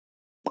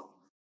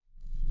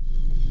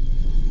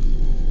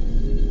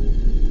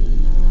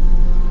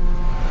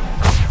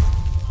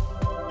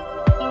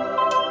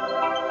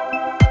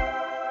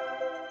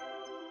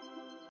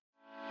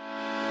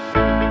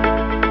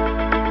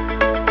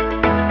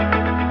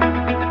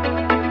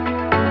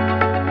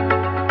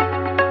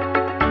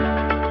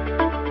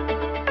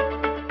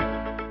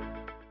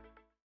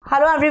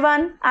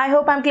everyone, I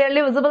hope I'm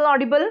clearly visible,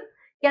 audible.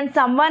 Can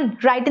someone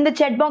write in the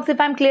chat box if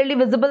I'm clearly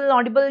visible,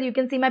 audible? You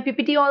can see my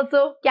PPT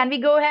also. Can we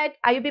go ahead?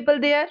 Are you people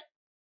there?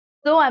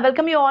 So I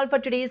welcome you all for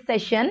today's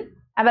session.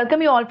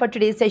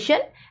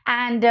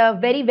 And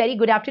very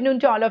good afternoon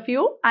to all of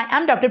you. I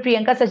am Dr.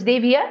 Priyanka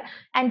Sachdev here,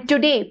 and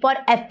today for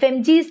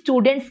FMGE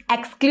students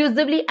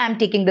exclusively I am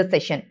taking this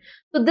session.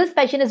 So this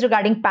session is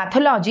regarding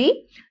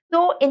pathology.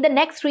 So in the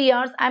next 3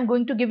 years, I'm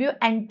going to give you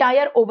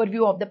entire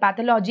overview of the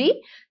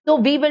pathology. So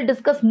we will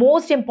discuss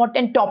most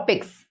important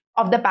topics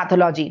of the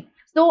pathology.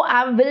 So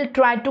I will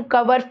try to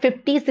cover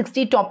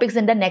 50-60 topics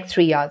in the next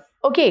 3 years.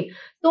 Okay,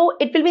 so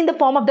it will be in the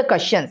form of the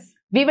questions.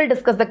 We will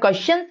discuss the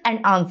questions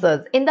and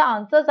answers. In the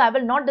answers, I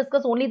will not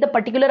discuss only the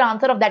particular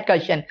answer of that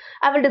question.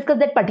 I will discuss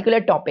that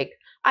particular topic.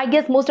 I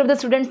guess most of the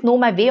students know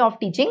my way of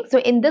teaching. So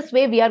in this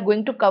way, we are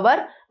going to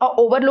cover an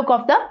overlook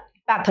of the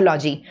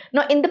pathology.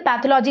 Now in the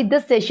pathology,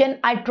 this session,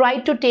 I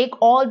tried to take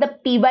all the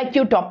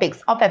PYQ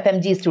topics of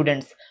FMG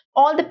students.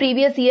 All the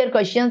previous year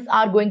questions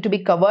are going to be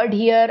covered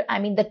here. I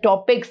mean the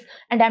topics,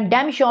 and I'm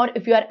damn sure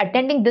if you are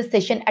attending this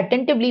session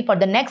attentively for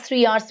the next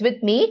 3 hours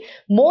with me,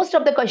 most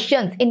of the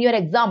questions in your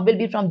exam will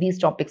be from these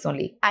topics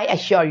only. I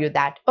assure you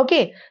that.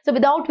 Okay. So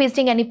without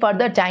wasting any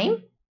further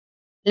time,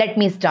 let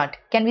me start.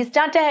 Can we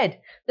start ahead?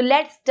 So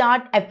let's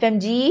start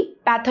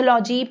FMGE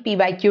pathology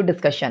PYQ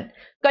discussion.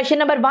 Question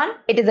number 1,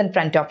 it is in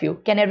front of you.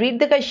 Can I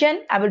read the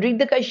question? I will read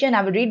the question.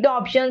 I will read the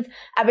options.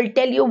 I will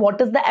tell you what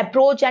is the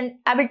approach, and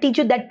I will teach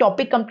you that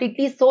topic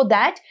completely so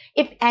that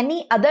if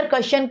any other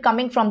question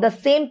coming from the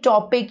same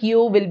topic,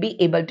 you will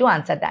be able to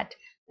answer that.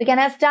 So can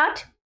I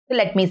start? So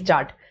let me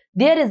start.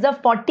 There is a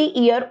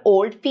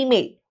 40-year-old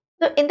female.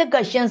 So in the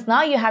questions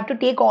now, you have to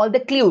take all the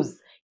clues.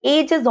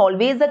 Age is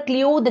always a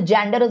clue. The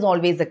gender is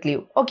always a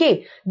clue.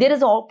 Okay. There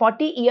is a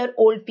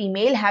 40-year-old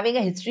female having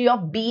a history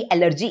of bee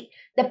allergy.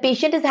 The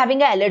patient is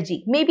having an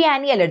allergy. Maybe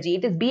any allergy.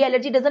 It is bee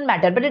allergy, doesn't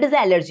matter, but it is an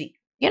allergy.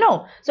 You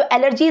know. So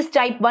allergy is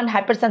type 1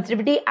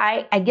 hypersensitivity.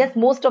 I guess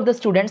most of the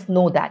students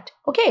know that.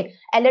 Okay.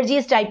 Allergy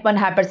is type 1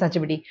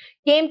 hypersensitivity.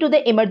 Came to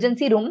the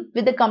emergency room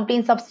with the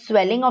complaints of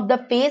swelling of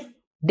the face,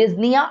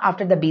 dyspnea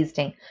after the bee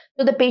sting.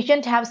 So the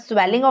patient have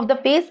swelling of the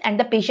face and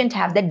the patient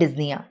have the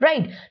dyspnea,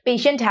 right?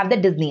 Patient have the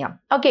dyspnea.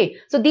 Okay.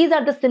 So these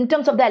are the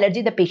symptoms of the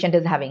allergy the patient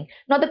is having.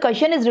 Now the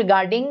question is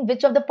regarding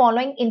which of the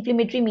following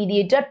inflammatory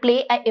mediator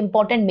play an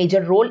important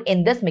major role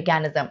in this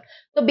mechanism.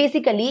 So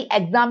basically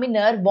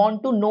examiner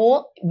want to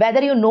know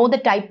whether you know the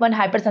type 1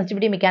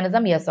 hypersensitivity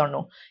mechanism, yes or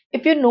no.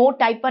 If you know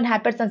type 1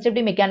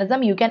 hypersensitivity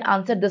mechanism, you can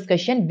answer this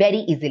question very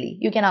easily.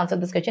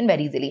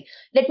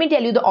 Let me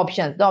tell you the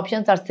options. The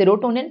options are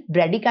serotonin,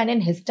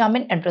 bradykinin,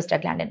 histamine, and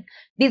prostaglandin.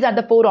 These are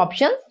the 4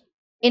 options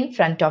in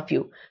front of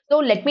you. So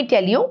let me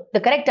tell you the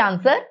correct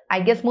answer.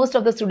 I guess most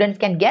of the students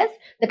can guess.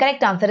 The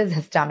correct answer is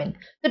histamine.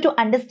 So to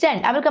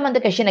understand, I will come on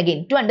the question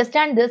again. To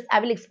understand this, I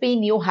will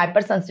explain you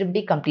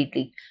hypersensitivity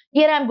completely.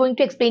 Here I am going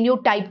to explain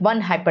you type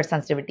 1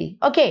 hypersensitivity.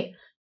 Okay.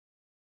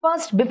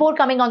 First, before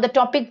coming on the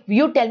topic,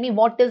 you tell me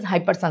what is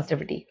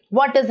hypersensitivity.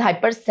 What is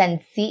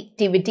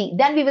hypersensitivity?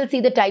 Then we will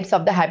see the types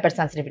of the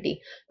hypersensitivity.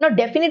 Now,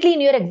 definitely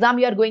in your exam,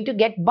 you are going to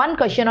get one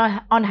question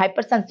on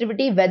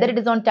hypersensitivity, whether it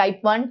is on type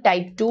 1,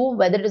 type 2,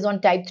 whether it is on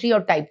type 3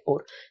 or type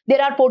 4.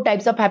 There are 4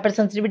 types of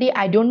hypersensitivity.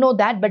 I don't know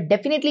that, but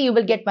definitely you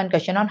will get one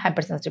question on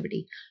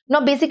hypersensitivity.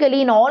 Now,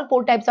 basically in all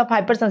 4 types of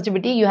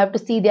hypersensitivity, you have to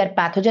see their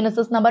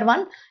pathogenesis number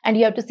 1 and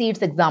you have to see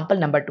its example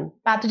number 2.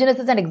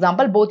 Pathogenesis and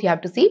example, both you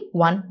have to see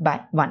one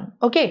by one.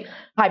 Okay.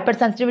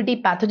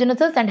 Hypersensitivity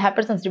pathogenesis and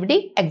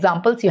hypersensitivity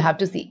examples you have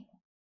to see.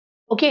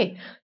 Okay.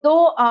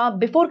 So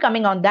before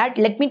coming on that,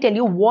 let me tell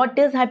you what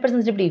is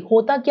hypersensitivity.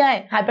 Hota kya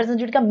hai?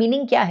 Hypersensitivity ka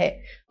meaning kya hai?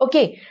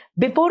 Okay.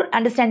 Before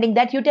understanding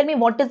that, you tell me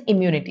what is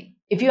immunity.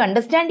 If you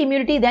understand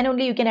immunity, then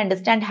only you can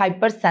understand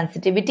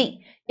hypersensitivity.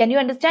 Can you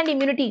understand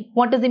immunity?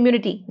 What is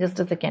immunity? Just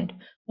a second.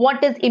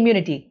 What is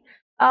immunity?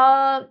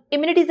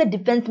 Immunity is a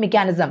defense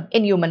mechanism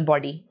in human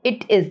body.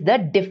 It is the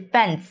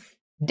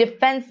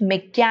defense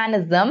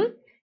mechanism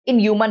in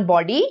human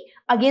body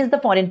against the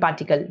foreign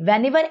particle.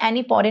 Whenever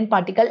any foreign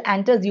particle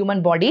enters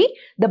human body,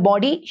 the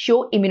body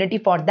show immunity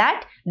for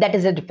that. That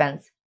is a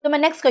defense. So my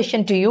next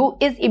question to you,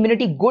 is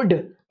immunity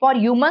good for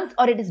humans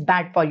or it is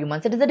bad for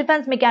humans? It is a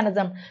defense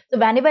mechanism. So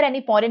whenever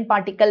any foreign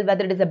particle,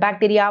 whether it is a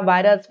bacteria,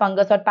 virus,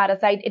 fungus or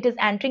parasite, it is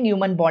entering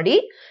human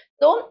body.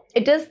 So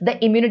it is the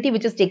immunity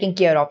which is taking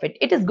care of it.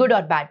 It is good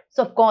or bad.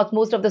 So of course,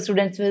 most of the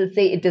students will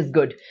say it is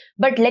good.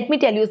 But let me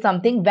tell you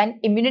something.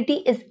 When immunity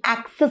is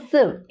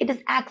excessive, it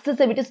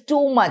is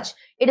too much.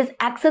 It is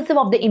excessive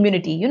of the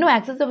immunity. You know,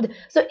 excessive.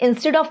 So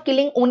instead of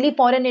killing only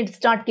foreign, it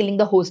start killing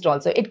the host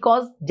also. It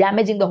causes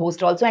damaging the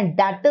host also. And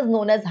that is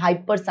known as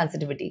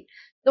hypersensitivity.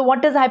 So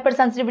what is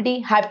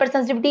hypersensitivity?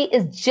 Hypersensitivity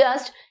is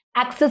just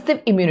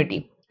excessive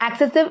immunity.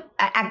 Excessive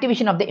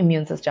activation of the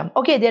immune system.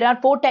 Okay, there are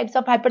 4 types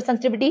of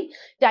hypersensitivity,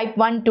 type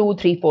 1, 2,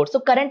 3, 4. So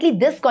currently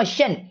this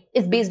question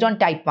is based on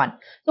type 1.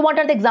 So what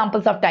are the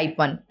examples of type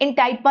 1? In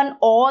type 1,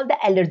 all the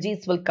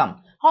allergies will come.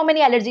 How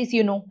many allergies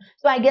you know?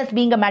 So I guess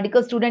being a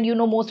medical student, you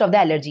know most of the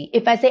allergy.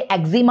 If I say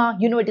eczema,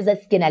 you know it is a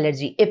skin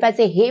allergy. If I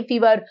say hay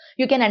fever,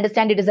 you can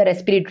understand it is a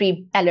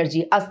respiratory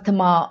allergy.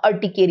 Asthma,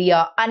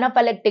 urticaria,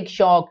 anaphylactic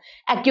shock,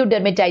 acute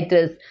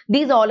dermatitis.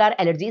 These all are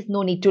allergies,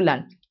 no need to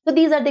learn. So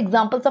these are the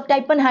examples of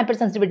type 1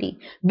 hypersensitivity,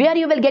 where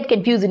you will get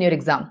confused in your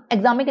exam.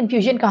 Exam mein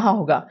confusion kahan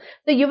hoga?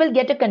 So you will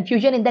get a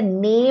confusion in the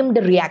named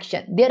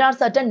reaction. There are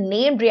certain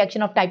named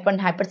reaction of type 1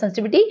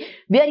 hypersensitivity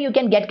where you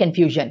can get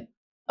confusion.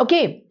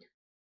 Okay.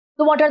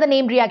 So what are the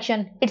named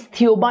reaction? It's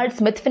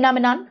Theobald-Smith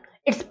phenomenon.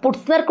 It's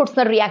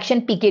Putzner-Kutzner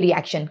reaction, PK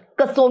reaction,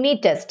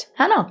 Cassoni test,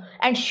 है ना?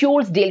 And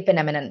Schultz-Dale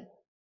phenomenon.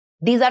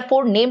 These are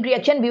 4 named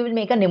reaction. We will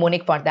make a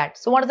mnemonic for that.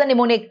 So what is a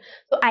mnemonic?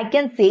 So I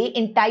can say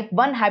in type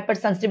 1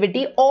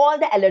 hypersensitivity, all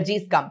the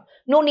allergies come.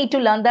 No need to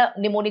learn the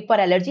mnemonic for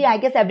allergy. I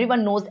guess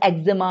everyone knows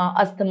eczema,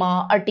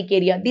 asthma,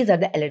 urticaria. These are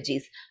the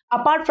allergies.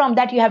 Apart from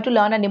that, you have to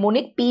learn a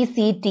mnemonic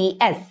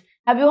PCTS.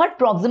 Have you heard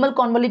proximal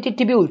convoluted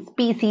tubules?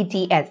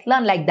 PCTS.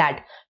 Learn like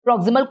that.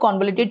 Proximal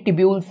convoluted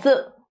tubules.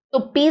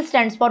 So P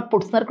stands for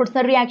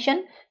Putzner-Kutzner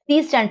reaction,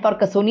 T stands for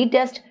Cassoni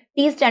test,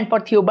 T stands for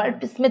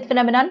Theobald-Smith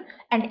phenomenon,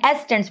 and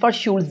S stands for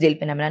Schultz-Dale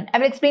phenomenon. I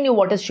will explain you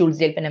what is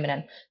Schultz-Dale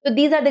phenomenon. So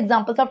these are the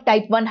examples of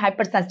type 1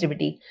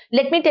 hypersensitivity.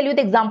 Let me tell you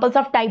the examples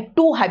of type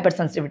 2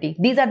 hypersensitivity.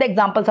 These are the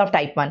examples of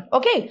type 1.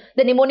 Okay.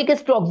 The mnemonic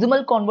is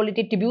proximal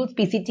convoluted tubules,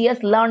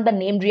 PCTS. Learn the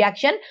named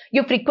reaction.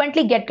 You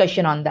frequently get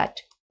question on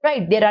that.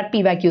 Right. There are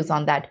PYQs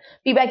on that.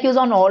 PYQs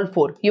on all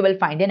 4 you will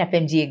find in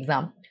FMGE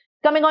exam.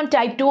 Coming on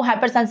type 2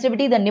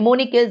 hypersensitivity, the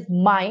mnemonic is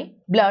my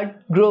blood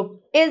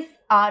group is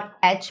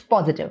Rh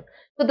positive.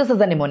 So this is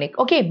the mnemonic.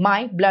 Okay,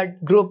 my blood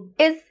group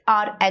is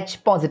Rh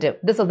positive.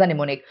 This is the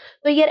mnemonic.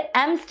 So here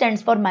M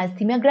stands for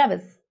myasthenia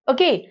gravis.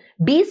 Okay,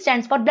 B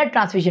stands for blood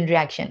transfusion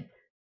reaction.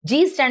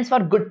 G stands for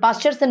good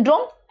pasture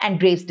syndrome and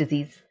Graves'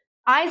 disease.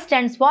 I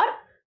stands for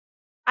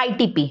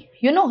ITP,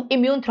 you know,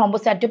 immune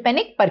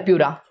thrombocytopenic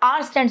purpura.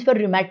 R stands for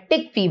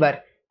rheumatic fever.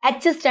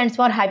 H stands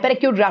for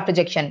hyperacute graft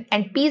rejection,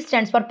 and P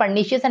stands for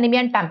pernicious anemia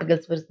and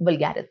pemphigus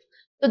vulgaris.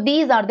 So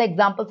these are the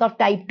examples of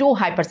type 2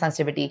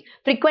 hypersensitivity.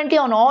 Frequently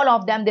on all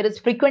of them, there is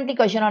frequently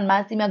question on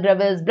myasthenia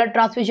gravis. Blood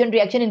transfusion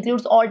reaction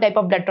includes all type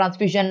of blood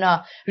transfusion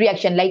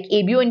reaction like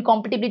ABO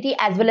incompatibility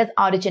as well as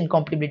RH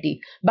incompatibility.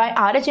 By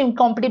RH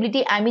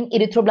incompatibility, I mean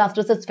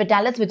erythroblastosis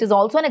fetalis, which is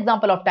also an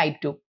example of type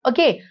 2.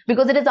 Okay,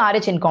 because it is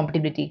RH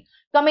incompatibility.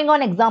 Coming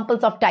on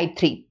examples of type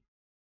 3.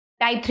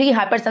 Type 3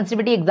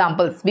 hypersensitivity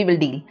examples we will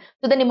deal.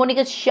 So the mnemonic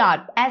is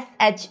SHARP,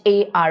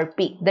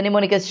 S-H-A-R-P. The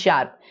mnemonic is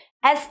SHARP.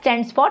 S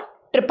stands for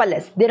triple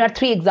S. There are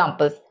 3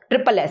 examples.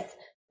 Triple S.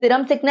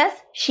 Serum sickness,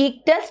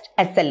 Sheik test,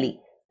 SLE.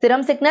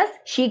 Serum sickness,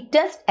 Sheik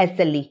test,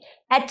 SLE.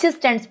 H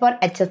stands for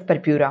HS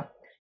purpura.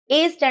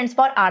 A stands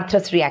for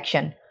arthrus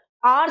reaction.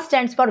 R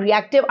stands for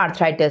reactive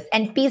arthritis,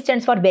 and P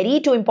stands for very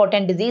 2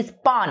 important disease,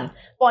 PAN,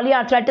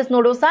 polyarthritis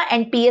nodosa,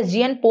 and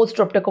PSGN,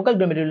 post-streptococcal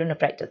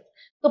glomerulonephritis.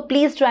 So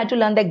please try to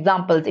learn the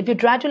examples. If you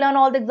try to learn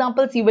all the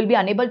examples, you will be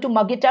unable to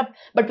mug it up,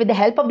 but with the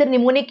help of the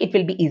mnemonic, it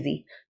will be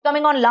easy.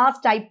 Coming on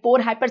last, type 4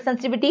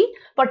 hypersensitivity.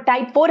 For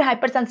type 4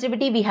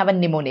 hypersensitivity, we have a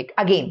mnemonic.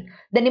 Again,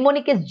 the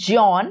mnemonic is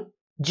John.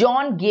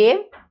 John gave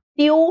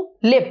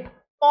tulip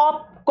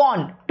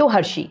popcorn to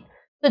Hershey.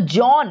 So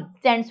John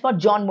stands for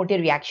John Motte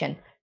reaction.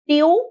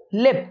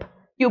 Tulip,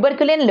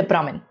 tuberculin,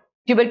 lipramin.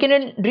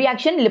 Tuberculin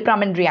reaction,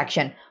 lipramin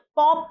reaction.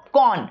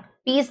 Popcorn,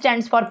 P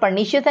stands for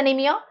pernicious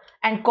anemia,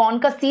 and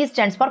conca C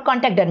stands for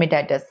contact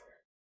dermatitis.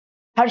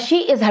 Hershey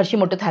is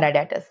Hashimoto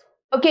thyroiditis.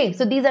 Okay,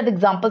 so these are the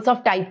examples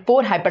of type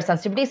 4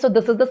 hypersensitivity. So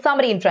this is the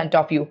summary in front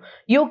of you.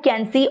 You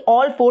can see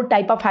all 4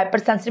 type of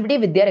hypersensitivity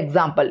with their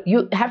example.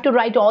 You have to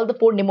write all the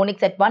 4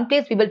 mnemonics at one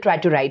place. We will try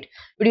to write.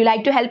 Would you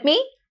like to help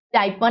me?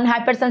 Type 1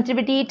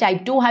 hypersensitivity,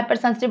 type 2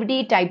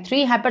 hypersensitivity, type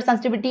 3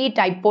 hypersensitivity,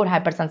 type 4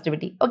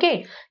 hypersensitivity.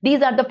 Okay,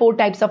 these are the 4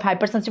 types of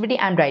hypersensitivity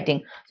I am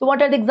writing. So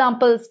what are the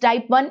examples?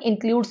 Type 1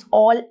 includes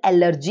all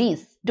allergies.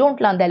 Don't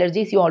learn the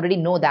allergies, you already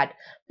know that.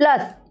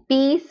 Plus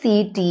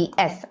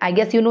PCTS. I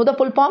guess you know the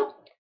full form.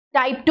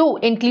 Type 2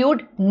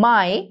 include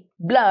my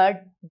blood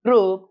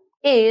group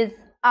is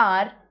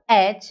Rh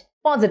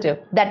positive.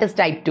 That is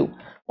type 2.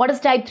 What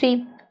is type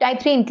 3? Type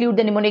 3 include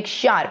the mnemonic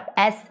SHARP,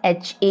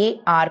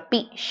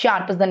 S-H-A-R-P.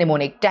 SHARP is the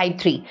mnemonic, type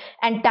 3.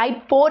 And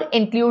type 4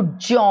 include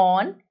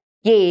John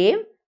gave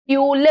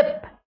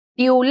tulip,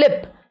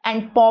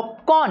 and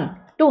popcorn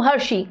to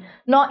Hershey.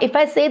 Now, if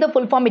I say the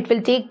full form, it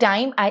will take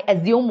time. I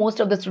assume most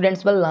of the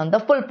students will learn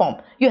the full form.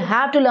 You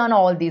have to learn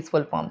all these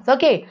full forms.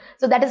 Okay,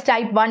 so that is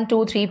type 1,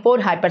 2, 3, 4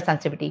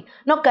 hypersensitivity.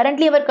 Now,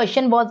 currently our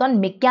question was on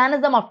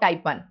mechanism of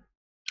type 1.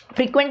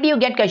 Frequently you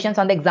get questions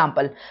on the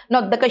example.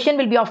 Now the question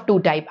will be of 2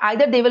 types.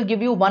 Either they will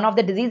give you one of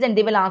the disease and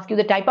they will ask you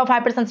the type of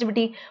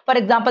hypersensitivity. For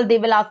example, they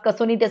will ask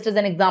Cassoni test as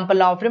an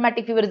example of,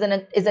 rheumatic fever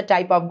is a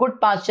type of,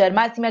 good pasture,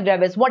 myasthenia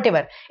gravis,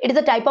 whatever. It is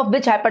a type of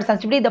which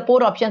hypersensitivity. The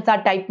 4 options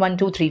are type 1,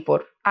 2, 3,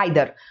 4.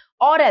 Either.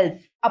 Or else,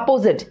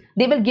 opposite,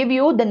 they will give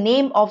you the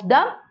name of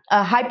the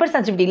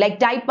hypersensitivity, like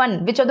type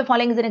 1, which of the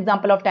following is an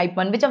example of type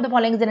 1, which of the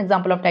following is an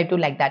example of type 2,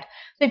 like that.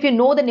 So if you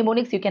know the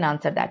mnemonics, you can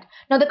answer that.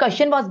 Now the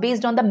question was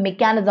based on the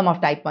mechanism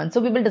of type 1.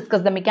 So we will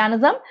discuss the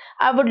mechanism.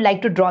 I would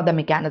like to draw the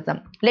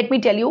mechanism. Let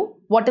me tell you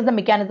what is the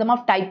mechanism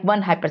of type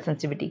 1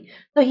 hypersensitivity.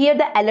 So here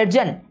the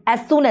allergen,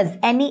 as soon as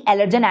any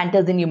allergen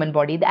enters in human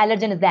body, the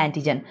allergen is the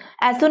antigen.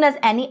 As soon as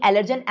any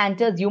allergen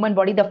enters human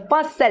body, the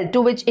first cell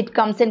to which it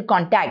comes in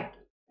contact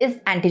is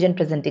antigen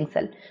presenting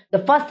cell. The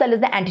first cell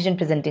is the antigen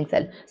presenting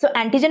cell. So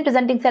antigen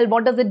presenting cell,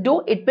 what does it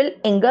do? It will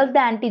engulf the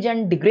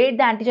antigen, degrade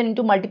the antigen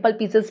into multiple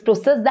pieces,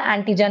 process the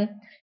antigen.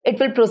 It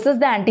will process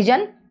the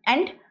antigen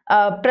and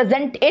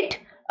present it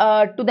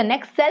to the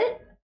next cell,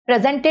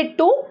 present it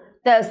to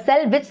the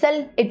cell. Which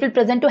cell? It will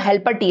present to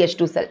helper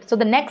Th2 cell. So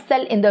the next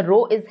cell in the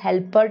row is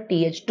helper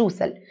Th2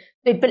 cell.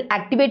 So it will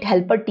activate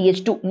helper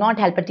Th2, not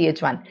helper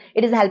Th1.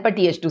 It is helper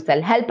Th2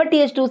 cell. Helper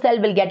Th2 cell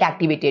will get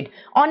activated.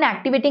 On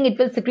activating, it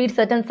will secrete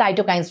certain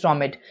cytokines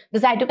from it. The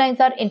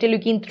cytokines are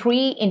interleukin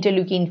 3,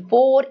 interleukin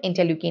 4,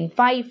 interleukin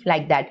 5,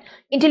 like that.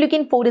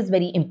 Interleukin 4 is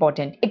very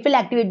important. It will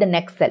activate the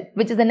next cell.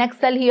 Which is the next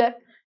cell here?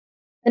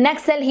 The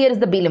next cell here is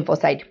the B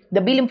lymphocyte.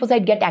 The B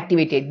lymphocyte get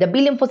activated. The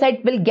B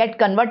lymphocyte will get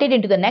converted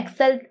into the next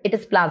cell. It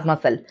is plasma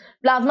cell.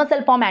 Plasma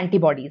cell form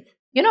antibodies.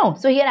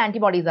 So here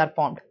antibodies are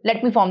formed.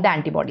 Let me form the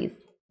antibodies.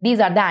 These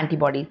are the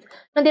antibodies.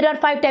 Now there are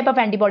 5 types of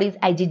antibodies: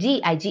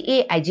 IgG,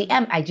 IgA,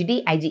 IgM,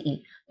 IgD,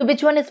 IgE. So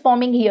which one is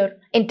forming here?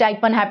 In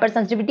type 1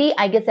 hypersensitivity,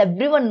 I guess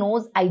everyone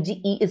knows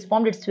IgE is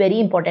formed. It's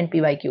very important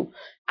PYQ.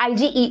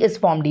 IgE is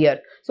formed here.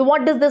 So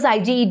what does this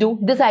IgE do?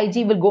 This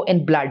IgE will go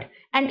in blood,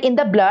 and in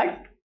the blood,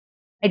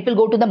 it will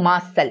go to the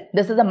mast cell.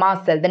 This is the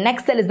mast cell. The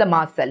next cell is the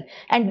mast cell.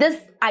 And this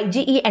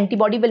IgE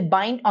antibody will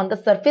bind on the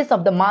surface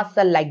of the mast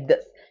cell like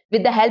this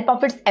with the help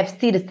of its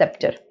Fc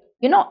receptor.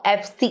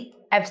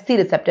 Fc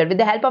receptor. With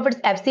the help of its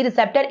Fc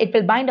receptor, it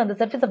will bind on the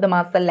surface of the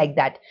mast cell like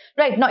that.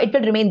 Right. Now it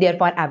will remain there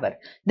forever.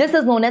 This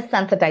is known as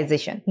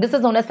sensitization.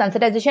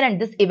 And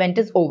this event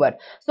is over.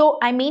 So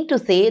I mean to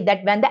say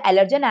that when the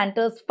allergen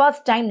enters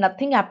first time,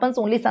 nothing happens,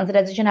 only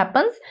sensitization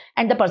happens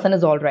and the person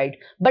is all right.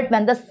 But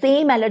when the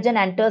same allergen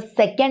enters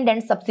second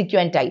and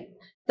subsequent time,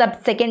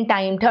 second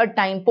time, third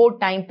time, fourth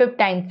time, fifth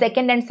time,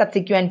 second and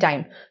subsequent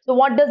time. So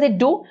what does it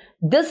do?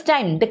 This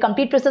time the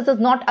complete process is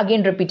not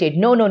again repeated.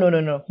 No.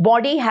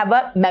 Body have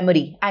a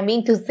memory. I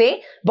mean to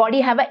say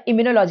body have a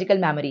immunological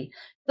memory.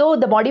 So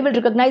the body will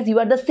recognize you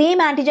are the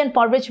same antigen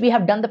for which we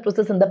have done the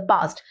process in the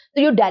past.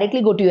 So you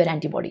directly go to your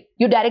antibody.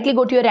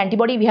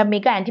 We have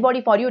make an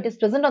antibody for you. It is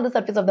present on the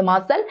surface of the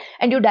mast cell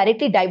and you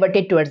directly divert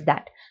it towards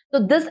that.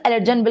 So this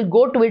allergen will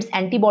go to its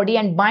antibody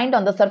and bind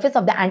on the surface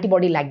of the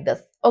antibody like this.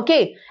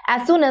 Okay.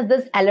 As soon as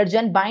this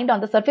allergen bind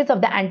on the surface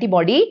of the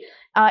antibody,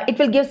 it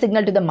will give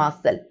signal to the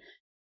mast cell.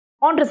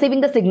 On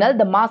receiving the signal,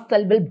 the mast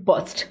cell will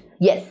burst.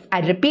 Yes, I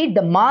repeat,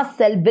 the mast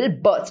cell will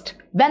burst.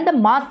 When the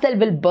mast cell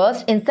will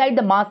burst, inside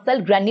the mast cell,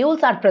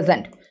 granules are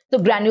present. So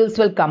granules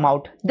will come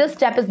out. This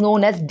step is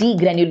known as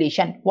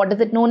degranulation. What is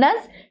it known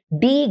as?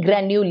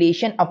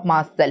 Degranulation of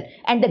mast cell.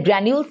 And the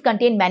granules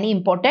contain many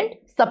important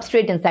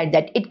substrate inside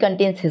that. It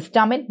contains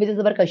histamine, which is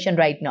our question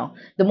right now.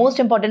 The most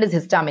important is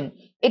histamine.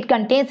 It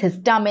contains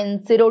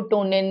histamine,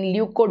 serotonin,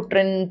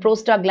 leukotriene,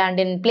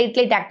 prostaglandin,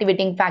 platelet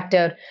activating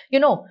factor,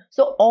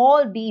 So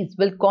all these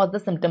will cause the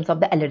symptoms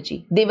of the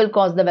allergy. They will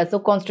cause the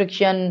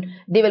vasoconstriction.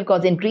 They will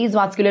cause increased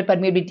vascular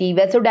permeability,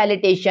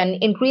 vasodilatation,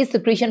 increased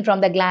secretion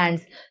from the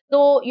glands.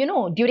 So,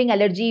 during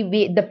allergy,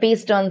 the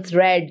face turns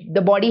red,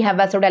 the body have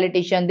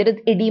vasodilatation, there is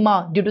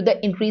edema due to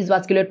the increased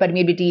vascular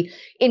permeability,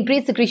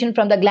 increased secretion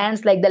from the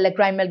glands like the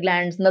lacrimal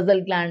glands,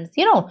 nasal glands,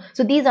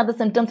 So these are the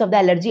symptoms of the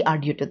allergy are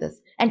due to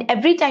this. And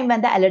every time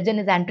when the allergen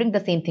is entering,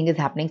 the same thing is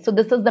happening. So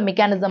this is the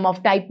mechanism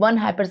of type 1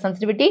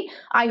 hypersensitivity.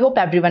 I hope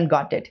everyone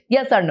got it.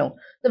 Yes or no?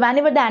 So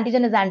whenever the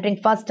antigen is entering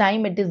first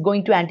time, it is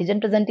going to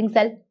antigen presenting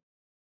cell.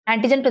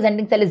 Antigen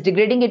presenting cell is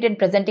degrading it and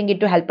presenting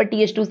it to helper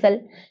Th2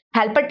 cell.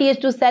 Helper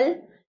Th2 cell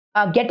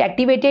get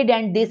activated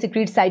and they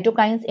secrete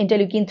cytokines,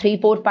 interleukin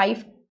 3, 4,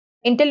 5.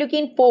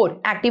 Interleukin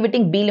 4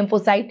 activating B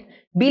lymphocyte.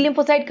 B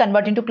lymphocyte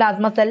convert into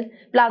plasma cell.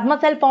 Plasma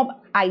cell form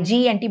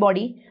IgE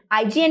antibody.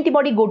 IgE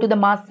antibody go to the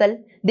mast cell.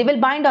 They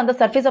will bind on the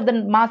surface of the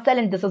mast cell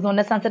and this is known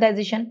as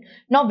sensitization.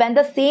 Now when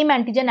the same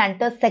antigen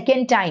enters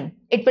second time,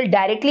 it will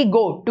directly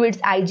go to its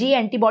IgE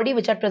antibody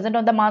which are present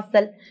on the mast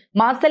cell.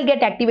 Mast cell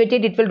get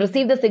activated, it will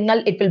receive the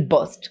signal, it will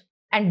burst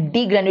and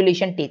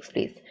degranulation takes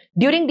place.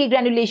 During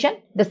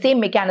degranulation, the same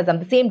mechanism,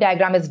 the same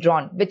diagram is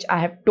drawn, which I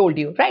have told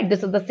you, right?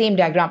 This is the same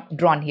diagram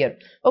drawn here.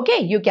 Okay,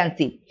 you can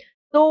see.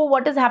 So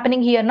what is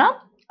happening here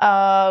now?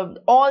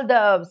 All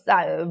the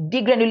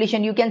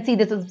degranulation, you can see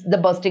this is the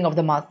bursting of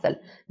the mast cell.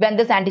 When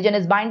this antigen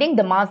is binding,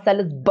 the mast cell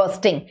is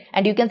bursting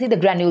and you can see the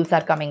granules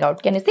are coming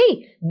out. Can you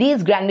see?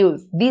 These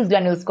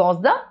granules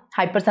cause the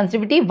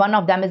hypersensitivity. One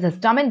of them is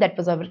histamine. That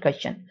was our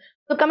question.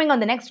 So coming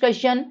on the next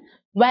question,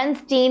 when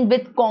stained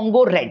with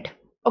Congo red,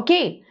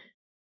 okay,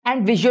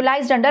 and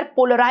visualized under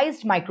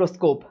polarized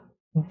microscope,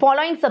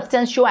 following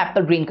substance show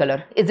apple green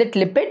color. Is it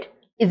lipid?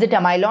 Is it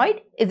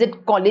amyloid? Is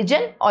it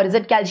collagen or is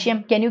it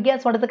calcium? Can you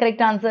guess what is the correct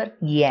answer?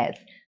 Yes.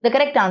 The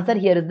correct answer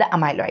here is the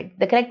amyloid.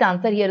 The correct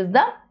answer here is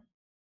the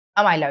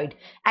amyloid.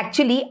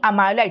 Actually,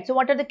 amyloid. So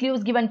what are the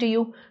clues given to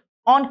you?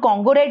 On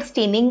Congo red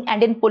staining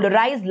and in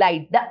polarized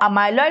light, the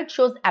amyloid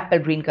shows apple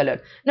green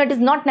color. Now, it is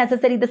not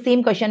necessary the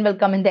same question will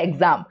come in the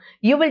exam.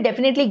 You will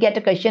definitely get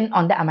a question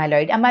on the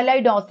amyloid.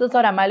 Amyloidosis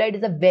or amyloid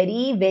is a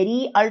very,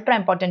 very ultra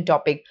important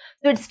topic.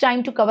 So it's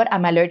time to cover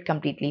amyloid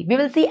completely. We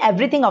will see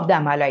everything of the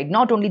amyloid,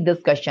 not only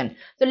this question.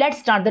 So let's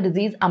start the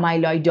disease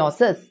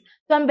amyloidosis.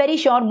 So I'm very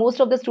sure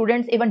most of the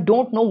students even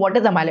don't know what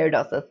is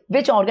amyloidosis,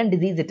 which organ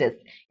disease it is.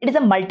 It is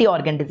a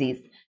multi-organ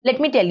disease. Let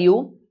me tell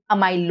you,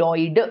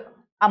 amyloid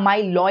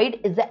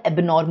is an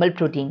abnormal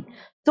protein.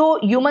 So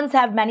humans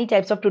have many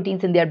types of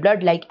proteins in their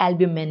blood like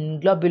albumin,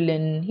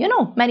 globulin,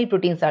 many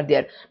proteins are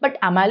there. But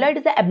amyloid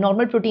is an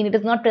abnormal protein. It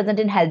is not present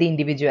in healthy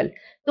individual.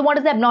 So what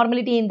is the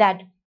abnormality in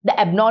that? The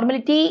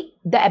abnormality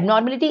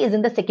is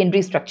in the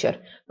secondary structure.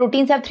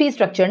 Proteins have three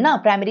structures,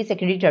 primary,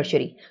 secondary,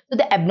 tertiary. So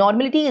the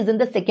abnormality is in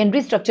the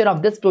secondary structure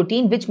of this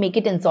protein, which make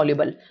it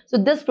insoluble. So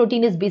this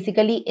protein is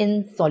basically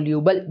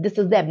insoluble. This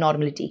is the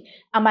abnormality.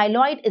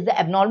 Amyloid is the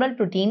abnormal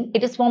protein.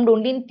 It is formed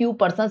only in few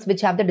persons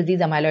which have the disease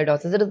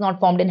amyloidosis. It is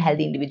not formed in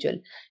healthy individual.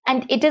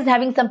 And it is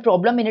having some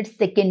problem in its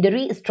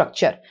secondary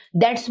structure.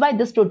 That's why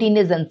this protein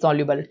is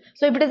insoluble.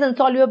 So if it is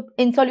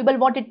insoluble,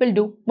 what it will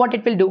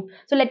do?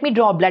 So let me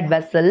draw a blood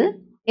vessel.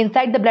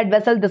 Inside the blood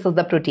vessel, this is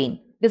the protein.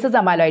 This is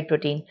amyloid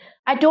protein.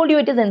 I told you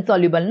it is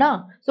insoluble,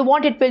 na? So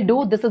what it will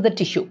do? This is the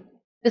tissue.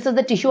 This is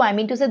the tissue. I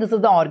mean to say this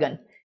is the organ.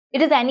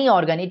 It is any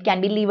organ. It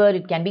can be liver,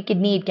 it can be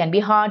kidney, it can be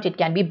heart, it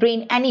can be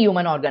brain, any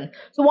human organ.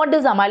 So what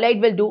does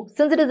amyloid will do?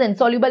 Since it is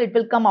insoluble, it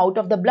will come out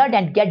of the blood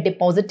and get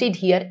deposited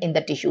here in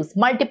the tissues,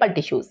 multiple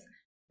tissues.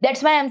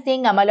 That's why I'm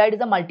saying amyloid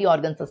is a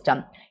multi-organ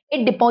system.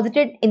 It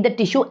deposited in the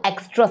tissue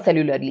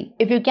extracellularly.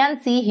 If you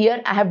can see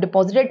here, I have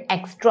deposited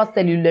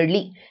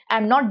extracellularly.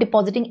 I'm not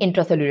depositing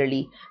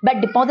intracellularly. By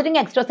depositing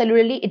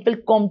extracellularly, it will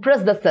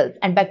compress the cells.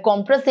 And by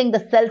compressing,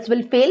 the cells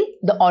will fail,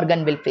 the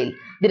organ will fail.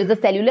 There is a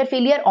cellular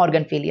failure,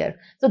 organ failure.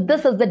 So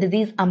this is the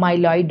disease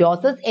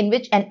amyloidosis, in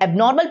which an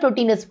abnormal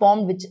protein is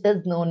formed, which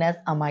is known as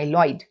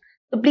amyloid.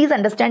 So please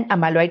understand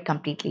amyloid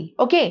completely.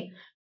 Okay.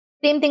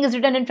 Same thing is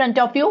written in front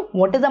of you.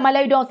 What is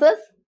amyloidosis?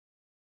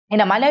 In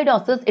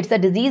amyloidosis, it's a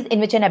disease in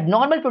which an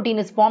abnormal protein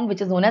is formed,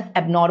 which is known as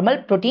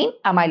abnormal protein,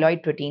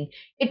 amyloid protein.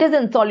 It is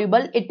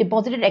insoluble. It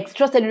deposited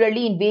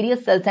extracellularly in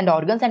various cells and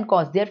organs and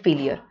caused their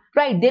failure.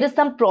 Right, there is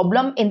some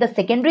problem in the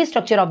secondary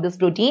structure of this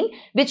protein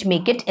which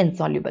make it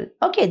insoluble.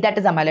 Okay, that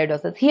is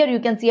amyloidosis. Here you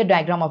can see a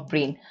diagram of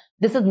brain.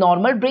 This is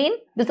normal brain.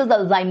 This is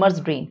Alzheimer's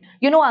brain.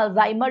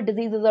 Alzheimer's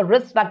disease is a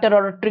risk factor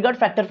or a trigger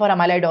factor for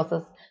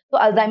amyloidosis. So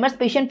Alzheimer's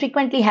patients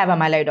frequently have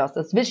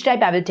amyloidosis. Which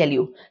type I will tell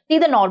you. See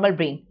the normal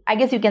brain. I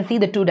guess you can see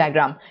the two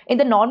diagram. In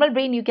the normal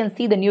brain, you can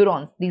see the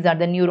neurons. These are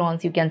the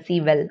neurons you can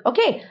see well.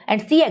 Okay,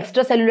 and see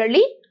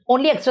extracellularly.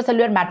 Only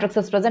extracellular matrix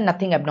is present,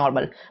 nothing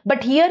abnormal.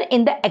 But here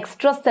in the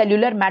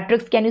extracellular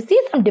matrix, can you see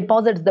some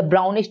deposits, the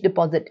brownish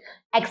deposit,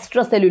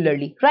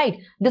 extracellularly, right?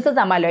 This is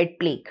amyloid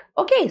plaque.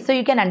 Okay, so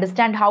you can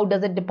understand how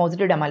does it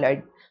deposited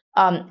amyloid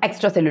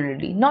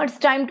extracellularly. Now it's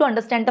time to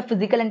understand the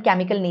physical and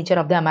chemical nature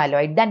of the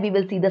amyloid. Then we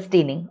will see the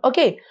staining.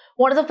 Okay,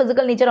 what is the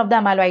physical nature of the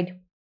amyloid?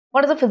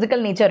 What is the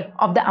physical nature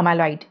of the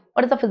amyloid?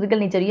 What is the physical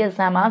nature? Yes,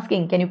 I am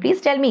asking. Can you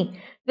please tell me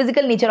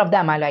physical nature of the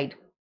amyloid?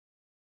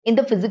 In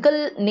the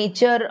physical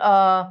nature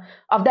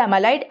of the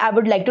amyloid, I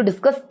would like to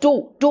discuss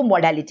two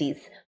modalities,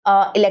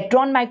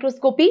 electron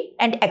microscopy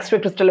and X-ray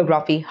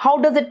crystallography. How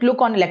does it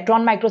look on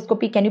electron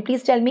microscopy? Can you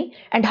please tell me?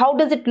 And how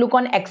does it look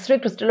on X-ray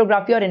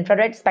crystallography or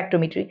infrared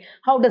spectrometry?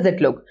 How does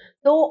it look?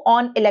 So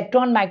on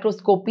electron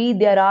microscopy,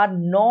 there are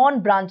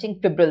non-branching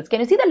fibrils. Can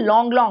you see the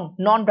long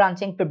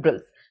non-branching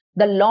fibrils?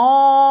 The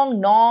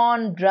long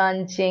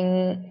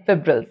non-branching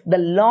fibrils. The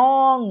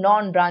long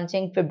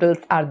non-branching fibrils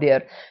are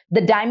there.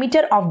 The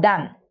diameter of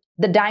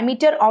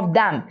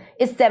them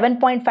is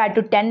 7.5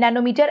 to 10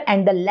 nanometer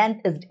and the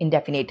length is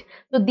indefinite.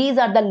 So these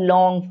are the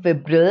long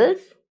fibrils.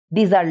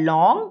 These are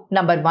long,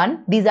 number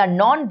one. These are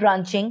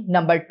non-branching,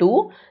 number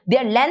two.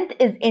 Their length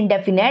is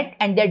indefinite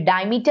and their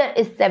diameter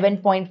is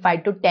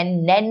 7.5 to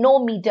 10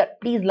 nanometer.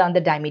 Please learn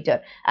the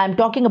diameter. I'm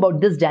talking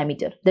about this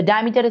diameter. The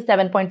diameter is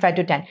 7.5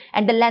 to 10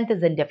 and the length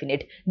is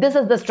indefinite. This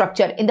is the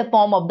structure in the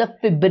form of the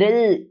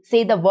fibril.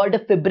 Say the word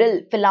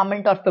fibril,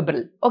 filament or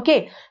fibril.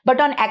 Okay. But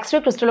on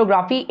X-ray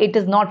crystallography, it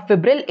is not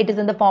fibril. It is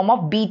in the form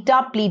of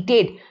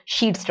beta-pleated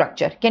sheet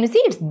structure. Can you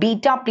see? It's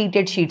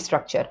beta-pleated sheet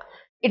structure.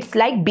 It's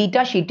like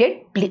beta sheeted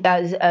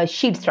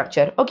sheet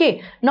structure.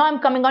 Okay. Now I'm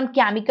coming on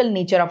chemical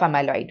nature of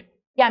amyloid.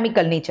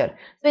 Chemical nature.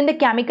 So in the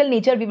chemical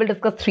nature, we will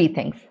discuss three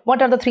things.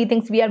 What are the three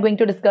things we are going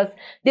to discuss?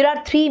 There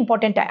are three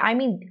important,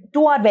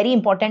 two are very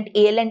important,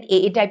 AL and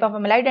AA type of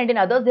amyloid, and in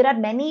others, there are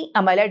many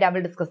amyloid. I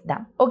will discuss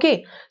them.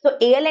 Okay. So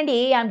AL and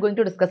AA, I'm going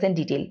to discuss in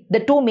detail.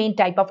 The two main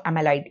type of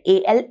amyloid,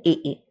 AL,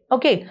 AA.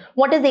 Okay.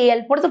 What is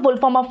AL? What is the full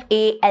form of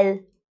AL?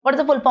 What is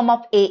the full form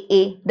of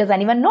AA? Does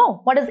anyone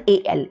know? What is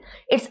AL?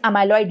 It's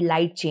amyloid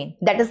light chain.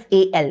 That is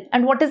AL.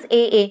 And what is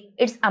AA?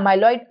 It's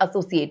amyloid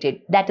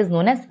associated. That is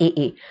known as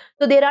AA.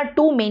 So there are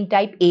two main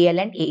type, AL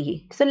and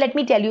AA. So let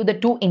me tell you the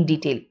two in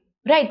detail.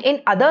 right?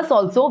 In others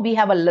also, we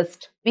have a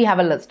list.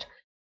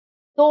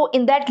 So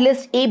in that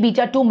list, A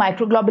beta 2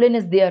 microglobulin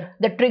is there.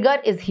 The trigger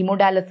is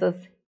hemodialysis.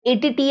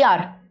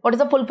 ATTR. What is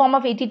the full form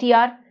of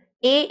ATTR?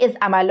 A is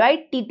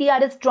amyloid.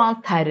 TTR is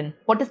transthyretin.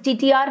 What is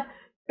TTR?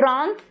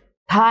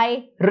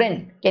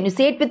 Transthyretin. Can you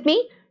say it with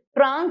me?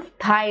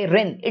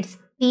 Transthyretin. It's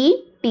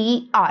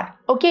TTR.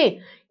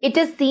 Okay. It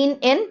is seen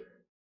in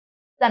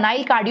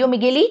senile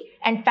cardiomegaly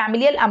and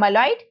familial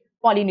amyloid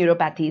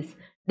polyneuropathies.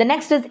 The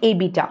next is A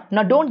beta.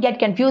 Now don't get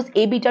confused.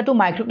 A beta 2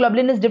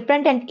 microglobulin is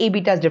different and A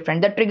beta is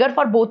different. The trigger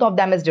for both of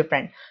them is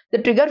different. The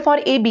trigger for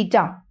A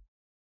beta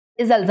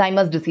is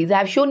Alzheimer's disease. I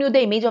have shown you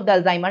the image of the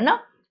Alzheimer now.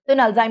 So in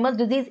Alzheimer's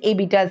disease, A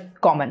beta is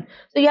common.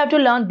 So you have to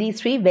learn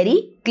these three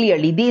very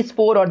clearly. These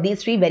four or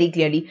these three very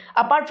clearly.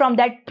 Apart from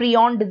that,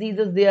 prion disease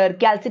is there.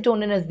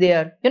 Calcitonin is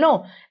there.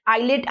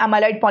 Islet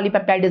amyloid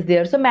polypeptide is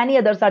there. So many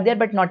others are there,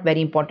 but not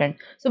very important.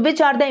 So which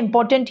are the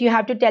important? You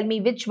have to tell me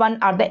which one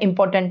are the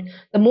important.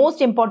 The most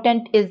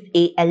important is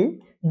AL,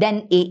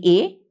 then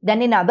AA.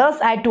 Then in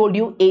others, I told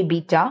you A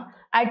beta.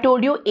 I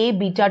told you A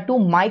beta 2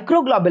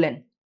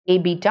 microglobulin. A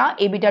beta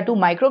 2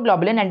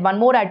 microglobulin, and one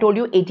more I told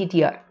you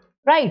ATTR.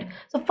 Right.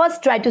 So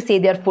first try to say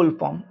their full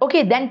form.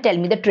 Okay, then tell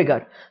me the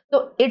trigger.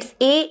 So it's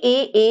A.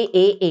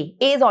 A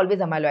is always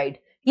amyloid.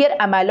 Here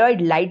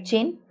amyloid light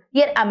chain.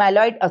 Here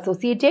amyloid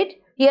associated.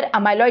 Here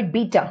amyloid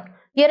beta.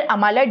 Here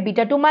amyloid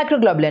beta 2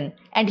 microglobulin.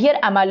 And here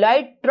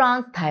amyloid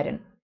transthyretin.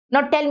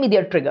 Now tell me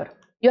their trigger.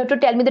 You have to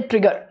tell me the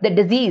trigger, the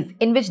disease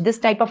in which this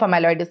type of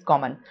amyloid is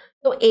common.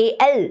 So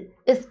AL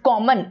is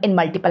common in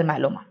multiple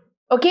myeloma.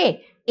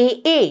 Okay.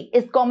 AA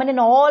is common in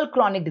all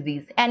chronic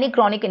disease, any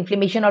chronic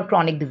inflammation or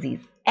chronic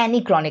disease,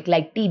 any chronic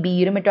like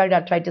TB, rheumatoid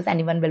arthritis,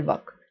 anyone will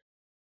work.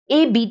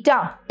 A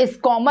beta is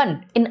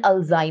common in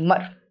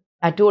Alzheimer.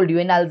 I told you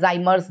in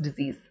Alzheimer's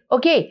disease.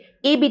 Okay.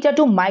 A beta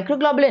 2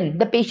 microglobulin,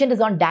 the patient is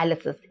on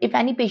dialysis. If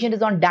any patient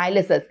is on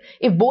dialysis,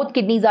 if both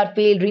kidneys are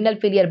failed, renal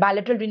failure,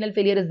 bilateral renal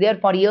failure is there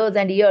for years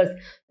and years.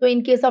 So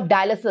in case of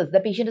dialysis, the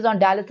patient is on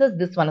dialysis,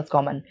 this one is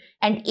common.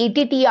 And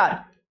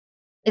ATTR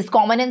is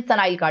common in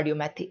senile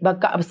cardiomyopathy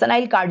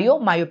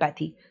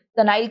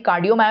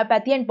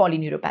and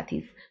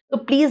polyneuropathies. So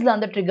please learn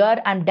the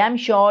trigger. I'm damn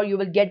sure you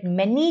will get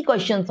many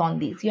questions on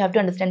these. You have to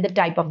understand the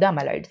type of the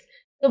amyloids.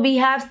 So we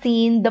have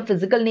seen the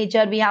physical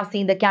nature, we have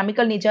seen the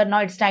chemical nature. Now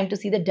it's time to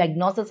see the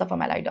diagnosis of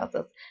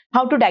amyloidosis.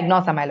 How to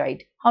diagnose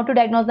amyloid? How to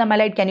diagnose the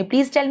amyloid? Can you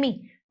please tell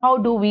me? How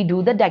do we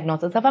do the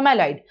diagnosis of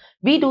amyloid?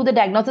 We do the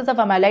diagnosis of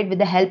amyloid with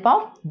the help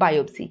of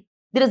biopsy.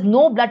 There is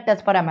no blood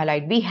test for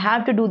amyloid. We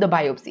have to do the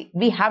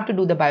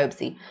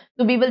biopsy.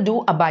 So we will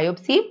do a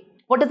biopsy.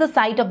 What is the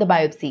site of the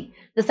biopsy?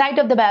 The site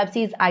of the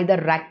biopsy is either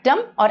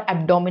rectum or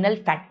abdominal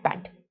fat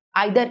pad.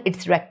 Either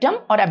it's rectum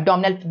or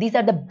abdominal. These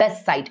are the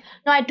best site.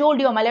 Now I told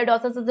you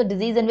amyloidosis is a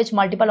disease in which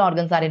multiple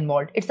organs are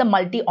involved. It's a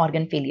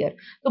multi-organ failure.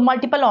 So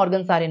multiple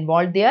organs are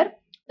involved there.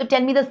 So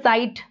tell me the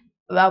site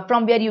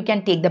from where you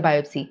can take the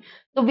biopsy.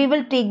 So we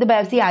will take the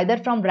biopsy either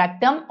from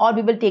rectum or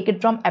we will take it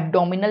from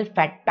abdominal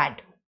fat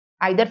pad.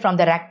 Either from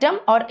the rectum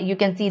or you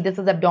can see this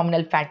is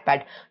abdominal fat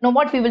pad. Now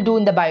what we will do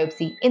in the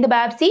biopsy? In the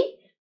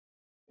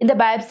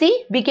biopsy,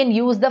 we can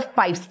use the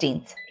 5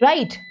 stains,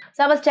 right?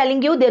 So I was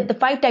telling you that the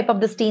 5 type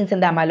of the stains in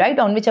the amyloid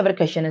on which our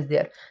question is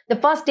there. The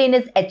first stain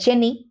is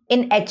HNE.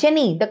 In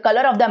HNE, the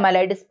color of the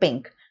amyloid is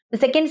pink. The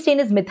second stain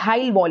is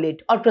methyl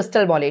volate or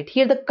crystal volate.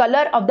 Here the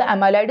color of the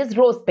amyloid is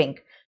rose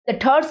pink. The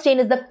third stain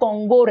is the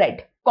Congo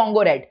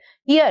red.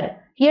 Here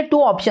 2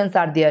 options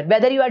are there.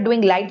 Whether you are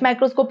doing light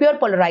microscopy or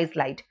polarized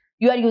light.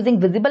 You are using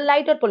visible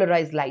light or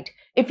polarized light.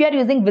 If you are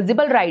using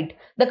visible light,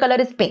 the color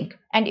is pink.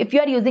 And if you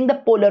are using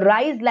the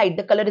polarized light,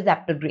 the color is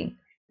apple green.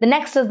 The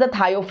next is the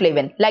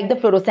thioflavin, like the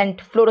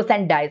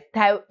fluorescent dyes,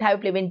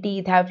 thioflavin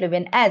T,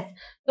 thioflavin S.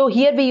 So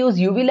here we use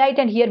UV light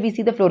and here we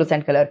see the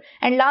fluorescent color.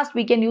 And last,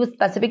 we can use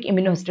specific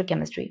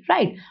immunohistochemistry,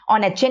 right?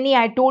 On HNE,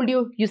 I told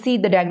you, you see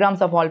the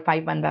diagrams of all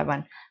 5 one by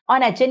one.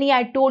 On HNE,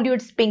 I told you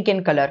it's pink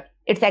in color.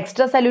 It's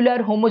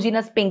extracellular,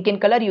 homogeneous pink in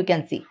color. You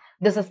can see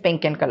this is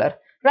pink in color.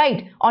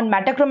 Right, on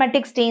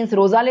metachromatic stains,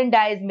 rosalin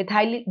dyes,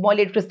 methyl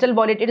volate, crystal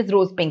volate, it is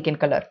rose pink in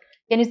color.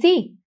 Can you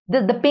see?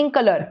 The pink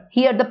color,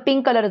 here the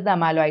pink color is the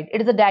amyloid.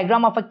 It is a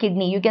diagram of a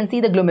kidney. You can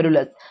see the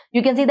glomerulus.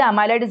 You can see the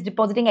amyloid is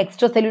depositing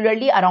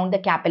extracellularly around the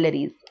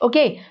capillaries.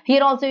 Okay,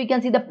 here also you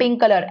can see the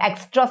pink color,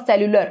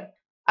 extracellular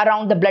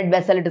around the blood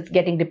vessel it is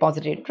getting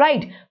deposited.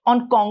 Right,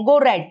 on Congo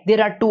red,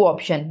 there are 2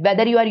 options,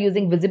 whether you are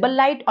using visible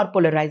light or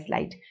polarized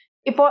light.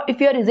 If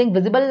you are using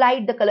visible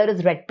light, the color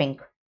is red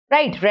pink.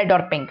 Right, red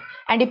or pink.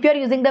 And if you are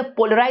using the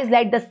polarized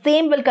light, the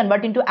same will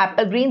convert into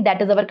apple green. That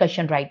is our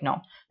question right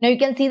now. Now you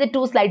can see the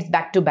 2 slides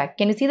back to back.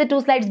 Can you see the 2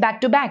 slides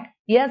back to back?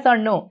 Yes or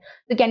no?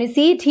 So can you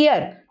see it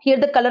here? Here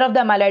the color of the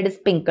amyloid is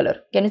pink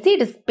color. Can you see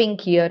it is pink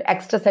here?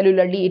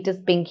 Extracellularly it is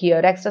pink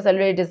here.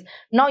 Extracellular it is.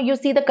 Now you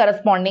see the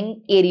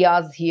corresponding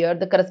areas here,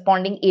 the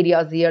corresponding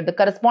areas here, the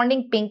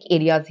corresponding pink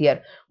areas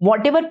here.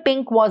 Whatever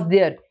pink was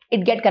there,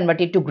 it get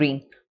converted to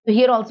green. So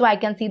here also I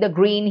can see the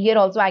green, here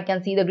also I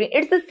can see the green.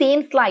 It's the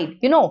same slide,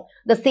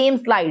 the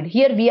same slide.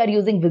 Here we are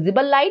using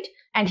visible light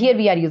and here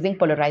we are using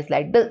polarized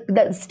light.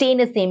 The stain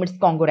is same, it's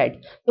Congo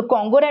red. So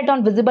Congo red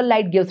on visible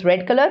light gives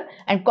red color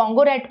and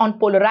Congo red on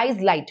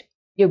polarized light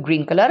give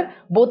green color.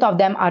 Both of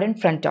them are in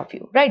front of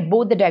you, right?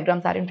 Both the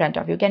diagrams are in front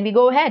of you. Can we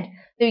go ahead?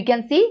 So you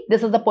can see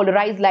this is the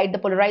polarized light, the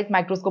polarized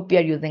microscope we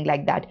are using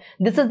like that.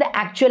 This is the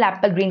actual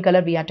apple green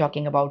color we are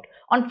talking about.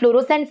 On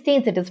fluorescent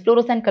stains, it is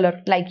fluorescent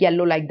color like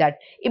yellow like that.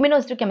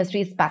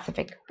 Immunohistochemistry is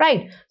specific,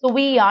 right? So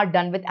we are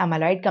done with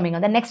amyloid. Coming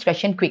on the next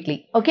question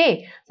quickly.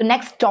 Okay, so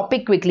next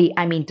topic quickly,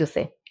 I mean to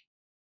say.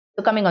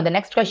 So coming on the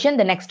next question,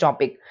 the next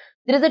topic.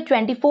 There is a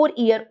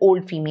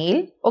 24-year-old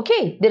female.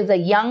 Okay, there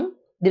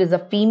is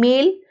a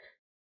female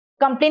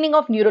complaining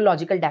of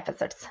neurological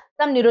deficits.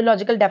 Some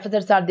neurological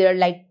deficits are there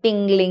like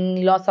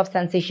tingling, loss of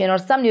sensation, or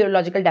some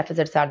neurological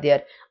deficits are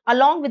there.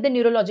 Along with the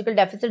neurological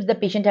deficits, the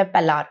patient have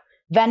pallor.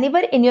 Whenever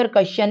in your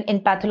question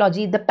in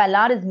pathology, the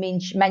pallor is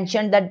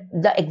mentioned, that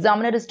the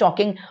examiner is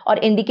talking or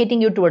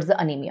indicating you towards the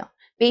anemia.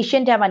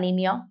 Patient have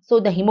anemia, so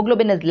the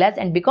hemoglobin is less,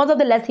 and because of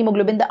the less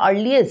hemoglobin, the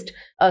earliest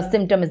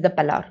symptom is the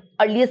pallor.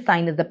 Earliest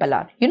sign is the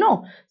pallor,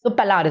 So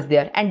pallor is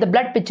there, and the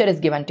blood picture is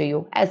given to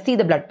you. See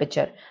the blood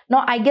picture.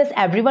 Now, I guess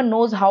everyone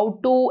knows how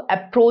to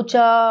approach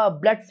a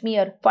blood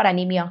smear for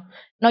anemia.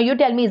 Now, you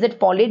tell me, is it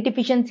folate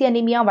deficiency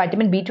anemia,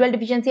 vitamin B12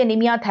 deficiency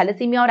anemia,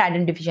 thalassemia, or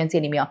iron deficiency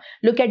anemia?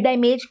 Look at the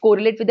image,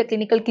 correlate with the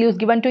clinical clues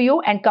given to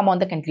you, and come on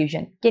the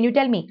conclusion. Can you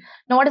tell me?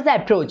 Now, what is the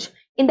approach?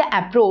 In the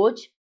approach,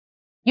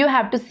 you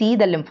have to see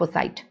the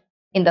lymphocyte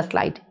in the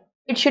slide.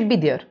 It should be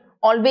there.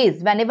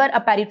 Always, whenever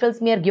a peripheral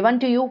smear given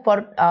to you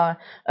for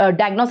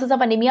diagnosis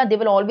of anemia, they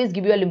will always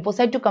give you a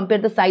lymphocyte to compare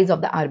the size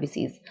of the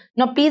RBCs.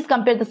 Now, please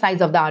compare the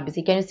size of the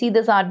RBC. Can you see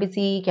this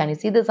RBC? Can you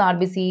see this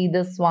RBC?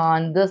 This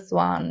one, this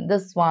one,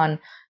 this one,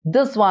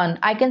 this one.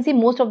 I can see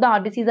most of the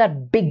RBCs are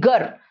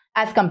bigger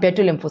as compared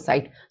to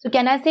lymphocyte. So,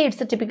 can I say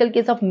it's a typical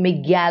case of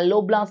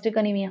megaloblastic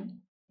anemia?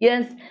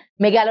 Yes,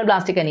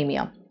 megaloblastic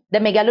anemia. The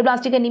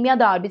megaloblastic anemia,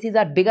 the RBCs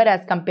are bigger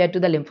as compared to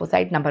the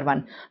lymphocyte, number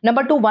one.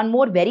 Number two, one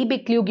more very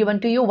big clue given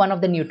to you, one of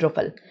the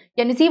neutrophil.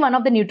 Can you see one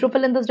of the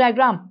neutrophil in this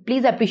diagram?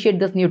 Please appreciate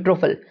this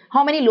neutrophil.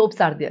 How many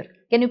lobes are there?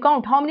 Can you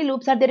count how many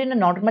lobes are there in a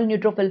normal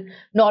neutrophil?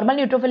 Normal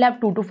neutrophil have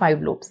 2 to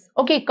 5 lobes.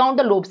 Okay, count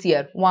the lobes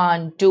here.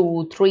 1,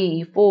 2,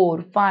 3,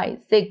 4, 5,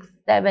 6,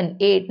 7,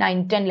 8,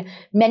 9, 10.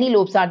 Many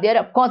lobes are there.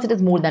 Of course, it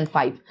is more than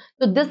 5.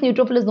 So this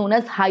neutrophil is known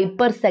as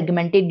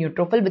hypersegmented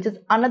neutrophil, which is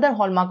another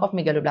hallmark of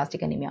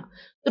megaloblastic anemia.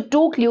 So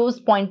 2 clues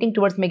pointing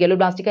towards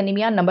megaloblastic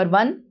anemia. Number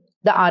 1,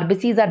 the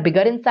RBCs are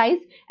bigger in size.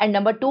 And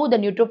number 2, the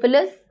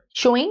neutrophil is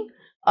showing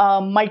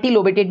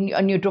multilobated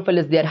neutrophil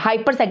is there,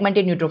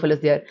 hypersegmented neutrophil is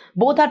there.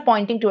 Both are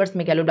pointing towards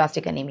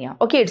megaloblastic anemia.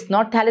 Okay, it's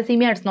not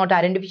thalassemia, it's not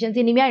iron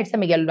deficiency anemia, it's a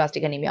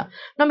megaloblastic anemia.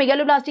 Now,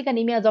 megaloblastic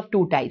anemia is of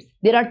 2 types.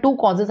 There are 2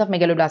 causes of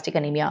megaloblastic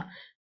anemia.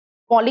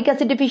 Folic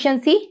acid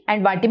deficiency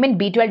and vitamin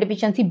B12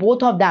 deficiency,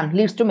 both of them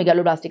leads to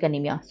megaloblastic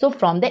anemia. So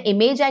from the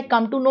image, I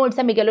come to know it's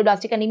a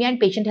megaloblastic anemia and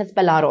patient has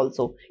pallor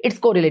also. It's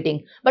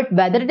correlating. But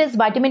whether it is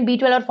vitamin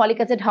B12 or folic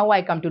acid, how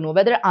I come to know?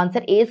 Whether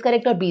answer A is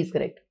correct or B is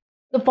correct.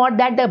 So for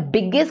that, the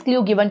biggest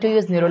clue given to you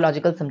is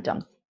neurological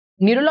symptoms.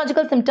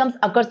 Neurological symptoms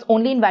occurs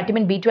only in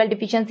vitamin B12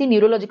 deficiency.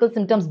 Neurological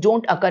symptoms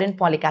don't occur in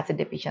folic acid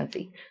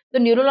deficiency. So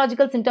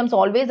neurological symptoms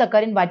always occur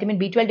in vitamin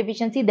B12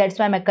 deficiency. That's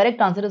why my correct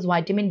answer is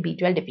vitamin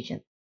B12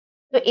 deficiency.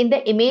 So in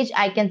the image,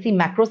 I can see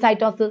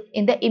macrocytosis.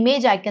 In the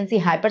image, I can see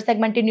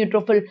hypersegmented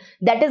neutrophil.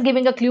 That is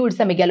giving a clue it's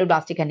a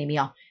megaloblastic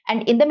anemia.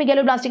 And in the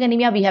megaloblastic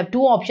anemia, we have 2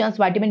 options,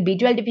 vitamin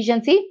B12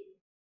 deficiency,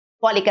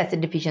 folic acid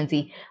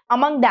deficiency.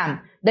 Among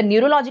them, the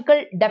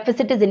neurological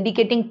deficit is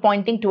indicating,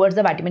 pointing towards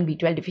the vitamin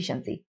B12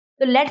 deficiency.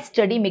 So let's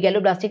study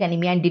megaloblastic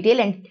anemia in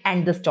detail and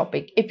end this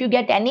topic. If you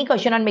get any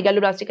question on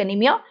megaloblastic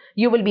anemia,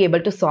 you will be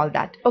able to solve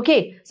that.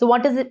 Okay, so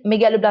what is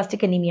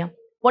megaloblastic anemia?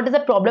 What is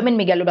the problem in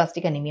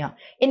megaloblastic anemia?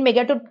 In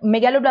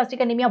megaloblastic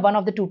anemia, one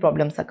of the 2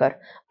 problems occur.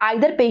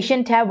 Either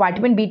patient have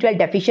vitamin B12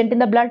 deficient in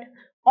the blood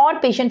or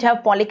patient have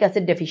folic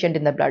acid deficient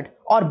in the blood,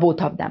 or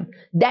both of them.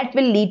 That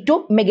will lead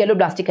to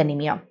megaloblastic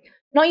anemia.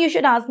 Now you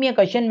should ask me a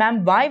question,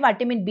 ma'am, why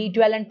vitamin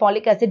B12 and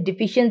folic acid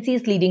deficiency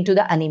is leading to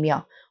the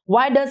anemia?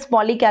 Why does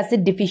folic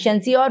acid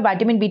deficiency or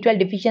vitamin B12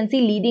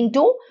 deficiency leading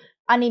to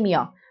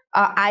anemia?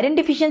 Iron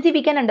deficiency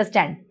we can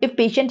understand. If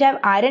patient have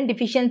iron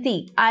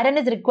deficiency, iron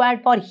is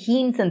required for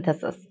heme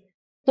synthesis.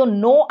 So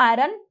no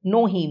iron,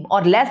 no heme,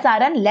 or less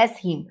iron, less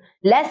heme.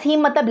 Less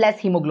heme matlab less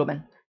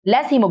hemoglobin.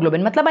 Less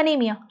hemoglobin matlab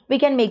anemia. We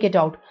can make it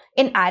out.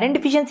 In iron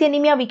deficiency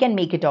anemia, we can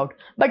make it out.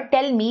 But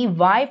tell me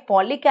why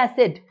folic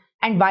acid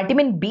and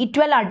vitamin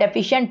B12 are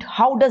deficient,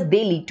 how does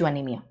they lead to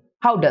anemia?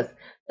 How does?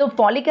 So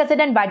folic acid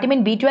and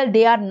vitamin B12,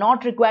 they are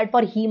not required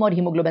for heme or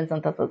hemoglobin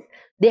synthesis.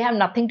 They have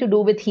nothing to do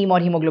with heme or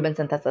hemoglobin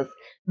synthesis.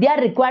 They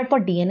are required for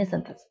DNA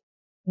synthesis.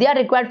 They are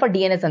required for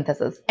DNA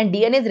synthesis, and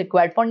DNA is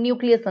required for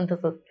nucleus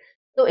synthesis.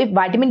 So if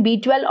vitamin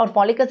B12 or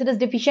folic acid is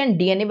deficient,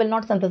 DNA will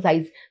not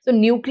synthesize. So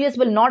nucleus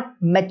will not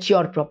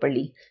mature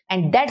properly.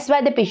 And that's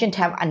why the patient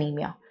have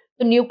anemia.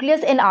 So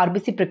nucleus in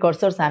RBC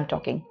precursors I am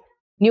talking.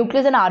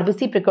 Nucleus and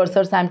RBC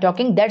precursors I am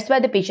talking. That's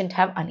why the patient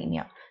have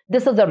anemia.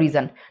 This is the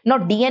reason. Now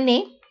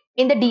DNA,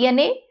 in the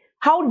DNA,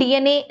 how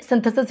DNA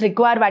synthesis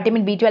require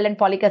vitamin B12 and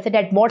folic acid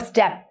at what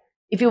step?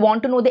 If you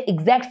want to know the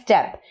exact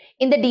step,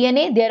 in the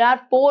DNA there are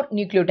 4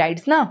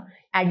 nucleotides now: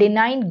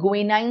 adenine,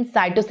 guanine,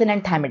 cytosine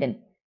and thymidine.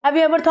 Have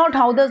you ever thought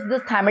how does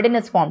this thymidine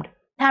is formed?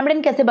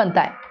 Thymidine kaise banta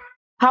hai?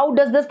 How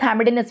does this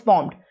thymidine is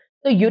formed?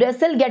 So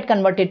uracil get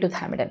converted to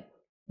thymidine.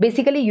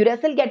 Basically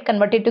uracil get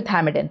converted to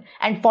thymidine,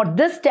 and for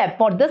this step,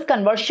 for this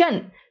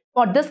conversion,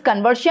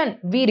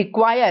 we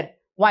require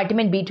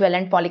vitamin B12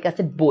 and folic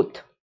acid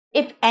both.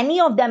 If any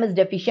of them is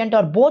deficient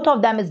or both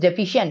of them is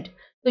deficient,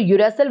 so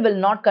uracil will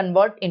not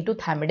convert into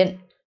thymidine.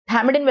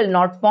 Thymidine will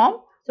not form,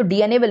 so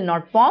DNA will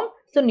not form,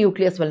 so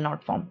nucleus will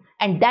not form,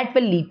 and that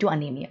will lead to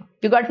anemia.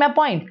 You got my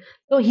point?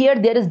 So here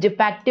there is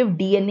defective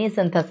DNA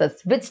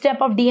synthesis. Which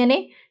step of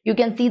DNA? You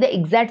can see the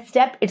exact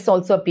step. It's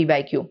also a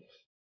PYQ.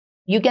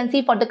 You can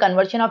see for the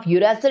conversion of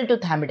uracil to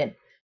thymidine.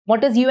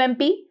 What is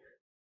UMP?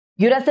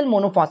 Uracil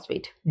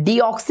monophosphate,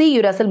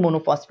 deoxyuracil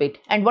monophosphate.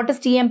 And what is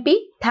TMP?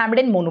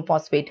 Thymidine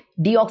monophosphate,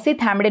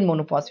 deoxythymidine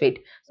monophosphate.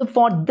 So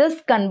for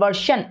this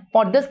conversion,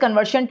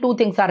 2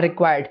 things are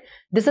required.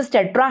 This is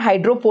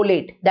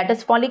tetrahydrofolate, that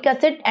is folic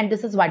acid, and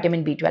this is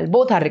vitamin B12.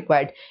 Both are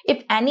required.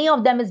 If any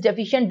of them is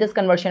deficient, this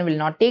conversion will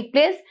not take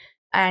place.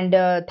 And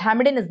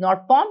thymidine is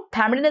not formed,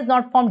 DNA is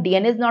not formed,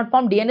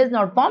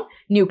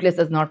 nucleus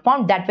is not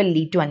formed. That will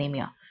lead to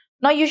anemia.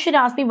 Now you should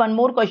ask me one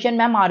more question,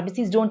 ma'am.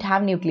 RBCs don't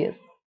have nucleus.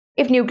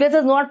 If nucleus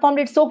is not formed,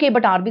 it's okay,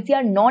 but RBC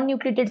are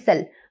non-nucleated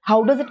cell.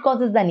 How does it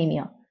causes the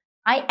anemia?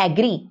 I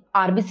agree,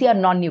 RBC are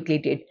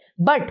non-nucleated.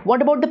 But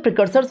what about the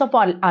precursors of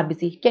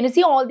RBC? Can you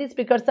see all these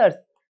precursors?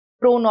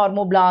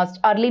 Pro-normoblast,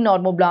 early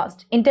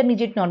normoblast,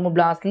 intermediate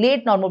normoblast,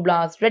 late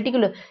normoblast,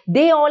 reticular,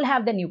 they all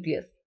have the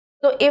nucleus.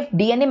 So if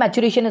DNA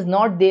maturation is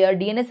not there,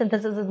 DNA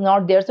synthesis is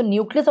not there, so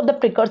nucleus of the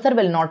precursor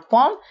will not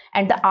form,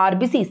 and the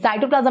RBC,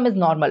 cytoplasm is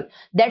normal.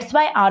 That's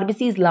why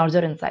RBC is larger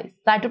in size.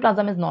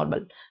 Cytoplasm is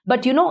normal.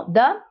 But you know,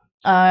 the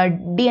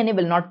DNA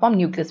will not form,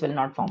 nucleus will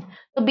not form.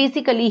 So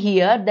basically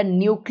here, the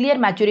nuclear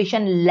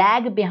maturation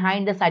lag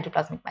behind the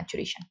cytoplasmic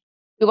maturation.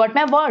 You got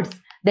my words?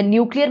 The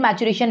nuclear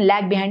maturation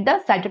lag behind the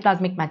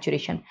cytoplasmic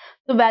maturation.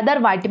 So whether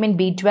vitamin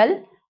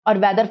B12 or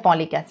whether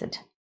folic acid,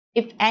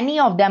 if any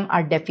of them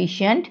are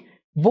deficient,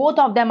 both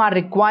of them are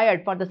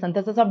required for the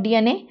synthesis of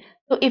DNA.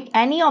 So if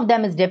any of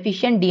them is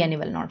deficient, DNA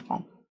will not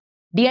form.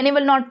 DNA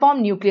will not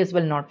form, nucleus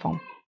will not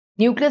form.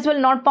 Nucleus will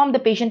not form, the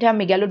patient have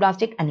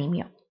megaloblastic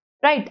anemia.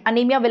 Right?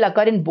 Anemia will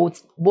occur in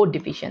both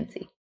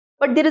deficiency.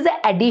 But there is an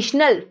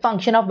additional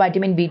function of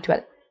vitamin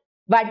B12.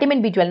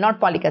 Vitamin B12, not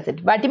folic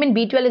acid. Vitamin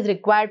B12 is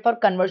required for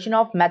conversion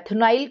of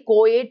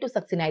methanyl-CoA to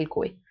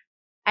succinyl-CoA.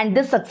 And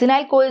this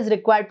succinyl-CoA is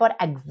required for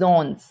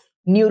axons,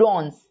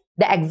 neurons,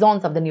 the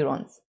axons of the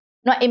neurons.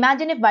 Now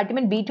imagine if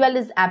vitamin B12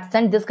 is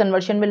absent, this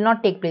conversion will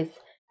not take place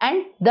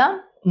and the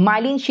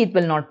myelin sheath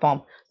will not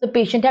form. So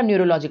patient have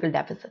neurological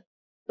deficit.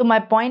 So my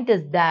point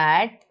is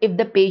that if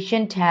the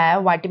patient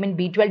have vitamin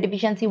B12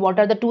 deficiency, what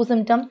are the 2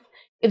 symptoms?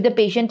 If the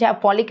patient have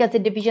folic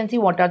acid deficiency,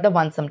 what are the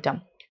 1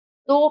 symptom?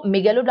 So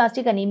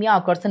megaloblastic anemia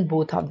occurs in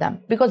both of them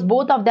because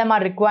both of them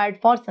are required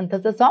for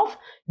synthesis of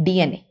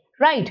DNA,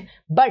 right?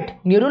 But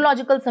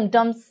neurological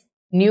symptoms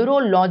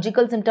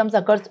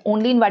occurs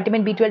only in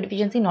vitamin B12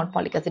 deficiency, not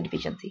folic acid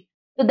deficiency.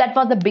 So that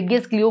was the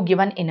biggest clue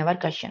given in our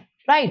question,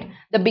 right?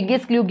 The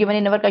biggest clue given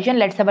in our question.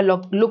 Let's have a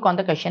look on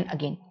the question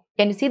again.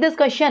 Can you see this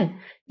question?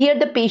 Here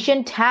the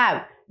patient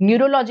have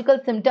neurological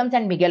symptoms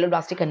and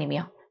megaloblastic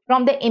anemia.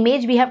 From the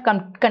image we have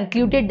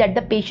concluded that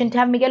the patient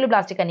have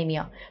megaloblastic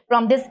anemia.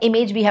 From this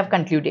image we have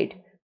concluded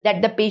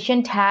that the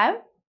patient have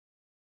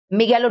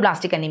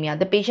megaloblastic anemia.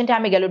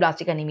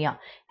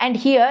 And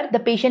here the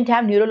patient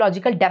have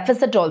neurological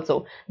deficit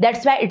also.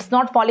 That's why it's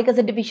not folic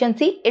acid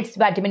deficiency, it's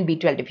vitamin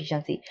B12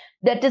 deficiency.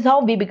 That is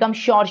how we become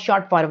short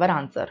for our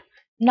answer.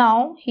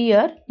 Now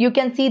here you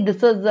can see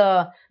this is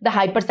the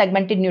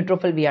hypersegmented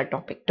neutrophil we are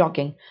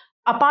talking.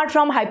 Apart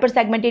from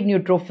hypersegmented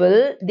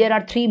neutrophil, there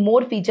are 3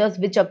 more features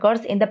which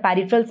occurs in the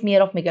peripheral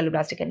smear of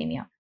megaloblastic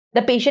anemia.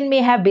 The patient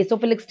may have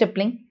basophilic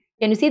stippling.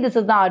 Can you see this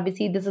is the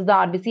RBC, this is the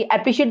RBC.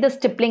 Appreciate the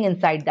stippling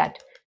inside that.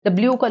 The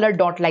blue color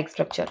dot-like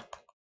structure.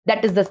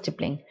 That is the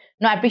stippling.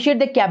 Now appreciate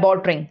the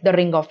Cabot ring, the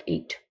ring of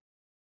 8.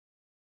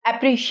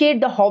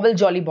 Appreciate the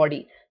Howell-Jolly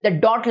body, the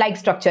dot-like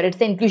structure. It's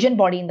the inclusion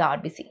body in the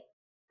RBC.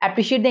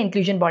 Appreciate the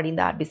inclusion body in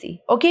the RBC.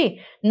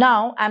 Okay.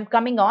 Now I'm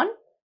coming on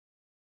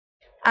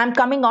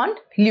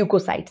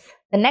leukocytes.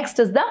 The next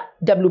is the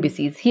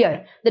WBCs.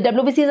 Here, the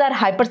WBCs are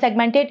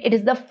hypersegmented. It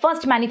is the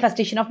first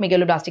manifestation of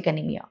megaloblastic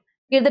anemia.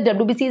 Here the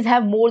WBCs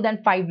have more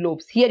than 5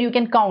 lobes. Here you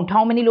can count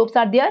how many lobes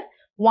are there.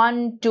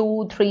 1,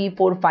 2, 3,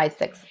 4, 5,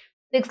 6.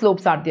 6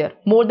 lobes are there.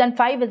 More than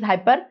 5 is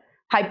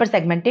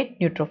hypersegmented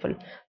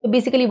neutrophil. So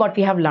basically what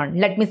we have learned,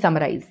 let me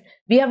summarize.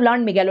 We have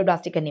learned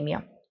megaloblastic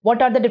anemia.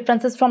 What are the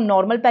differences from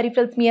normal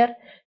peripheral smear?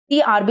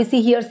 See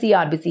RBC here, see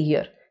RBC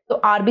here. So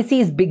RBC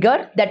is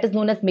bigger, that is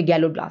known as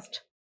megaloblast.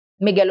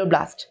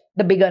 Megaloblast,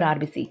 the bigger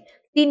RBC.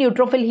 See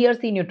neutrophil here,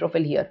 see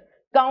neutrophil here.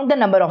 Count the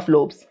number of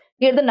lobes.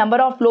 Here the number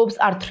of lobes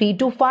are 3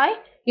 to 5.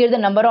 Here the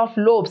number of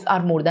lobes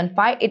are more than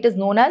 5. It is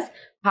known as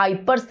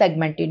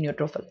hypersegmented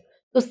neutrophil.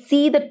 So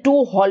see the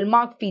two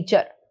hallmark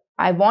feature.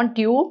 I want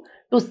you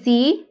to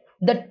see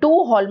the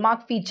two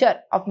hallmark feature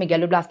of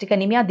megaloblastic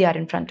anemia. They are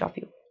in front of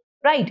you,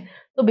 right?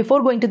 So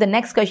before going to the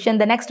next question,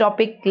 the next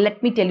topic,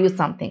 let me tell you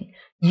something.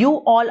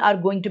 You all are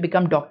going to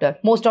become doctor.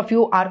 Most of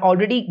you are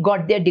already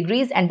got their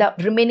degrees and the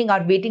remaining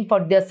are waiting for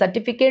their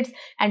certificates,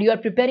 and you are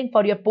preparing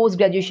for your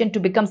post-graduation to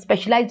become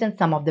specialized in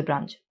some of the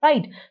branch,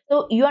 right?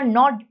 So you are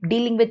not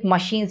dealing with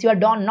machines. You are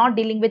not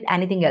dealing with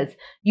anything else.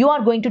 You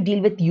are going to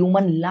deal with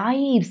human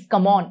lives.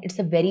 Come on, it's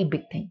a very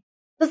big thing.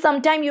 So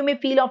sometime you may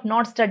feel of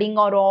not studying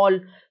or all.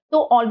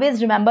 So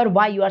always remember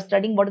why you are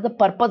studying. What is the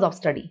purpose of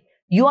study?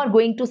 You are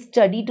going to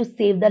study to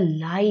save the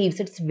lives.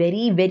 It's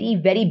very, very,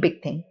 very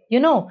big thing, you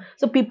know.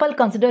 So people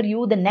consider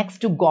you the next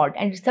to God,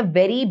 and it's a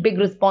very big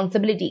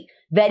responsibility,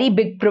 very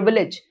big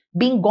privilege.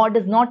 Being God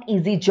is not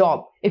easy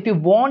job. If you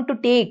want to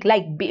take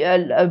like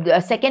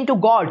a second to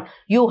God,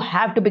 you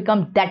have to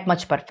become that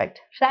much perfect,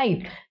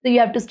 right? So you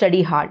have to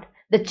study hard.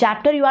 The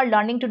chapter you are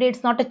learning today,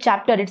 it's not a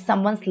chapter, it's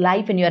someone's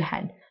life in your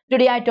hand.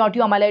 Today I taught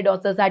you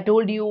amyloidosis, I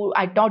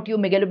taught you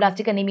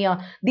megaloblastic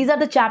anemia. These are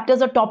the chapters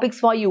or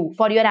topics for you,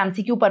 for your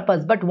MCQ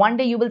purpose. But one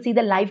day you will see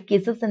the live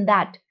cases in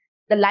that.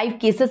 The live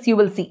cases you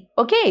will see.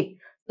 Okay.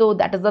 So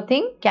that is the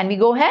thing. Can we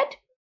go ahead?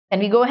 Can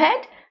we go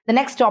ahead? The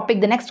next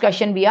topic, the next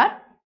question we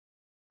are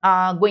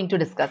going to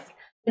discuss.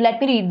 So let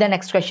me read the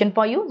next question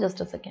for you. Just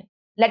a second.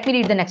 Let me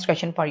read the next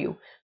question for you.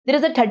 There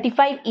is a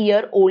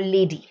 35-year-old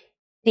lady.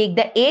 Take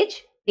the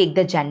age, take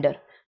the gender.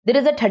 There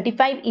is a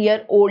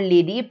 35-year-old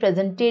lady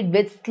presented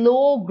with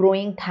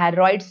slow-growing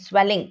thyroid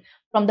swelling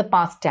from the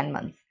past 10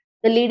 months.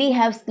 The lady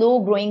has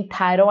slow-growing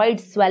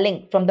thyroid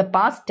swelling from the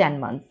past 10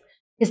 months.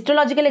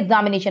 Histological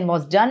examination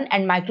was done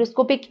and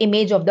microscopic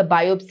image of the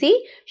biopsy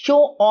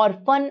show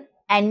orphan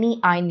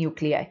NEI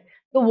nuclei.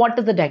 So what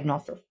is the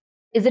diagnosis?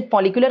 Is it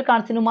follicular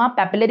carcinoma,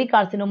 papillary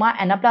carcinoma,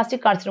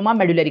 anaplastic carcinoma,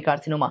 medullary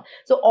carcinoma?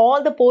 So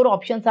all the four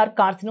options are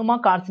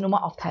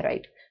carcinoma of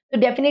thyroid. So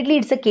definitely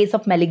it's a case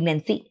of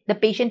malignancy. The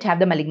patient have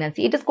the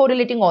malignancy. It is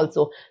correlating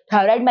also.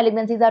 Thyroid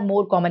malignancies are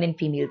more common in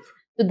females.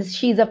 So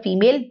she is a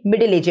female,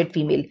 middle-aged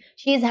female.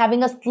 She is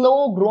having a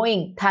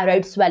slow-growing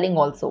thyroid swelling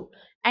also.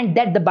 And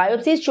that the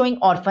biopsy is showing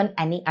orphan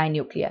NEI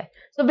nuclei.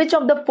 So which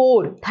of the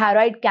four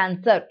thyroid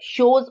cancer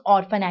shows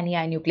orphan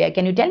NEI nuclei?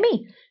 Can you tell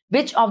me?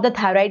 Which of the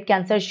thyroid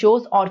cancer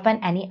shows orphan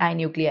NEI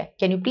nuclei?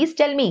 Can you please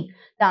tell me?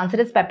 The answer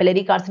is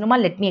papillary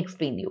carcinoma. Let me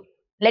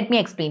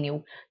explain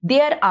you.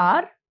 There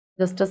are,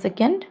 just a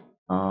second.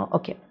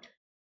 Okay.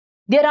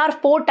 There are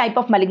 4 types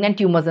of malignant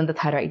tumors in the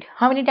thyroid.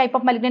 How many types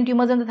of malignant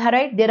tumors in the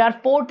thyroid? There are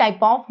 4 types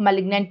of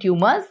malignant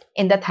tumors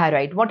in the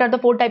thyroid. What are the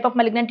 4 types of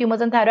malignant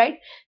tumors in thyroid?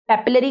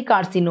 Papillary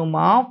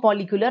carcinoma,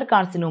 follicular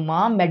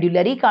carcinoma,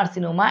 medullary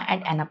carcinoma,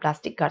 and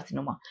anaplastic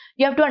carcinoma.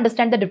 You have to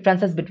understand the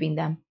differences between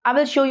them. I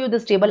will show you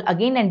this table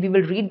again and we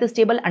will read this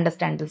table,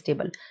 understand this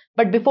table.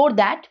 But before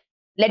that,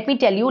 let me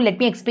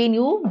explain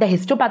you the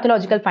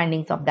histopathological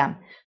findings of them.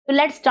 So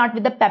let's start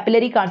with the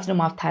papillary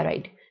carcinoma of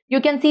thyroid.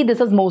 You can see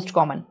this is most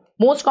common.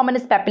 Most common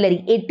is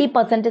papillary.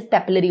 80% is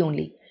papillary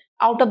only.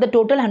 Out of the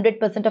total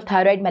 100% of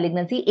thyroid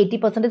malignancy,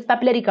 80% is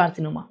papillary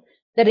carcinoma.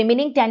 The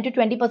remaining 10 to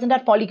 20%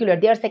 are follicular.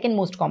 They are second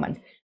most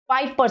common.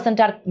 5%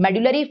 are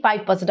medullary,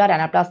 5% are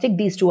anaplastic.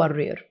 These two are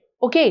rare.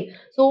 Okay,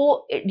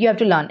 so you have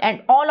to learn.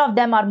 And all of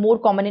them are more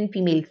common in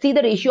female. See,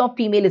 the ratio of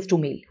female is to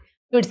male.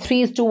 So it's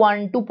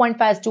 3:1,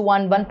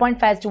 2.5:1,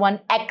 1.5:1,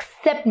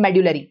 except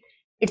medullary.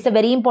 It's a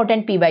very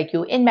important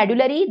PYQ. In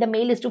medullary, the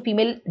male is to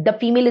female, the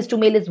female is to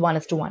male is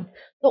 1:1.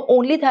 So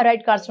only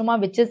thyroid carcinoma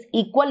which is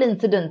equal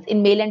incidence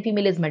in male and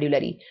female is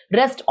medullary.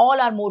 Rest all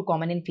are more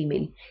common in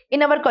female.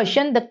 In our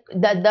question,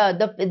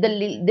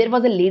 there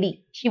was a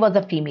lady. She was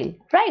a female,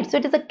 right? So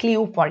it is a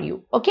clue for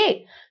you.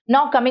 Okay.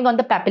 Now coming on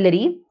the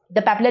papillary.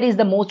 The papillary is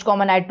the most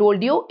common. I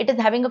told you it is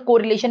having a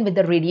correlation with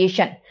the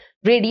radiation.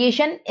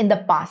 Radiation in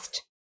the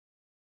past.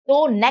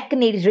 So neck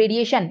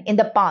radiation in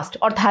the past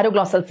or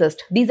thyroglossal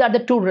cyst. These are the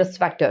 2 risk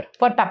factors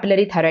for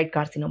papillary thyroid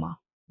carcinoma.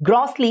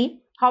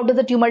 Grossly, how does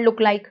the tumor look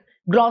like?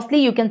 Grossly,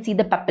 you can see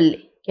the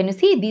papillae. Can you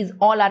see? These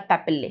all are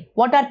papillae.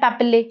 What are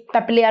papillae?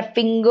 Papillae are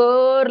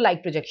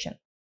finger-like projections.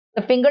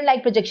 The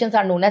finger-like projections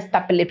are known as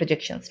papillae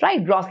projections,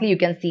 right? Grossly, you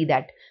can see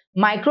that.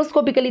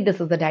 Microscopically,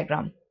 this is the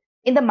diagram.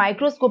 In the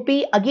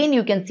microscopy, again,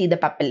 you can see the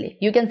papillae.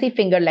 You can see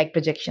finger-like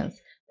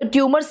projections. The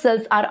tumor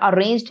cells are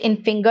arranged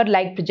in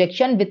finger-like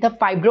projection with a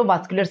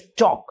fibrovascular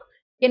stalk.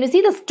 Can you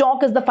see the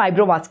stalk is the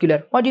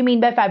fibrovascular? What do you mean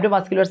by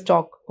fibrovascular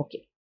stalk?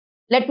 Okay.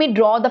 Let me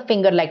draw the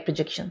finger-like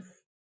projections.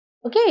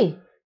 Okay.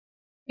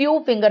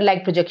 Few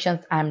finger-like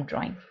projections I am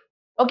drawing.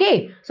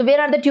 Okay. So where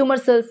are the tumor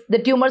cells? The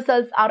tumor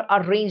cells are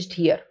arranged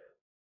here.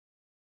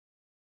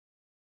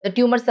 The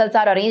tumor cells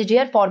are arranged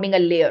here forming a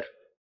layer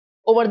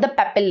over the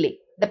papillae.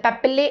 The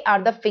papillae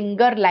are the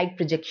finger-like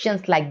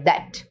projections like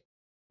that.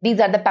 These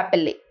are the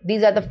papillae.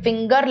 These are the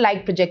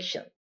finger-like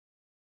projections.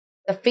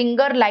 The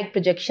finger-like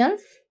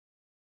projections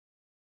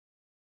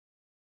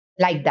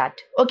like that.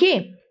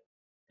 Okay.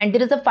 And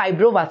there is a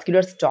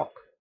fibrovascular stalk.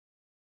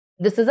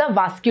 This is a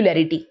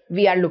vascularity.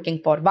 We are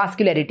looking for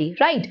vascularity,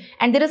 right?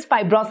 And there is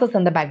fibrosis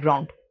in the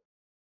background.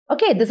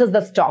 Okay, this is the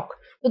stalk.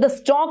 So the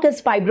stalk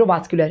is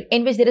fibrovascular,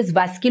 in which there is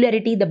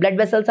vascularity, the blood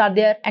vessels are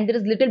there, and there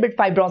is little bit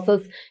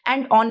fibrosis,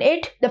 and on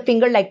it the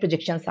finger-like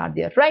projections are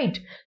there, right?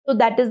 So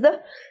that is the,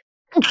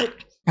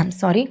 I'm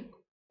sorry.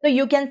 So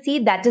you can see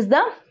that is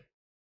the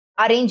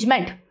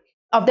arrangement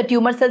of the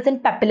tumor cells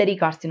in papillary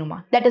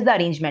carcinoma. That is the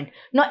arrangement.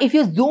 Now, if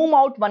you zoom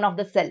out one of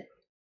the cell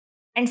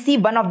and see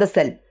one of the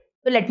cell,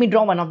 so let me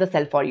draw one of the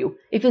cell for you.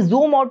 If you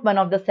zoom out one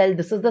of the cell,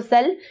 this is the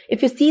cell.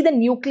 If you see the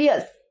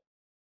nucleus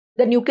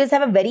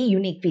have a very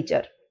unique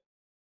feature.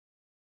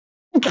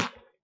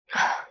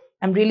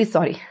 I'm really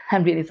sorry.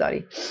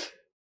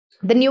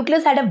 The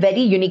nucleus had a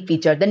very unique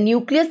feature. The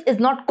nucleus is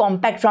not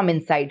compact from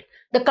inside.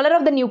 The color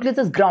of the nucleus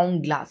is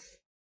ground glass.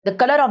 The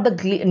color of the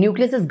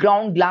nucleus is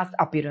ground glass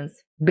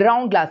appearance.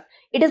 Ground glass.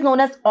 It is known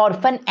as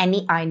orphan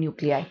NEI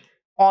nuclei.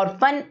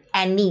 Orphan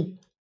NEI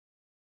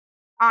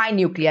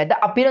nuclei.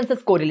 The appearance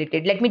is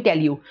correlated. Let me tell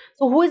you.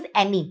 So who is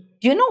Annie?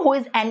 Do you know who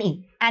is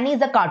Annie? Annie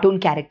is a cartoon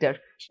character.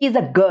 She is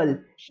a girl.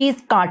 She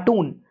is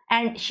cartoon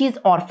and she is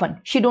orphan.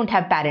 She don't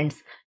have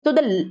parents. So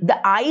the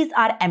eyes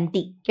are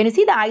empty. Can you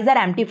see the eyes are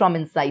empty from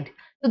inside?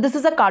 So this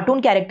is a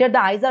cartoon character.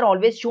 The eyes are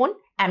always shown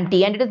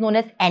empty and it is known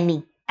as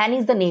Annie. Annie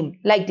is the name,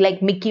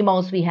 like Mickey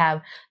Mouse we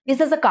have.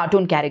 This is a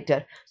cartoon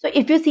character. So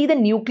if you see the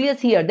nucleus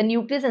here, the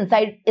nucleus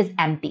inside is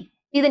empty.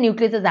 See, the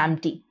nucleus is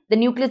empty. The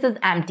nucleus is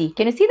empty.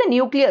 Can you see the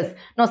nucleus?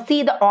 Now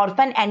see the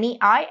orphan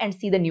NEI and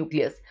see the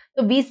nucleus.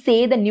 So we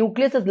say the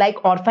nucleus is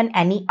like orphan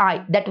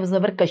NEI. That was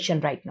our question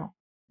right now.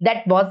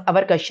 That was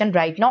our question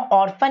right now.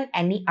 Orphan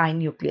NEI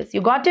nucleus.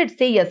 You got it?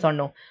 Say yes or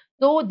no.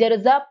 So there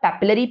is a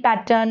papillary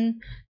pattern.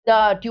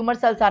 The tumor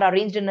cells are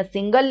arranged in a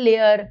single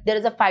layer. There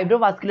is a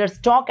fibrovascular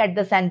stalk at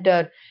the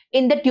center.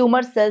 In the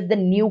tumor cells, the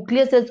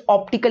nucleus is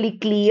optically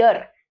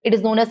clear. It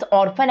is known as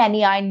orphan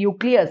NEI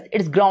nucleus.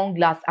 It's ground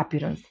glass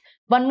appearance.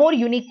 One more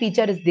unique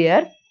feature is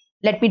there.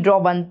 Let me draw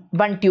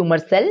one tumor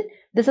cell.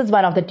 This is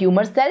one of the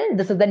tumor cell.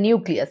 This is the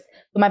nucleus.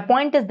 So my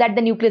point is that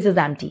the nucleus is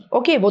empty.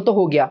 Okay, wo to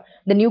ho gaya.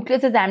 The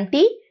nucleus is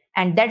empty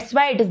and that's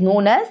why it is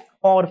known as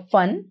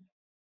orphan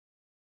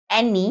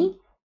NEI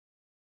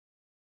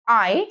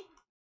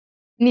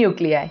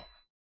nuclei.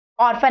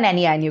 Orphan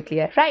NEI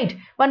nuclei, right?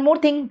 One more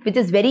thing which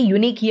is very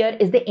unique here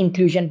is the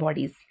inclusion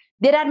bodies.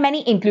 There are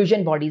many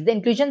inclusion bodies. The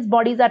inclusion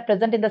bodies are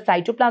present in the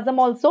cytoplasm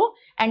also,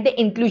 and the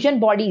inclusion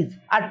bodies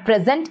are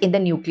present in the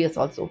nucleus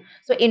also.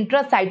 So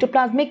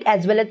intracytoplasmic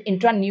as well as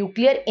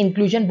intranuclear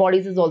inclusion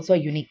bodies is also a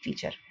unique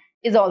feature.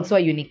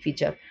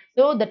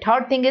 So the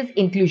third thing is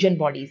inclusion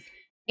bodies.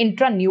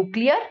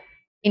 Intranuclear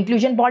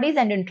inclusion bodies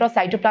and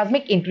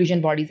intracytoplasmic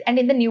inclusion bodies. And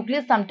in the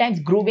nucleus,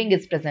 sometimes grooving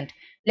is present.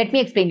 Let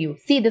me explain you.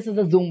 See, this is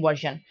a zoom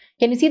version.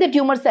 Can you see the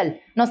tumor cell?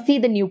 Now see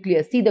the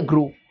nucleus, see the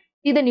groove.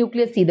 See the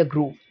nucleus, see the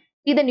groove.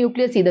 See the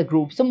nucleus, see the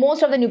groove. So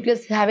most of the nucleus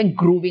is having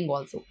grooving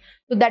also.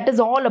 So that is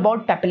all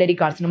about papillary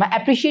carcinoma.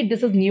 Appreciate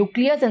this is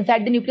nucleus.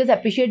 Inside the nucleus,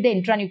 appreciate the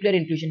intranuclear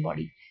inclusion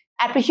body.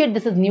 Appreciate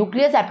this is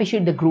nucleus.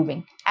 Appreciate the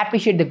grooving.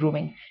 Appreciate the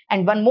grooving.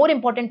 And one more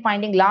important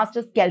finding last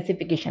is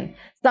calcification.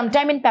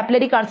 Sometime in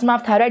papillary carcinoma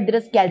of thyroid, there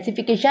is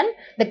calcification.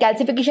 The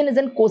calcification is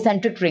in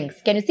concentric rings.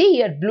 Can you see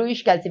here?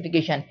 Bluish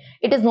calcification.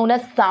 It is known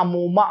as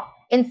samoma.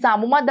 In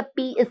samoma, the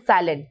P is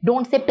silent.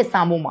 Don't say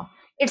pisamoma.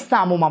 It's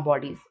samoma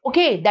bodies.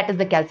 Okay, that is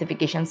the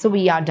calcification. So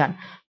we are done.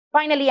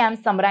 Finally, I am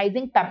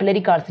summarizing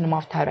papillary carcinoma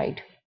of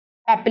thyroid.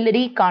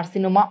 Papillary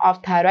carcinoma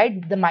of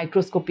thyroid, the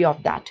microscopy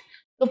of that.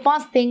 So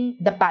first thing,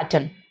 the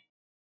pattern.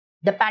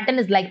 The pattern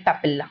is like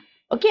papilla.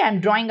 Okay, I am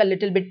drawing a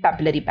little bit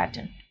papillary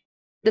pattern.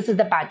 This is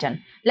the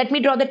pattern. Let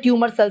me draw the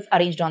tumor cells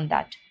arranged on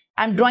that.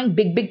 I am drawing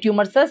big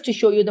tumor cells to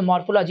show you the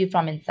morphology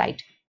from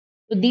inside.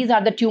 So these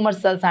are the tumor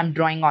cells I am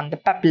drawing on the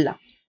papilla.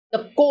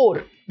 The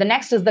core, the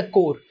next is the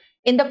core.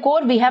 In the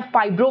core, we have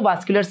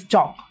fibrovascular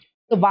stalk.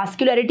 So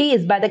vascularity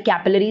is by the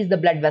capillaries, the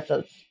blood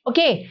vessels.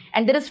 Okay,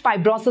 and there is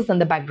fibrosis in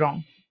the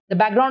background. The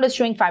background is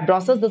showing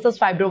fibrosis. This is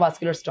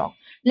fibrovascular stalk.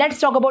 Let's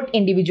talk about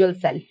individual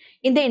cell.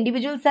 In the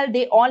individual cell,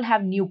 they all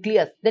have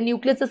nucleus. The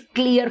nucleus is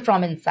clear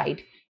from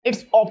inside.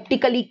 It's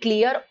optically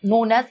clear,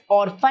 known as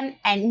orphan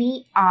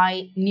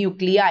NEI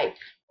nuclei.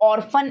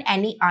 Orphan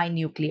NEI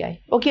nuclei.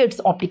 Okay, it's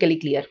optically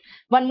clear.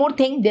 One more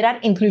thing, there are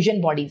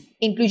inclusion bodies.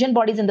 Inclusion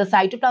bodies in the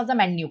cytoplasm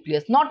and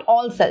nucleus. Not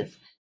all cells.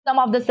 Some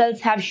of the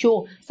cells have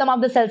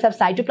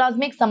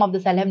cytoplasmic, some of the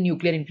cells have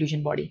nuclear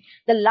inclusion body.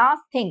 The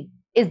last thing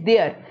is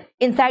there.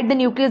 Inside the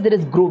nucleus, there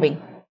is grooving.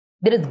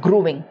 There is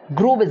grooving.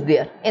 Groove is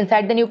there.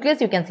 Inside the nucleus,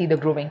 you can see the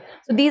grooving.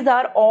 So these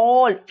are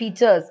all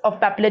features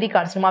of papillary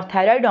carcinoma of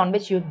thyroid on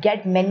which you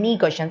get many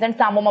questions. And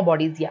samoma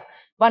bodies, yeah.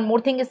 One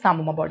more thing is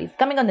samoma bodies.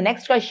 Coming on the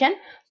next question,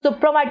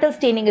 supravital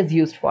staining is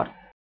used for.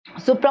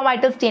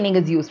 Supravital staining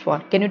is used for.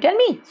 Can you tell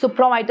me?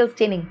 Supravital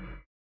staining.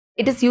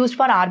 It is used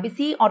for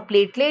RBC or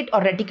platelet or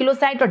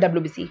reticulocyte or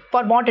WBC.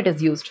 For what it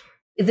is used?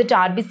 Is it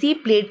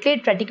RBC,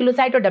 platelet,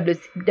 reticulocyte or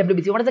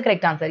WBC? What is the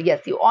correct answer?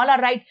 Yes, you all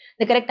are right.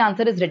 The correct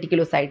answer is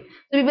reticulocyte.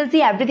 So we will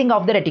see everything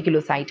of the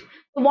reticulocyte.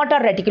 So what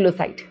are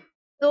reticulocyte?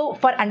 So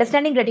for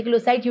understanding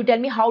reticulocyte, you tell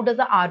me how does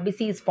the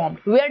RBC is formed?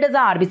 Where does the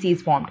RBC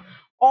is formed?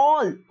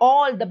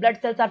 All the blood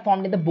cells are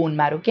formed in the bone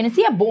marrow. Can you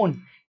see a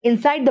bone?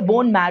 Inside the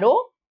bone marrow,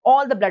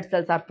 all the blood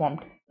cells are formed.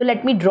 So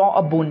let me draw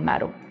a bone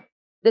marrow.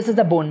 This is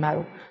the bone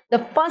marrow. The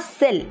first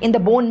cell in the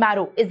bone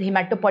marrow is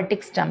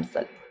hematopoietic stem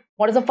cell.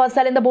 What is the first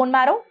cell in the bone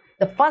marrow?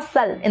 The first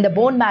cell in the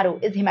bone marrow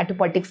is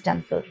hematopoietic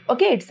stem cell.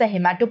 Okay, it's a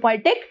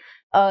hematopoietic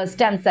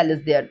stem cell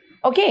is there.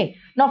 Okay,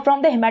 now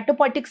from the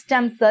hematopoietic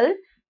stem cell,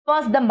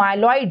 first the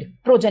myeloid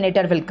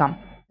progenitor will come.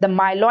 The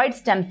myeloid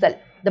stem cell,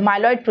 the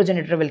myeloid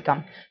progenitor will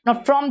come.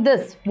 Now from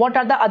this, what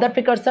are the other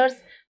precursors?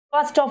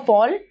 First of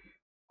all,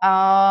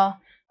 a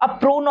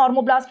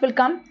pro-normoblast will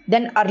come,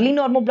 then early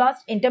normoblast,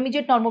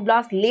 intermediate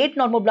normoblast, late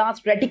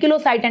normoblast,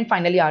 reticulocyte, and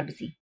finally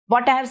RBC.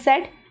 What I have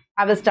said,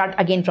 I will start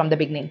again from the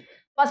beginning.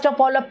 First of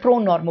all, a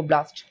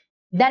pro-normoblast,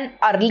 then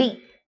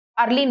early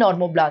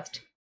normoblast,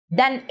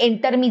 then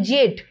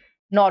intermediate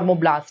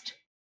normoblast,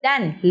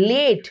 then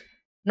late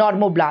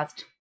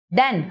normoblast,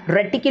 then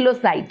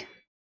reticulocyte,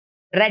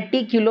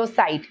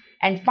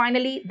 and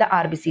finally the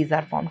RBCs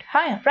are formed.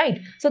 Right.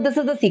 So this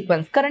is the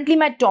sequence. Currently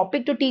my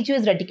topic to teach you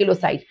is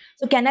reticulocyte.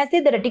 So can I say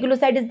the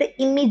reticulocyte is the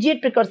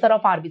immediate precursor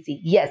of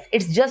RBC? Yes,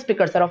 it's just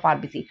precursor of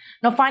RBC.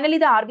 Now finally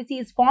the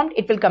RBC is formed.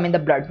 It will come in the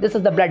blood. This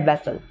is the blood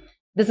vessel.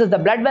 This is the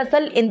blood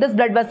vessel. In this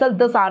blood vessel,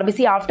 this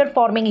RBC after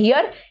forming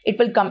here, it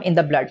will come in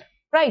the blood.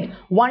 Right.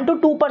 1 to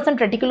 2%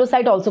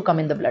 reticulocyte also come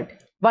in the blood.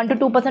 1 to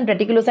 2%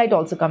 reticulocyte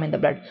also come in the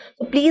blood.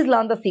 So please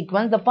learn the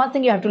sequence. The first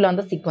thing you have to learn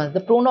the sequence.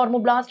 The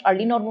pro-normoblast,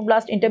 early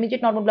normoblast,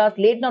 intermediate normoblast,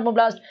 late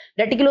normoblast,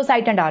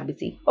 reticulocyte and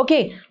RBC.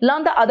 Okay.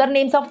 Learn the other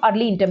names of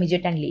early,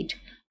 intermediate and late.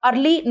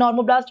 Early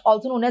normoblast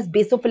also known as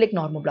basophilic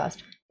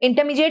normoblast.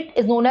 Intermediate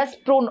is known as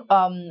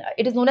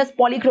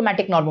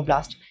polychromatic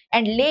normoblast.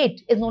 And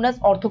late is known as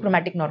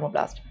orthochromatic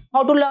normoblast.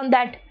 How to learn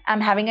that?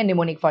 I'm having a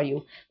mnemonic for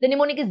you. The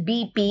mnemonic is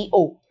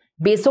BPO.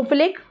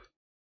 Basophilic,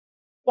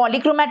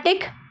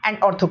 polychromatic and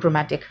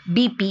orthochromatic.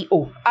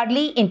 BPO.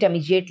 Early,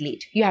 intermediate,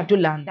 late. You have to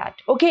learn that.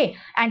 Okay.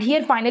 And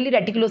here finally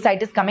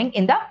reticulocyte is coming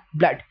in the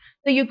blood.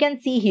 So you can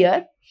see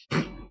here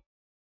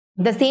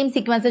the same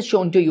sequence is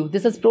shown to you.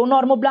 This is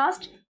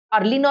pro-normoblast,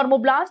 early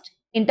normoblast,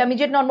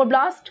 intermediate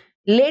normoblast,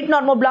 late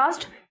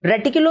normoblast,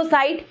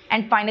 reticulocyte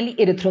and finally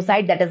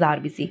erythrocyte, that is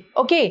RBC.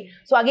 Okay.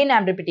 So again I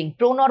am repeating.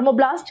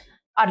 Pro-normoblast,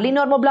 early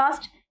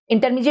normoblast,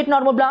 intermediate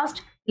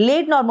normoblast,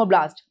 late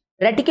normoblast,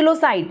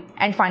 reticulocyte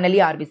and finally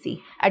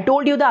RBC. I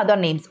told you the other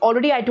names.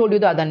 Already I told you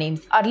the other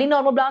names. Early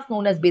normoblast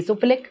known as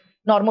basophilic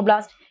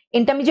normoblast.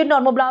 Intermediate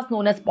normoblast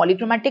known as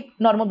polychromatic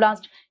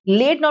normoblast.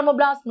 Late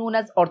normoblast known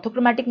as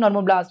orthochromatic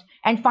normoblast.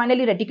 And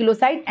finally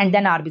reticulocyte and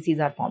then RBCs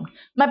are formed.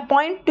 My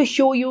point to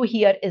show you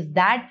here is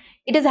that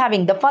it is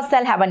having the first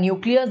cell have a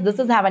nucleus. This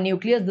is have a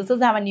nucleus. This is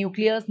have a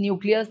nucleus.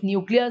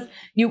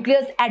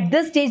 At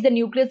this stage the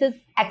nucleus is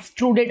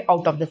extruded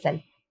out of the cell.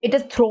 It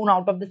is thrown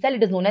out of the cell.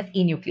 It is known as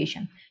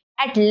enucleation.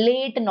 At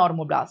late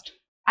normoblast,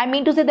 I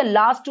mean to say the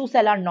last two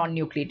cells are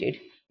non-nucleated.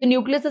 The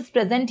nucleus is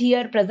present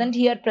here,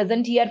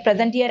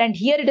 and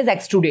here it is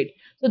extruded.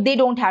 So they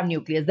don't have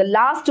nucleus. The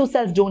last two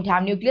cells don't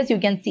have nucleus, you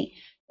can see.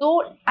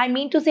 So I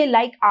mean to say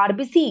like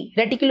RBC,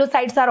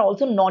 reticulocytes are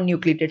also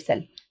non-nucleated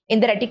cell. In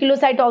the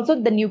reticulocyte also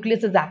the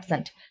nucleus is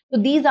absent.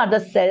 So these are the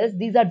cells,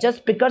 these are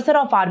just precursor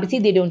of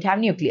RBC, they don't have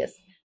nucleus.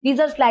 These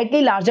are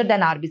slightly larger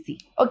than RBC.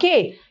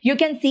 Okay, you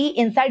can see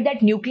inside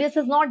that nucleus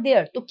is not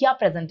there. So kya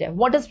present hai?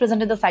 What is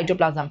present in the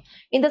cytoplasm?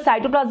 In the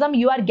cytoplasm,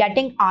 you are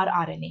getting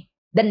rRNA.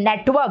 The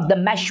network, the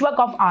meshwork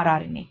of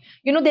rRNA.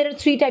 You know there are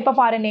 3 types of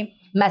RNA.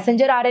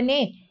 Messenger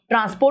RNA,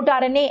 transport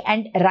RNA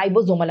and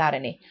ribosomal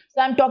RNA.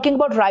 So I am talking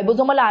about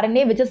ribosomal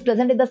RNA which is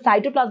present in the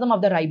cytoplasm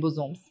of the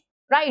ribosomes.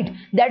 Right?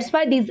 That's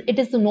why it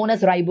is known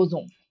as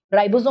ribosome.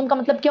 Ribosome का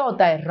मतलब क्या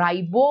होता है?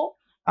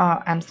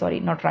 I'm sorry,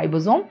 not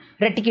ribosome,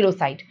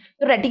 reticulocyte.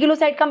 So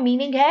reticulocyte का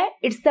meaning है,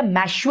 it's the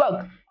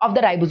meshwork of the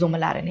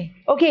ribosomal RNA.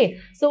 Okay,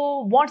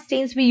 so what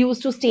stains we use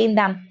to stain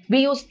them?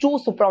 We use 2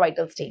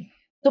 supravital stain.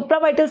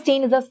 Supravital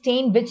stain is a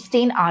stain which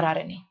stain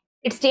rRNA.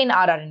 It stain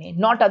rRNA,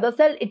 not other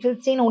cell, it will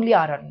stain only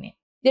rRNA.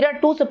 There are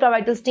 2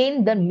 supravital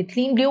stain, the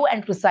methylene blue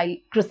and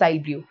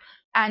crucyl blue.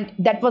 And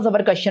that was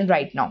our question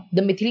right now,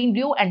 the methylene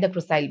blue and the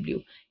crucyl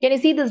blue. Can you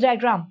see this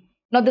diagram?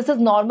 Now this is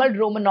normal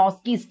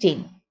Romanowski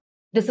stain.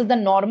 This is the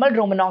normal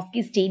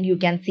Romanowski stain you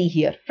can see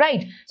here,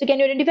 right? So can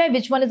you identify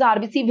which one is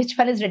RBC, which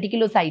one is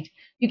reticulocyte?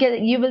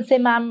 You will say,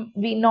 ma'am,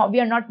 we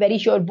are not very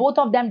sure. Both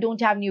of them don't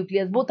have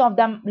nucleus. Both of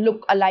them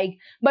look alike,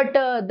 but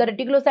the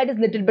reticulocyte is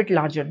little bit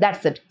larger.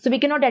 That's it. So we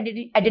cannot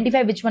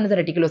identify which one is a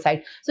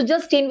reticulocyte. So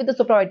just stain with the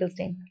supravital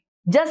stain.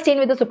 Just stain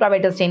with the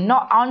supravital stain.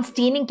 Now on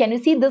staining, can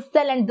you see this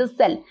cell and this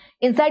cell?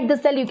 Inside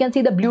this cell, you can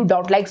see the blue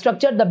dot-like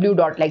structure, the blue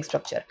dot-like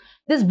structure.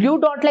 This blue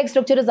dot-like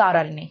structure is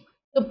rRNA.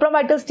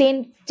 Supravital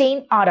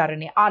stain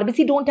rRNA.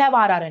 RBC don't have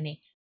rRNA,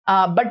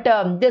 but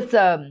this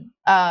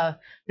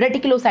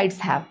reticulocytes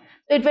have.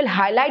 So it will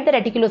highlight the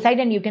reticulocyte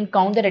and you can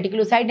count the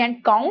reticulocyte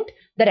and count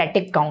the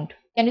retic count.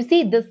 Can you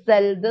see this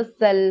cell,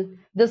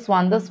 this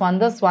one, this one,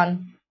 this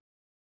one,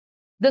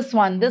 this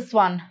one, this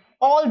one?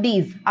 All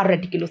these are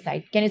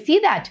reticulocyte. Can you see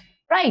that?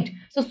 right?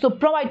 So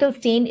supravital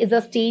stain is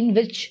a stain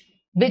which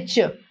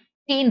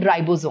stain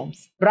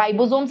ribosomes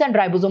and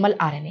ribosomal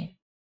RNA.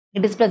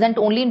 It is present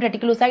only in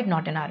reticulocyte,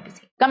 not in RBC.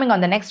 Coming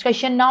on the next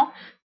question now.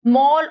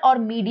 Small or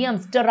medium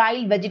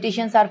sterile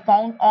vegetations are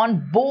found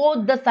on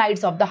both the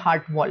sides of the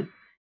heart wall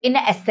in a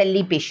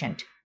SLE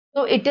patient.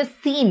 So it is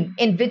seen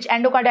in which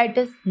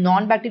endocarditis?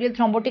 Non-bacterial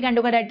thrombotic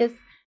endocarditis,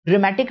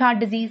 rheumatic heart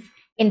disease,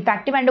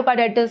 infective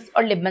endocarditis,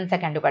 or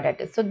Libman-Sack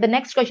endocarditis. So the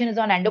next question is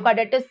on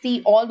endocarditis.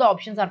 See, all the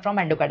options are from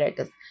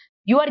endocarditis.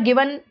 You are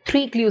given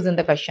 3 clues in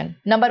the question.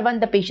 Number 1,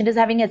 the patient is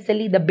having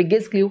SLE, the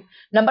biggest clue.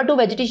 Number 2,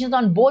 vegetations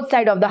on both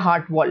sides of the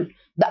heart wall,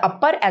 the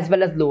upper as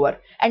well as lower.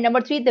 And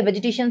number 3, the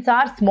vegetations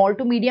are small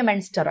to medium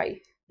and sterile.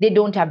 They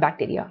don't have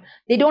bacteria.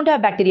 They don't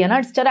have bacteria,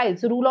 not sterile.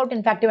 So rule out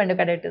infective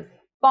endocarditis.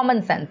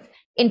 Common sense.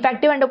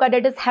 Infective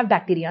endocarditis have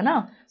bacteria,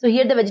 na? So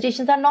here the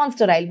vegetations are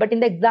non-sterile, but in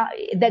the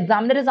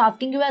examiner is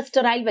asking you a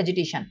sterile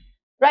vegetation,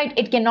 right?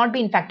 It cannot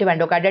be infective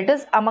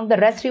endocarditis. Among the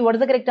rest 3, what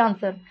is the correct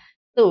answer?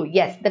 So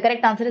yes, the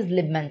correct answer is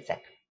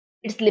Libman-Sack.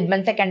 It's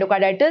Libman-Sack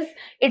endocarditis.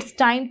 It's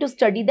time to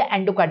study the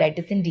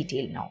endocarditis in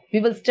detail now. We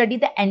will study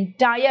the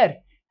entire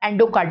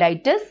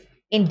endocarditis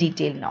in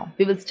detail now.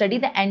 We will study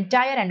the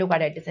entire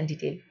endocarditis in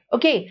detail.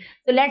 Okay,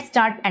 so let's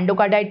start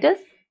endocarditis.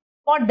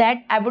 For that,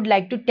 I would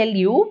like to tell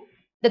you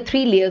the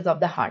 3 layers of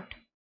the heart.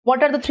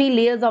 What are the 3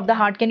 layers of the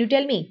heart? Can you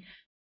tell me?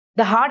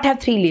 The heart have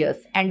 3 layers: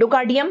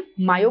 endocardium,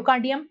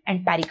 myocardium,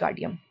 and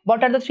pericardium.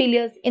 What are the 3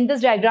 layers? In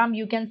this diagram,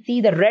 you can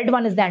see the red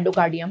one is the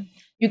endocardium.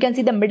 You can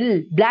see the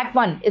middle black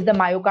one is the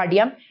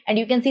myocardium, and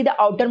you can see the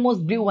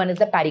outermost blue one is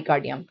the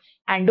pericardium.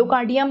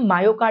 Endocardium,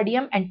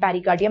 myocardium, and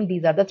pericardium,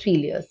 these are the 3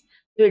 layers.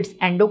 So it's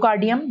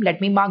endocardium.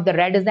 Let me mark the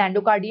red is the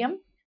endocardium,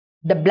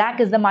 the black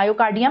is the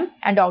myocardium,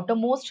 and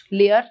outermost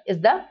layer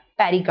is the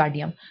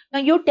pericardium. Now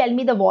you tell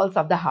me the walls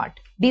of the heart.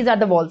 These are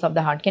the walls of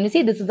the heart. Can you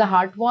see? This is a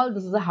heart wall.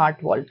 This is a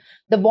heart wall.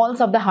 The walls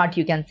of the heart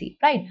you can see,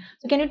 right?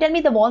 So can you tell me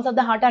the walls of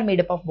the heart are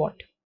made up of what?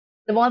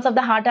 The walls of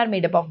the heart are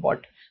made up of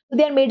what? So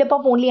they are made up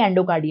of only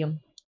endocardium.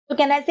 So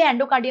can I say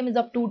endocardium is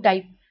of 2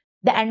 types?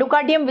 The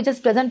endocardium which is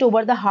present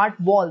over the heart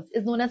walls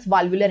is known as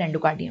valvular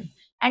endocardium.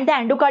 And the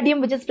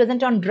endocardium which is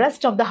present on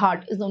rest of the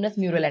heart is known as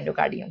mural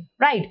endocardium,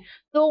 right?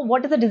 So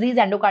what is the disease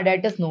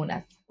endocarditis known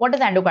as? What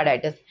is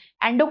endocarditis?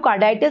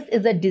 Endocarditis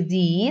is a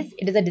disease.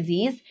 It is a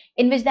disease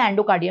in which the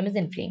endocardium is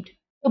inflamed.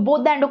 So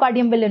both the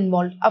endocardium will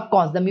involve. Of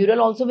course, the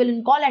mural also will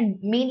involve, and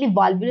mainly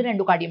valvular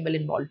endocardium will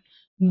involve.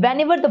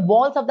 Whenever the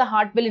walls of the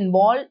heart will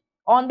involve,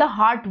 on the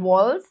heart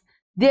walls,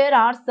 there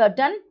are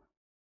certain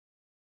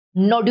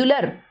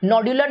nodular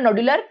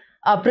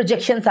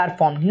projections are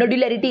formed.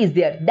 Nodularity is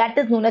there. That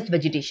is known as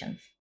vegetations.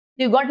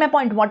 So you got my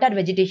point. What are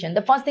vegetation?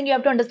 The first thing you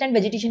have to understand,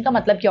 vegetation ka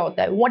matlab kya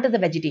hota hai? What is the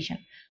vegetation?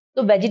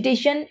 So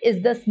vegetation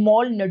is the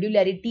small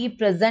nodularity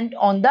present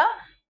on the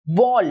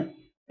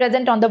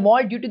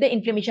wall due to the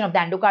inflammation of the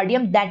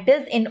endocardium. That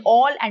is, in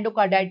all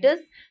endocarditis,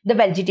 the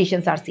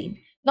vegetations are seen.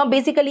 Now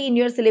basically in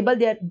your syllabus,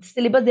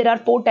 there are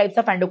 4 types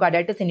of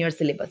endocarditis in your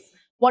syllabus.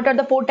 What are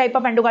the 4 types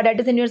of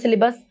endocarditis in your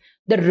syllabus?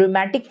 The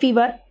rheumatic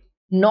fever,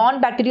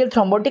 non-bacterial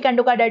thrombotic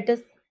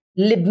endocarditis,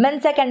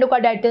 Libman-Sack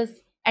endocarditis,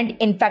 and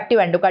infective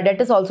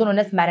endocarditis, also known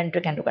as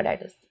mesenteric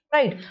endocarditis,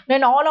 right? Now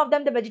in all of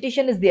them, the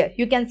vegetation is there.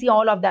 You can see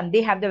all of them.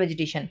 They have the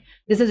vegetation.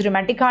 This is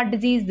rheumatic heart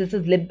disease. This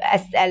is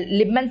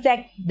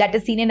Libman-Sack, that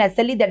is seen in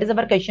SLE. That is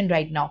our question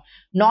right now.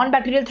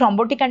 Non-bacterial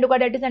thrombotic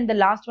endocarditis, and the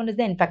last one is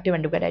the infective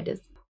endocarditis.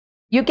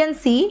 You can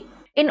see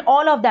in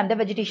all of them, the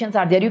vegetations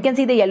are there. You can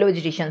see the yellow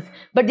vegetations,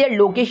 but their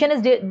location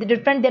is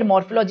different. Their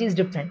morphology is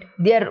different.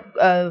 Their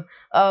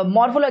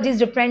morphology is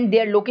different.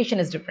 Their location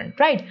is different,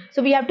 right?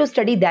 So we have to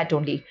study that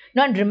only.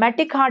 Now in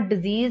rheumatic heart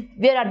disease,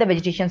 where are the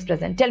vegetations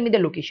present? Tell me the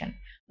location.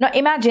 Now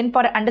imagine,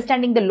 for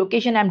understanding the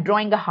location, I'm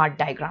drawing a heart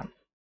diagram.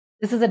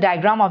 This is a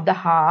diagram of the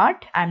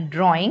heart I'm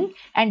drawing,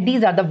 and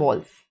these are the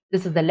walls.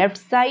 This is the left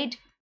side.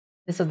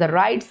 This is the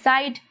right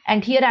side.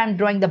 And here I'm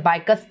drawing the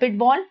bicuspid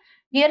wall.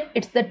 Here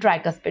it's the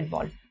tricuspid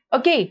wall.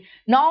 Okay,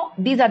 now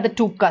these are the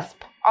 2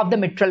 cusps of the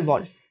mitral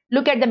wall.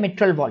 Look at the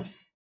mitral wall.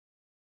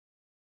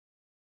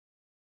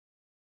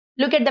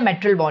 Look at the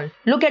mitral wall.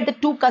 Look at the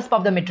 2 cusps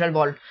of the mitral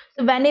wall.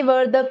 So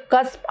whenever the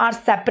cusps are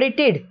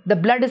separated, the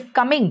blood is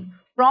coming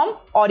from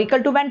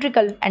auricle to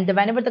ventricle, and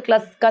whenever the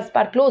cusps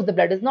are closed, the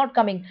blood is not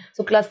coming.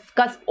 So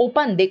cusps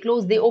open, they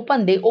close, they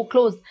open, they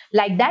close.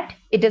 Like that,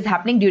 it is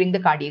happening during the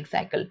cardiac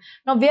cycle.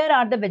 Now, where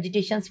are the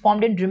vegetations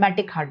formed in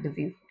rheumatic heart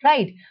disease,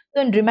 right?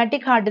 So in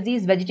rheumatic heart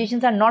disease,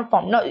 vegetations are not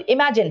formed. Now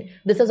imagine,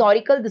 this is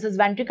auricle, this is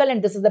ventricle,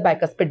 and this is the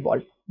bicuspid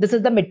wall. This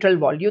is the mitral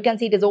wall. You can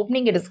see it is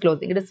opening, it is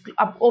closing, it is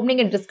opening,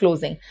 it is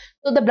closing.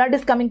 So the blood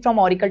is coming from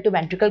auricle to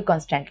ventricle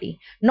constantly.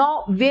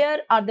 Now, where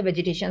are the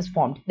vegetations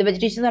formed? The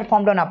vegetations are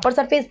formed on upper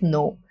surface?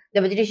 No.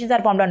 The vegetations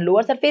are formed on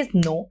lower surface?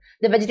 No.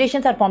 The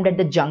vegetations are formed at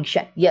the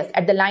junction. Yes,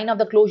 at the line of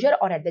the closure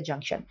or at the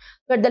junction.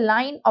 So at the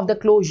line of the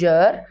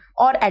closure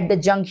or at the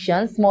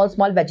junction, small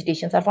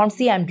vegetations are formed.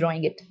 See, I'm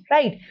drawing it,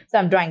 right? So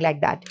I'm drawing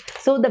like that.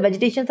 So the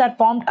vegetations are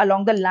formed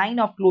along the line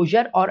of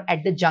closure or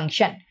at the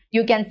junction.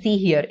 You can see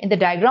here in the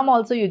diagram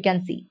also, you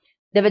can see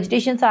the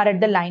vegetations are at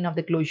the line of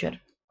the closure.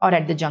 or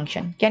at the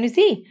junction. Can you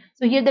see?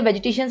 So here the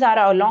vegetations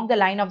are along the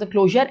line of the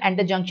closure and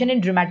the junction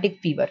in dramatic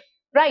fever,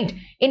 right?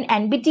 In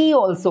NBT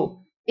also,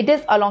 it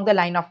is along the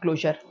line of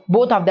closure.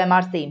 Both of them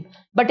are same.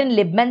 But in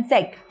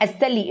Libman-Sec,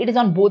 SLE, it is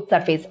on both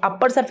surface,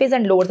 upper surface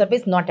and lower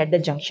surface, not at the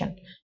junction.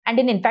 And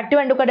in infective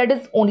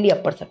endocarditis, only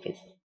upper surface.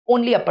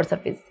 Only upper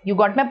surface. You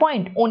got my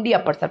point? Only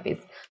upper surface.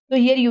 So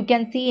here you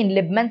can see in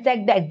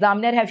Libman-Sec, the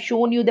examiner have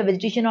shown you the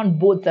vegetation on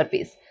both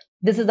surface.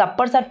 This is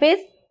upper surface,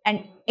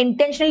 and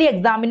intentionally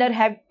examiner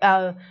have,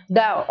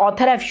 the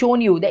author have shown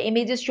you, the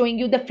image is showing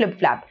you the flip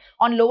flap.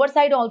 On lower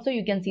side also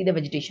you can see the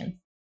vegetation.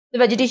 The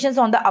vegetations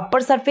on the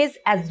upper surface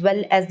as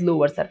well as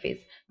lower surface.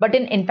 But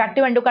in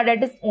infective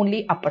endocarditis,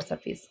 only upper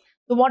surface.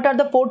 So what are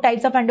the 4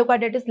 types of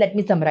endocarditis? Let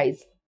me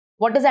summarize.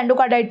 What is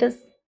endocarditis?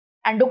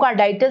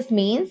 Endocarditis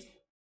means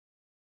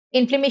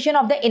inflammation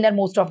of the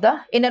innermost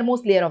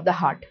layer of the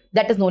heart.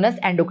 That is known as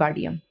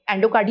endocardium.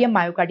 Endocardium,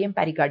 myocardium,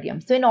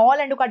 pericardium. So in all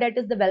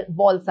endocarditis, the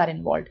walls are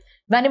involved.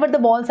 Whenever the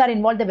walls are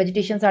involved, the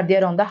vegetations are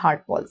there on the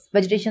heart walls.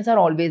 Vegetations are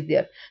always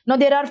there. Now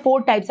there are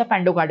 4 types of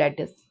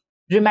endocarditis.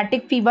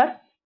 Rheumatic fever,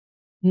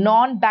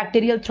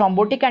 non-bacterial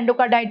thrombotic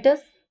endocarditis,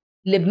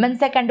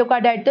 Libman-Sec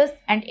endocarditis,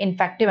 and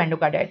infective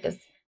endocarditis.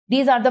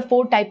 These are the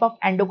 4 types of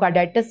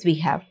endocarditis we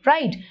have,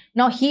 right?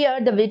 Now here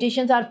the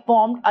vegetations are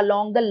formed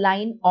along the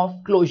line of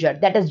closure,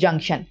 that is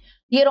junction.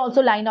 Here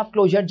also line of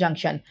closure,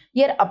 junction.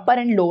 Here upper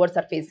and lower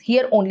surface.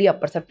 Here only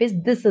upper surface.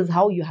 This is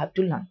how you have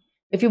to learn.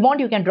 If you want,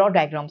 you can draw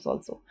diagrams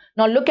also.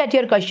 Now look at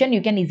your question,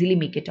 you can easily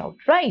make it out,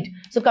 right?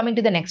 So coming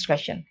to the next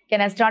question.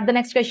 Can I start the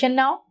next question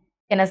now?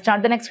 Can I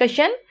start the next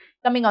question?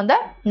 Coming on the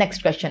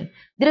next question.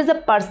 There is a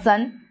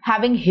person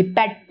having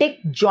hepatic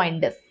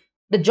jaundice.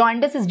 The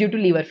jaundice is due to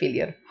liver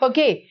failure.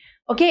 Okay,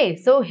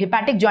 so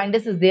hepatic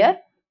jaundice is there.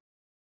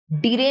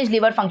 Deranged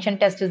liver function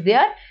test is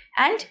there.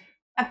 And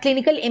a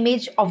clinical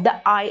image of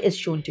the eye is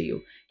shown to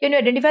you. Can you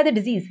identify the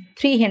disease?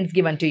 3 hints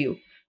given to you.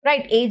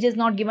 Right, age is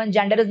not given,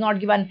 gender is not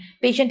given.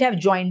 Patient have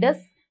jaundice,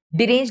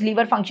 deranged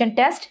liver function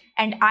test,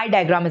 and eye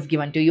diagram is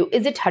given to you.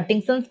 Is it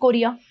Huntington's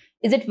chorea?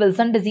 Is it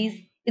Wilson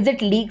disease? Is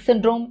it Leak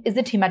syndrome? Is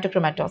it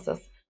hematochromatosis?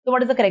 So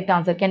what is the correct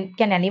answer? Can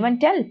anyone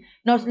tell?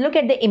 Now look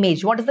at the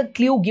image. What is the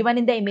clue given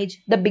in the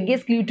image? The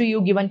biggest clue to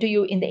you given to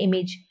you in the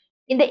image.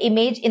 In the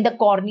image, in the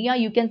cornea,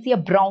 you can see a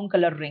brown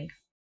color ring.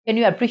 Can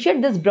you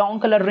appreciate this brown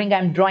color ring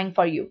I'm drawing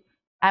for you?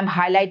 I'm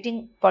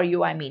highlighting for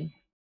you, I mean.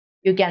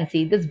 You can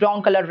see this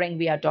brown color ring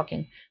we are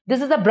talking.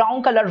 This is a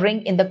brown color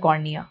ring in the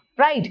cornea,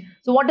 right?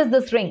 So what is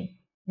this ring?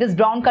 This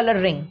brown color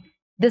ring.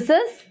 This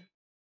is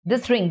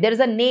this ring. There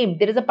is a name.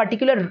 There is a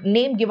particular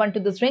name given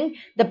to this ring.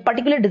 The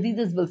particular disease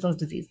is Wilson's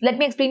disease. Let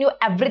me explain you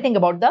everything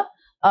about the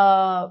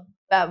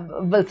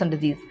Wilson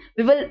disease.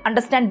 We will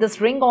understand this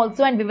ring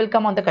also and we will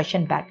come on the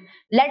question back.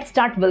 Let's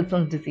start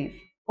Wilson's disease.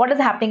 What is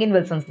happening in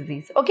Wilson's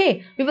disease?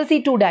 Okay, we will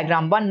see 2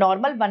 diagrams. One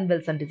normal, one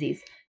Wilson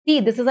disease. See,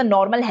 this is a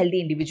normal healthy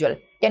individual.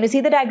 Can you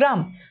see the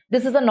diagram?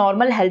 This is a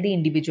normal healthy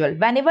individual.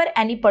 Whenever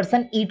any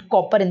person eat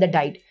copper in the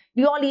diet,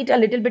 we all eat a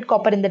little bit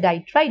copper in the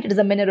diet, right? It is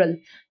a mineral.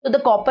 So the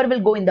copper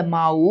will go in the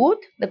mouth,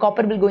 the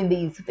copper will go in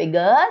the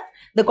esophagus,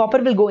 the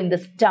copper will go in the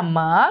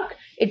stomach,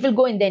 it will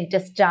go in the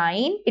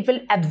intestine, it will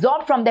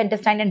absorb from the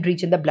intestine and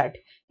reach in the blood.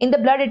 In the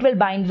blood, it will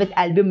bind with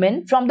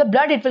albumin. From the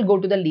blood, it will go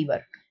to the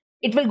liver.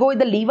 It will go in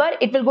the liver,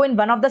 it will go in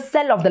one of the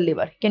cell of the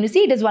liver. Can you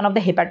see? It is one of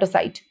the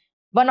hepatocyte.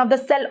 One of the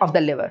cell of the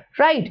liver,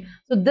 right?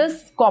 So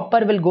this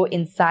copper will go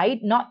inside.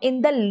 Now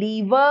in the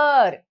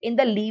liver,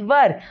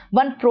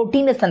 one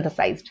protein is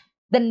synthesized.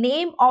 The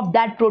name of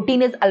that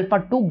protein is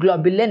alpha-2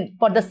 globulin.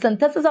 For the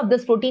synthesis of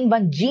this protein,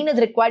 one gene is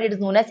required. It is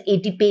known as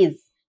ATPase.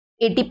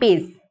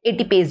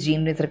 ATPase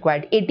gene is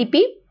required.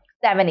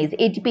 ATP7ase,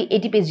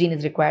 ATPase gene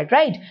is required,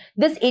 right?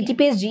 This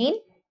ATPase gene,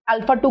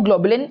 alpha-2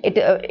 globulin,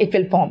 it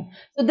will form.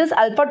 So this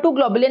alpha-2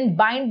 globulin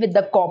bind with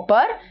the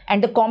copper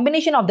and the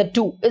combination of the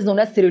 2 is known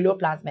as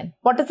ceruloplasmin.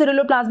 What is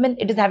ceruloplasmin?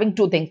 It is having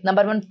 2 things.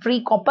 Number 1,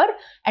 free copper,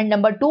 and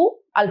number 2,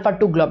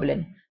 alpha-2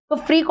 globulin. So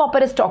free copper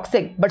is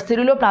toxic, but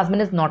ceruloplasmin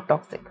is not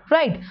toxic,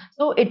 right?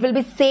 So it will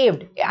be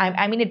saved.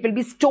 I mean, it will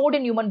be stored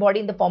in human body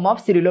in the form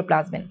of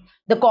ceruloplasmin.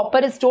 The copper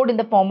is stored in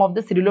the form of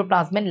the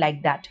ceruloplasmin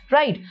like that,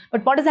 right?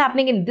 But what is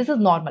happening in this is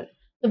normal.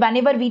 So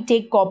whenever we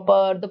take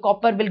copper, the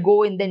copper will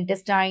go in the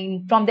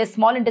intestine. From the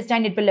small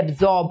intestine, it will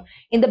absorb.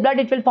 In the blood,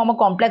 it will form a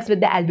complex with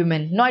the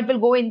albumin. Now it will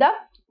go in the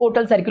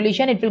portal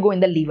circulation. It will go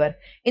in the liver.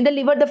 In the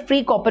liver, the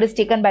free copper is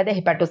taken by the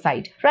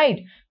hepatocyte,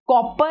 right?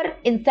 Copper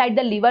inside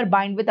the liver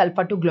bind with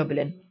alpha-2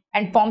 globulin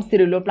and forms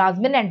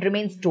ceruloplasmin and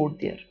remains stored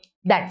there.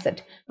 That's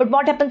it. But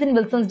what happens in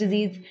Wilson's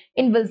disease?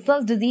 In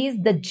Wilson's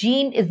disease, the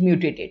gene is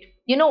mutated.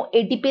 You know,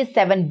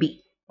 ATP7B.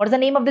 What is the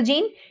name of the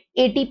gene?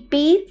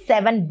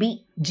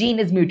 ATP7B gene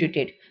is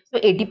mutated. So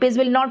ATPase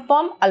will not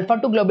form,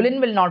 alpha-2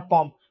 globulin will not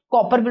form.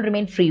 Copper will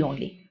remain free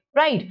only,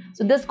 right?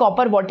 So this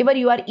copper, whatever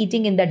you are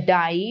eating in the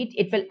diet,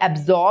 it will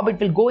absorb, it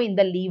will go in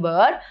the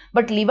liver,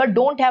 but liver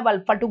don't have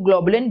alpha-2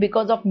 globulin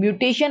because of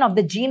mutation of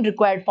the gene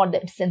required for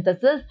the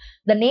synthesis.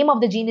 The name of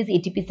the gene is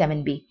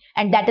ATP7B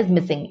and that is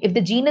missing. If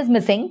the gene is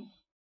missing,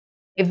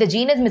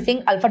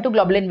 alpha-2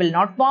 globulin will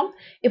not form.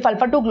 If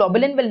alpha-2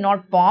 globulin will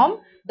not form,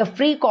 the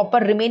free copper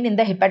remain in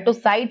the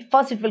hepatocyte.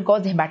 First, it will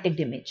cause hepatic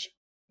damage,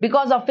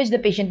 because of which the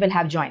patient will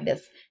have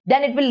jaundice.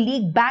 Then it will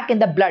leak back in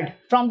the blood.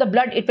 From the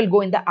blood, it will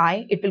go in the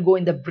eye, it will go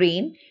in the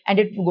brain, and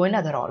it will go in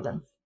other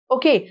organs.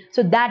 Okay,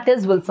 so that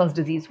is Wilson's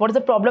disease. What is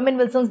the problem in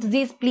Wilson's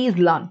disease? Please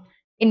learn.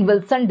 In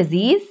Wilson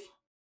disease,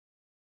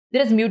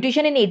 there is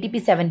mutation in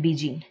ATP7B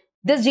gene.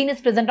 This gene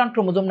is present on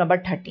chromosome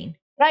number 13.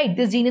 Right,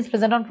 this gene is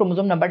present on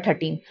chromosome number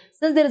 13.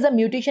 Since there is a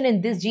mutation in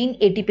this gene,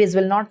 ATPase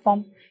will not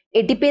form.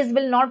 ATPase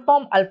will not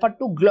form,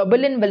 alpha-2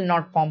 globulin will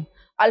not form.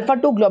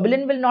 Alpha-2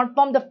 globulin will not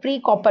form, the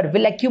free copper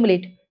will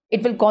accumulate.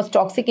 It will cause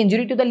toxic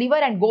injury to the liver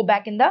and go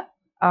back in the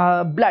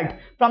blood.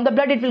 From the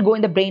blood, it will go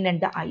in the brain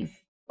and the eyes.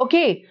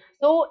 Okay,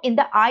 so in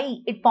the eye,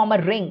 it form a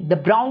ring, the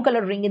brown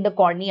color ring in the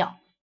cornea.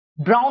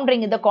 Brown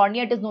ring in the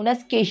cornea, it is known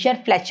as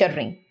Kesher-Fletcher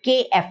ring,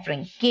 KF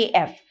ring,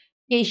 KF.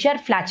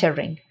 Kesher-Fletcher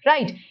ring,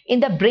 right?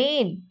 In the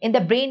brain,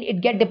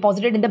 it get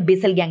deposited in the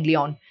basal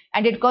ganglion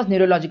and it causes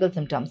neurological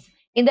symptoms.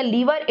 In the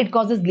liver, it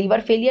causes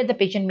liver failure. The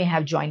patient may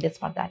have jaundice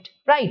for that,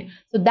 right?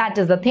 So that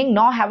is the thing.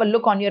 Now have a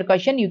look on your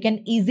question. You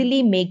can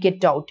easily make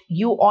it out.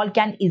 You all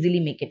can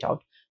easily make it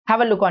out. Have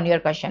a look on your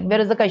question.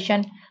 Where is the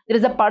question? There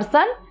is a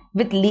person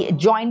with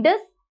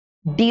jaundice,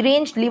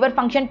 deranged liver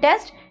function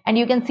test, and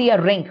you can see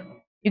a ring.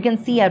 You can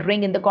see a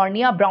ring in the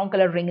cornea, brown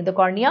color ring in the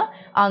cornea.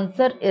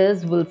 Answer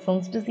is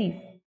Wilson's disease.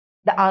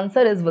 The answer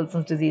is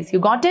Wilson's disease. You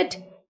got it?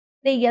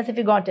 Say yes if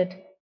you got it.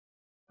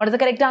 What is the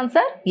correct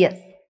answer? Yes,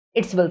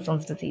 it's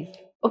Wilson's disease.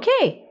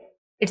 Okay,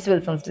 it's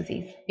Wilson's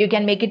disease. You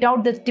can make it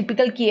out. The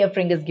typical KF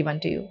ring is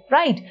given to you,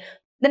 right?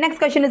 The next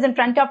question is in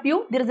front of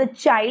you. There is a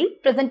child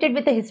presented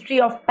with a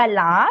history of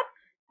pallor.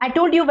 I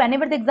told you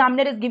whenever the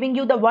examiner is giving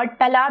you the word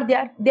pallor,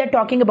 they are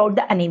talking about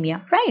the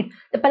anemia, right?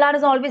 The pallor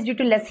is always due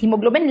to less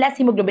hemoglobin. Less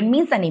hemoglobin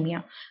means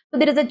anemia. So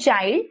there is a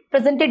child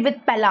presented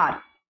with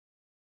pallor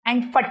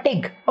and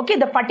fatigue. Okay,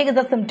 the fatigue is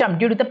a symptom.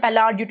 Due to the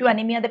pallor, due to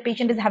anemia, the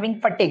patient is having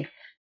fatigue.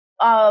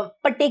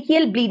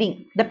 Petechial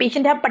bleeding. The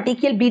patient have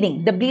petechial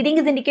bleeding. The bleeding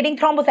is indicating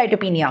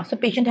thrombocytopenia. So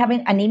patient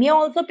having anemia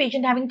also,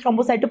 patient having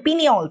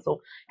thrombocytopenia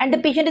also. And the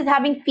patient is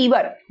having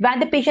fever. When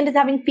the patient is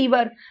having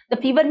fever, the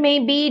fever may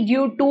be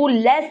due to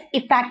less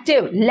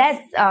effective, less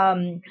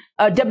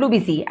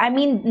WBC. I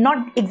mean,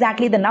 not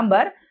exactly the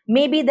number.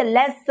 Maybe the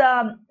less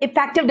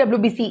effective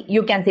WBC,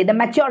 you can say, the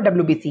mature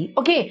WBC.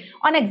 Okay,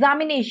 on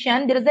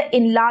examination, there is an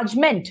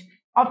enlargement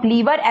of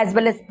liver as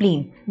well as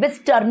spleen with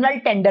sternal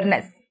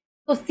tenderness.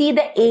 So see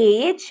the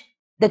age,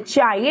 the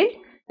child,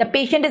 the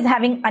patient is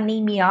having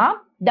anemia.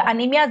 The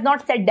anemia is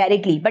not said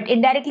directly, but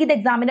indirectly the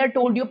examiner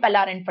told you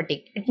pallor and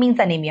fatigue. It means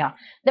anemia.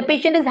 The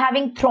patient is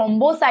having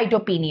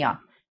thrombocytopenia.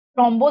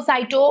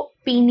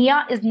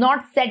 Thrombocytopenia is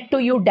not said to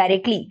you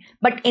directly,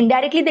 but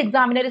indirectly the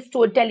examiner is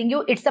telling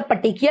you it's a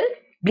petechial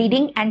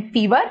bleeding and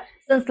fever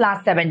since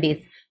last 7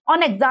 days.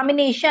 On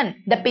examination,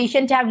 the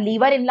patient have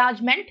liver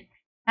enlargement,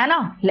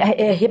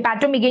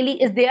 hepatomegaly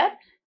is there,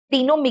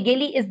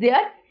 splenomegaly is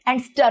there, and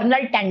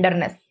sternal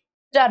tenderness.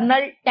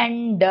 Sternal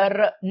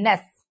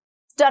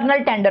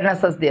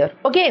tenderness is there.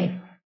 Okay.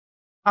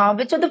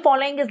 Which of the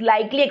following is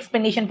likely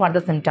explanation for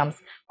the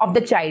symptoms of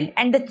the child?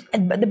 And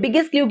the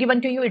biggest clue given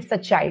to you, it's a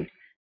child.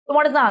 So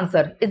what is the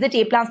answer? Is it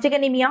aplastic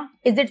anemia?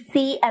 Is it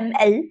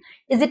CML?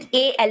 Is it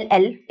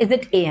ALL? Is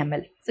it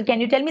AML? So can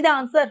you tell me the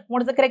answer?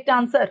 What is the correct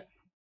answer?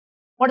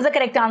 What is the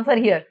correct answer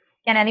here?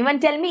 Can anyone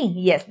tell me?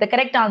 Yes, the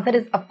correct answer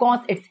is, of course,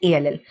 it's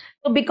ALL.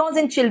 So because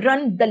in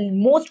children, the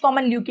most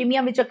common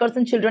leukemia which occurs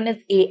in children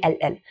is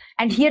ALL.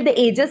 And here the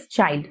age is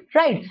child,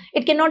 right?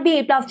 It cannot be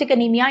aplastic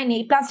anemia. In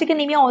aplastic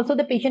anemia also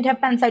the patient have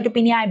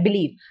pancytopenia, I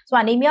believe. So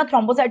anemia,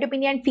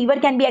 thrombocytopenia and fever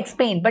can be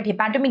explained. But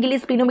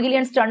hepatomegaly, splenomegaly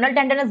and sternal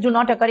tenderness do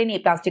not occur in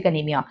aplastic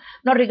anemia.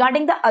 Now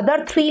regarding the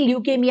other three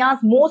leukemias,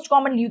 most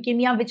common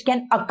leukemia which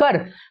can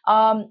occur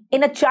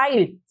in a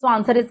child. So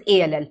answer is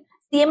ALL.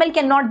 CML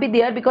cannot be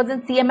there because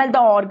in CML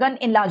the organ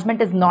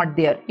enlargement is not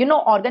there. You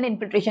know, organ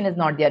infiltration is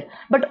not there.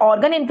 But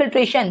organ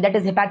infiltration, that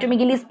is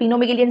hepatomegaly,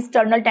 splenomegaly and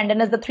sternal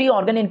tenderness, the three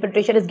organ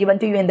infiltration is given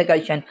to you in the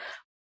question.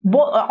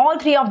 All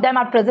three of them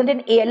are present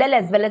in ALL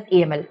as well as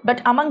AML.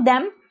 But among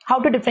them, how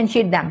to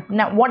differentiate them?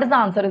 Now, what is the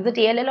answer? Is it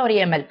ALL or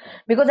AML?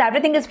 Because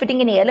everything is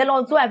fitting in ALL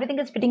also, everything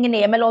is fitting in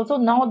AML also.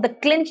 Now the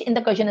clinch in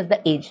the question is the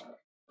age.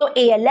 So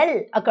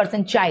ALL occurs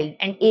in child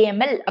and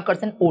AML occurs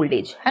in old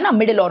age,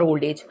 middle or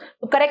old age.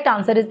 So correct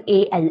answer is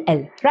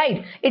ALL,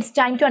 right? It's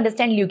time to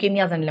understand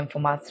leukemias and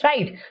lymphomas,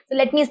 right? So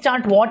let me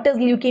start. What is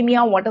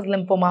leukemia? What is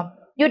lymphoma?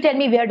 You tell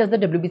me, where does the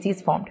WBC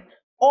is formed?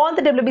 All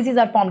the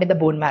WBCs are formed in the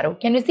bone marrow.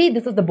 Can you see?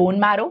 This is the bone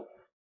marrow.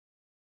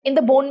 In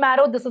the bone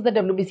marrow, this is the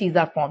WBCs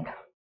are formed.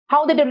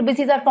 How the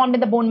WBCs are formed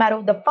in the bone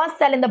marrow? The first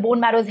cell in the bone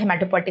marrow is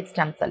hematopoietic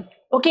stem cell.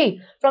 Okay,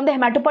 from the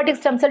hematopoietic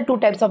stem cell, two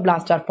types of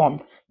blasts are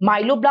formed.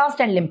 Myeloblast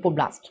and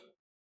lymphoblast.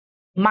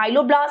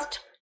 Myeloblast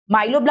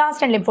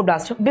and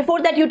lymphoblast.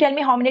 Before that, you tell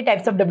me how many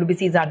types of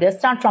WBCs are there.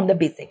 Start from the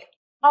basic.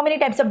 How many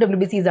types of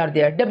WBCs are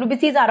there?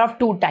 WBCs are of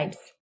two types.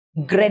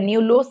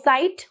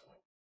 Granulocyte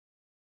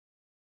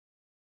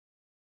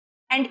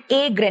and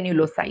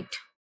agranulocyte.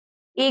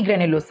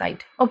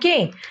 Agranulocyte.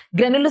 Okay.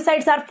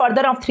 Granulocytes are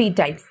further of three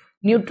types.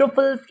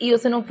 Neutrophils,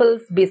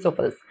 eosinophils,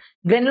 basophils.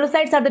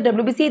 Granulocytes are the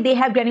WBC, they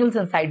have granules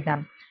inside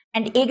them.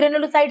 And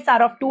agranulocytes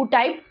are of two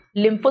types,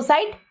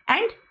 lymphocyte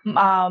and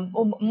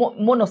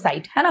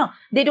monocyte. है ना?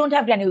 They don't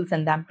have granules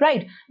in them,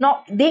 right?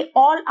 Now, they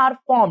all are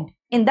formed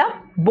in the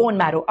bone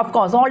marrow. Of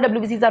course, all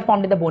WBCs are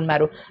formed in the bone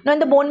marrow. Now, in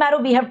the bone marrow,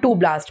 we have two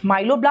blasts,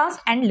 myeloblast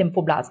and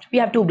lymphoblast. We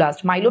have two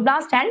blasts,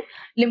 myeloblast and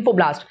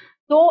lymphoblast.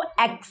 So,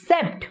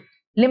 except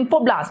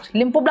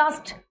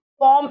lymphoblast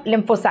form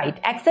lymphocyte,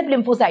 except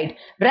lymphocyte,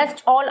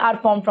 rest all are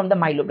formed from the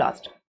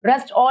myeloblast.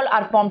 Rest all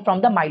are formed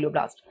from the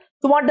myeloblast.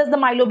 So, what does the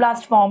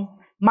myeloblast form?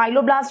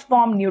 Myeloblast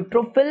form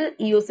neutrophil,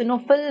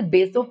 eosinophil,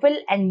 basophil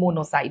and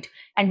monocyte.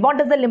 And what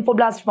does the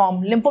lymphoblast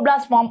form?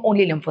 Lymphoblast form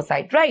only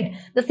lymphocyte, right?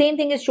 The same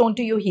thing is shown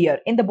to you here.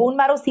 In the bone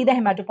marrow, see the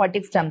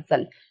hematopoietic stem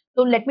cell.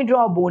 So let me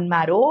draw a bone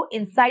marrow.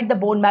 Inside the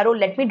bone marrow,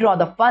 let me draw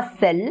the first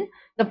cell.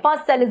 The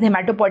first cell is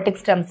hematopoietic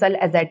stem cell,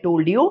 as I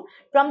told you.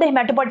 From the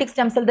hematopoietic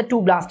stem cell, the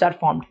two blasts are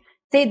formed.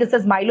 Say this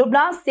is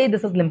myeloblast, say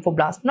this is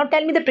lymphoblast. Now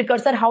tell me the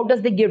precursor, how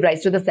does they give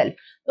rise to the cell?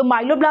 So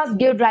myeloblast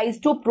give rise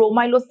to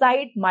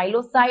promyelocyte,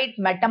 myelocyte,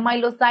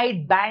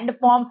 metamyelocyte, band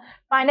form,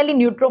 finally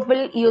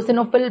neutrophil,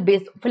 eosinophil,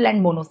 basophil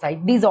and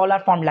monocyte. These all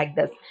are formed like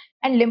this.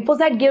 And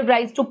lymphocyte give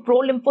rise to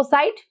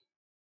prolymphocyte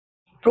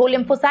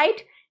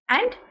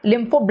and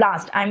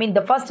lymphoblast. I mean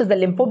the first is the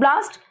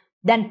lymphoblast,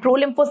 then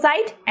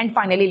prolymphocyte and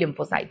finally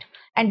lymphocyte.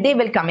 And they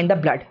will come in the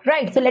blood,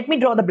 right? So let me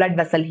draw the blood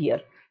vessel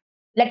here.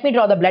 Let me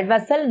draw the blood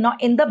vessel. Now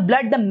in the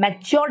blood, the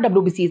mature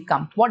WBCs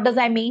come. What does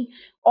I mean?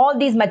 All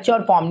these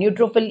mature form,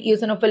 neutrophil,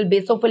 eosinophil,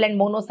 basophil and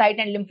monocyte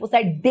and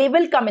lymphocyte, they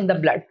will come in the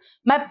blood.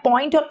 My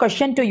point or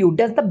question to you,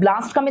 does the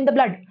blast come in the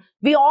blood?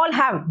 We all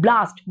have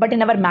blast, but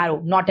in our marrow,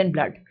 not in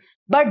blood.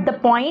 But the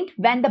point,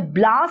 when the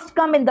blast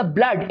come in the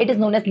blood, it is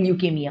known as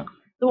leukemia.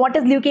 So what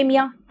is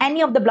leukemia?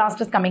 Any of the blast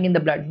is coming in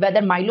the blood,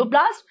 whether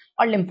myeloblast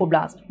or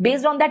lymphoblast.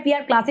 Based on that, we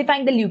are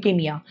classifying the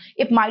leukemia.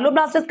 If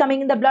myeloblast is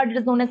coming in the blood, it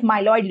is known as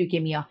myeloid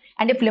leukemia.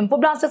 And if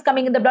lymphoblast is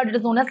coming in the blood, it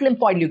is known as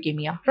lymphoid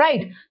leukemia,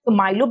 right? So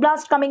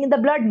myeloblast coming in the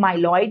blood,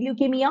 myeloid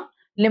leukemia.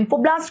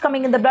 Lymphoblast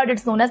coming in the blood,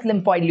 it's known as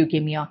lymphoid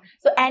leukemia.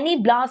 So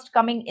any blast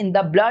coming in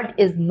the blood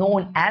is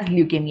known as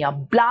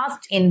leukemia.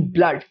 Blast in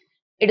blood.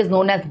 It is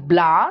known as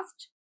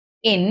blast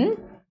in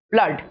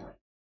blood.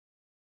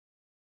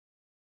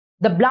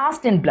 The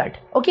blast in blood,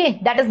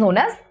 okay, that is known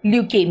as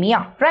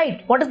leukemia,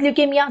 right? What is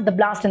leukemia? The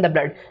blast in the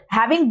blood.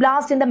 Having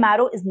blast in the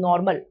marrow is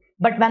normal,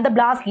 but when the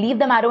blast leave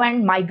the marrow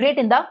and migrate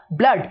in the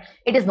blood,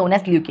 it is known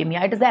as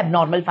leukemia. It is an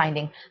abnormal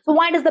finding. So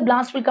why does the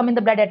blast will come in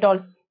the blood at all?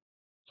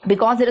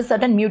 Because there is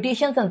certain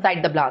mutations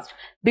inside the blast.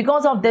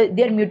 Because of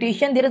their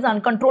mutation, there is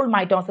uncontrolled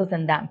mitosis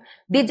in them.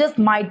 They just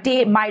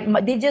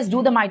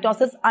do the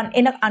mitosis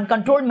in an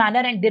uncontrolled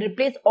manner and they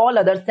replace all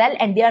other cell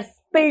and they are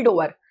spilled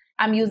over.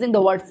 I'm using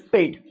the word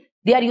spilled.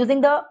 They are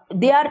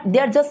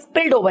just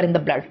spilled over in the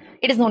blood.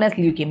 It is known as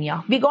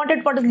leukemia. We got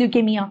it. What is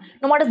leukemia?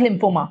 Now what is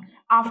lymphoma?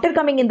 After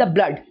coming in the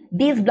blood,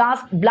 these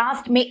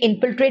blast may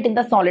infiltrate in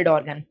the solid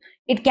organ.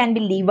 It can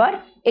be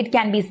liver, it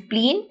can be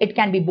spleen, it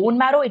can be bone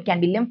marrow, it can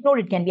be lymph node,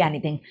 it can be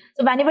anything.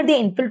 So whenever they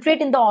infiltrate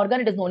in the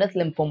organ, it is known as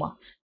lymphoma.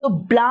 So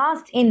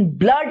blast in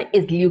blood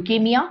is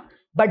leukemia,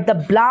 but the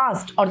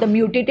blast or the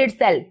mutated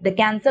cell, the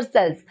cancer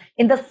cells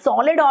in the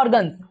solid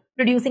organs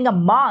producing a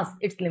mass,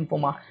 it's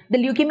lymphoma. The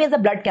leukemia is a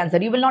blood cancer.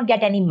 You will not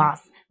get any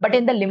mass. But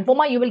in the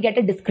lymphoma, you will get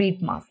a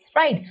discrete mass,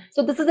 right?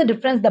 So this is the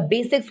difference, the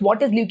basics,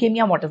 what is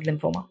leukemia, what is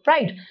lymphoma,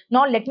 right?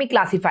 Now let me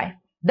classify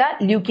the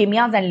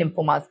leukemias and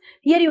lymphomas.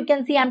 Here you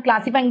can see I'm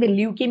classifying the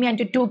leukemia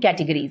into two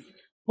categories.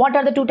 What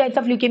are the two types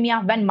of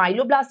leukemia? When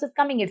myeloblast is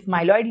coming, it's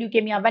myeloid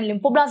leukemia. When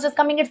lymphoblast is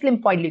coming, it's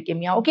lymphoid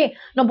leukemia, okay?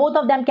 Now both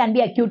of them can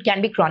be acute,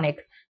 can be chronic.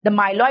 The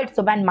myeloid,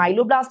 so when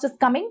myeloblast is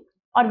coming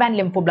or when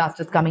lymphoblast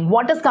is coming,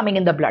 what is coming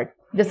in the blood?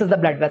 This is the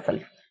blood vessel.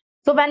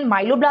 So when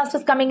myeloblast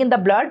is coming in the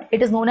blood,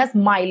 it is known as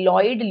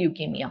myeloid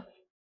leukemia.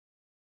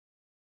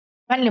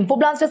 When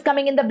lymphoblast is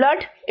coming in the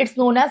blood, it's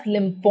known as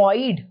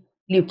lymphoid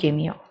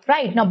leukemia,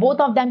 right? Now both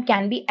of them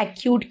can be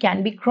acute,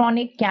 can be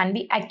chronic, can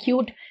be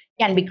acute,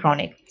 can be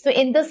chronic. So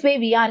in this way,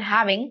 we are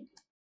having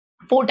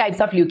four types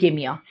of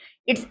leukemia.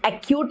 It's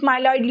acute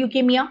myeloid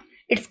leukemia,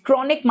 it's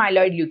chronic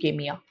myeloid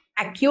leukemia,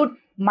 acute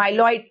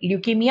myeloid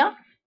leukemia,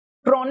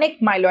 chronic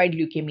myeloid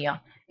leukemia.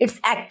 It's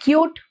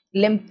acute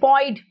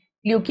lymphoid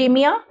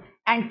leukemia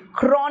and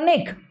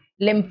chronic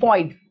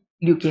lymphoid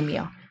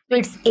leukemia. So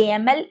it's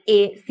AML,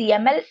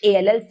 CML,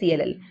 ALL,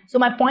 CLL. So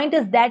my point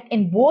is that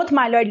in both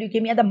myeloid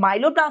leukemia, the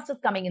myeloblast is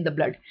coming in the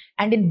blood.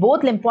 And in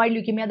both lymphoid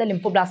leukemia, the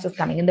lymphoblast is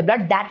coming in the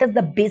blood. That is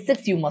the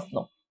basics you must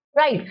know,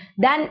 right?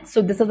 Then,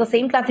 so this is the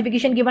same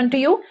classification given to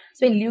you.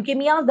 So in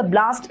leukemias, the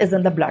blast is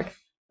in the blood.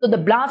 So the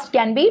blast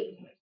can be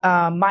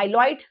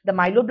myeloid, the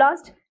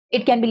myeloblast.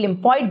 It can be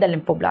lymphoid, the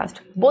lymphoblast.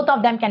 Both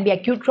of them can be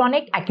acute,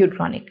 chronic,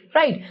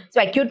 right? So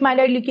acute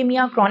myeloid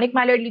leukemia, chronic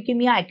myeloid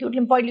leukemia, acute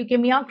lymphoid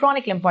leukemia,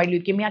 chronic lymphoid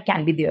leukemia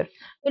can be there.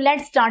 So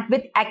let's start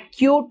with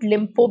acute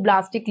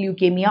lymphoblastic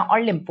leukemia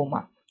or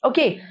lymphoma.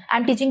 Okay,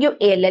 I'm teaching you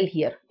ALL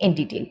here in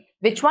detail.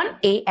 Which one?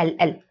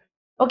 ALL.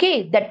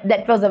 Okay,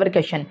 that was our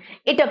question.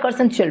 It occurs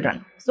in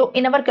children. So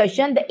in our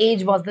question, the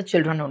age was the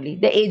children only.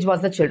 The age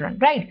was the children,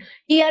 right?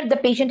 Here, the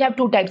patient have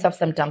two types of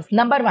symptoms.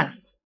 Number one,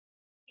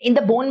 in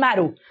the bone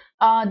marrow,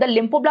 the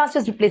lymphoblast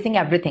is replacing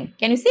everything.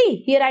 Can you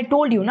see? Here I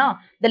told you, na,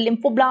 the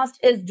lymphoblast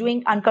is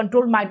doing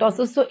uncontrolled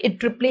mitosis, so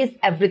it replaces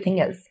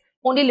everything else.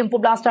 Only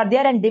lymphoblasts are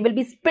there and they will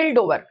be spilled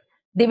over.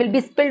 They will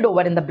be spilled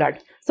over in the blood.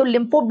 So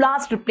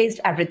lymphoblast replaced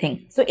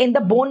everything. So in the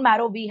bone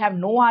marrow, we have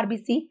no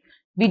RBC.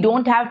 We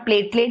don't have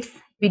platelets.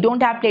 We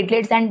don't have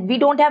platelets and we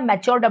don't have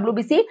mature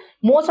WBC.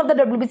 Most of the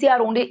WBC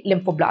are only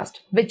lymphoblast,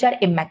 which are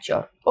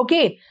immature.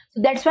 Okay.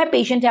 So that's why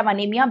patient have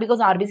anemia, because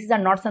RBCs are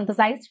not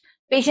synthesized.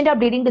 Patient have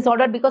bleeding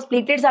disorder because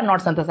platelets are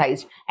not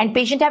synthesized, and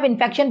patient have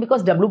infection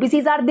because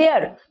WBCs are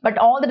there, but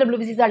all the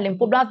WBCs are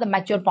lymphoblasts, the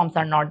mature forms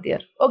are not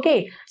there.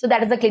 Okay, so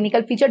that is the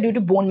clinical feature due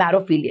to bone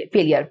marrow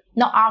failure.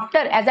 Now after,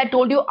 as I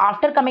told you,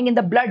 after coming in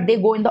the blood,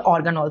 they go in the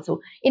organ also.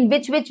 In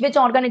which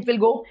organ it will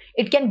go?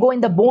 It can go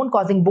in the bone,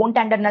 causing bone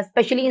tenderness,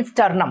 especially in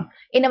sternum.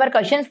 In our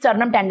question,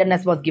 sternum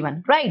tenderness was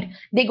given, right?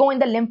 They go in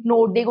the lymph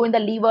node, they go in the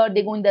liver,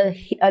 they go in the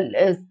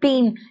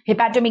spleen,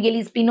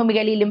 hepatomegaly,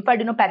 splenomegaly,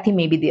 lymphadenopathy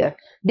may be there.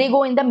 They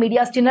go in the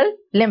mediastinal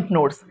lymph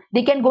nodes.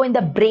 They can go in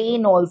the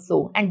brain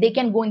also, and they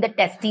can go in the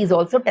testes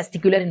also.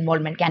 Testicular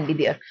involvement can be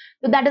there.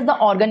 So that is the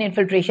organ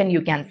infiltration,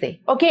 you can say.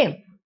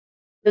 Okay.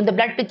 So in the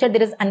blood picture,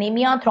 there is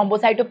anemia,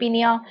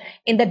 thrombocytopenia.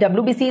 In the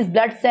WBC's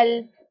blood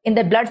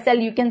cell,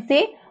 you can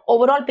say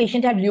overall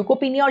patient had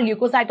leukopenia or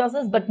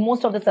leukocytosis, but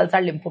most of the cells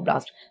are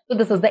lymphoblast. So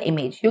this is the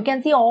image. You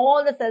can see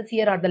all the cells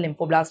here are the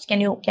lymphoblast.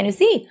 Can you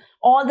see?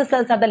 All the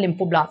cells are the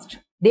lymphoblast.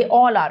 They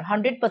all are.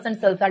 100%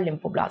 cells are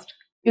lymphoblast.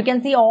 You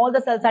can see all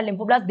the cells are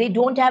lymphoblasts. They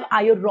don't have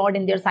iron rod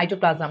in their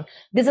cytoplasm.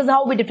 This is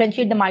how we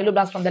differentiate the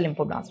myeloblast from the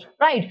lymphoblast,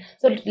 right?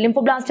 So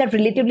lymphoblasts have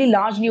relatively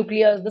large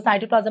nucleus. The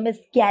cytoplasm is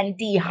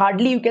scanty.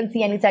 Hardly you can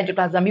see any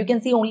cytoplasm. You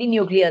can see only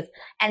nucleus.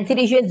 NC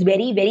ratio is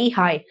very, very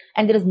high,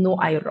 and there is no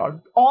iron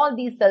rod. All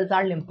these cells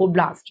are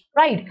lymphoblast,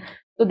 right?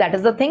 So that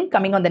is the thing.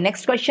 Coming on the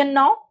next question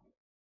now.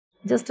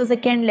 Just a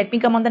second. Let me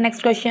come on the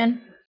next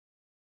question.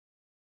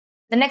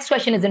 The next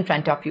question is in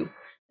front of you.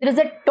 There is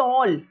a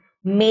tall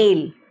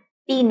male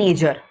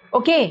teenager.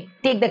 Okay,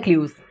 take the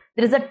clues.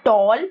 There is a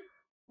tall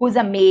who is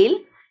a male.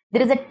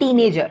 There is a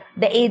teenager.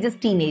 The age is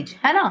teenage.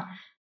 है ना?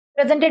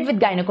 Presented with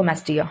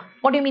gynecomastia.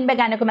 What do you mean by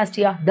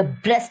gynecomastia? The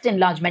breast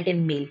enlargement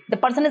in male. The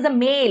person is a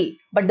male,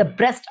 but the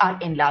breasts are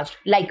enlarged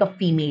like a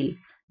female.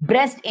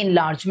 Breast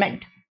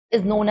enlargement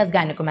is known as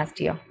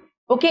gynecomastia.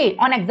 Okay,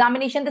 on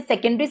examination, the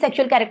secondary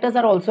sexual characters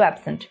are also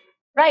absent.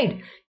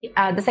 Right?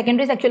 The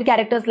secondary sexual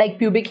characters like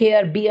pubic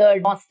hair,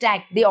 beard,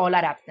 mustache, they all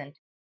are absent.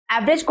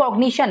 Average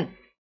cognition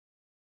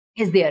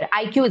is there.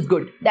 IQ is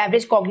good. The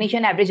average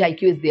cognition, average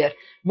IQ is there.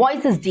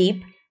 Voice is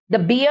deep. The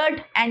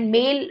beard and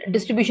male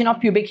distribution of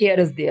pubic hair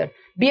is there.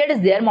 Beard is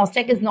there.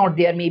 Mustache is not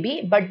there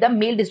maybe, but the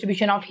male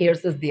distribution of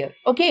hairs is there.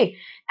 Okay.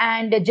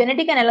 And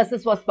genetic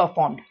analysis was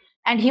performed.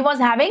 And he was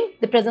having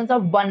the presence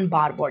of one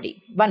bar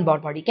body. One bar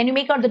body. Can you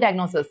make out the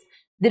diagnosis?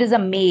 There is a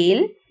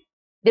male.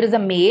 There is a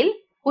male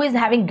who is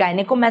having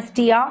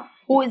gynecomastia,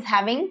 who is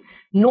having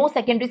no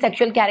secondary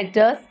sexual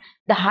characters.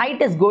 The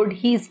height is good,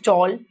 he is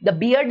tall, the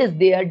beard is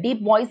there,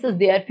 deep voice is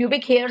there,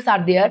 pubic hairs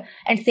are there,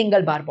 and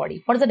single bar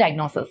body. What is the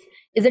diagnosis?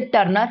 Is it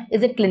Turner?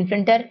 Is it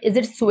Klinefelter? Is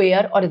it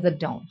Swyer? Or is it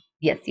Down?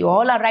 Yes, you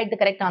all are right. The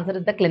correct answer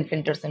is the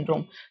Klinefelter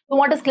syndrome. So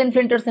what is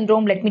Klinefelter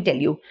syndrome? Let me tell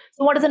you.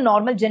 So what is the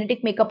normal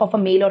genetic makeup of a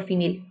male or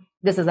female?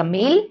 This is a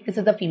male, this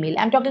is a female.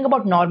 I'm talking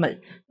about normal.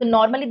 So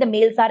normally the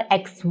males are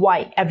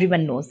XY,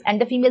 everyone knows.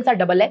 And the females are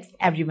XX,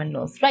 everyone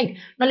knows, right?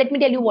 Now let me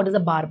tell you what is a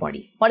bar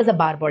body. What is a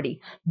bar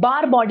body?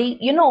 Bar body,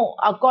 you know,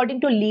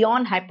 according to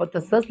Leon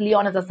hypothesis,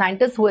 Leon is a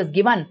scientist who has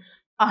given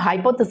a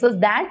hypothesis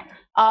that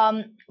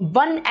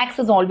one X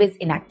is always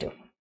inactive.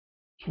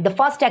 The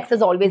first X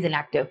is always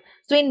inactive.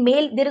 So in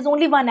male, there is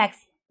only one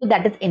X, so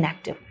that is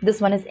inactive. This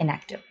one is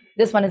inactive.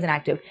 This one is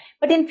inactive.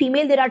 But in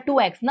female, there are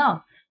two X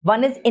now.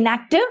 One is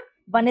inactive.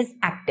 One is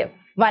active.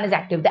 One is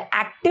active. The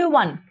active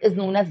one is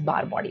known as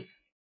bar body.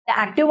 The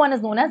active one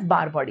is known as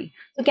bar body.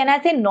 So can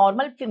I say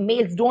normal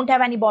males don't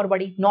have any bar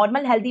body?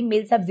 Normal healthy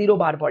males have 0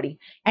 bar body.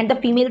 And the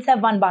females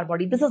have 1 bar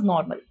body. This is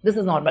normal. This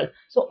is normal.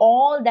 So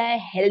all the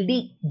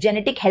healthy,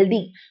 genetic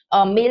healthy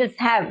males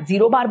have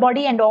 0 bar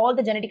body, and all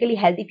the genetically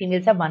healthy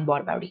females have 1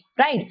 bar body.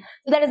 Right?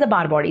 So that is a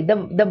bar body.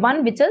 The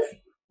one which is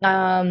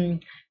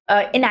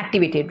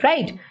inactivated.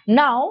 Right?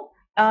 Now,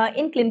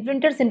 in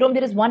Klinefelter syndrome,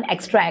 there is one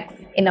extra X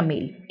in a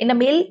male. In a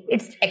male,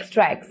 it's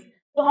extra X.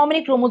 So how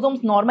many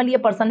chromosomes normally a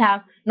person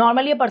have?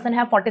 Normally a person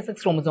have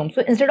 46 chromosomes.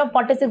 So instead of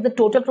 46, the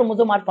total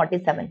chromosome are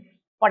 47.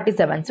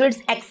 47. So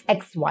it's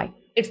XXY.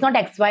 It's not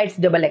XY, it's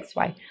double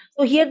XY.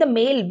 So here the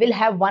male will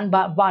have 1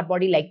 bar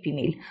body like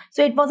female.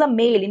 So it was a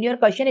male. In your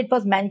question, it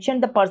was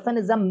mentioned the person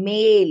is a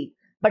male.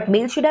 But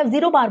male should have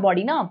 0 bar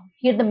body now.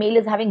 Here the male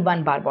is having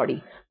 1 bar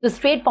body. The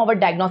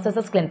straightforward diagnosis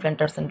is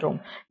Klinefelter syndrome.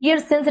 Here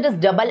since it is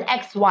double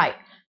XY,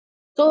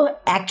 so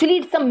actually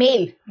it's a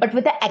male but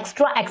with an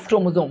extra X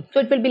chromosome. So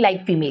it will be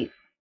like female.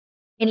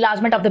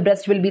 enlargement of the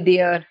breast will be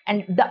there,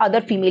 and the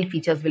other female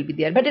features will be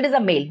there. But it is a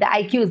male. The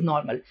IQ is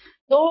normal.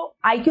 So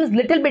IQ is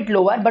little bit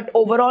lower, but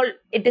overall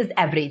it is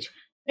average.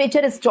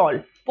 Stature is tall,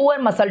 poor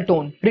muscle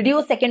tone,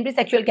 reduced secondary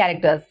sexual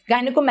characters,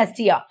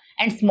 gynecomastia,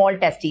 and small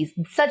testes.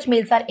 Such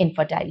males are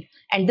infertile,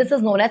 and this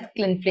is known as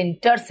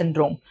Klinefelter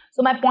syndrome.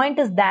 So my point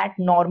is that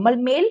normal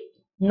male,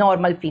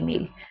 normal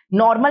female.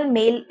 Normal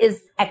male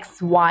is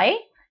XY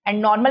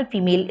and normal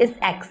female is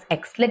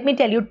XX. Let me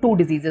tell you two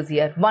diseases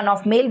here. One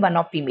of male, one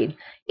of female.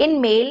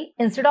 In male,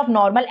 instead of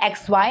normal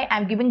XY,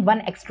 I'm giving one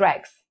extra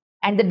X.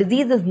 And the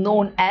disease is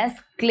known as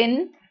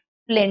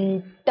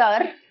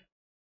Klinefelter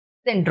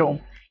syndrome.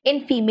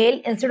 In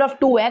female, instead of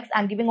 2X,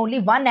 I'm giving only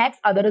 1X,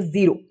 other is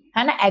 0.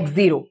 And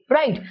X0,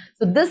 right?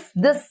 So this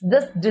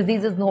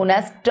disease is known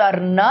as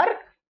Turner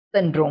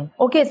syndrome.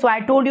 Okay, so I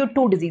told you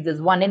two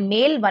diseases, one in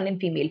male, one in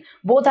female.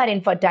 Both are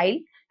infertile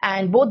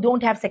and both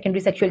don't have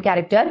secondary sexual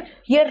character.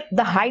 Here,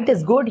 the height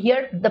is good.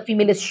 Here, the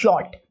female is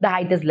short. The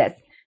height is less.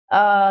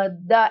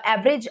 The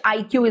average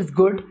IQ is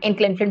good in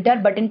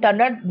Klinefelter, but in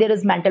Turner, there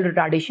is mental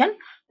retardation.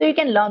 So you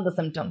can learn the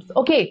symptoms.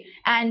 Okay,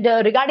 and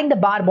regarding the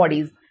bar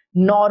bodies,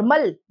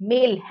 normal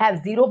male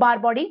have 0 bar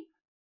body.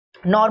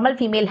 Normal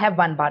female have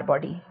 1 bar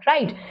body,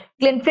 right?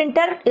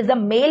 Klinefelter is a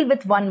male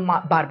with 1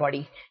 bar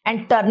body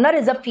and Turner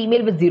is a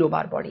female with 0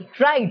 bar body,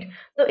 right?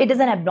 So it is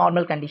an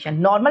abnormal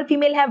condition. Normal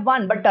female have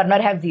 1 but Turner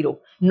have 0.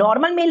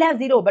 Normal male have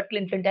 0 but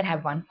Klinefelter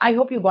have 1. I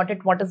hope you got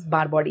it, what is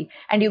bar body,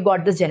 and you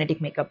got this genetic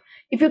makeup.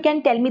 If you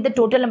can tell me the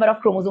total number of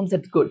chromosomes,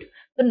 it's good.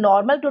 The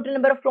normal total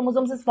number of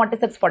chromosomes is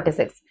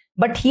 46.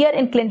 But here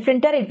in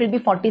Klinefelter, it will be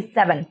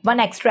 47. 1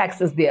 extra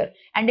X is there.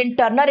 And in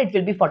Turner, it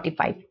will be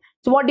 45.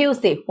 So what do you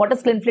say? What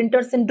is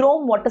Klinefelter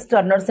syndrome? What is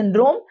Turner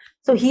syndrome?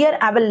 So here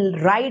I will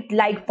write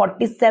like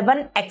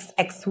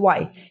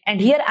 47XXY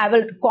and here I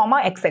will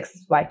comma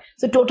XXY.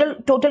 So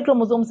total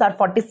chromosomes are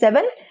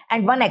 47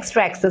 and 1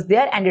 extra X is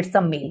there and it's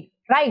a male,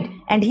 right?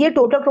 And here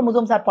total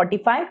chromosomes are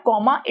 45,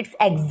 comma, it's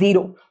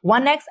X0.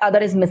 1 X, other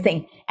is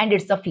missing and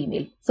it's a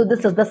female. So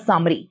this is the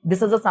summary.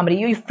 This is a summary.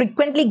 You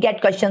frequently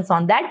get questions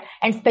on that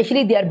and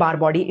especially their bar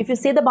body. If you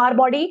say the bar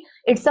body,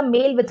 it's a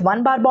male with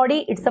 1 bar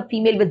body, it's a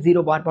female with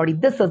 0 bar body.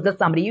 This is the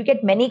summary. You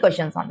get many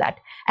questions on that.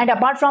 And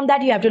apart from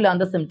that, you have to learn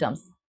the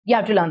symptoms. You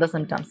have to learn the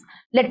symptoms.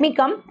 Let me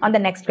come on the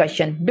next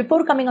question.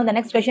 Before coming on the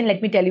next question,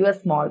 let me tell you a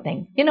small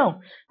thing. You know,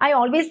 I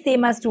always say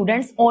my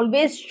students,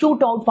 always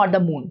shoot out for the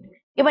moon.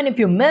 Even if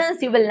you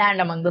miss, you will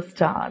land among the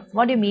stars.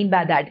 What do you mean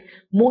by that?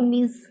 Moon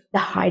means the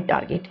high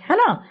target. है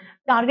ना?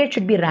 Target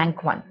should be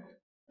rank 1.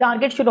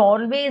 Target should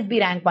always be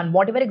rank 1.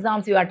 Whatever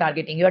exams you are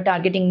targeting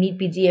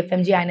NEETPG,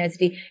 FMGE,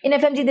 INICET. In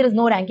FMGE, there is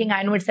no ranking.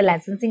 I know it's a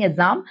licensing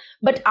exam.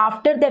 But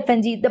after the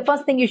FMGE, the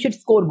first thing you should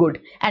score good.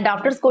 And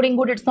after scoring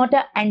good, it's not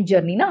an end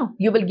journey. No?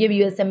 You will give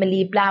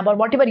USMLE, PLAB or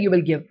whatever you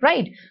will give,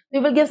 right? You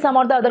will give some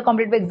or the other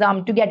competitive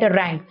exam to get a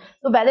rank.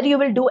 So whether you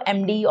will do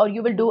MD or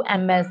you will do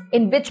MS,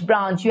 in which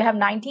branch, you have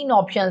 19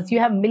 options. You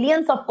have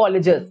millions of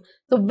colleges.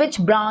 So which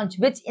branch,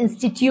 which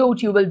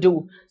institute you will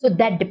do. So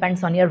that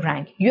depends on your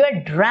rank. Your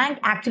rank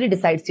actually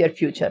decides your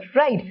future,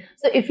 right?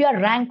 So if you are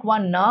rank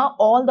 1 now,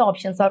 all the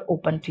options are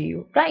open to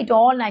you, right?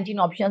 All 19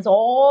 options,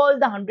 all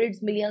the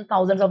hundreds, millions,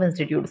 thousands of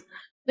institutes.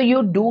 So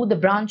you do the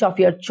branch of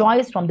your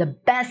choice from the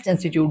best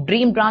institute,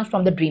 dream branch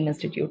from the dream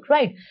institute,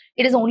 right?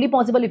 It is only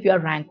possible if you are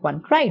rank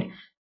 1, right?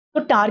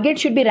 So target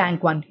should be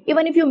rank 1.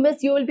 Even if you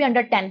miss, you will be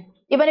under 10.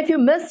 Even if you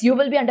miss, you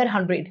will be under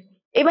 100.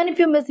 Even if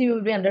you miss, you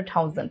will be under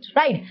 1000,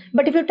 right?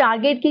 But if you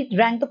target की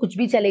rank तो कुछ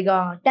भी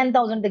चलेगा,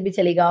 10,000 तक भी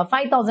चलेगा,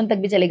 5,000 तक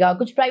भी चलेगा,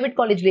 कुछ private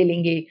college ले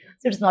लेंगे,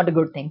 so it's not a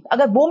good thing.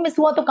 अगर वो miss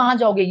हुआ तो कहाँ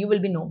जाओगे? You will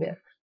be nowhere.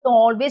 So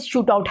always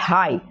shoot out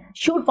high,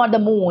 shoot for the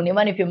moon.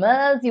 Even if you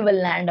miss, you will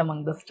land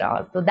among the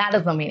stars. So that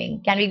is the meaning.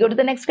 Can we go to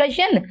the next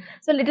question?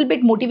 So a little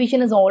bit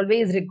motivation is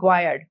always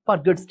required for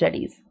good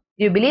studies.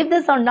 Do you believe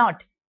this or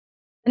not?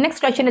 The next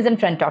question is in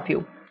front of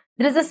you.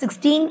 There is a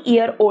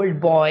 16-year-old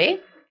boy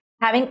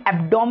having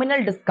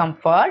abdominal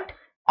discomfort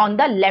on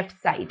the left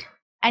side,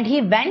 and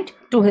he went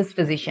to his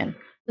physician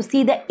to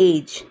see the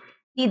age,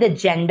 see the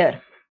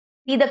gender,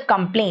 see the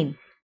complaint.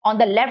 On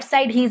the left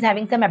side, he is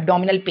having some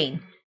abdominal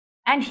pain,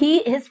 and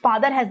his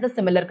father has the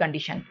similar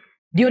condition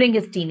during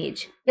his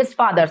teenage. His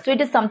father, so it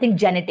is something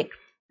genetic,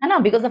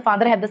 because the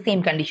father had the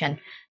same condition.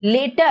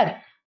 Later,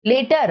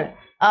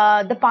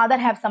 the father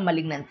have some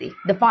malignancy.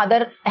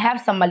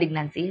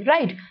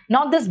 Right?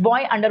 Now this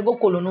boy undergo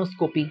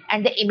colonoscopy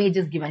and the image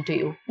is given to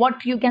you.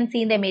 What you can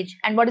see in the image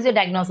and what is your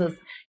diagnosis?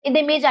 In the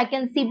image, I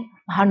can see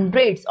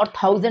hundreds or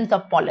thousands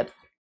of polyps.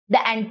 The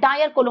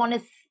entire colon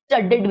is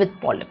studded with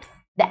polyps.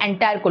 The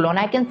entire colon.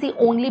 I can see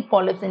only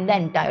polyps in the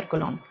entire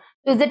colon.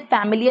 So is it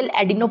familial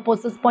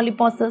adenoposis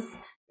polyposis?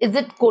 Is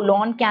it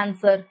colon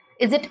cancer?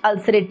 Is it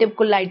ulcerative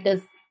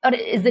colitis? Or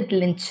is it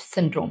Lynch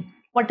syndrome?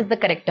 What is the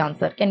correct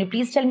answer? Can you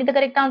please tell me the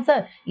correct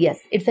answer? Yes,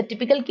 it's a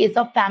typical case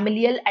of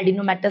familial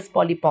adenomatous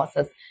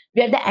polyposis,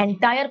 where the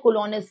entire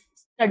colon is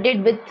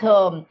studded with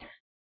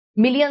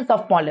millions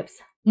of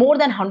polyps. More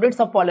than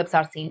hundreds of polyps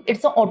are seen.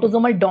 It's an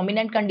autosomal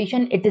dominant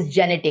condition. It is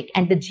genetic.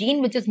 And the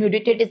gene which is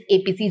mutated is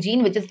APC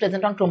gene, which is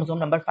present on chromosome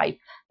number 5. So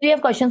you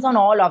have questions on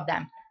all of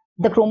them.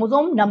 The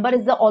chromosome number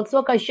is also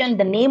a question.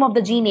 The name of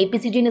the gene,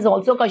 APC gene, is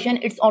also a question.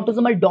 It's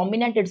autosomal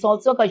dominant, it's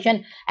also a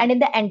question. And in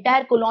the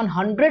entire colon,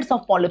 hundreds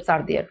of polyps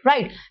are there,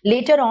 right?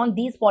 Later on,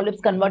 these polyps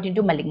convert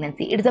into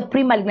malignancy. It is a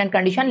pre-malignant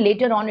condition.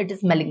 Later on, it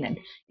is malignant.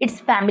 It's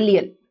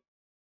familial.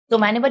 So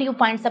whenever you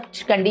find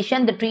such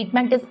condition, the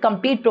treatment is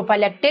complete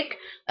prophylactic.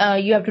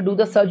 You have to do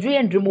the surgery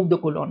and remove the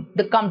colon.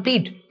 The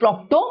complete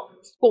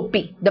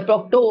proctoscopy, the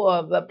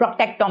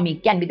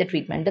proctectomy can be the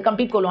treatment. The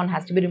complete colon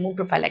has to be removed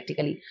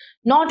prophylactically.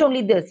 Not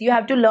only this, you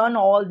have to learn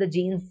all the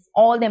genes,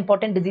 all the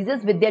important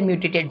diseases with their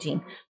mutated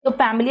gene. So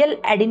familial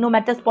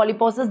adenomatous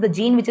polyposis, the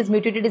gene which is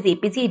mutated is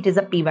APC, it is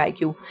a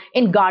PYQ.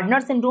 In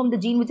Gardner syndrome, the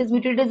gene which is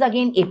mutated is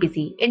again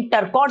APC. In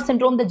Turcot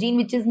syndrome, the gene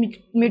which is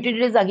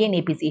mutated is again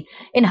APC.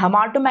 In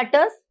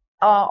hamartomatous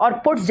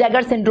or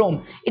Peutz-Jeghers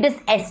syndrome, it is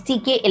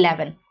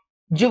STK11.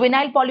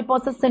 Juvenile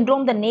polyposis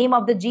syndrome, the name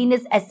of the gene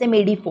is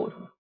SMAD4,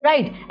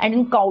 right? And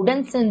in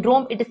Cowden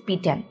syndrome, it is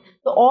P10.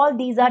 So all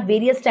these are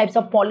various types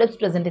of polyps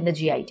present in the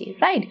GIT,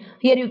 right?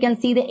 Here you can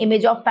see the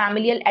image of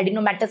familial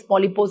adenomatous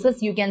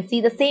polyposis. You can see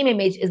the same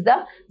image is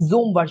the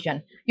zoom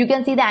version. You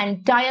can see the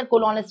entire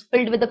colon is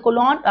filled with the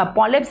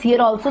polyps.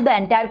 Here also the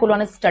entire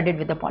colon is studded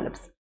with the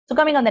polyps. So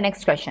coming on the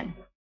next question.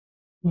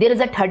 There is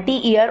a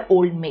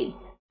 30-year-old male.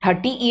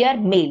 30-year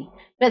male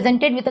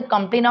presented with a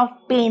complaint of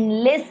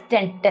painless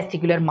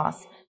testicular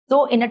mass.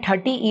 So in a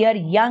 30-year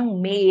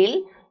young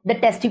male, the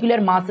testicular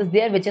mass is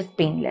there which is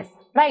painless,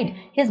 right?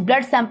 His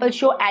blood samples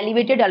show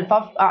elevated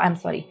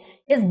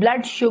his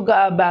blood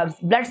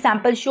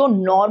samples show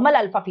normal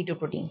alpha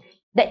fetoprotein.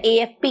 The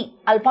AFP,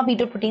 alpha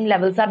fetoprotein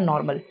levels are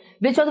normal.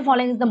 Which of the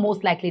following is the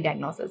most likely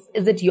diagnosis?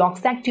 Is it yolk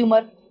sac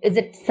tumor? Is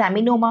it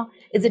seminoma?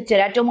 Is it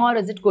teratoma? Or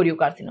is it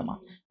choriocarcinoma?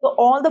 So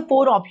all the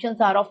four options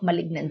are of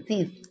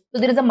malignancies. So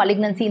there is a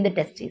malignancy in the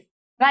testes,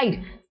 right?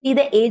 See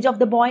the age of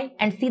the boy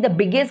and see the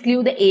biggest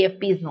clue, the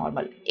AFP is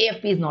normal.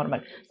 AFP is normal.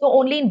 So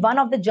only in one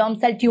of the germ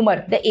cell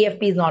tumor, the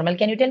AFP is normal.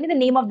 Can you tell me the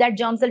name of that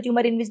germ cell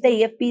tumor in which the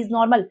AFP is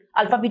normal?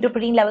 Alpha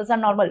fetoprotein levels are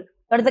normal.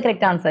 What is the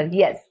correct answer?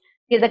 Yes.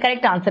 Here the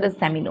correct answer is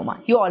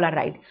seminoma. You all are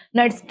right.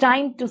 Now it's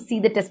time to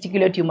see the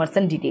testicular tumors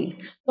in detail.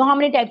 So how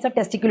many types of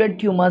testicular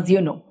tumors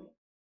you know?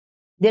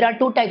 There are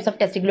two types of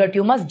testicular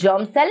tumors,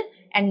 germ cell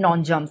and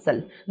non-germ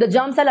cell. The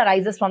germ cell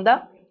arises from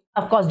the,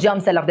 of course, germ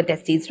cell of the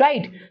testes,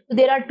 right? So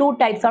there are two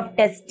types of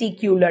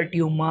testicular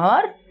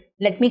tumor.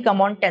 Let me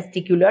come on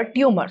testicular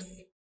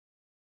tumors.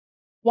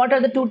 What are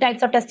the two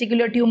types of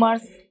testicular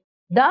tumors?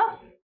 The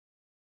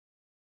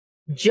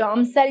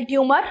germ cell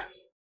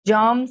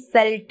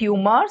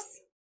tumors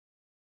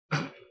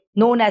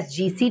known as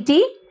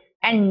GCT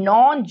and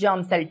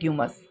non-germ cell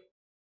tumors.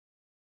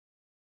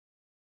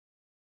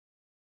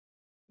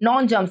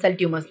 Non-germ cell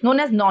tumors known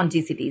as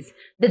non-GCTs.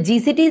 The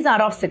GCTs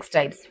are of 6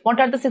 types. What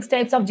are the 6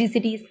 types of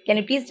GCTs? Can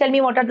you please tell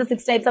me what are the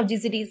 6 types of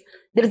GCTs?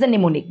 There is a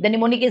mnemonic. The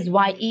mnemonic is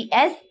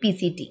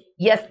YESPCT.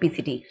 Yes,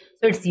 PCT.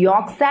 So it's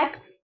yolk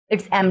sac,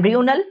 it's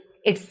embryonal,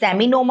 it's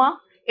seminoma,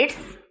 it's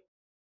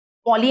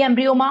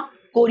polyembryoma,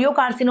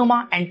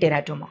 choriocarcinoma and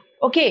teratoma.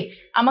 Okay,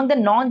 among the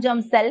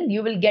non-germ cell,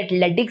 you will get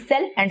Leydig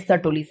cell and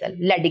Sertoli cell,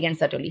 Leydig and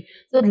Sertoli.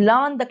 So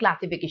learn the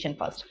classification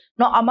first.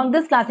 Now, among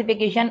this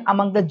classification,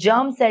 among the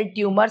germ cell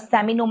tumors,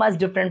 seminoma is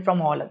different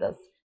from all others.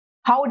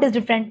 How it is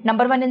different?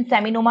 Number one, in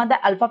seminoma,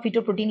 the alpha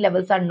fetoprotein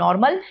levels are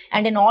normal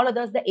and in all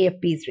others, the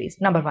AFP is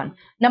raised. Number one.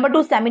 Number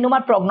two,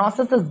 seminoma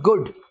prognosis is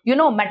good. You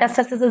know,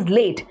 metastasis is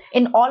late.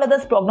 In all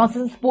others,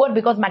 prognosis is poor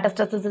because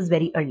metastasis is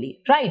very early,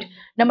 right?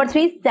 Number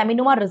three,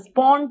 seminoma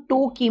respond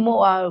to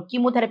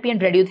chemotherapy and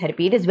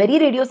radiotherapy. It is very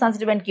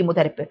radiosensitive and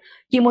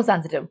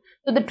chemosensitive.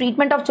 So the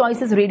treatment of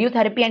choice is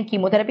radiotherapy and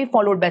chemotherapy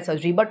followed by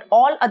surgery. But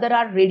all other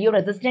are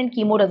radio-resistant,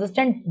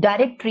 chemo-resistant.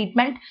 Direct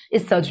treatment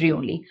is surgery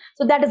only.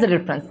 So that is the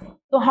difference.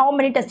 So how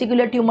many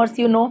testicular tumors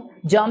you know?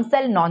 Germ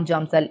cell,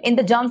 non-germ cell. In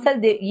the germ cell,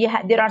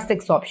 there are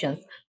 6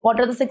 options. What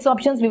are the 6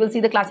 options? We will see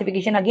the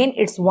classification again.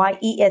 It's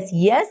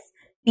YESPCT.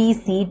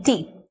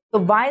 So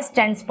Y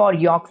stands for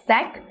yolk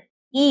sac,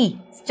 E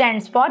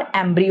stands for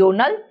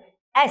embryonal,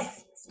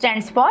 S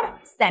stands for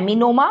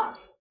seminoma,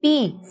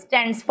 P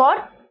stands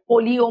for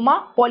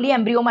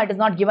polyembryoma, it is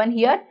not given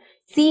here,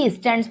 C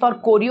stands for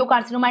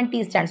choriocarcinoma and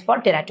T stands for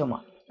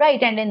teratoma.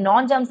 Right, and in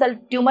non-germ cell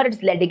tumor, it's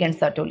Leydig and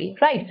Sertoli,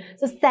 right?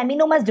 So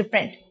seminoma is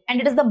different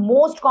and it is the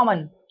most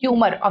common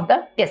tumor of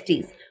the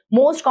testes,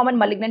 most common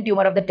malignant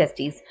tumor of the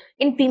testes.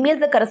 In females,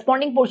 the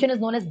corresponding portion is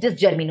known as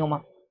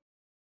dysgerminoma.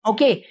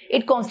 Okay,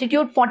 it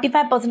constitutes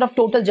 45% of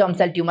total germ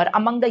cell tumor.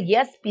 Among the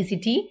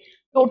PCT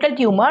total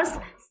tumors,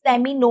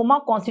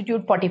 seminoma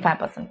constitute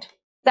 45%.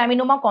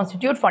 Seminoma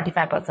constitute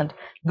 45%.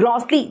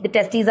 Grossly, the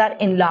testes are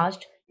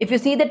enlarged. If you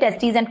see the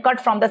testes and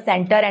cut from the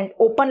center and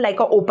open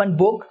like an open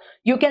book,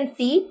 you can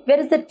see where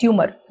is the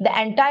tumor. The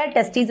entire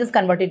testes is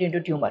converted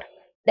into tumor.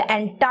 The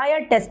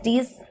entire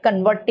testes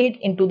converted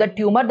into the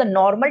tumor. The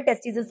normal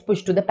testes is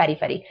pushed to the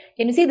periphery.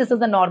 Can you see this is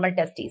the normal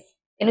testes?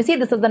 Can you see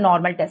this is the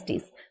normal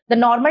testes? The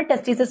normal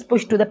testes is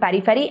pushed to the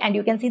periphery and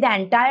you can see the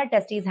entire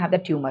testes have the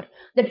tumor.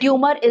 The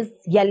tumor is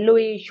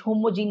yellowish,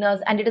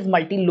 homogeneous and it is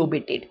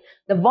multilobated.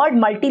 The word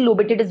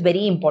multilobated is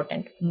very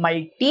important.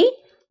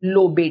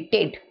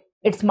 Multilobated.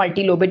 It's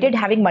multilobated,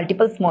 having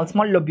multiple small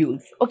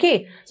lobules.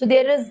 Okay, so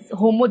there is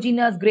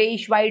homogeneous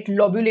grayish white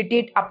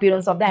lobulated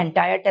appearance of the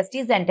entire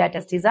testes. The entire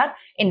testes are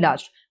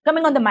enlarged.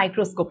 Coming on the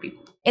microscopy.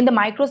 In the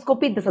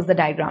microscopy, this is the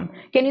diagram.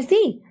 Can you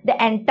see the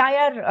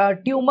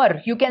entire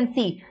tumor? You can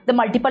see the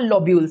multiple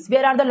lobules.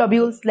 Where are the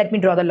lobules? Let me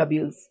draw the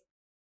lobules.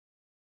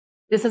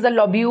 This is a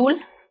lobule.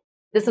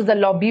 This is a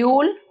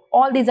lobule.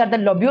 All these are the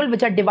lobule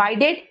which are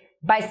divided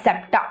by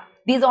septa.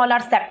 These all are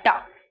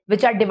septa,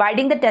 which are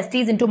dividing the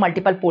testes into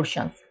multiple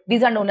portions.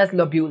 These are known as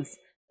lobules.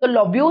 So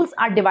lobules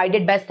are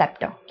divided by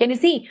septa. Can you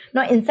see?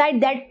 Now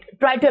inside that,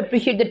 try to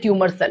appreciate the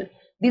tumor cell.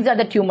 These are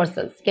the tumor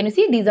cells. Can you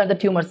see? These are the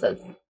tumor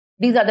cells.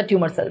 These are the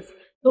tumor cells.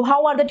 So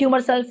how are the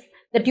tumor cells?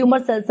 The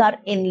tumor cells are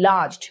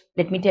enlarged.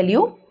 Let me tell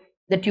you.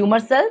 The tumor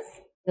cells,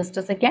 just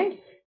a second.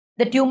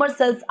 The tumor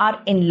cells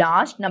are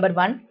enlarged, number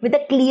one, with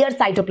a clear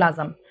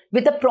cytoplasm,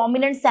 with a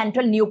prominent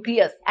central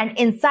nucleus. And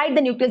inside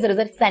the nucleus, there is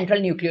a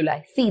central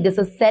nucleoli. See, this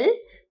is cell.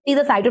 See,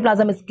 the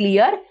cytoplasm is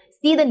clear.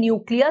 See the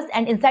nucleus,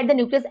 and inside the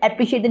nucleus,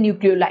 appreciate the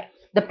nucleoli,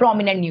 the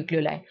prominent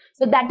nucleoli.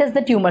 So that is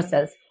the tumor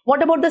cells.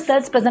 What about the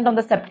cells present on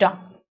the septa?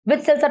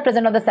 Which cells are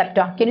present on the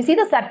septa? Can you see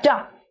the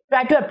septa?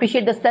 Try to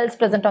appreciate the cells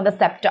present on the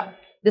septa.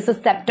 This is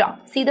septa.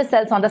 See the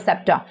cells on the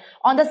septa.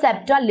 On the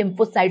septa,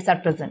 lymphocytes are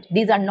present.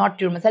 These are not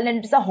tumor cells, and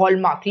it is a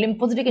hallmark,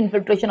 lymphocytic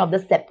infiltration of the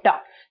septa.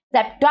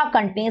 Septa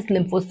contains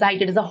lymphocyte.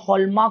 It is a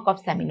hallmark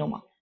of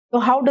seminoma. So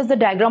how does the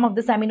diagram of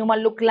the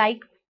seminoma look like?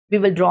 We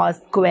will draw a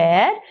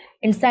square.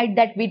 Inside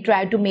that, we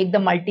try to make the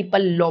multiple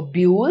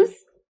lobules,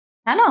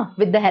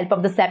 with the help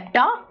of the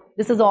septa.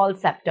 This is all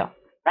septa,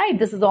 right?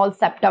 This is all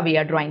septa we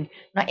are drawing.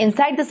 Now,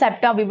 inside the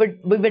septa, we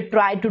would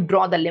try to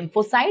draw the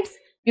lymphocytes.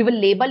 We will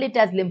label it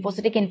as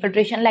lymphocytic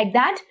infiltration like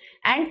that.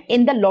 And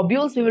in the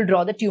lobules, we will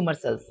draw the tumor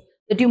cells.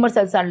 The tumor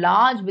cells are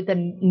large with a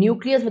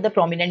nucleus with a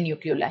prominent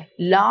nucleoli.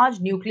 Large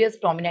nucleus,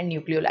 prominent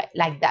nucleoli,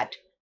 like that.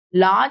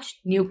 Large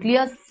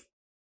nucleus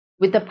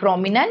with a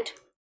prominent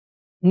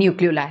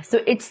nucleoli.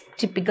 So it's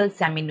typical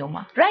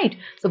seminoma, right?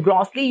 So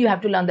grossly, you have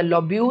to learn the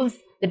lobules.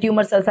 The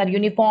tumor cells are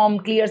uniform,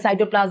 clear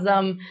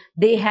cytoplasm.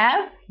 They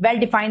have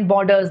well-defined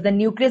borders. The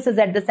nucleus is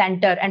at the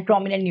center and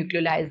prominent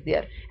nucleoli is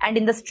there. And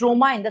in the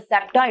stroma, in the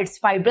septa, it's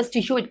fibrous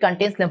tissue. It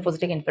contains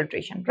lymphocytic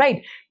infiltration,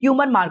 right?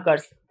 Tumor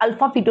markers.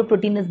 Alpha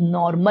fetoprotein is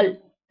normal.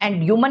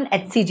 And human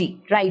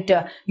HCG, right?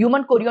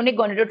 Human chorionic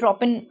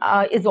gonadotropin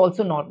is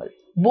also normal.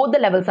 Both the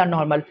levels are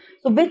normal.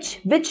 So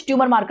which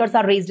tumor markers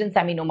are raised in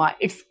seminoma?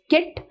 It's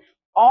KIT,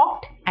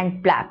 OCT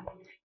and PLAB.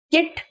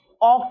 KIT,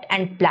 OCT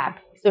and PLAB.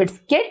 So it's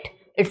KIT,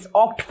 it's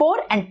OCT4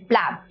 and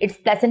PLAB. It's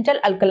placental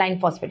alkaline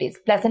phosphatase.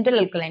 Placental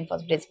alkaline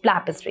phosphatase.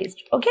 PLAB is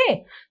raised.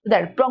 Okay. So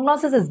that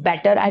prognosis is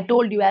better. I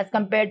told you as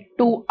compared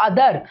to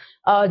other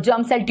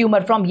germ cell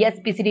tumor from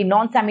PCD,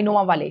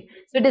 non-seminoma wale.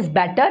 So it is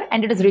better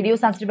and it is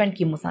radiosensitive and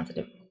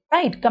chemosensitive.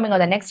 Right. Coming on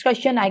the next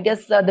question. I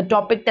guess the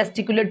topic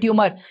testicular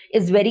tumor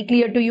is very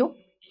clear to you.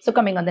 So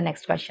coming on the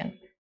next question.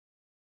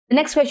 The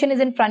next question is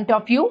in front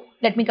of you.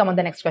 Let me come on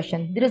the next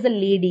question. There is a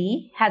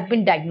lady has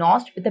been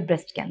diagnosed with a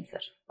breast cancer.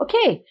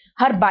 Okay.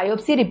 Her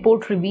biopsy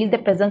report revealed the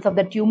presence of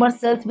the tumor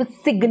cells with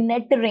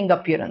signet ring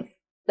appearance.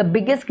 The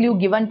biggest clue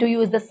given to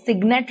you is the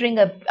signet ring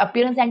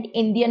appearance and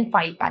Indian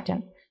file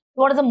pattern.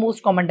 What is the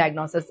most common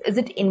diagnosis? Is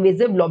it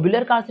invasive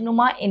lobular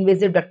carcinoma,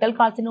 invasive ductal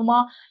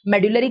carcinoma,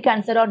 medullary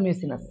cancer or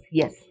mucinous?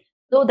 Yes.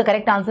 So the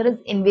correct answer is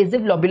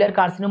invasive lobular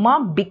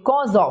carcinoma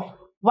because of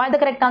why the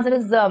correct answer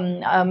is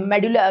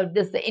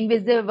this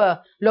invasive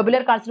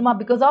lobular carcinoma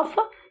because of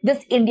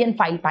this Indian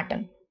file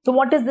pattern. So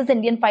what is this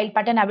Indian file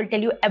pattern? I will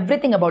tell you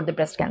everything about the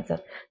breast cancer.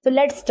 So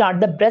let's start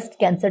the breast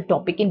cancer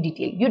topic in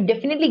detail. You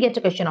definitely get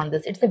a question on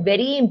this. It's a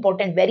very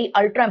important, very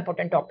ultra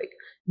important topic.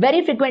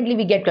 Very frequently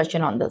we get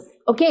question on this.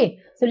 Okay.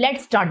 So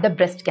let's start the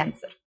breast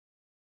cancer.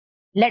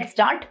 Let's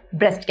start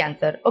breast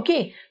cancer.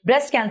 Okay.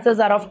 Breast cancers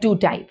are of two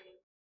types.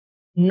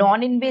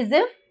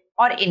 Non-invasive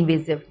or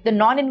invasive. The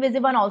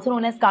non-invasive one also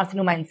known as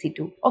carcinoma in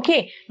situ.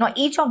 Okay. Now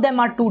each of them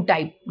are two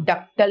types.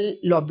 Ductal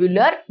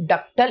lobular,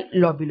 ductal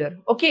lobular.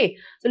 Okay.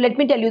 So let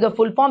me tell you the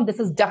full form. This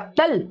is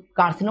ductal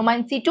carcinoma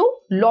in situ,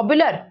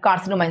 lobular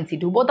carcinoma in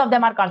situ. Both of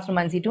them are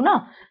carcinoma in situ.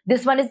 Na?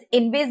 This one is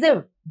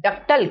invasive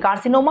ductal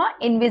carcinoma,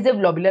 invasive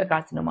lobular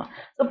carcinoma.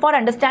 So for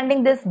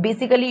understanding this,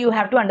 basically you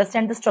have to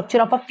understand the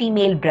structure of a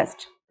female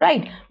breast.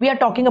 Right? We are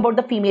talking about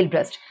the female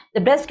breast.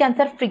 The breast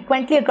cancer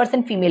frequently occurs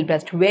in female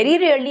breast. Very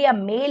rarely a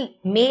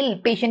male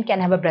patient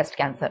can have a breast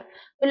cancer.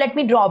 So let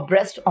me draw a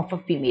breast of a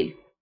female.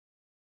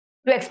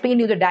 To explain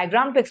you the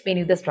diagram, to explain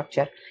you the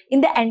structure.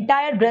 In the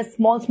entire breast,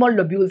 small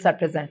lobules are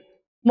present.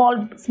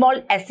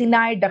 Small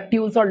acini,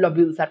 ductules or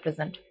lobules are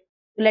present.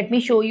 So let me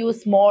show you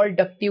small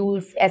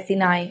ductules,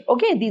 acini.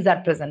 Okay, these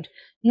are present.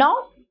 Now,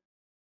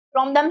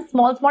 from them,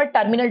 small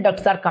terminal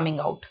ducts are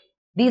coming out.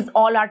 These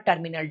all are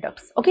terminal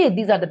ducts. Okay,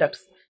 these are the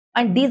ducts.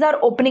 And these are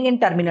opening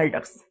in terminal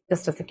ducts.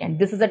 Just a second.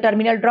 This is a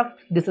terminal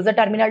duct. This is a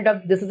terminal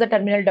duct. This is a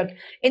terminal duct.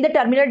 In the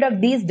terminal duct,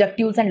 these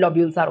ductules and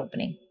lobules are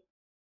opening.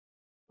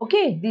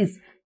 Okay, these.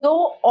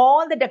 So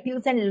all the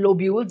ductules and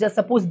lobules, just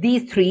suppose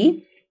these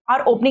three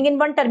are opening in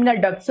one terminal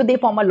duct. So they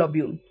form a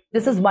lobule.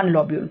 This is one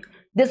lobule.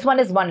 This one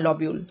is one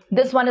lobule.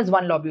 This one is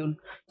one lobule.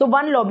 So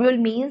one lobule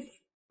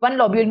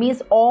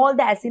means all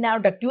the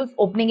acini ductules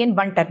opening in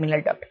one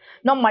terminal duct.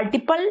 Now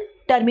multiple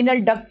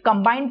terminal duct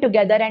combined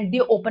together and they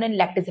open in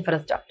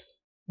lacticiferous duct.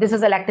 This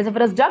is a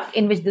lacticiferous duct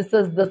in which this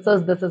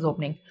is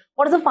opening.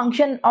 What is the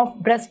function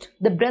of breast?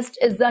 The breast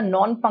is a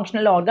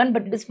non-functional organ,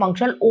 but it is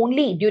functional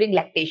only during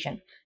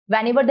lactation.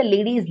 Whenever the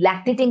lady is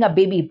lactating a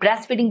baby,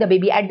 breastfeeding the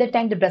baby, at that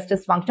time the breast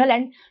is functional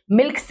and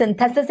milk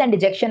synthesis and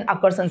ejection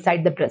occurs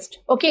inside the breast.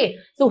 Okay,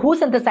 so who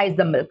synthesizes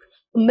the milk?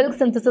 Milk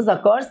synthesis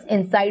occurs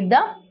inside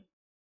the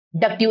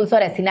ductules or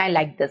acini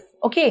like this.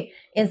 Okay,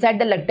 inside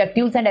the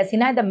ductules and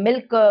acini, the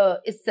milk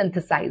is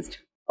synthesized,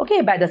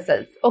 okay, by the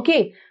cells.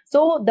 Okay,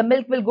 so the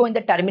milk will go in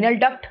the terminal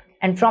duct,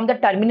 and from the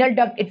terminal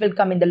duct it will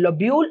come in the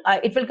lobule,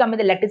 it will come in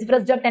the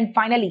lacticiferous duct, and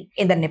finally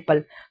in the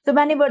nipple. So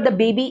whenever the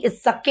baby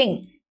is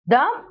sucking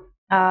the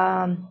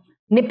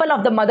nipple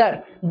of the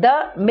mother,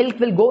 the milk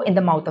will go in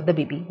the mouth of the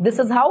baby. This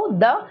is how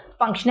the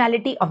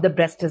functionality of the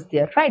breast is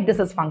there, right? This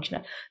is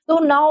functional. So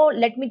now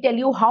let me tell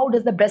you, how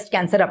does the breast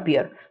cancer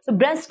appear? So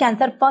breast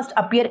cancer first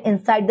appear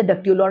inside the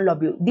ductule or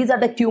lobule. These are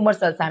the tumor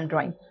cells I am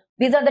drawing.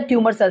 These are the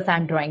tumor cells I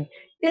am drawing.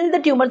 Till the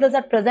tumor cells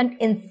are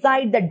present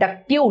inside the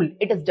ductule,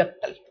 it is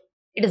ductal.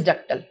 It is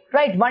ductal,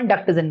 right? One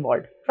duct is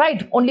involved,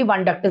 right? Only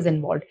one duct is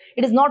involved.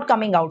 It is not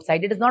coming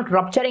outside. It is not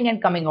rupturing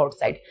and coming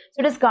outside.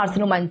 So it is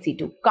carcinoma in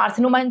situ.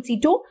 Carcinoma in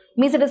situ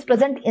means it is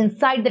present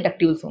inside the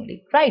ductules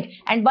only, right?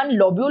 And one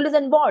lobule is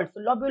involved.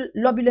 So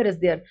lobular is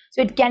there.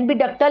 So it can be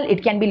ductal,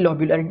 it can be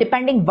lobular,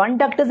 depending one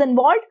duct is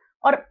involved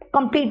or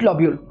complete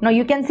lobule. Now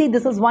you can see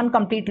this is one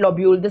complete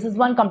lobule, this is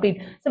one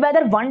complete. So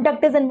whether one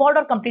duct is involved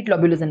or complete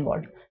lobule is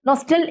involved. Now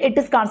still it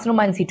is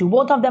carcinoma in situ.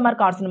 Both of them are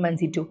carcinoma in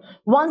situ.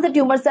 Once the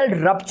tumor cell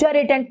rupture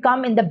it and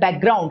come in the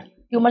background,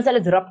 tumor cell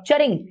is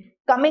rupturing,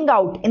 coming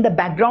out in the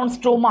background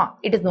stroma,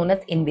 it is known as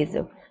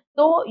invasive.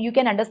 So you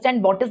can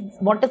understand what is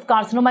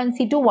carcinoma in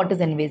situ, what is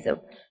invasive.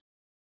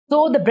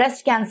 So the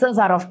breast cancers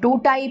are of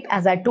two types.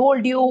 As I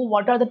told you,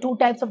 what are the two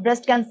types of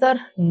breast cancer?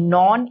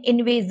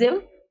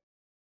 Non-invasive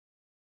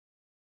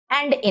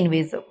and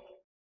invasive.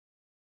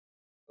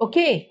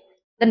 Okay,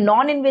 the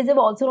non-invasive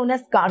also known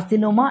as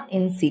carcinoma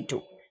in situ.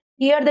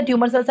 Here the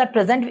tumor cells are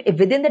present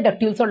within the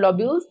ductules or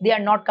lobules. They are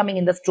not coming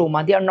in the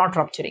stroma. They are not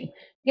rupturing.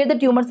 Here the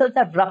tumor cells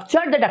have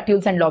ruptured the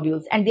ductules and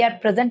lobules and they are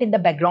present in the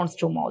background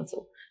stroma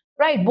also.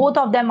 Right, both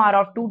of them are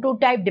of two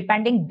type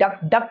depending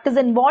duct is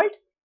involved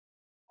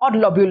or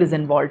lobule is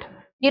involved.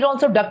 Here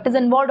also duct is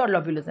involved or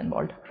lobule is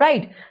involved.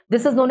 Right,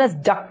 this is known as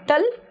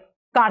ductal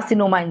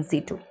carcinoma in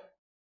situ.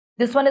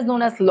 This one is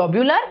known as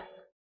lobular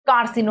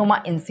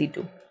carcinoma in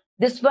situ.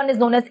 This one is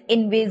known as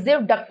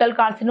invasive ductal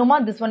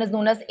carcinoma. This one is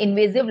known as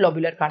invasive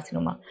lobular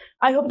carcinoma.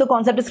 I hope the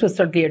concept is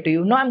crystal clear to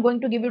you. Now I'm going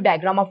to give you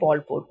diagram of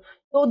all four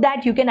so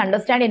that you can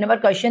understand. In our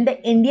question,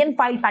 the Indian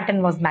file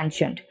pattern was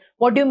mentioned.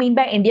 What do you mean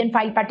by Indian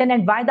file pattern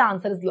and why the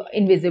answer is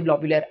invasive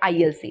lobular,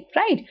 ILC,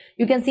 right?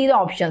 You can see the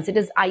options. It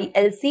is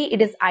ILC,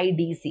 it is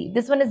IDC.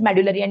 This one is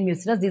medullary and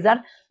mucinous. These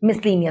are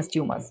miscellaneous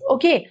tumors.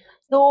 Okay,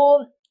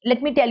 so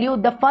let me tell you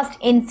the first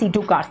in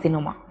situ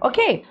carcinoma.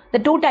 Okay, the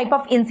two type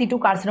of in situ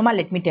carcinoma,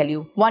 let me tell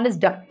you. One is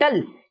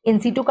ductal in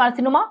situ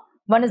carcinoma,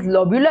 one is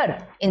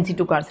lobular in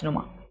situ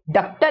carcinoma.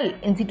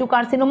 Ductal in situ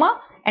carcinoma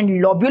and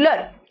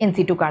lobular in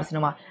situ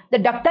carcinoma. The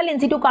ductal in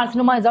situ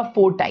carcinoma is of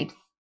four types.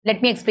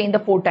 Let me explain the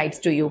four types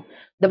to you.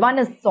 The one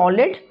is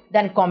solid,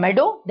 then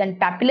comedo, then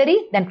papillary,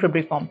 then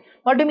cribriform.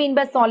 What do you mean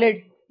by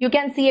solid? You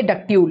can see a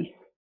ductule.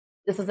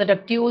 This is a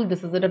ductule,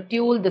 this is a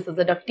ductule, this is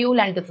a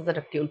ductule, and this is a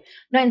ductule.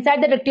 Now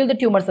inside the ductule, the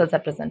tumor cells are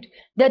present.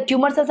 The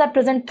tumor cells are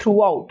present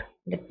throughout.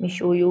 Let me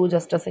show you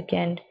just a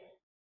second.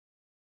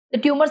 The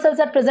tumor cells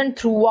are present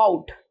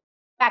throughout,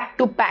 pack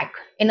to pack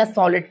in a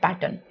solid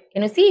pattern.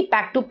 Can you see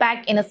pack to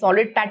pack in a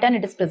solid pattern?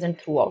 It is present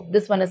throughout.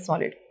 This one is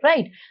solid,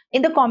 right?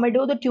 In the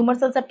comedo, the tumor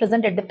cells are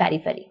present at the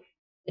periphery.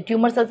 The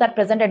tumor cells are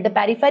present at the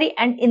periphery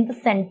and in the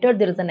center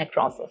there is a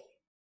necrosis.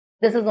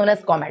 This is known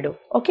as comedo.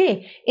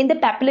 Okay. In the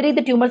papillary,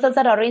 the tumor cells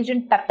are arranged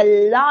in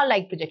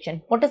papilla-like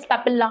projection. What is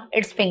papilla?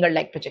 It's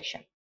finger-like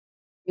projection.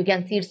 You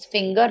can see it's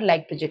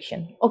finger-like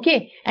projection.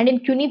 Okay. And in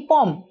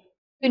cuneiform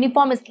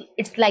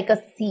it's like a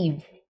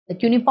sieve. The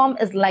cuneiform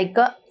is like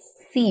a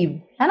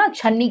sieve. है ना?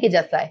 छन्नी के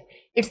जैसा है.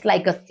 It's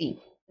like a sieve.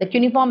 The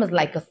cuneiform is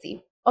like a sieve.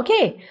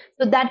 Okay.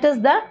 So that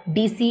is the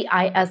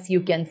DCIS.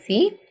 You can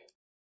see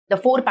the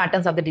four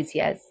patterns of the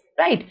DCIS,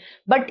 right?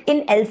 But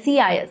in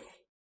LCIS,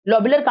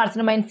 lobular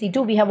carcinoma in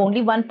situ, we have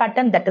only one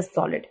pattern, that is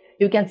solid.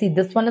 You can see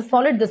this one is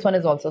solid, this one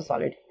is also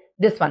solid,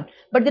 this one.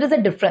 But there is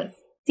a difference.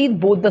 See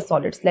both the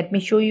solids. Let me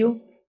show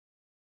you.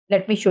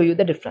 Let me show you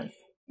the difference.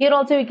 Here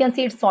also you can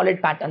see it's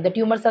solid pattern. The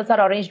tumor cells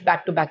are arranged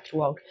back to back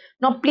throughout.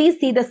 Now please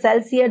see the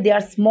cells here. They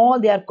are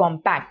small, they are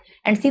compact.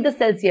 And see the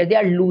cells here. They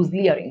are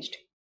loosely arranged.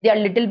 They are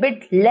little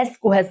bit less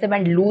cohesive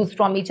and loose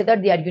from each other.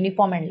 They are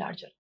uniform and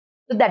larger.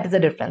 So that is the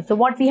difference. So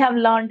what we have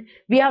learned?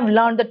 We have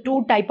learned the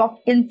two type of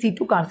in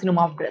situ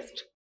carcinoma of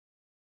breast.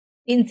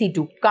 In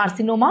situ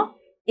carcinoma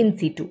in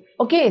situ.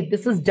 Okay,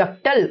 this is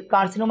ductal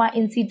carcinoma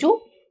in situ.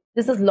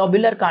 This is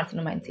lobular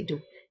carcinoma in situ.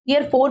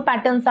 Here 4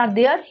 patterns are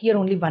there. Here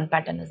only 1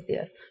 pattern is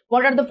there.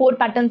 What are the 4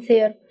 patterns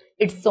here?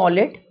 It's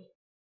solid,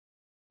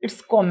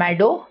 it's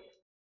comedo,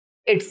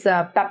 it's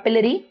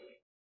papillary,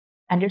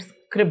 and it's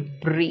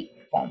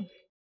cribriform.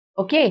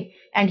 Okay,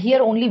 and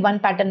here only 1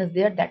 pattern is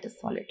there, that is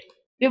solid.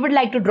 We would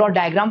like to draw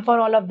diagram for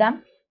all of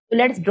them. So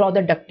let's draw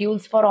the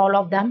ductules for all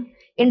of them.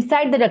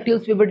 Inside the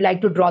ductules, we would like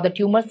to draw the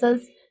tumor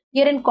cells.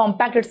 Here in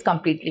compact, it's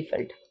completely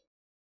filled.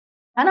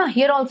 And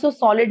here also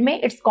solid mein,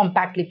 it's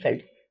compactly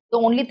filled. The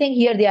only thing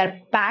here, they are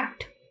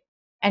packed,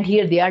 and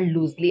here they are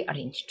loosely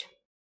arranged.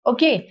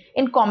 Okay,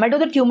 in comedo,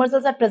 the tumor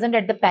cells are present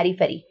at the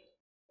periphery.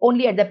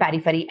 Only at the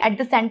periphery. At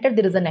the center,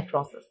 there is a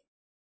necrosis.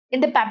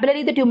 In the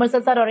papillary, the tumor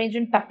cells are arranged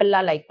in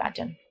papilla-like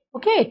pattern.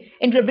 Okay,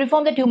 in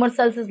cribriform, the tumor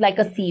cells is like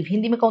a sieve.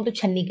 Hindi mein kahun to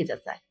channi ke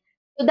jaisa hai.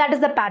 So that is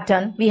the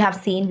pattern we have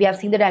seen. We have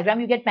seen the diagram.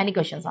 You get many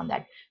questions on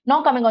that.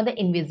 Now coming on the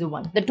invasive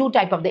one, the 2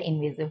 type of the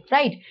invasive,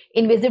 right?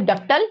 Invasive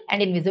ductal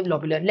and invasive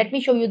lobular. Let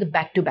me show you the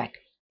back to back.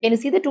 Can you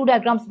see the 2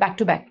 diagrams back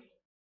to back?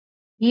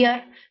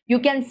 Here you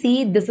can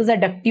see this is a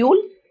ductule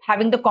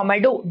having the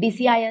comedo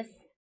DCIS.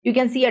 You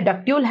can see a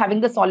ductule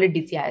having the solid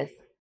DCIS.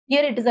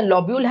 Here it is a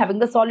lobule having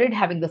the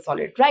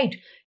solid, right?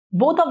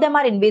 Both of them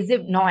are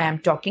invasive. Now I am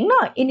talking.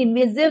 In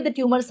invasive, the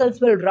tumor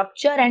cells will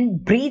rupture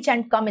and breach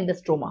and come in the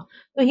stroma.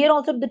 So here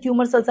also the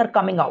tumor cells are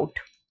coming out.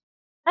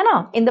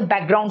 In the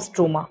background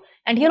stroma.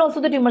 And here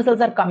also the tumor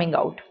cells are coming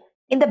out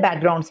in the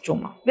background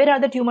stroma. Where are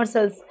the tumor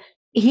cells?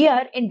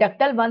 Here in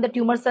ductal one, the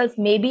tumor cells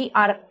maybe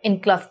are in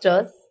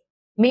clusters.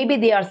 Maybe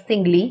they are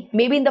singly.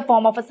 Maybe in the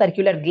form of a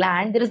circular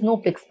gland. There is no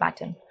fixed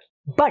pattern.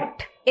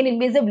 But in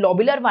invasive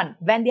lobular one,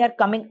 when they are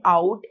coming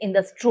out in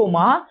the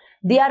stroma,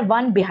 they are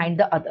one behind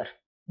the other.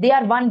 They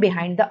are one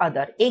behind the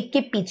other. Ek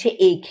ke piche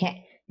ek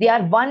hai. They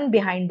are one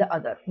behind the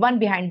other,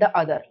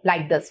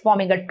 like this,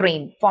 forming a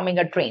train.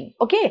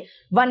 Okay,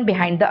 one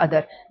behind the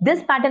other.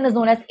 This pattern is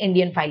known as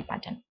Indian file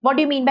pattern. What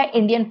do you mean by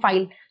Indian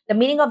file? The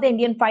meaning of the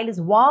Indian file is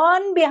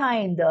one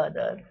behind the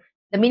other.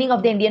 The meaning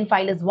of the Indian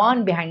file is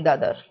one behind the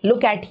other.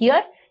 Look at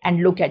here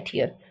and look at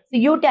here. So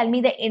you tell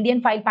me the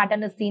Indian file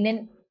pattern is seen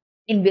in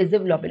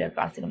invasive lobular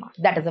carcinoma.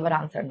 That is our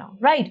answer now,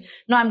 right?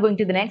 Now I'm going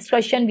to the next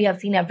question. We have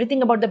seen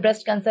everything about the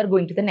breast cancer.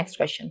 Going to the next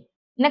question.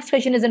 Next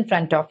question is in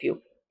front of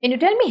you. Can you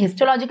tell me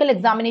histological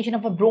examination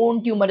of a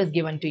bone tumor is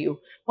given to you?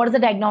 What is the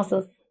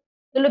diagnosis?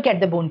 So look at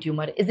the bone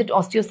tumor. Is it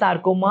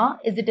osteosarcoma?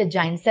 Is it a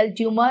giant cell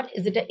tumor?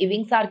 Is it a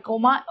Ewing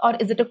sarcoma? Or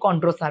is it a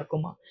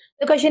chondrosarcoma?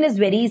 The question is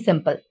very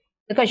simple.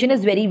 The question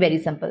is very, very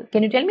simple.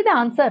 Can you tell me the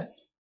answer?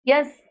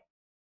 Yes.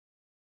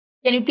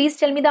 Can you please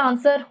tell me the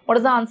answer? What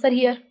is the answer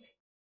here?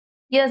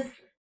 Yes.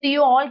 So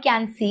you all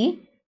can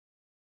see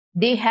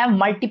they have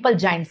multiple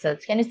giant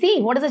cells. Can you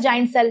see? What is a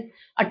giant cell?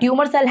 A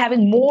tumor cell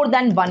having more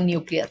than one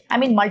nucleus. I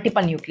mean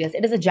multiple nucleus.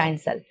 It is a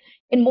giant cell.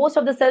 In most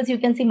of the cells, you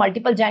can see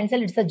multiple giant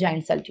cell. It's a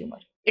giant cell tumor.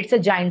 It's a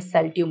giant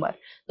cell tumor.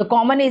 The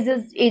common age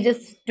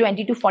is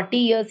 20 to 40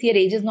 years. Here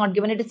age is not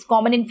given. It is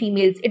common in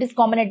females. It is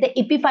common at the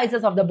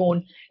epiphysis of the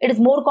bone. It is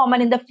more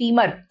common in the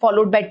femur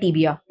followed by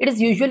tibia. It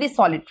is usually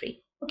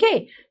solitary.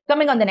 Okay.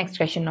 Coming on the next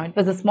question now. It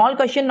was a small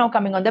question. Now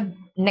coming on the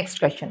next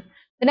question.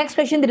 The next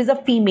question, there is a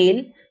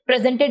female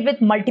presented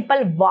with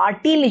multiple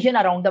warty lesion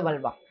around the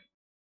vulva.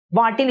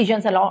 Warty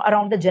lesions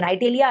around the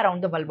genitalia,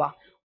 around the vulva.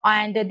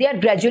 And they are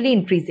gradually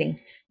increasing.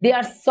 They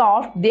are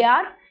soft, they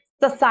are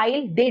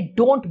sessile, they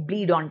don't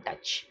bleed on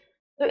touch.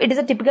 So it is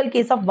a typical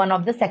case of one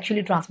of the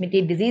sexually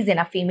transmitted disease in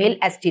a female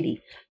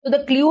STD. So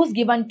the clues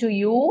given to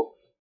you,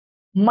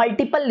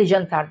 multiple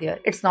lesions are there.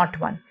 It's not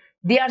one.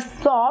 They are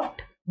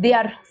soft, they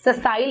are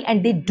sessile,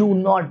 and they do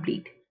not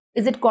bleed.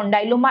 Is it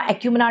condyloma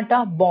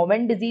acuminata,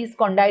 Bowen disease,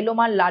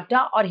 condyloma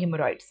lata, or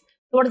hemorrhoids?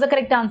 So what is the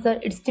correct answer?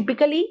 It's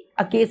typically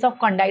a case of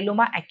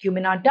condyloma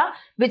acuminata,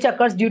 which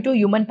occurs due to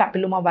human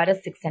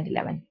papillomavirus 6 and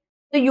 11.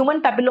 So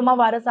human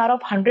papillomavirus are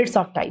of hundreds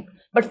of types,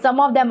 but some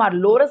of them are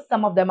low risk,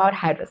 some of them are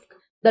high risk.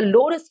 The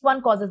low risk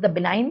one causes the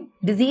benign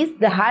disease,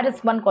 the high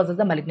risk one causes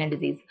the malignant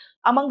disease.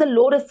 Among the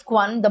low risk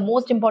one, the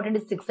most important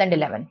is 6 and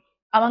 11.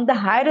 Among the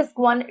high risk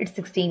one, it's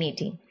 16,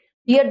 18.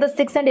 Here the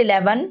 6 and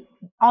 11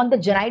 on the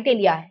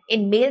genitalia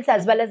in males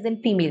as well as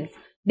in females,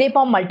 they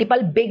form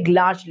multiple big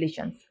large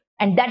lesions,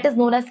 and that is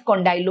known as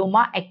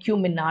condyloma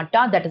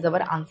acuminata. That is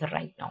our answer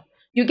right now.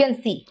 You can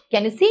see,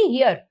 can you see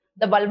here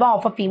the vulva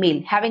of a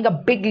female having a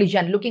big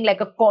lesion looking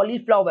like a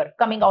cauliflower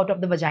coming out of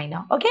the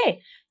vagina.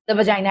 Okay, the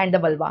vagina and the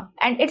vulva,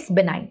 and it's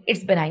benign.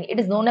 It's benign. It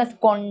is known as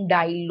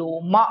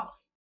condyloma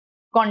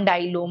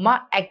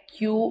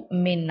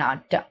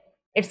acuminata.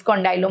 It's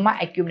condyloma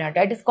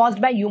acuminata. It is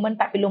caused by human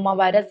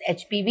papillomavirus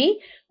HPV.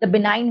 The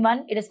benign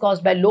one, it is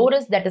caused by low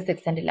risk, that is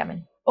 6 and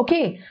 11.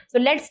 Okay, so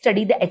let's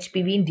study the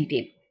HPV in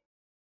detail.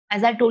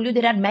 As I told you,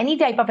 there are many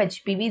types of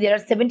HPV. There are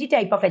 70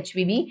 types of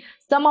HPV.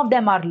 Some of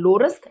them are low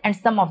risk and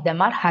some of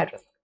them are high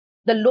risk.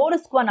 The low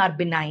risk one are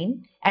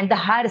benign and the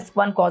high risk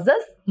one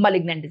causes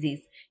malignant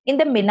disease. In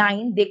the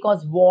benign, they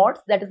cause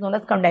warts, that is known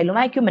as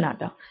condyloma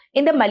acuminata.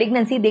 In the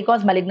malignancy, they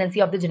cause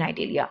malignancy of the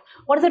genitalia.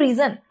 What is the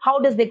reason? How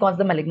does they cause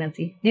the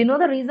malignancy? Do you know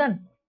the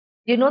reason?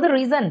 Do you know the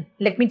reason?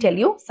 Let me tell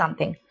you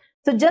something.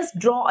 So just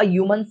draw a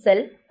human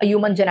cell, a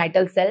human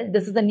genital cell.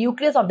 This is the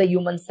nucleus of the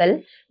human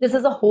cell. This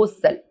is a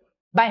host cell.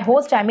 By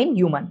host, I mean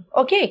human.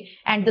 Okay.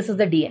 And this is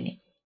the DNA.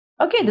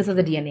 Okay. This is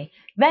the DNA.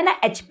 When a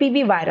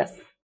HPV virus,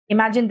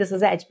 imagine this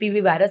is a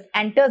HPV virus,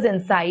 enters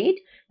inside,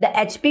 the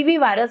HPV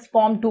virus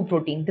form two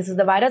proteins. This is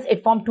the virus.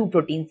 It formed two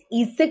proteins,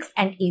 E6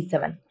 and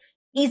E7.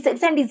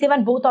 E6 and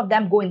E7, both of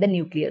them go in the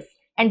nucleus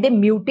and they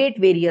mutate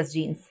various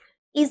genes.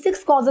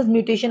 E6 causes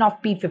mutation of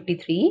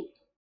P53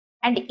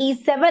 and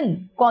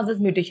E7 causes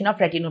mutation of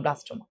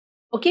retinoblastoma.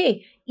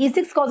 Okay,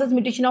 E6 causes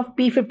mutation of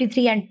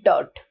P53 and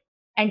TERT,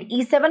 and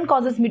E7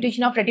 causes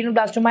mutation of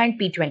retinoblastoma and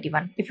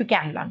P21, if you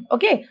can learn.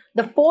 Okay,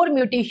 the 4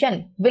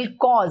 mutation will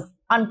cause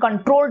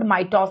uncontrolled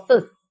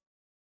mitosis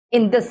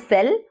in the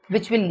cell,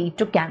 which will lead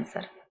to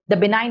cancer, the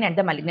benign and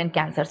the malignant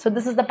cancer. So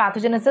this is the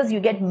pathogenesis.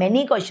 You get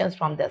many questions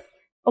from this.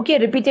 Okay,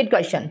 repeated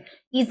question.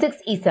 E6,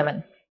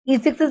 E7.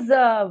 E6 is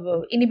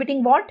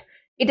inhibiting what?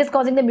 It is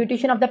causing the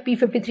mutation of the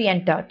P53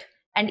 and TERT.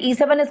 And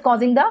E7 is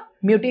causing the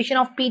mutation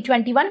of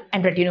P21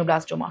 and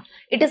retinoblastoma.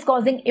 It is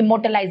causing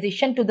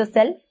immortalization to the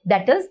cell.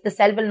 That is, the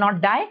cell will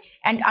not die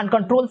and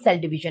uncontrolled cell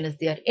division is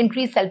there.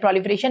 Increased cell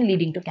proliferation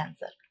leading to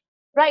cancer.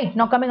 Right,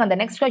 now coming on the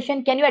next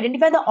question. Can you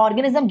identify the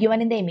organism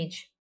given in the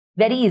image?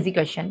 Very easy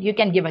question. You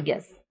can give a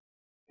guess.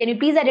 Can you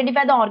please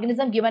identify the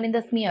organism given in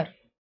the smear?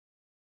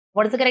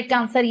 What is the correct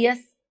answer? Yes,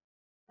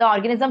 the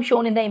organism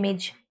shown in the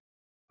image.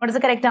 What is the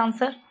correct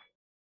answer?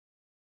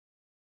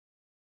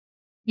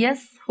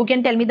 Yes, who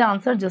can tell me the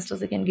answer? Just a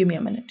second, give me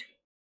a minute.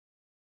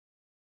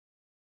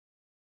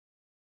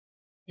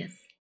 Yes.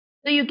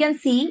 So you can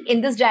see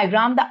in this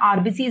diagram, the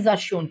RBCs are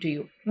shown to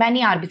you.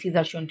 Many RBCs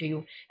are shown to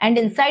you. And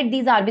inside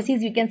these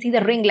RBCs, you can see the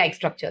ring-like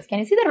structures. Can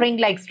you see the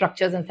ring-like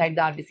structures inside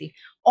the RBC?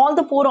 All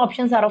the 4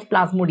 options are of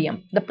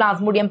Plasmodium, the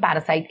Plasmodium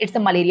parasite. It's a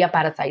malaria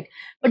parasite.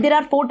 But there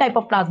are 4 types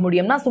of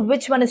Plasmodium now. So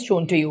which one is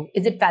shown to you?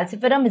 Is it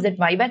falciparum? Is it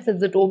vivax?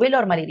 Is it oval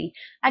or malari?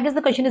 I guess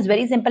the question is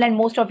very simple and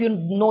most of you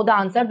know the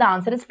answer. The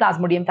answer is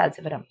Plasmodium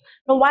falciparum.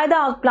 Now why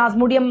the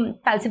Plasmodium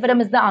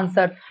falciparum is the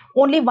answer?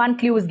 Only one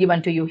clue is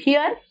given to you.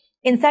 Here,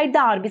 inside the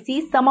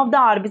RBC, some of the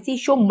RBC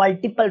show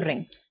multiple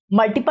rings.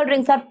 Multiple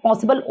rings are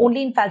possible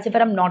only in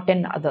falciparum, not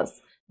in others.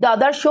 The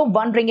others show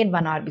 1 ring in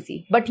one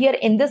RBC. But here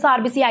in this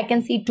RBC, I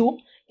can see 2.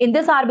 In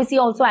this RBC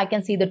also, I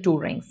can see the 2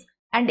 rings.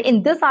 And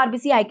in this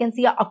RBC, I can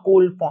see a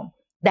cold form.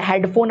 The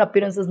headphone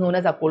appearance is known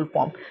as a cold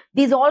form.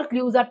 These all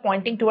clues are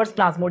pointing towards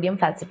Plasmodium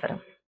falciparum.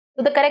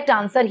 So the correct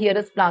answer here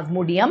is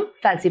Plasmodium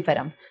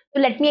falciparum.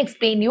 So let me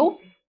explain you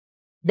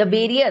the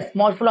various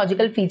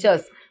morphological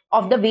features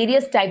of the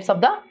various types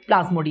of the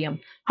Plasmodium.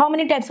 How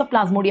many types of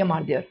Plasmodium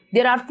are there?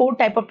 There are 4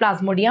 types of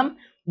Plasmodium: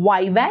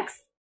 vivax,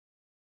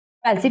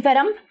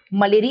 falciparum,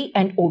 malari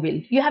and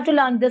oval. You have to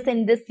learn this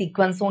in this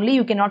sequence only.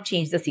 You cannot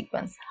change the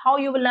sequence. How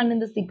you will learn in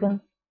the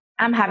sequence?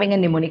 I'm having a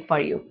mnemonic for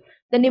you.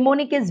 The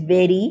mnemonic is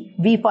very,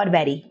 V for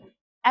very,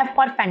 F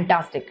for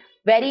fantastic,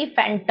 very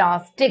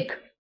fantastic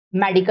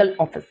medical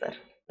officer.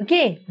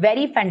 Okay,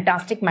 very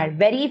fantastic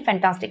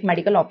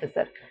medical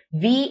officer.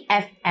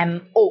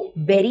 VFMO,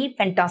 very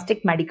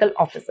fantastic medical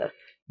officer.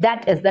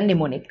 That is the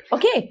mnemonic.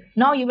 Okay,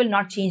 now you will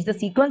not change the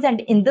sequence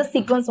and in this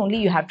sequence only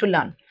you have to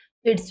learn.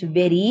 So it's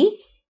very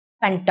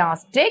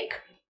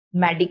fantastic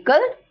medical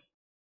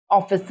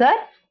officer,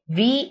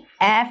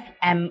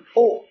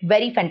 VFMO,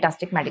 very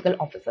fantastic medical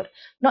officer.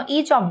 Now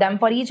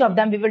for each of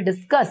them we will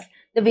discuss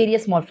the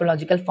various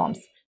morphological forms.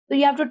 So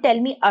you have to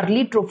tell me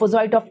early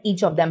trophozoite of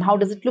each of them. How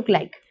does it look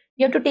like?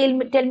 You have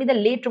to tell me the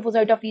late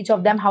trophozoite of each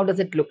of them. How does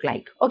it look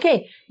like?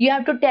 Okay, you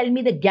have to tell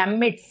me the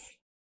gametes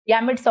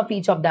of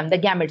each of them, the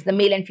gametes, the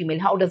male and female.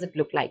 How does it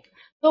look like?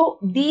 So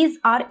these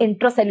are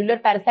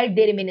intracellular parasites.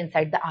 They remain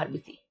inside the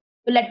RBC.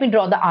 So let me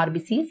draw the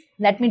RBCs.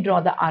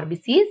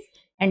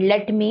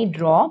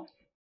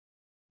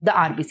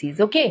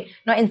 Okay.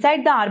 Now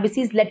inside the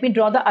RBCs, let me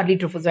draw the early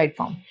trophozoite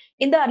form.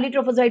 In the early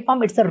trophozoite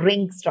form, it's a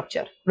ring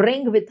structure.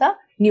 Ring with a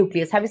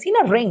nucleus. Have you seen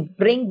a ring?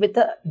 Ring with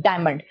a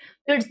diamond.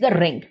 So it's the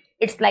ring.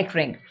 It's like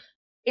ring.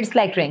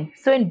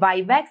 So in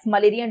vivax,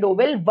 malaria and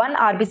oval, one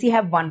RBC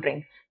have 1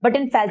 ring. But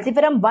in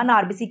falciparum, one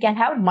RBC can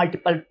have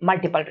multiple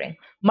ring.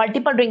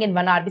 Multiple ring in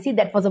one RBC.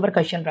 That was our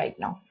question right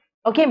now.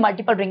 Okay,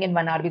 multiple ring in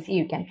one RBC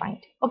you can find.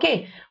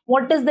 Okay,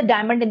 what is the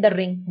diamond in the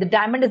ring? The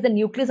diamond is the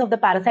nucleus of the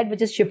parasite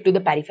which is shifted to the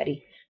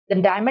periphery. The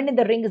diamond in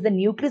the ring is the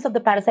nucleus of the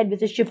parasite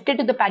which is shifted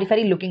to the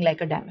periphery looking like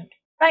a diamond.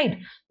 Right?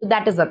 So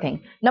that is the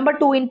thing. Number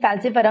 2, in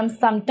falciparum,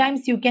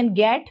 sometimes you can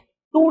get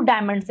 2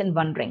 diamonds in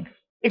 1 ring.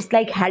 It's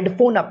like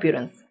headphone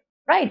appearance.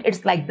 Right?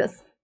 It's like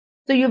this.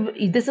 So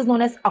this is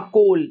known as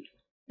acole.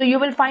 So you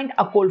will find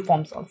acole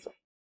forms also.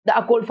 The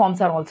acole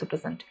forms are also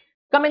present.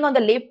 Coming on the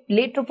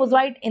late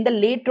trophozoite, in the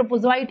late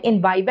trophozoite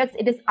in vivax,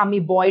 it is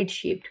amoeboid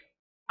shaped.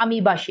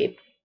 Amoeba shape.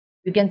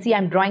 You can see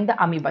I'm drawing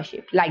the amoeba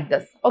shape like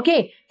this.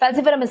 Okay,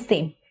 falciparum is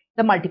same,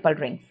 the multiple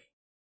rings.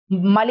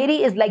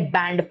 Malari is like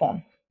band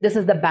form. This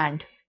is the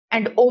band.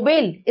 And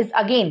oval is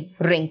again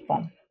ring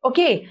form.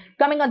 Okay,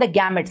 coming on the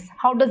gametes.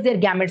 How does their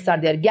gametes are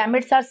there?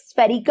 Gametes are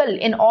spherical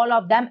in all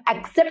of them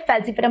except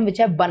falciparum which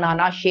have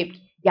banana shaped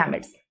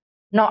gametes.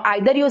 Now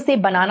either you say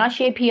banana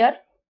shape here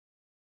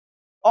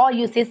or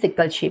you say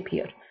sickle shape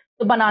here.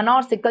 So banana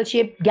or sickle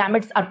shape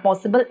gametes are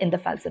possible in the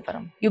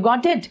falciparum. You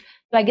got it?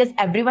 So I guess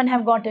everyone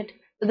have got it.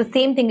 So the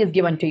same thing is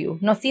given to you.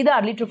 Now see the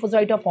early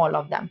trophozoite of all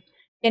of them.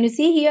 Can you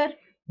see here?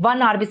 One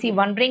RBC,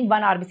 one ring,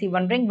 one RBC,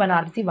 one ring, one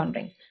RBC, one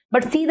ring.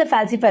 But see the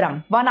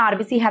falciparum, one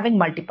RBC having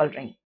multiple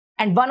ring.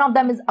 And one of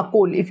them is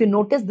acole. If you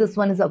notice, this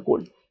one is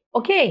acole.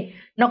 Okay.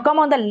 Now come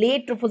on the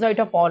late trophozoite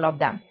of all of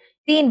them.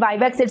 See in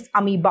vivax, it's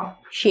amoeba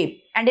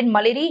shape. And in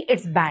Mallory,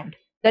 it's band.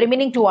 The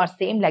remaining two are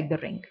same like the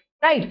ring.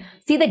 Right?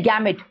 See the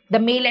gamete, the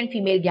male and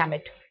female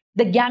gamete.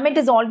 The gamete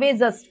is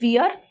always a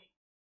sphere,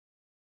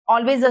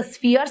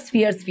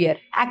 sphere.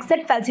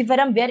 Except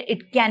falciparum where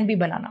it can be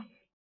banana.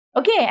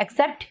 Okay,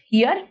 except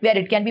here where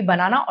it can be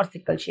banana or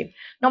sickle shape.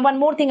 Now one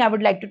more thing I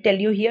would like to tell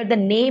you here, the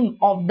name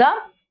of the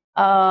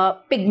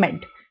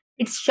pigment.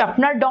 It's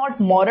Schaffner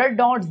dot, Maurer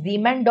dot,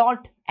 Zeeman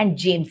dot and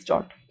James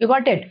dot. You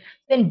got it?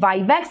 So in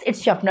vivax,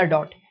 it's Schaffner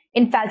dot.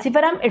 In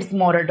falciparum, it's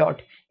Maurer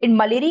dot. In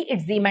Mallory,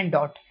 it's Zeeman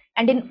dot.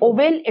 And in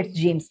oval, it's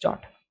James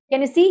dot. Can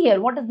you see here?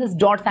 What is this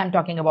dots I'm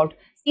talking about?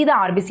 See the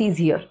RBCs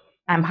here.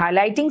 I'm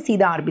highlighting, see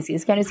the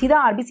RBCs. Can you see the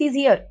RBCs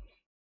here?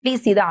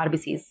 Please see the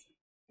RBCs.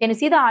 Can you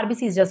see the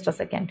RBCs? Just a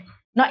second.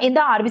 Now in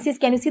the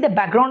RBCs, can you see the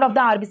background of the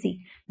RBC?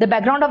 The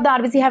background of the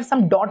RBC has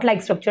some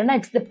dot-like structure. Now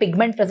it's the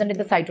pigment present in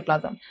the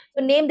cytoplasm.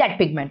 So name that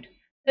pigment.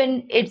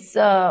 Then it's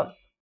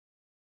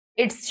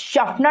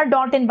Schaffner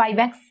dot in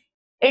vivax.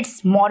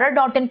 It's Maurer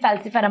dot in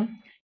falciparum.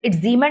 It's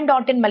Zeeman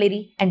dot in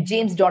Mallory and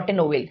James dot in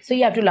oval. So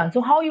you have to learn.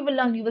 So how you will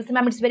learn? You will say,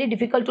 ma'am, it's very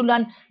difficult to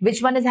learn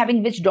which one is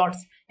having which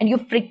dots. And you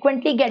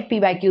frequently get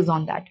PYQs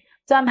on that.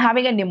 So I'm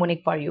having a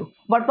mnemonic for you.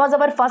 What was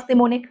our first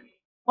mnemonic?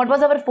 What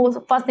was our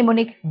first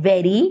mnemonic?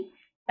 Very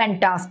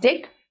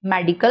fantastic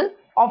medical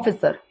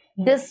officer.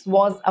 This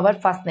was our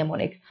first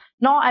mnemonic.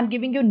 Now I'm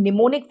giving you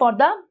mnemonic for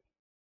the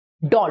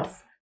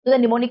dots. So the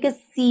mnemonic is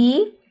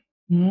see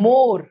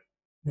more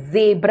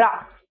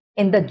zebra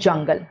in the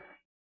jungle.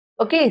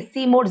 Okay,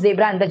 see more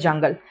zebra in the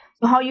jungle.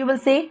 So how you will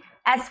say?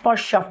 S for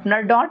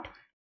Schaffner dot,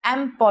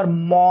 M for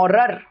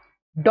Maurer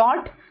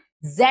dot,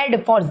 Z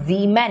for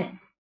Zeeman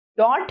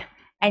dot,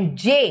 and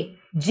J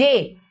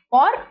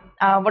for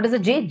what is the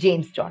J?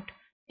 James dot.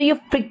 So you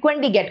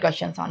frequently get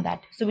questions on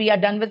that. So we are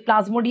done with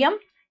Plasmodium.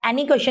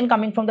 Any question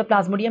coming from the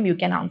Plasmodium you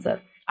can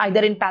answer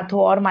either in patho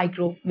or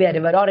micro,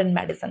 wherever, or in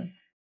medicine.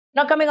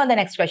 Now coming on the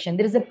next question,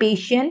 there is a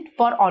patient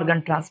for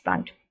organ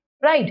transplant,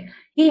 right?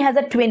 He has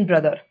a twin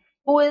brother.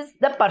 Who is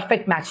the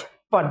perfect match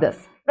for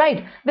this,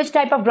 right? Which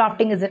type of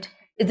grafting is it?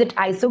 Is it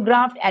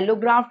isograft,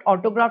 allograft,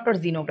 autograft or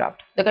xenograft?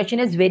 The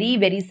question is very,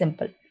 very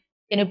simple.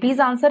 Can you please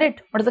answer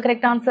it? What is the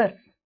correct answer?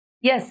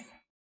 Yes.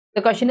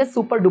 The question is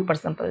super duper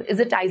simple. Is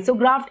it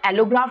isograft,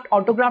 allograft,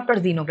 autograft or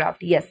xenograft?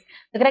 Yes.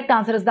 The correct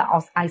answer is the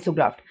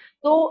isograft.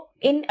 So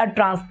in a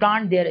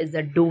transplant, there is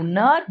a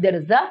donor, there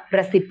is a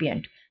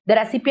recipient. The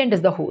recipient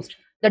is the host.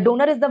 The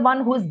donor is the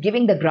one who is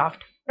giving the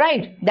graft.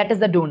 Right, that is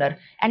the donor,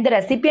 and the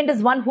recipient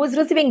is one who is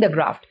receiving the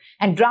graft,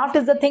 and graft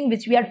is the thing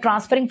which we are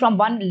transferring from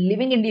one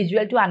living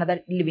individual to another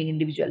living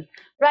individual,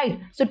 right?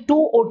 So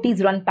two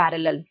OTs run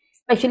parallel,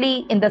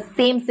 especially in the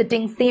same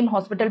sitting, same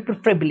hospital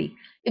preferably.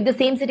 If the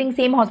same sitting,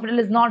 same hospital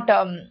is not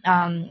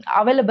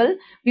available,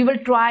 we will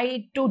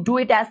try to do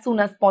it as soon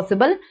as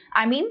possible.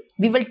 I mean,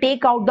 we will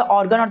take out the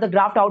organ or the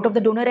graft out of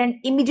the donor and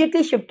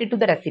immediately shift it to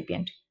the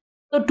recipient.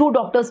 So two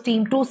doctors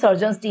team, two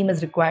surgeons team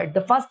is required.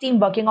 The first team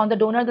working on the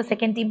donor, the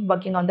second team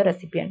working on the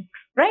recipient,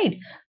 right?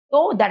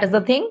 So that is the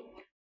thing.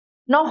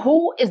 Now,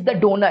 who is the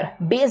donor?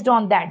 Based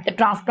on that, the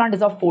transplant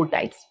is of 4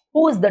 types.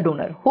 Who is the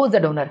donor? Who is the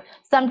donor?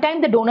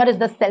 Sometimes the donor is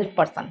the self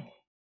person.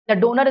 The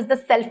donor is the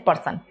self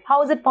person.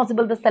 How is it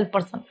possible the self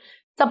person?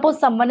 Suppose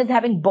someone is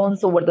having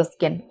burns over the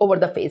skin, over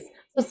the face.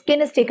 So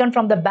skin is taken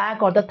from the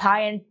back or the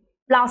thigh and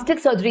plastic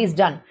surgery is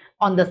done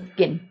on the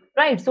skin.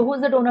 Right, so who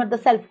is the donor? The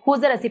self. Who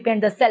is the recipient?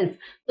 The self.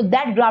 So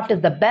that graft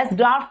is the best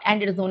graft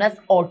and it is known as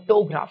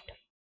autograft.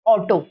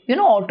 Auto, you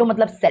know, auto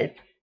matlab self.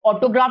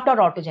 Autograft or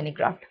autogenic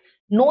graft.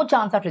 No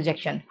chance of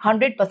rejection.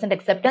 100%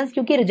 acceptance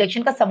क्योंकि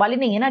rejection का सवाल ही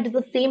नहीं है ना. It is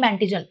the same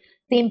antigen,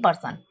 same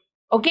person.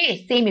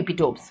 Okay, same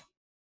epitopes.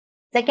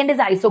 Second is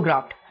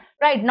isograft.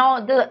 Right, now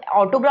the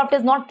autograft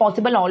is not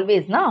possible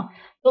always, na?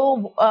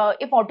 So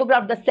if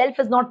autograft, the self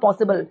is not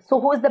possible.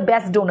 So who is the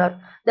best donor?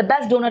 The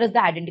best donor is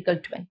the identical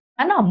twin.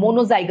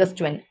 Monozygous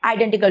twin,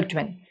 identical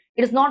twin.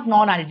 It is not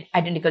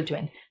non-identical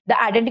twin.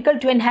 The identical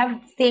twin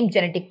have same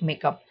genetic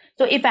makeup.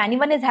 So if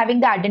anyone is having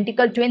the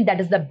identical twin, that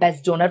is the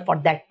best donor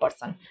for that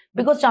person.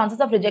 Because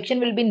chances of rejection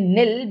will be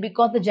nil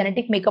because the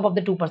genetic makeup of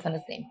the 2 person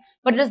is same.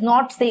 But it is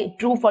not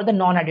true for the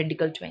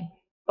non-identical twin.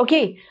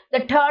 Okay, the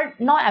third,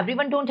 now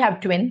everyone don't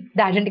have twin,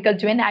 the identical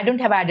twin. I don't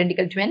have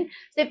identical twin.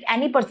 So if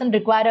any person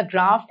require a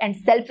graft and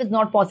self is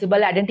not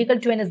possible, identical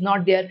twin is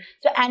not there.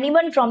 So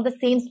anyone from the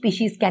same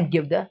species can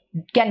give the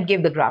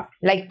graft,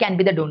 like can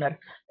be the donor.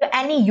 So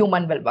any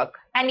human will work.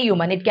 Any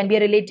human. It can be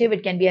a relative,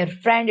 it can be a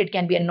friend, it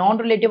can be a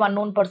non-relative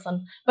unknown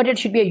person, but it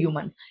should be a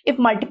human. If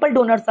multiple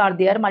donors are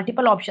there,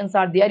 multiple options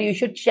are there, you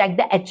should check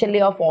the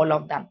HLA of all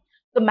of them.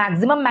 So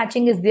maximum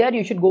matching is there,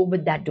 you should go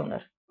with that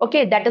donor.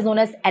 Okay, that is known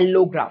as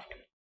allograft.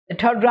 The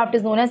third graft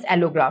is known as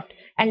allograft.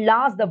 And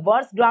last, the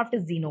worst graft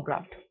is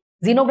xenograft.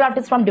 Xenograft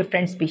is from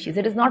different species.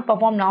 It is not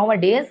performed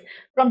nowadays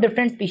from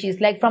different species.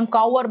 Like from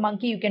cow or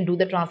monkey, you can do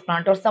the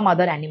transplant, or some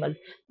other animal.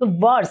 So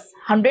worse,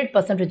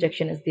 100%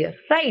 rejection is there,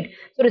 right?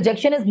 So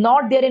rejection is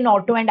not there in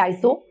auto and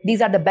iso.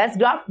 These are the best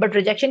graft, but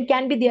rejection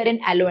can be there in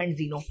allo and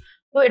xeno.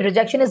 So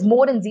rejection is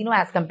more in xeno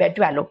as compared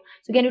to allo.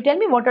 So can you tell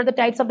me what are the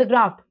types of the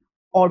graft?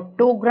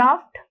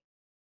 Autograft,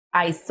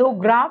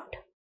 isograft,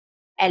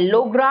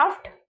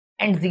 allograft,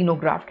 and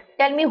xenograft.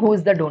 Tell me who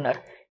is the donor.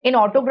 In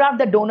autograft,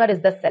 the donor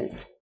is the self.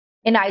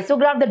 In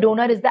isograft, the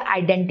donor is the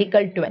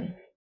identical twin.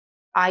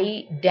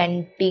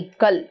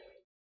 Identical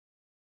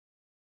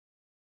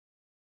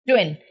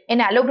twin. In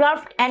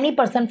allograft, any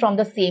person from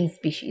the same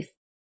species.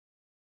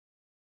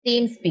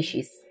 Same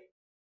species.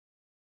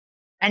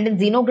 And in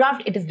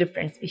xenograft, it is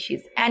different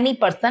species. Any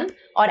person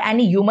or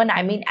any human,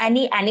 I mean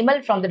any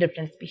animal from the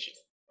different species.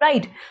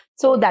 Right?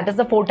 So that is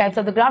the 4 types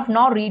of the graft.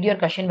 Now read your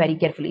question very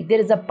carefully. There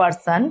is a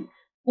person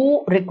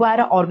who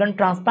require an organ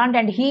transplant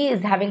and he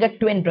is having a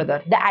twin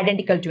brother, the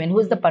identical twin, who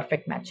is the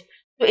perfect match.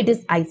 So it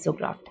is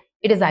isograft.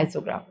 It is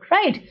isograft,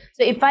 right?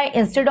 So if I,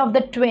 instead of the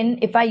twin,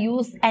 if I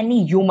use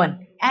any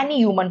human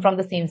from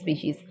the same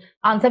species,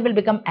 answer will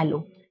become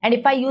allo. And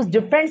if I use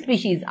different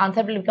species,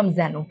 answer will become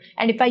xeno.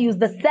 And if I use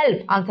the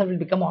self, answer will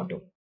become auto.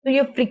 So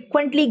you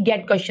frequently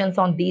get questions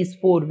on these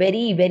 4,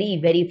 very, very,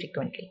 very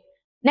frequently.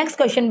 Next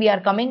question we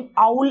are coming,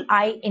 owl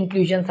eye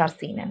inclusions are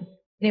seen in.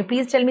 Can you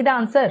please tell me the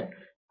answer?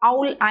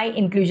 Owl eye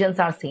inclusions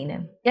are seen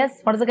in.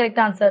 Yes, what is the correct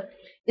answer?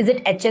 Is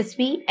it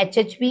HSV,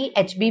 HHV,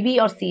 HBV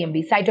or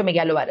CMV?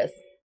 Cytomegalovirus.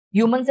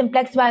 Human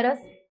simplex virus,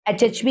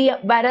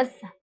 HHV virus,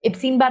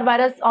 Epstein-Barr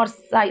virus or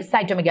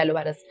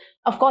cytomegalovirus.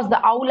 Of course, the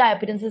owl eye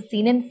appearance is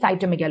seen in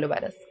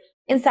cytomegalovirus.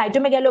 In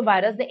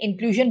cytomegalovirus, the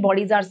inclusion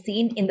bodies are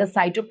seen in the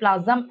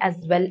cytoplasm as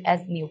well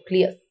as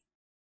nucleus.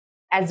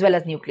 In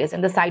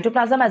the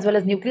cytoplasm as well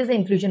as nucleus, the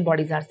inclusion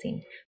bodies are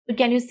seen. So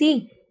can you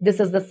see? This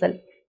is the cell.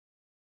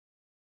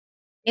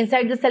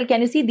 Inside the cell,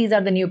 can you see? These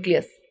are the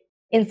nucleus.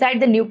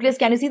 Inside the nucleus,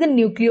 can you see the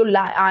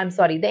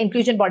the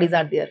inclusion bodies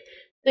are there.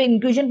 So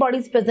inclusion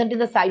bodies present in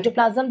the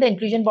cytoplasm, the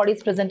inclusion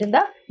bodies present in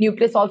the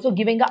nucleus, also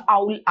giving a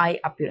owl eye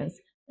appearance.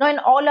 Now in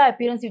owl eye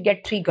appearance, you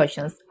get 3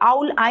 questions.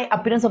 Owl eye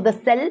appearance of the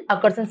cell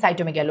occurs in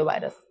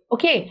cytomegalovirus.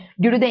 Okay,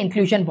 due to the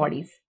inclusion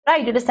bodies.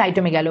 Right, it is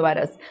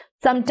cytomegalovirus.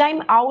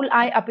 Sometime owl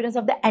eye appearance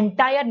of the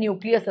entire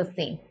nucleus is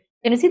seen.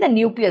 Can you see the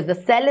nucleus? The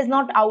cell is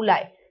not owl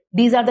eye.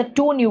 These are the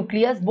 2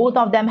 nucleus. Both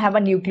of them have a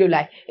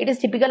nucleoli. It is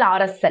typical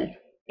RS cell.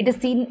 It is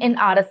seen in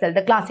RS cell,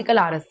 the classical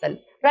RS cell.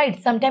 Right,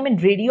 sometime in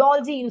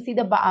radiology, you see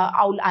the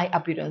owl eye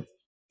appearance.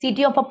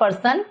 CT of a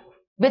person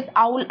with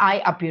owl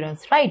eye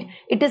appearance, right?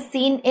 It is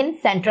seen in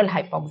central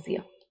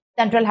hypoxia.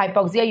 Central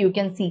hypoxia you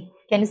can see.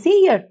 Can you see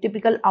here?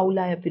 Typical owl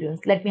eye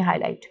appearance. Let me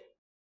highlight.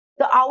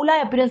 The owl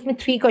eye appearance with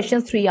 3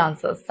 questions, 3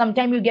 answers.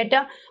 Sometimes you get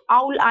a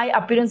owl eye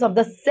appearance of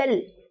the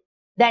cell,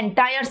 the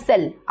entire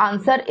cell.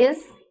 Answer is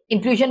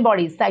inclusion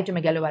bodies,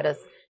 cytomegalovirus.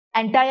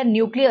 Entire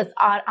nucleus,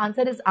 our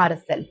answer is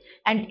RS cell.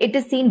 And it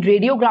is seen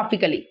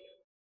radiographically.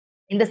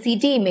 In the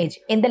CT image,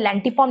 in the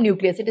lentiform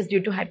nucleus, it is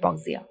due to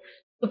hypoxia.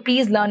 So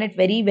please learn it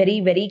very, very,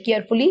 very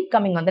carefully.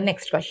 Coming on the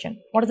next question.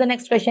 What is the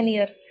next question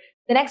here?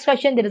 The next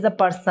question, there is a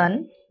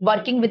person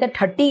working with a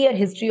 30-year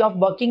history of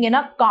working in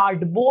a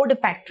cardboard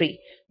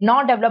factory,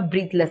 now developed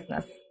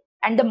breathlessness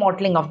and the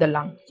mottling of the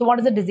lung. So what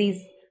is the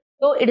disease?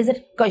 So it is a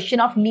question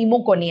of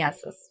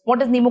pneumoconiasis.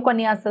 What is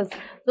pneumoconiasis?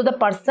 So the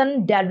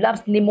person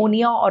develops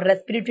pneumonia or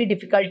respiratory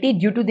difficulty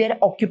due to their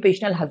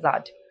occupational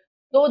hazard.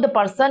 So the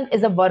person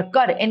is a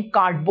worker in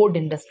cardboard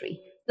industry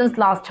since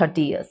last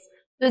 30 years.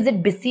 So is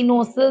it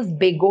byssinosis,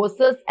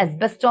 bagosis,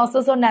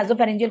 asbestosis or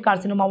nasopharyngeal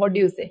carcinoma? What do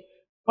you say?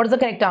 What is the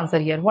correct answer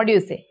here? What do you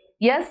say?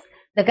 Yes,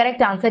 the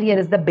correct answer here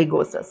is the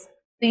bagosis.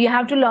 So you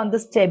have to learn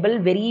this table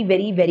very,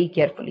 very, very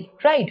carefully,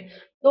 right?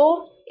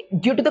 So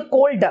due to the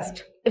coal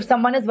dust, if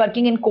someone is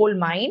working in coal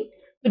mine,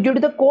 so due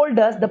to the coal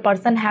dust, the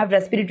person have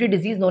respiratory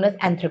disease known as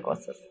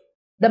anthracosis.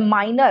 The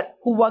miner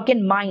who work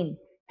in mine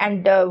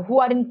and who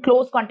are in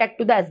close contact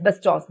to the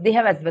asbestos, they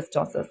have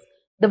asbestosis.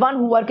 The one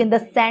who work in the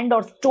sand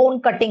or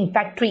stone cutting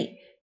factory,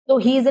 so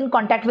he is in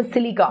contact with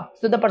silica,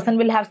 so the person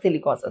will have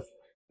silicosis.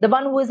 The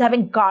one who is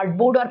having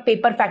cardboard or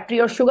paper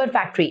factory or sugar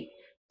factory,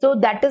 so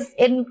that is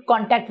in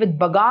contact with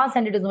bagasse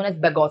and it is known as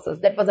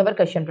bagosis. That was our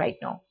question right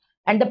now.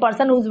 And the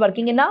person who is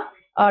working in a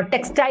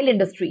textile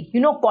industry, you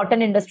know,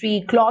 cotton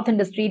industry, cloth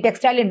industry,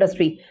 textile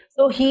industry.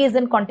 So he is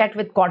in contact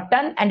with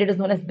cotton and it is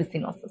known as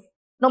byssinosis.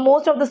 Now,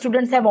 most of the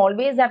students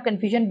always have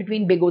confusion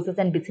between bagosis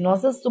and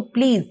byssinosis. So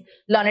please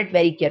learn it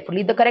very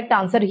carefully. The correct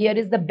answer here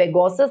is the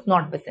bagosis,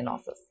 not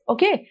byssinosis.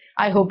 Okay.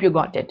 I hope you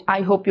got it.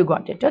 I hope you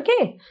got it.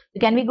 Okay. So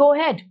can we go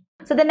ahead?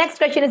 So the next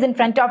question is in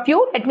front of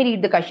you. Let me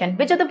read the question.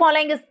 Which of the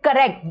following is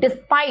correct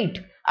despite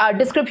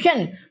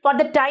description for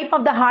the type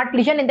of the heart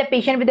lesion in the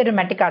patient with the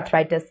rheumatic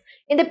arthritis?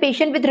 In the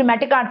patient with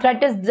rheumatic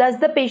arthritis, does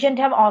the patient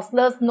have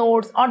Osler's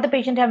nodes, or the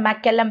patient have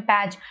McCallum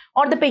patch,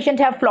 or the patient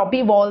have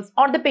floppy walls,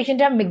 or the patient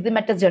have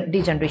myxomatous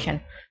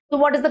degeneration? So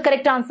what is the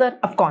correct answer?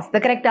 Of course,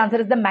 the correct answer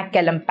is the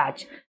McCallum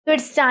patch. So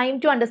it's time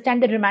to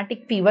understand the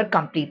rheumatic fever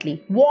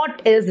completely. What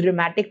is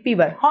rheumatic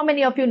fever? How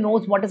many of you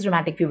knows what is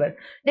rheumatic fever?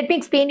 Let me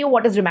explain you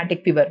what is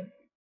rheumatic fever.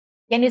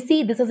 Can you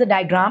see this is a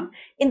diagram?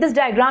 In this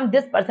diagram,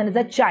 this person is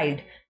a child.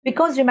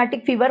 Because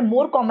rheumatic fever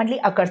more commonly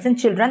occurs in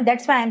children,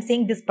 that's why I'm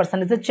saying this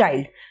person is a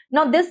child.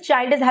 Now this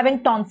child is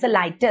having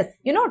tonsillitis.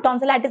 You know,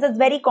 tonsillitis is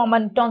very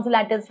common.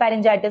 Tonsillitis,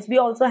 pharyngitis. We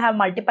also have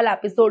multiple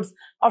episodes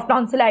of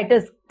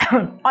tonsillitis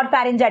or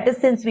pharyngitis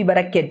since we were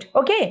a kid.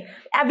 Okay,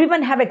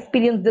 everyone have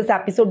experienced this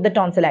episode, the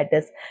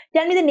tonsillitis.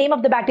 Tell me the name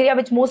of the bacteria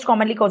which most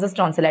commonly causes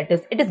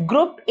tonsillitis. It is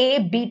group A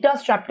beta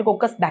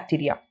streptococcus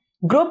bacteria.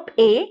 Group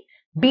A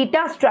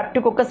beta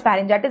streptococcus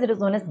pharyngitis. It is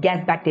known as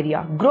gas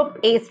bacteria. Group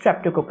A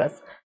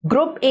streptococcus.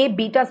 Group A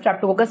beta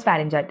streptococcus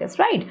pharyngitis,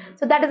 right?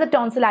 So that is the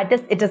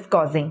tonsillitis it is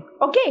causing.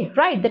 Okay,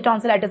 right? The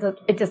tonsillitis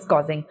it is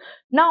causing.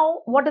 Now,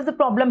 what is the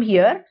problem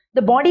here?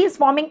 The body is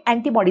forming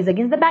antibodies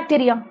against the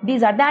bacteria.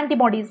 These are the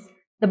antibodies.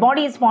 The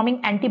body is forming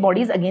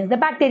antibodies against the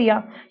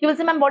bacteria. You will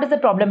say, ma'am, what is the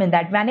problem in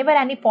that? Whenever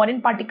any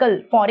foreign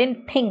particle,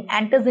 foreign thing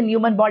enters in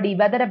human body,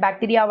 whether a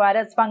bacteria,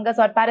 virus, fungus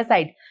or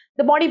parasite,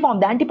 the body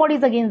forms the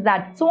antibodies against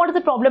that. So what is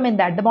the problem in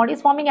that? The body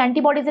is forming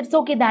antibodies. It's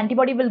okay. The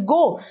antibody will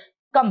go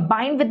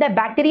combined with the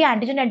bacteria,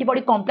 antigen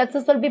antibody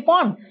complexes will be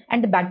formed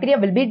and the bacteria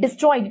will be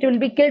destroyed. It will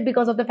be killed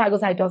because of the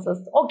phagocytosis.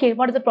 Okay,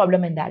 what is the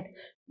problem in that?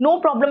 No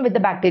problem with the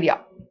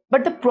bacteria.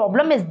 But the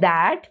problem is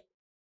that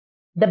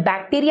the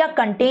bacteria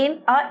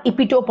contain a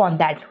epitope on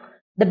that.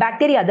 The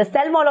bacteria, the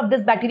cell wall of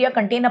this bacteria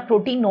contain a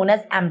protein known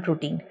as M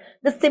protein.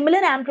 The similar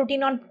M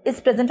protein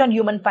is present on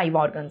human 5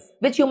 organs.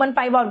 Which human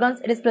 5 organs?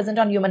 It is present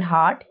on human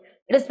heart.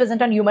 It is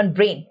present on human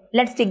brain.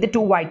 Let's take the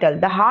two vital,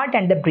 the heart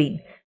and the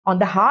brain. On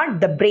the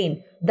heart, the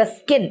brain, the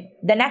skin.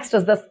 The next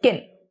is the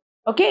skin.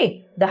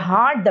 Okay, the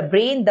heart, the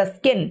brain, the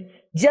skin.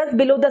 Just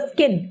below the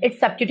skin, it's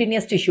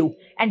subcutaneous tissue.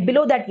 And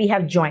below that, we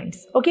have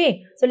joints.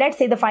 Okay, so let's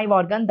say the 5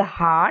 organs, the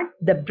heart,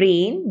 the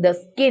brain, the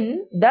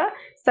skin, the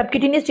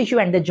subcutaneous tissue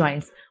and the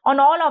joints. On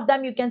all of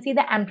them, you can see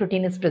the M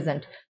protein is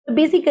present. So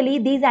basically,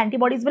 these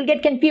antibodies will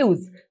get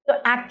confused. So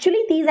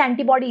actually, these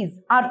antibodies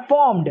are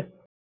formed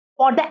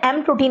for the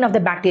M protein of the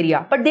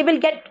bacteria. But they will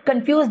get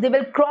confused. They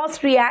will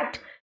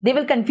cross-react. They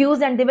will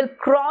confuse and they will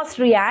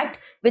cross-react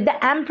with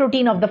the M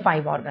protein of the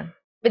 5 organ.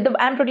 With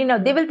the M protein,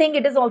 they will think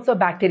it is also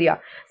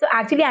bacteria. So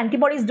actually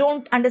antibodies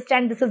don't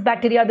understand this is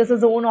bacteria, this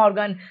is own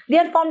organ. They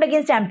are formed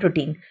against M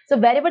protein. So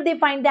wherever they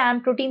find the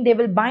M protein, they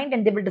will bind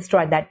and they will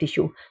destroy that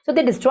tissue. So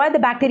they destroy the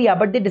bacteria,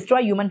 but they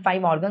destroy human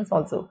 5 organs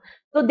also.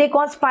 So they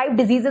cause 5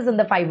 diseases in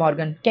the 5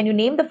 organ. Can you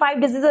name the 5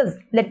 diseases?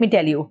 Let me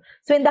tell you.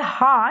 So in the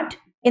heart,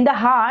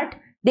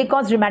 they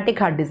cause rheumatic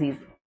heart disease.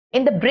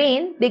 In the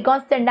brain, they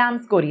cause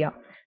syndrome scoria.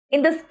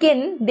 In the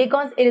skin, they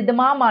cause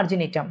erythema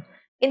marginatum.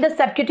 In the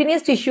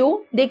subcutaneous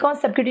tissue, they cause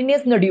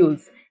subcutaneous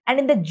nodules. And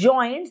in the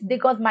joints, they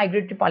cause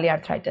migratory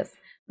polyarthritis.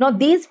 Now,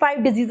 these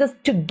 5 diseases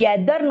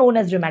together known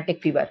as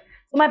rheumatic fever.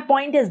 So, my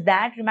point is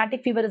that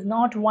rheumatic fever is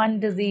not one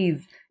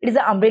disease. It is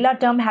an umbrella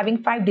term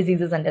having 5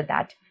 diseases under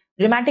that.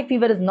 Rheumatic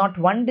fever is not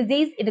one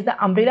disease. It is an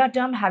umbrella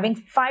term having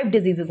 5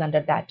 diseases under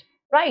that.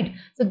 Right?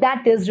 So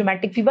that is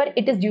rheumatic fever.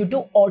 It is due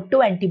to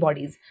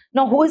autoantibodies.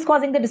 Now, who is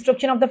causing the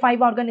destruction of the 5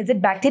 organ? Is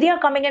it bacteria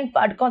coming and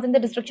causing the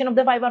destruction of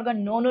the 5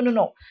 organ?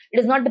 No. It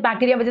is not the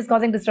bacteria which is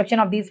causing destruction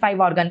of these 5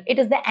 organ. It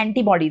is the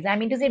antibodies. I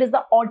mean to say it is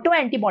the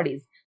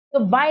autoantibodies.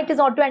 So why it is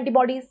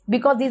autoantibodies?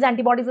 Because these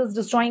antibodies is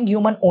destroying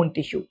human own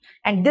tissue.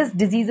 And this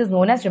disease is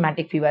known as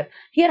rheumatic fever.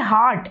 Here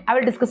heart, I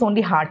will discuss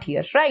only heart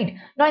here, right?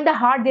 Now in the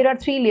heart, there are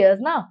 3 layers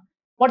now.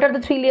 What are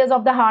the 3 layers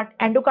of the heart?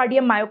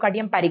 Endocardium,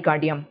 myocardium,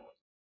 pericardium.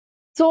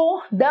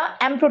 So the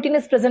M protein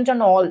is present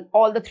on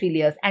all the 3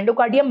 layers,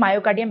 endocardium,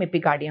 myocardium,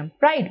 epicardium,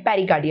 right?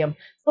 Pericardium.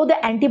 So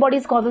the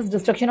antibodies causes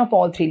destruction of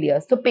all 3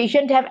 layers. So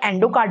patient have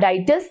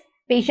endocarditis,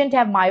 patient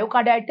have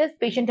myocarditis,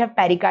 patient have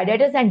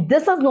pericarditis, and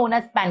this is known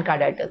as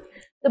pancarditis.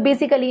 So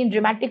basically in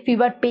rheumatic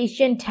fever,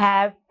 patient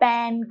have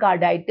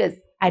pancarditis.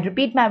 I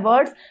repeat my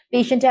words,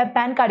 patient have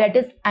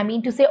pancarditis. I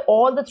mean to say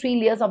all the 3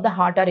 layers of the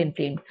heart are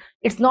inflamed.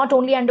 It's not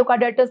only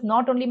endocarditis,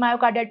 not only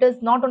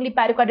myocarditis, not only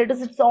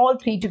pericarditis, it's all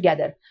 3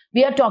 together.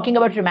 We are talking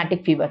about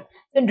rheumatic fever.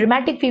 So in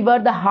rheumatic fever,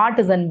 the heart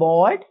is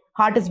involved.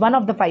 Heart is one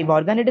of the 5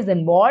 organ. It is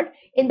involved.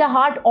 In the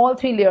heart, all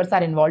 3 layers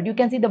are involved. You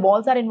can see the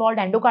walls are involved,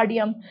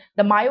 endocardium,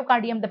 the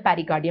myocardium, the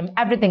pericardium,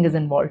 everything is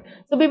involved.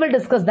 So we will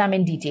discuss them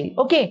in detail.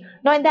 Okay.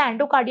 Now in the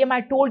endocardium,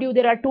 I told you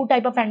there are 2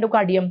 types of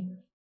endocardium.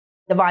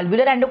 The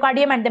valvular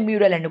endocardium and the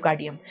mural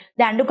endocardium.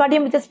 The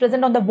endocardium which is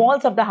present on the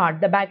walls of the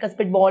heart, the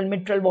bicuspid wall,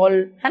 mitral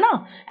wall,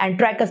 and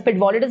tricuspid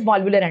wall, it is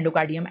valvular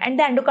endocardium. And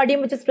the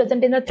endocardium which is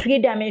present in the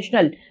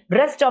 3-dimensional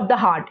rest of the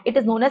heart, it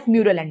is known as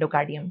mural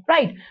endocardium,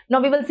 right?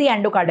 Now we will see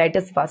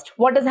endocarditis first.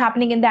 What is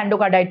happening in the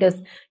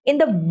endocarditis? In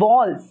the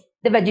walls,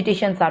 the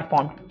vegetations are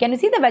formed. Can you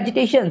see the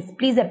vegetations?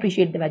 Please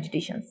appreciate the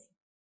vegetations.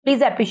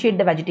 Please appreciate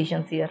the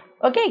vegetations here.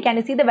 Okay, can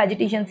you see the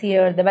vegetations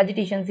here, the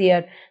vegetations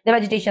here? The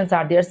vegetations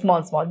are there,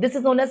 small. This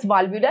is known as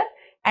valvular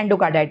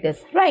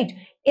endocarditis, right?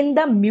 In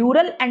the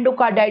mural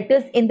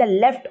endocarditis, in the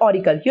left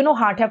auricle, you know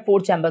heart have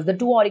 4 chambers, the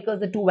 2 auricles,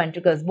 the 2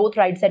 ventricles, both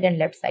right side and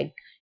left side.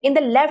 In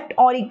the left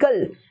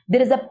auricle,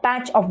 there is a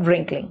patch of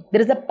wrinkling.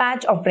 There is a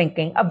patch of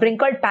wrinkling. A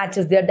wrinkled patch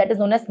is there that is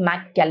known as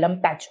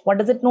McCallum patch.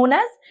 What is it known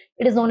as?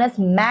 It is known as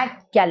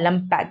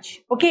McCallum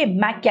patch. Okay,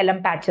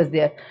 McCallum patch is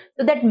there.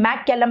 So that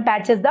McCallum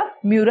patch is the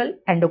mural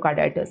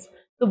endocarditis.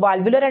 So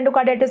valvular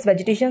endocarditis,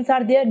 vegetations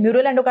are there.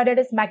 Mural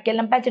endocarditis,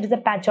 McCallum patch, it is a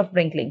patch of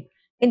wrinkling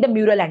in the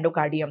mural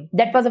endocardium.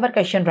 That was our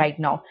question right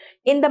now.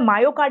 In the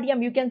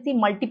myocardium, you can see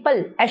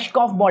multiple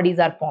Ashkoff bodies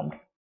are formed.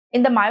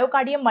 In the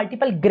myocardium,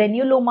 multiple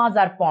granulomas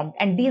are formed,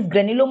 and these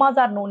granulomas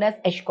are known as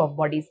Ashkoff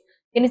bodies.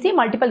 Can you see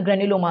multiple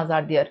granulomas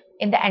are there?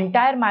 In the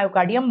entire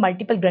myocardium,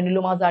 multiple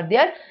granulomas are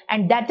there,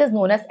 and that is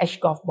known as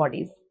Ashkoff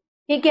bodies.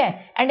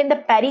 Okay? And in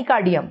the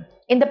pericardium,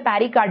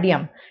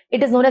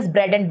 it is known as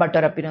bread and butter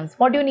appearance.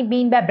 What do you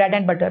mean by bread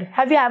and butter?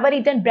 Have you ever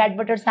eaten bread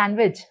butter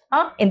sandwich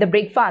in the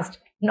breakfast?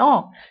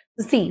 No.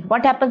 So see,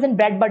 what happens in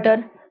bread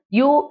butter?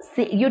 You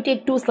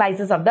take 2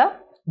 slices of the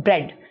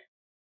bread,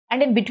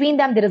 and in between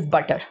them there is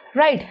butter,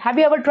 right? Have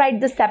you ever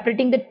tried this,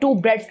 separating the 2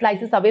 bread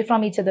slices away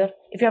from each other?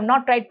 If you have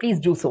not tried, please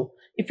do so.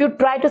 If you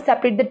try to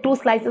separate the 2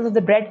 slices of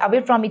the bread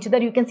away from each other,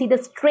 you can see the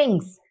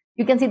strings.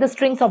 You can see the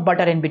strings of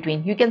butter in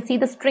between. You can see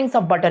the strings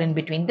of butter in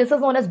between. This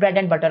is known as bread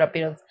and butter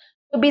appearance.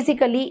 So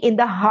basically in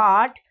the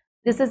heart,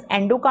 this is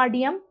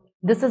endocardium,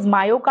 this is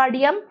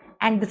myocardium,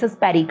 and this is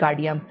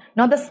pericardium.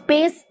 Now this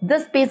space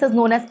is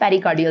known as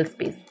pericardial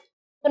space.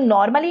 So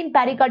normally in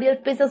pericardial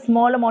space, a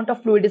small amount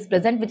of fluid is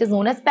present, which is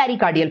known as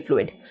pericardial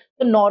fluid.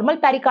 So normal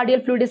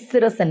pericardial fluid is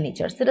serous in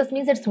nature. Serous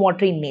means it's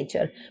watery in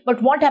nature.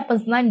 But what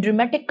happens now in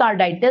rheumatic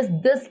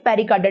carditis, this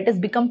pericarditis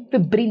becomes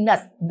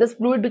fibrinous. This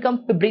fluid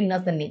becomes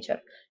fibrinous in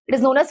nature. It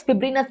is known as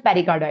fibrinous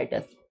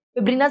pericarditis.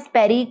 Fibrinous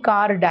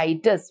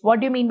pericarditis. What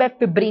do you mean by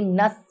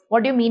fibrinous?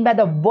 What do you mean by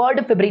the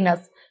word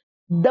fibrinous?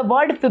 The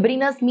word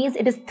fibrinous means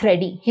it is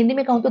thready. Hindi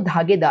mein kahun to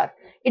dhagedar.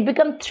 It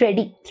becomes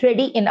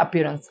thready in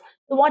appearance.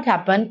 So what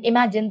happened?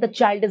 Imagine the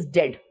child is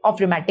dead of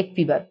rheumatic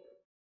fever.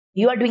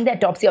 You are doing the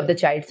autopsy of the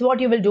child. So what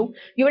you will do?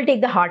 You will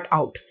take the heart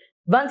out.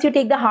 Once you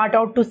take the heart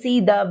out to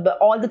see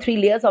all the 3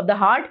 layers of the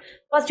heart,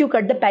 first you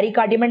cut the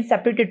pericardium and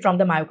separate it from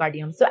the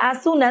myocardium. So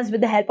as soon as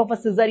with the help of a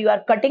scissor, you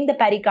are cutting the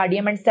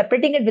pericardium and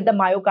separating it with the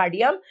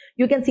myocardium,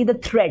 you can see the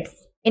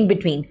threads in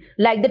between,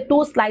 like the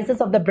 2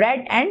 slices of the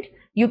bread, and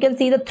you can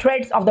see the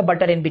threads of the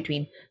butter in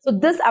between. So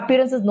this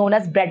appearance is known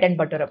as bread and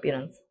butter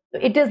appearance. So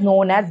it is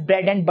known as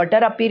bread and butter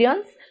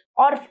appearance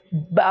or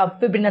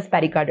fibrinous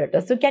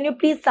pericarditis. So can you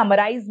please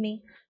summarize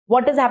me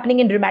what is happening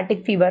in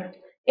rheumatic fever?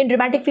 In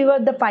rheumatic fever,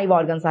 the 5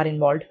 organs are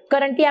involved.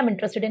 Currently, I'm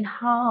interested in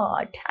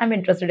heart.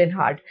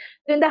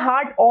 So in the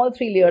heart, all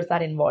 3 layers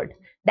are involved.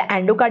 The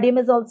endocardium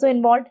is also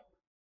involved.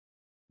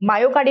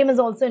 Myocardium is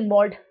also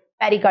involved.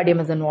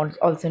 Pericardium is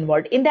also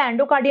involved. In the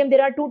endocardium,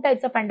 there are 2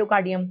 types of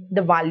endocardium.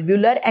 The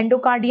valvular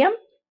endocardium.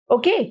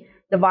 Okay.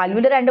 The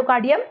valvular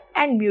endocardium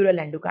and mural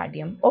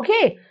endocardium.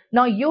 Okay.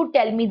 Now you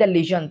tell me the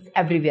lesions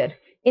everywhere.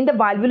 In the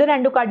valvular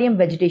endocardium,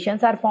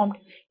 vegetations are formed.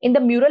 In the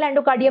mural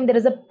endocardium, there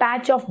is a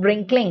patch of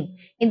wrinkling.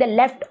 In the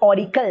left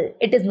auricle,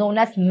 it is known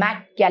as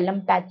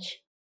McCallum patch.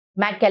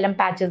 McCallum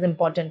patch is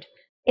important.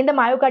 In the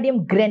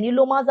myocardium,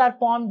 granulomas are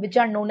formed, which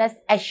are known as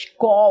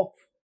Ashkoff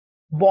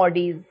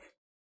bodies.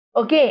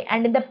 Okay,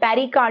 and in the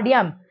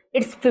pericardium,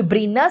 it's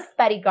fibrinous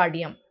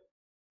pericardium.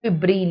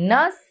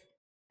 Fibrinous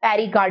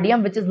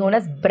pericardium, which is known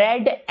as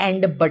bread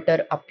and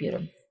butter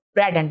appearance.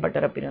 Bread and butter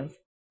appearance.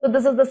 So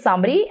this is the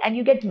summary, and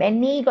you get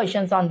many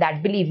questions on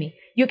that. Believe me,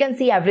 you can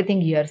see everything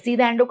here. See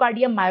the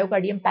endocardium,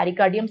 myocardium,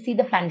 pericardium, see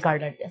the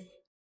pancarditis.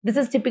 This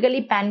is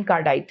typically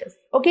pancarditis.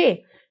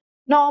 Okay.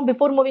 Now,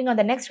 before moving on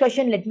the next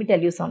question, let me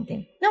tell you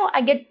something. Now, I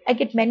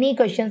get many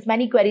questions,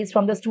 many queries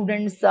from the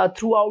students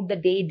throughout the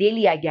day.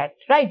 Daily I get,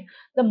 right?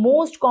 The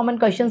most common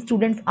question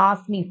students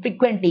ask me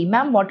frequently,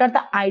 ma'am, what are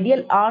the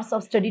ideal hours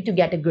of study to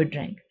get a good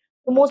rank?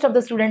 So most of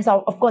the students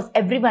are, of course,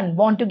 everyone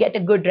want to get a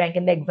good rank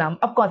in the exam.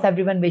 Of course,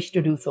 everyone wish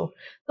to do so.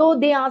 So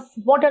they ask,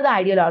 what are the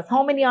ideal hours?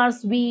 How many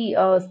hours we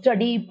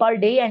study per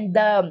day and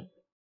the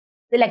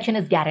selection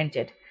is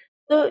guaranteed?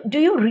 So do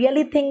you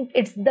really think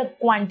it's the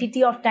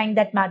quantity of time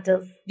that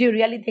matters? Do you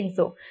really think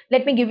so?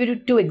 Let me give you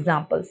 2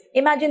 examples.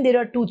 Imagine there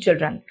are 2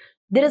 children.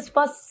 There is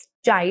first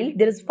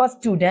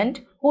student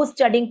who's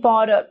studying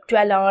for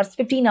 12 hours,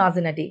 15 hours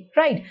in a day,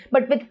 right?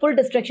 But with full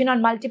distraction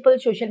on multiple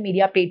social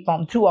media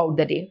platforms throughout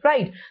the day,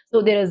 right?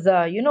 So there is,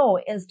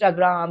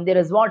 Instagram, there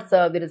is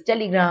WhatsApp, there is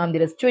Telegram,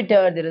 there is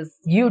Twitter, there is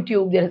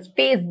YouTube, there is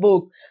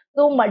Facebook.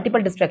 So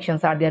multiple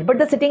distractions are there, but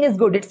the sitting is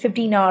good. It's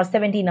 15 hours,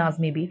 17 hours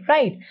maybe,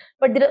 right?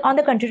 But on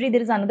the contrary,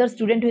 there is another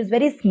student who is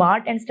very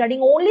smart and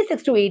studying only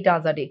 6 to 8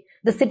 hours a day.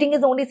 The sitting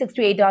is only 6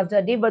 to 8 hours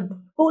a day with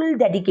full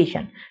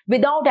dedication,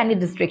 without any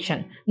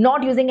distraction,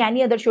 not using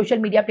any other social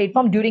media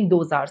platform during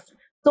those hours.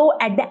 So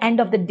at the end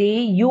of the day,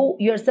 you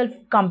yourself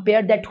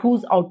compare that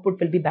whose output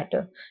will be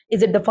better.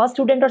 Is it the first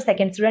student or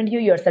second student? You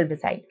yourself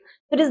decide.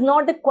 So it is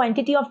not the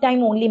quantity of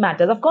time only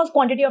matters. Of course,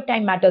 quantity of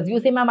time matters. You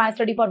say, ma'am, I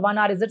study for 1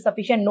 hour. Is it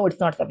sufficient? No, it's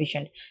not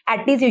sufficient.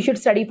 At least you should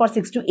study for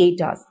 6 to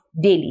 8 hours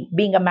daily.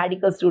 Being a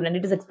medical student,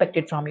 it is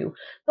expected from you.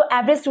 So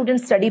average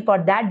students study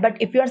for that.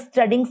 But if you are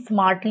studying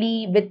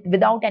smartly,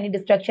 without any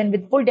distraction,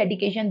 with full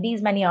dedication,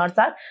 these many hours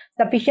are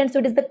sufficient. So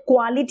it is the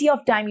quality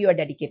of time you are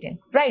dedicating,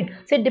 right?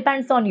 So it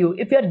depends on you.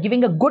 If you are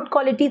giving a good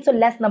quality, so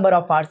less number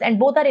of hours, and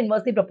both are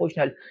inversely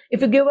proportional.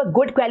 If you give a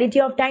good quality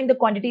of time, the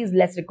quantity is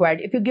less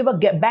required. If you give a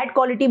bad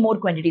quality, more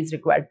quantity is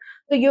required.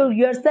 So you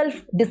yourself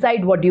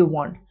decide what you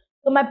want.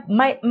 So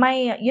my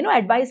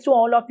advice to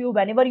all of you: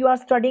 whenever you are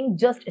studying,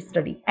 just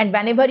study, and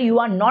whenever you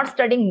are not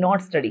studying,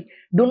 not study.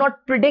 Do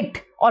not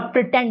predict or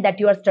pretend that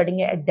you are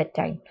studying at that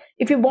time.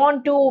 If you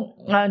want to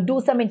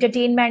do some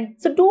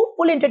entertainment, so do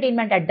full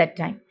entertainment at that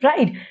time,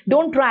 right?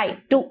 Don't try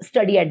to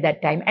study at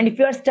that time. And if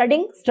you are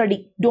studying,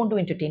 study. Don't do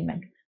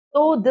entertainment.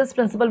 So this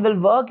principle will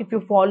work if you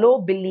follow,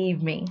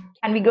 believe me.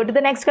 Can we go to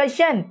the next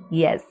question?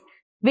 Yes,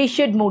 we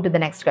should move to the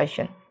next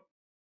question.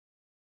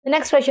 The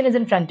next question is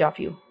in front of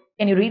you.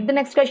 Can you read the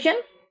next question?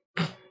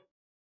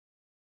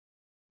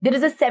 There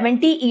is a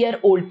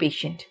 70-year-old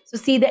patient. So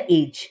see the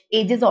age.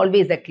 Age is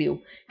always a clue.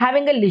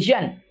 Having a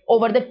lesion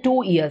over the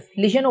 2 years.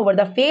 Lesion over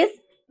the face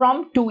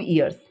from 2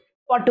 years.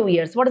 For 2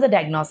 years. What is the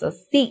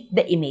diagnosis? See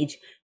the image.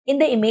 In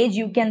the image,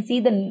 you can see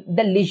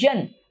the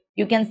lesion.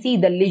 You can see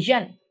the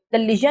lesion. The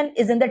lesion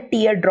is in the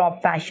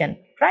teardrop fashion.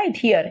 Right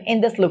here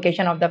in this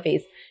location of the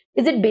face.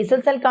 Is it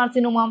basal cell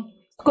carcinoma,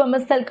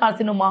 squamous cell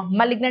carcinoma,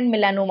 malignant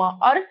melanoma,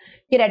 or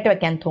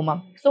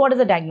keratoacanthoma? So what is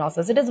the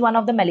diagnosis? It is one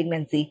of the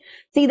malignancy.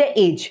 See the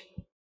age.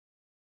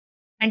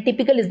 And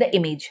typical is the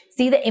image.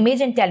 See the image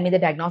and tell me the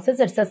diagnosis.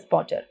 It's a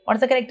spotter. What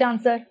is the correct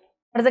answer?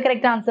 What is the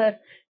correct answer?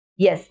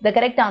 Yes, the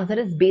correct answer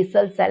is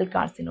basal cell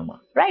carcinoma.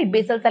 Right?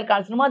 Basal cell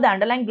carcinoma, the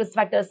underlying risk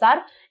factors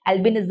are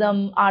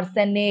albinism,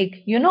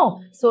 arsenic,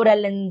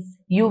 sorellins,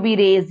 UV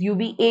rays,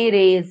 UVA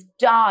rays,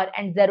 tar,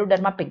 and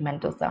xeroderma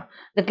pigmentosa.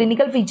 The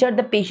clinical feature: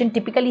 the patient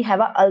typically have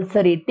a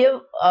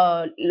ulcerative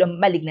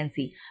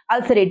malignancy,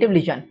 ulcerative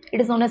lesion.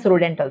 It is known as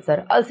rodent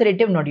ulcer,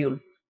 ulcerative nodule.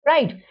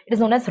 Right? It is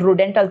known as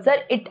rodent ulcer.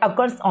 It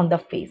occurs on the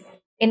face.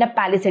 In a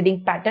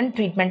palisading pattern,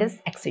 treatment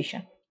is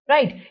excision.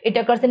 Right? It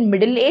occurs in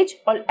middle age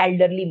or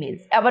elderly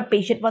males. Our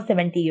patient was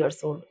 70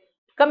 years old.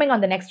 Coming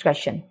on the next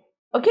question.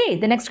 Okay,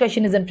 the next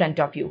question is in front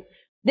of you.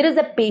 There is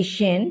a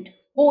patient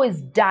who is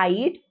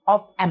died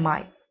of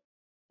MI.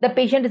 The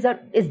patient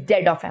is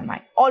dead of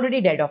MI,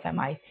 already dead of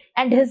MI,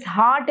 and his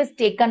heart is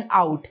taken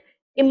out,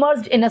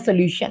 immersed in a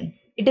solution.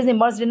 It is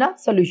immersed in a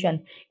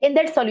solution. In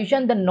that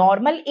solution, the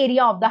normal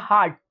area of the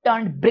heart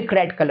turned brick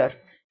red color,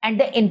 and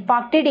the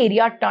infarcted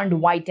area turned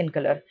white in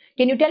color.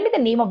 Can you tell me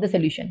the name of the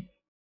solution?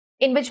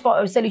 In which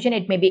solution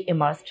it may be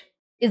immersed?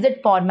 Is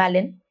it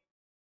formalin?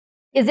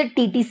 Is it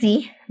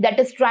TTC, that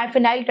is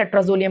triphenyl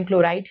tetrazolium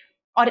chloride?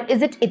 Or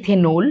is it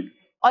ethanol?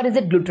 Or is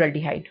it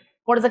glutaraldehyde?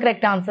 What is the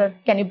correct answer?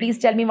 Can you please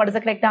tell me what is the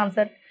correct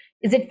answer?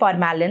 Is it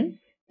formalin?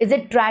 Is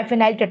it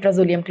triphenyl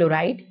tetrazolium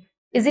chloride?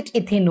 Is it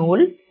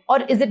ethanol?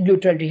 Or is it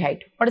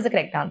glutaraldehyde? What is the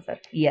correct answer?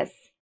 Yes.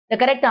 The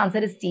correct answer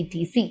is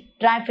TTC,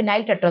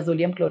 triphenyl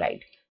tetrazolium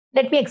chloride.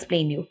 Let me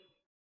explain you.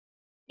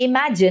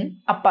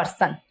 Imagine a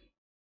person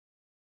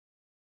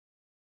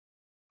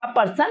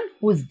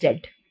who is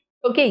dead.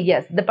 Okay,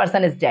 yes, the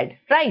person is dead,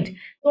 right?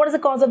 So what is the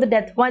cause of the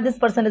death? Why this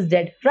person is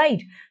dead,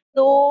 right?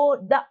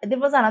 So there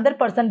was another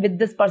person with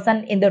this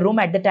person in the room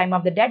at the time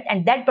of the death,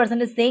 and that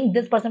person is saying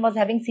this person was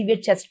having severe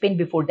chest pain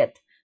before death.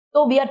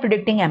 So we are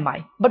predicting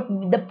MI, but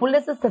the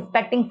police is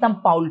suspecting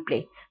some foul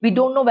play. We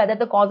don't know whether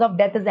the cause of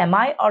death is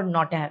MI or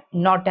not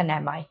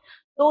an MI.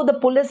 So the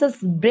police is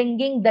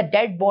bringing the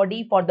dead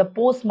body for the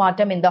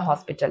post-mortem in the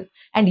hospital.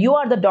 And you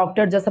are the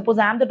doctor. Just suppose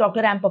I am the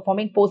doctor, I am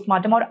performing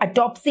post-mortem or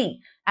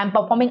autopsy. I am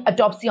performing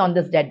autopsy on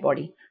this dead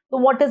body. So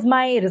what is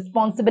my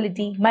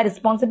responsibility? My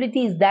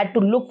responsibility is that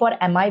to look for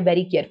MI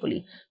very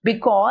carefully,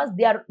 because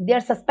they are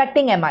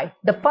suspecting MI.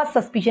 The first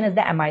suspicion is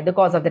the MI, the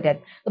cause of the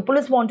death. The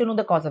police want to know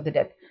the cause of the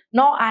death.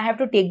 Now I have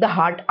to take the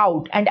heart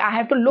out and I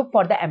have to look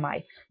for the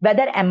MI,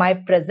 whether MI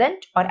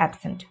present or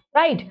absent,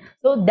 right?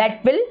 So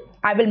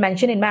I will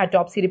mention in my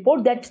autopsy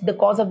report that the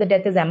cause of the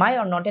death is MI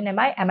or not an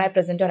MI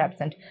present or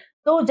absent.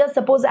 So just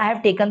suppose I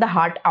have taken the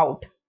heart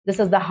out. This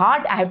is the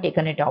heart, I have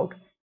taken it out.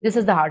 This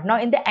is the heart. Now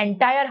in the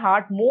entire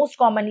heart, most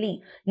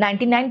commonly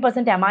 99%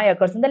 MI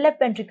occurs in the left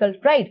ventricle,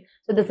 right?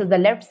 So this is the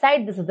left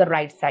side, this is the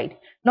right side.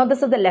 Now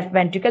this is the left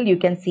ventricle, you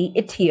can see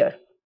it here.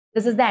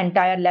 This is the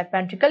entire left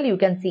ventricle, you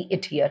can see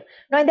it here.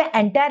 Now in the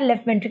entire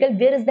left ventricle,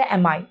 where is the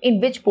MI? In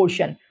which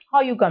portion?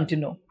 How you come to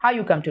know?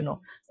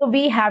 So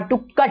we have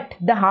to cut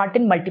the heart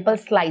in multiple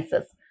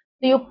slices.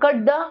 So you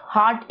cut the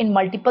heart in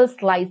multiple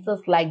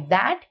slices like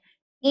that.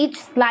 Each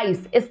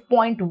slice is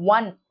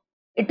 0.1.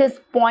 It is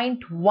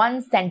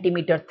 0.1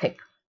 centimeter thick.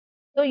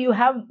 So you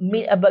have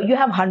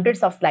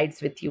hundreds of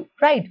slides with you,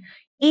 right?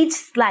 Each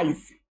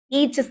slice,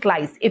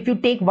 if you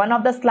take one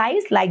of the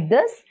slice like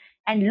this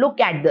and look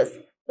at this.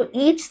 So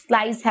each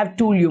slice have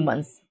two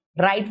lumens,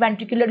 right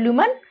ventricular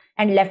lumen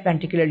and left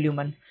ventricular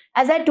lumen.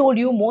 As I told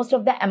you, most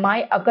of the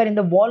MI occur in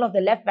the wall of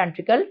the left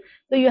ventricle.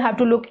 So you have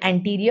to look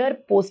anterior,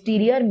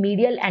 posterior,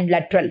 medial and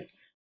lateral.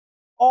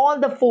 All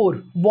the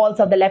 4 walls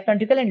of the left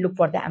ventricle and look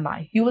for the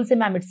MI. You will say,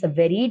 ma'am, it's a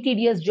very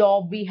tedious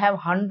job. We have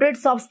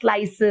hundreds of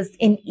slices.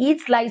 In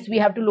each slice, we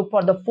have to look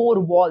for the 4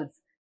 walls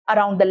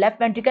around the left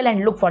ventricle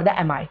and look for the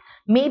MI.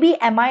 Maybe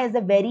MI is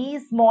a very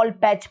small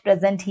patch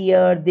present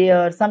here,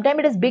 there. Sometimes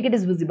it is big, it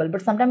is visible,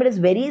 but sometimes it is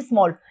very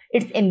small,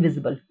 it's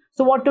invisible.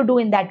 So what to do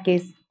in that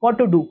case?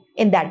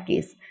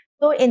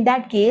 So in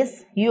that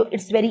case,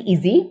 it's very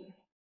easy.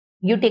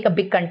 You take a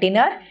big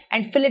container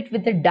and fill it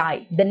with a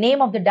dye. The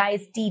name of the dye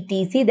is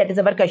TTC. That is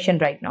our question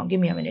right now. Give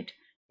me a minute.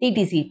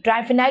 TTC,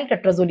 triphenyl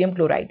tetrazolium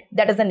chloride.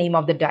 That is the name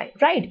of the dye,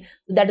 right?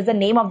 So that is the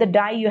name of the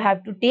dye you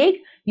have to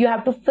take. You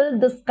have to fill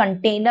this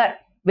container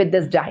with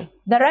this dye.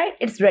 Right?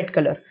 It's red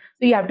color.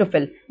 So you have to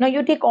fill. Now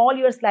you take all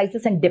your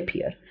slices and dip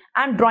here.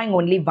 I'm drawing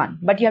only one,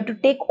 but you have to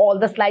take all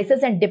the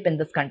slices and dip in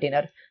this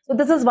container. So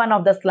this is one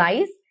of the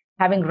slice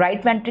having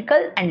right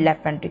ventricle and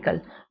left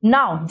ventricle.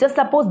 Now, just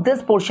suppose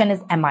this portion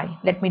is MI.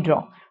 Let me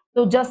draw.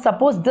 So just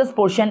suppose this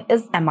portion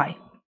is MI.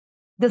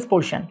 This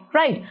portion,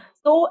 right?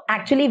 So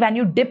actually when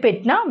you dip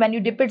it,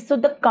 so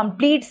the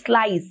complete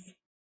slice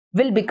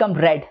will become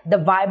red. The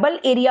viable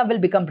area will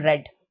become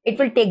red. It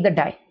will take the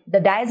dye. The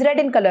dye is red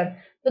in color.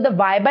 So the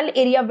viable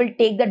area will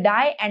take the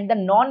dye and the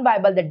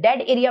non-viable, the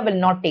dead area will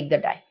not take the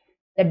dye.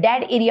 The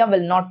dead area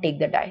will not take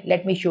the dye.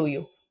 Let me show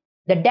you.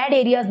 The dead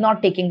area is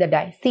not taking the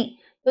dye. See.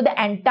 So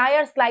the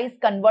entire slice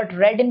convert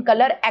red in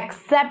color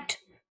except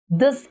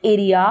this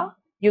area.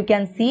 You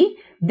can see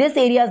this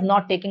area is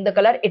not taking the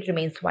color. It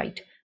remains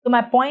white. So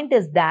my point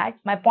is that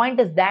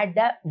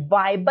the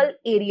viable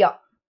area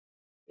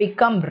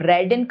become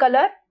red in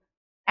color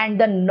and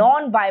the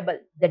non-viable,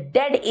 the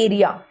dead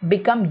area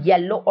become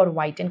yellow or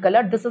white in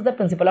color. This is the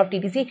principle of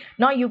TTC.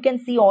 Now you can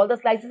see all the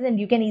slices and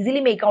you can easily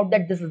make out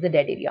that this is the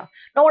dead area.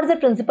 Now what is the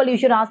principle? You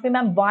should ask me,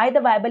 ma'am, why the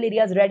viable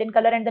area is red in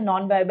color and the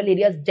non-viable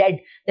area is dead?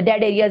 The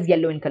dead area is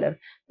yellow in color.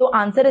 So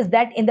answer is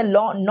that in the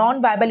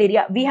non-viable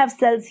area, we have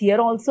cells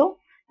here also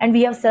and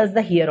we have cells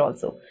here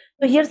also.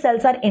 So here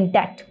cells are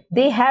intact.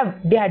 They have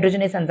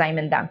dehydrogenase enzyme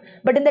in them.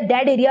 But in the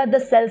dead area, the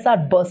cells are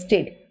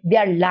bursted. They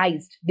are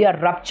lysed. They are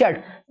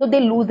ruptured. So they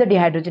lose the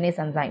dehydrogenase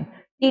enzyme.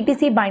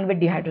 TTC bind with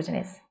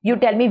dehydrogenase. You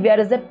tell me where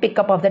is the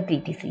pickup of the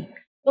TTC.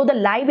 So the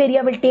live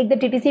area will take the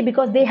TTC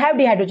because they have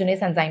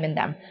dehydrogenase enzyme in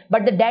them.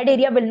 But the dead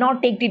area will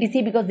not take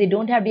TTC because they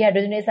don't have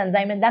dehydrogenase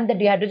enzyme in them. The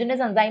dehydrogenase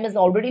enzyme is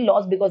already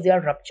lost because they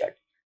are ruptured.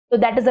 So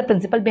that is the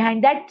principle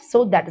behind that.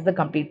 So that is the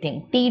complete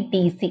thing.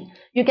 TTC.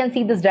 You can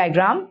see this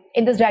diagram.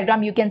 In this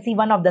diagram, you can see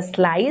one of the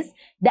slice.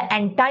 The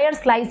entire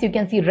slice you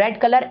can see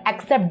red color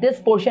except this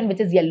portion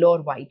which is yellow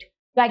or white.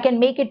 So I can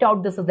make it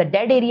out. This is the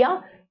dead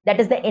area. That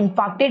is the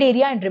infarcted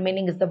area and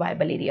remaining is the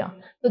viable area.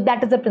 So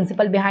that is the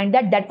principle behind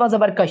that. That was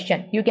our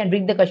question. You can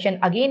read the question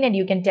again and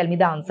you can tell me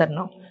the answer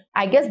now.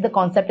 I guess the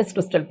concept is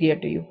crystal clear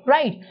to you,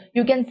 right?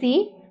 You can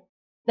see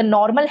the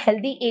normal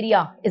healthy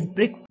area is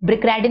brick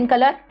red in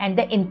color and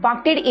the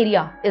infarcted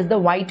area is the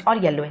white or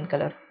yellow in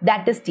color.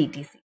 That is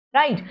TTC,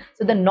 right?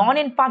 So the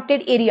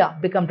non-infarcted area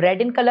become red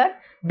in color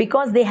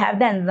because they have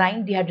the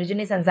enzyme,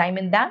 dehydrogenase enzyme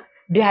in them.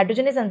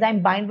 Dehydrogenase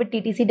enzyme bind with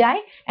TTC dye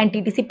and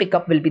TTC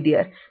pickup will be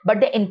there.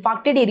 But the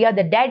infarcted area,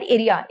 the dead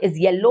area is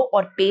yellow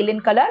or pale in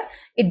color.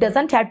 It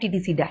doesn't have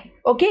TTC dye.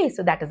 Okay,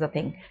 so that is the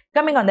thing.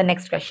 Coming on the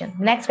next question.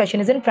 Next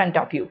question is in front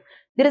of you.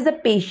 There is a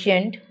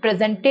patient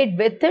presented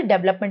with the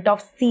development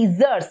of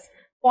seizures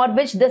for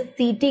which the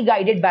CT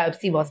guided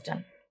biopsy was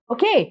done.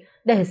 Okay,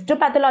 the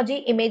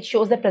histopathology image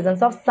shows the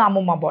presence of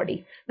psammoma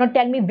body. Now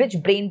tell me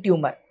which brain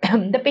tumor.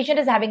 The patient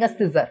is having a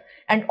seizure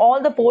and all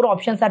the 4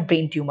 options are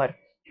brain tumor.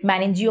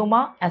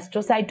 Meningioma,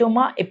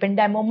 astrocytoma,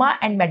 ependymoma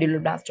and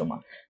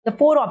medulloblastoma. The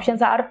 4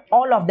 options are,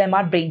 all of them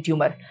are brain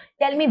tumor.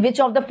 Tell me which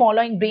of the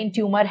following brain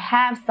tumor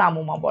have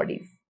psammoma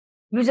bodies.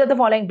 Which of the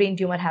following brain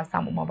tumor have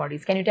psammoma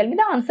bodies? Can you tell me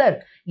the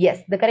answer?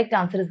 Yes, the correct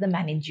answer is the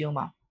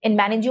meningioma. In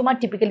meningioma,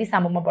 typically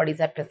psammoma bodies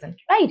are present,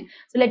 right?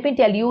 So let me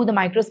tell you the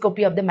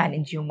microscopy of the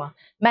meningioma.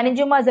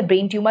 Meningioma is a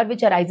brain tumor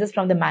which arises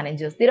from the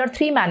meninges. There are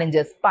 3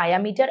 meninges, pia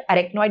meter,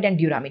 arachnoid and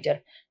dura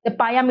meter. The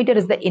pia meter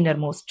is the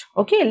innermost.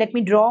 Okay, let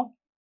me draw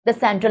the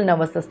central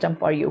nervous system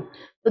for you.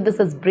 So this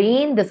is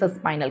brain, this is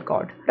spinal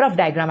cord. Rough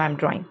diagram I am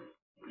drawing.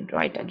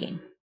 Draw it again.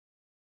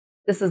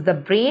 This is the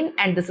brain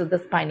and this is the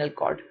spinal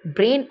cord.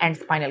 Brain and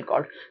spinal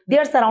cord. They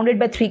are surrounded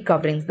by 3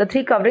 coverings. The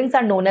 3 coverings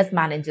are known as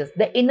meninges.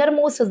 The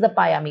innermost is the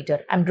pia meter.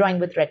 I am drawing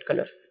with red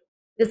color.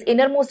 This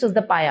innermost is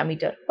the pia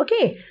meter.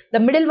 Okay. The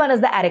middle one is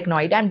the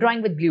arachnoid. I am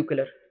drawing with blue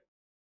color.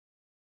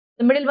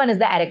 The middle one is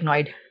the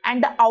arachnoid.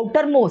 And the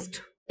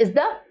outermost is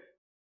the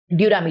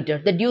dura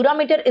meter. The dura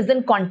meter is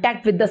in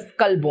contact with the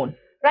skull bone.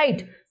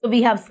 Right. So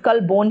we have skull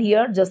bone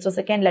here. Just a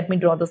second. Let me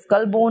draw the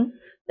skull bone.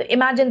 So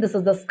imagine this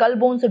is the skull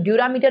bone. So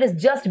dura meter is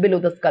just below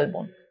the skull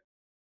bone.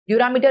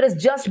 Dura meter is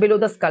just below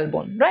the skull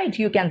bone, right?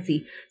 You can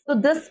see. So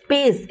this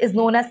space is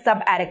known as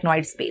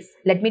subarachnoid space.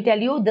 Let me tell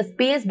you the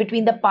space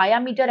between the pia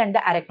meter and the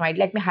arachnoid.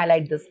 Let me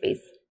highlight this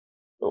space.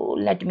 So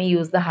let me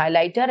use the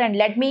highlighter and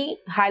let me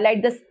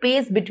highlight the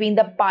space between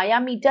the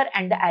pia meter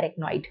and the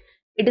arachnoid.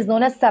 It is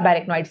known as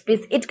subarachnoid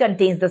space. It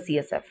contains the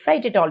CSF,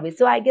 right? It always.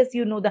 So I guess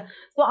you know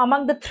so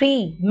among the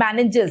three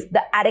meninges,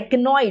 the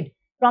arachnoid,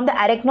 from the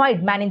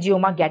arachnoid,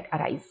 meningioma get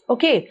arise.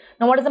 Okay.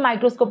 Now what is the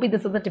microscopy?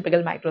 This is a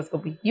typical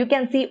microscopy. You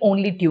can see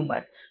only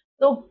tumor.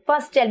 So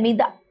first tell me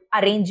the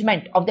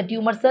arrangement of the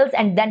tumor cells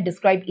and then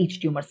describe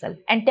each tumor cell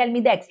and tell me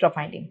the extra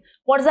finding.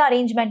 What is the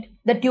arrangement?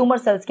 The tumor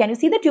cells. Can you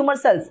see the tumor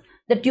cells?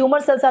 The tumor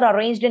cells are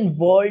arranged in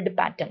whorled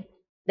pattern.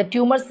 The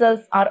tumor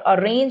cells are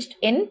arranged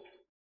in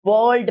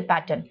whorled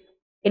pattern.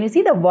 Can you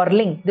see the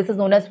whirling? This is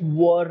known as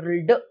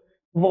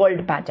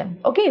whorled pattern.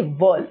 Okay,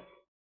 whirl.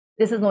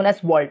 This is known as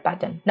whorled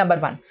pattern. Number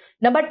one.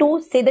 Number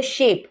two, say the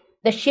shape.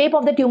 The shape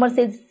of the tumor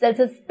cells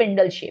is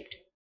spindle shaped.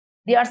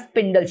 They are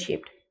spindle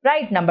shaped.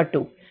 Right? Number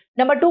two.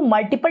 Number two,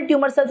 multiple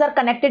tumor cells are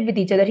connected with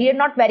each other. Here,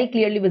 not very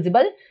clearly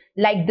visible.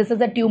 Like this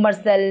is a tumor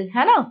cell.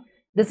 Hai na?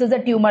 This is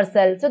a tumor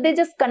cell. So they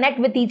just connect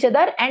with each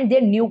other and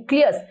their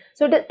nucleus.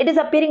 So it is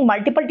appearing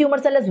multiple tumor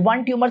cell as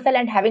one tumor cell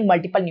and having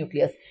multiple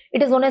nucleus.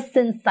 It is known as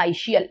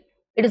syncytial.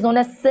 It is known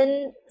as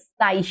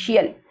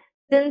syncytial.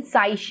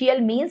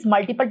 Syncytial means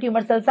multiple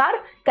tumor cells are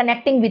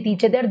connecting with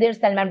each other. Their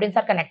cell membranes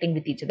are connecting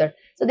with each other.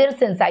 So there is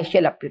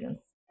syncytial appearance.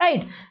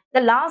 Right.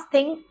 The last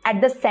thing, at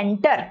the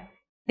center,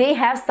 they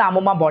have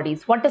psammoma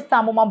bodies. What is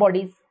psammoma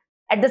bodies?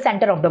 At the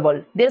center of the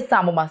wall, there is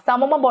psammoma.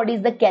 Psammoma body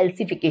is the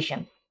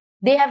calcification.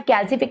 They have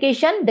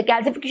calcification. The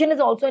calcification is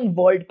also in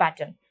whorled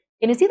pattern.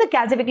 Can you see the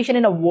calcification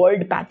in a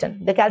whorled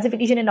pattern? The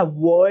calcification in a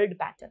whorled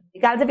pattern.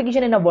 The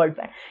calcification in a whorled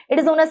pattern. It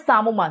is known as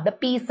psammoma. The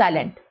P is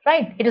silent,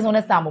 right? It is known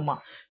as psammoma.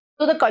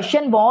 So the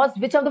question was,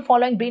 which of the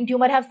following brain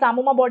tumor have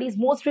psammoma bodies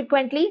most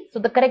frequently? So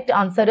the correct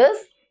answer is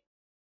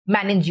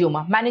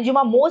meningioma.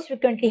 Meningioma most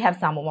frequently have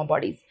psammoma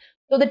bodies.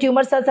 So the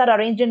tumor cells are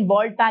arranged in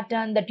whorled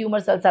pattern. The tumor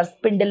cells are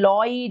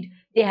spindeloid.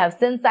 They have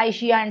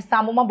syncytia and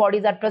psammoma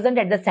bodies are present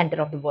at the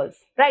center of the walls.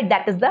 Right?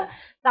 That is the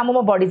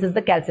psammoma bodies is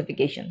the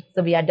calcification.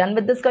 So we are done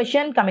with this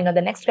question. Coming on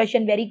the next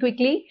question very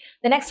quickly.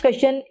 The next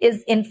question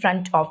is in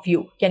front of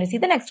you. Can you see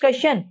the next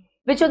question?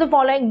 Which of the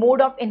following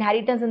mode of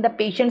inheritance in the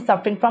patient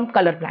suffering from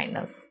color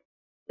blindness?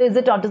 So is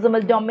it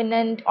autosomal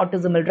dominant,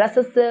 autosomal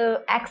recessive,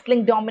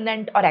 X-linked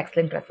dominant or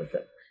X-linked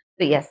recessive?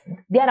 So yes,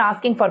 they are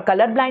asking for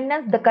color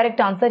blindness. The correct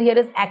answer here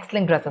is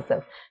X-linked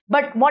recessive.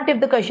 But what if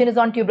the question is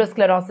on tuberous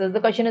sclerosis? The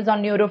question is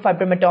on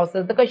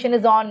neurofibromatosis. The question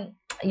is on,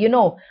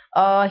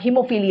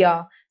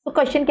 hemophilia. So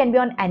question can be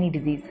on any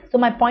disease. So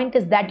my point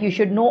is that you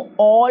should know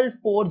all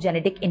four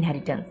genetic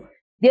inheritance.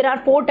 There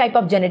are four types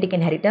of genetic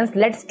inheritance.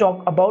 Let's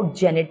talk about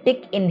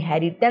genetic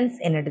inheritance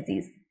in a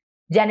disease.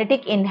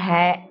 Genetic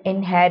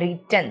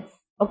inheritance.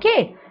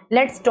 Okay.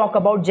 Let's talk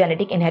about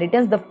genetic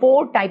inheritance. The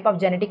four types of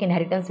genetic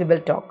inheritance we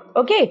will talk.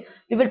 Okay.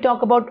 We will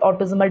talk about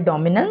autosomal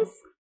dominance,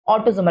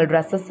 autosomal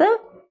recessive,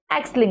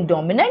 X-linked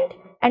dominant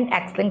and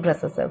X-linked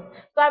recessive.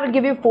 So I will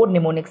give you four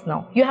mnemonics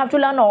now. You have to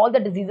learn all the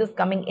diseases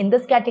coming in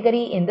this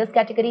category, in this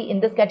category, in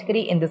this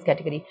category, in this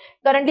category.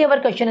 Currently our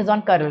question is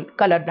on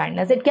color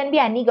blindness. It can be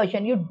any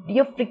question.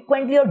 You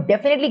frequently or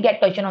definitely get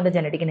question on the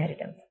genetic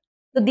inheritance.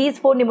 So these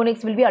four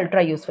mnemonics will be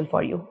ultra useful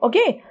for you.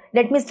 Okay.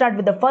 Let me start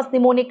with the first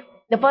mnemonic.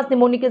 The first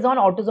mnemonic is on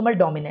autosomal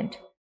dominant.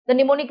 The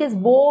mnemonic is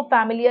वो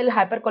familial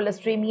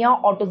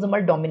hypercholesteremia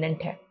autosomal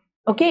dominant है.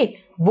 Okay,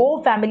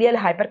 वो familial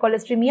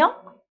hypercholesteremia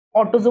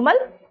autosomal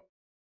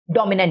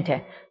dominant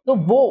है. So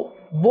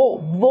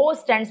वो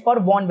stands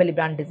for von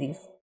Willebrand disease.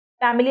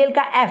 Familial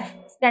का F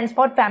stands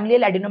for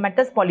familial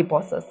adenomatous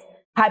polyposis.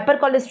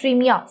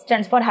 Hypercholesteremia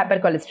stands for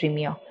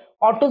hypercholesteremia.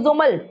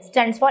 Autosomal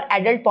stands for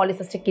adult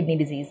polycystic kidney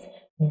disease.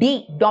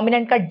 D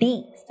dominant का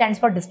D stands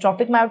for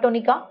dystrophic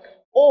myotonica.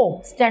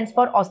 O stands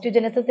for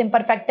osteogenesis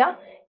imperfecta.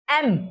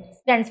 M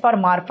stands for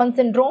Marfan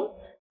syndrome.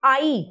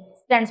 I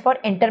stands for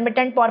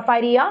intermittent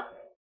porphyria.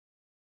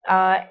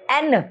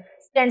 N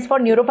stands for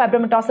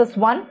neurofibromatosis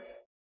 1.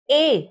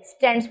 A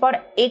stands for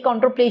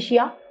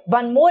achondroplasia.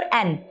 One more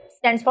N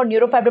stands for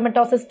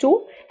neurofibromatosis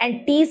 2.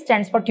 And T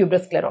stands for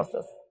tuberous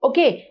sclerosis.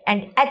 Okay.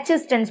 And H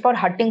stands for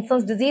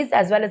Huntington's disease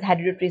as well as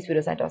hereditary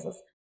spherocytosis.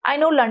 I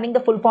know learning the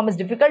full form is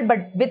difficult,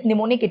 but with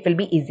mnemonic it will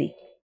be easy.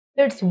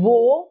 So it's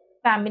वो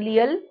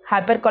familial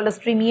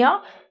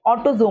hypercholesteremia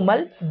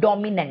autosomal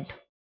dominant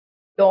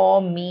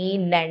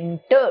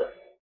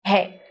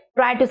है.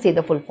 Try to say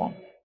the full form.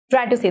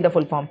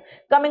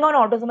 Coming on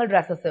autosomal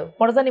recessive.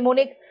 What is the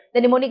mnemonic? The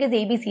mnemonic is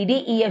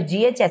ABCD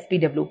EFGH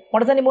SPW.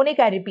 What is the mnemonic?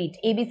 I repeat,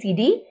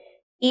 ABCD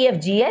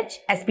EFGH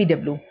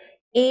SPW.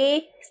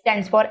 A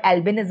stands for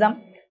albinism.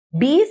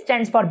 B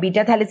stands for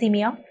beta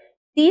thalassemia.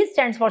 C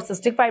stands for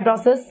cystic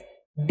fibrosis.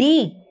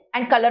 D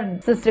and color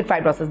cystic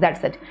fibrosis.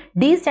 That's it.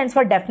 D stands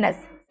for deafness,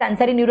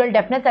 sensory neural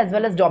deafness as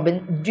well as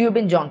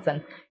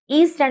Dubin-Johnson.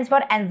 E stands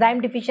for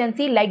enzyme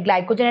deficiency like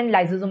glycogen and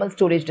lysosomal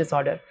storage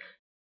disorder.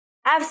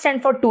 F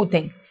stands for two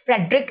things,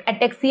 Friedreich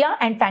ataxia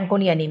and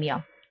Fanconi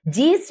anemia.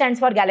 G stands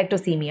for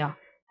galactosemia.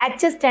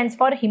 H stands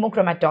for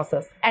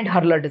hemochromatosis and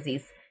Hurler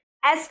disease.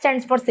 S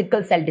stands for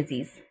sickle cell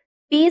disease.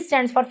 P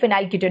stands for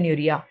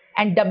phenylketonuria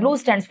and W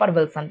stands for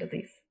Wilson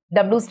disease.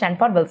 W stands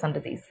for Wilson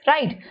disease,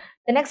 right?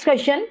 The next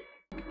question,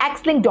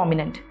 X-linked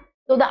dominant.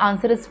 So the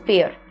answer is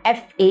FAIR,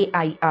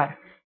 F-A-I-R.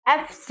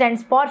 F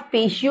stands for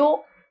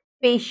facial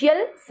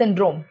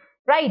syndrome,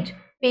 right?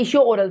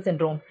 Facio-oral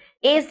syndrome.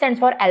 A stands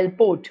for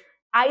Alport.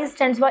 I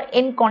stands for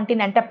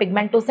incontinenta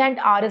pigmentosa, and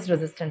R is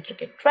resistant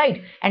ricket,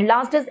 right? And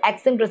last is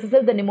X-linked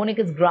recessive. The mnemonic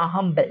is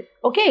Graham-Bell.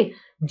 Okay.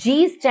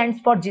 G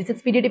stands for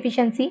G6PD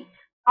deficiency.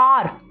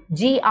 R,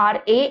 Graham-Bell.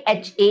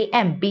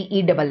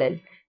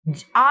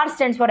 R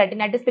stands for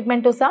retinitis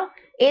pigmentosa.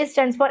 A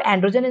stands for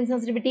androgen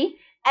insensitivity.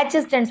 H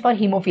stands for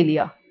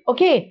hemophilia.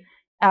 Okay.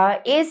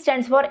 A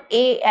stands for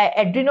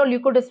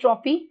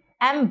adrenoleukodystrophy.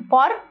 N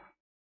for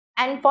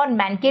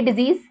Menkes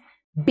disease.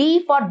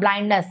 B for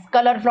blindness,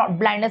 color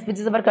blindness, which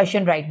is our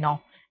question right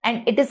now.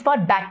 And it is for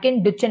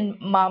Bakken-Duchenne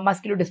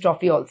muscular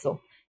dystrophy also.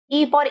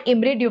 E for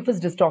Emery-Dufus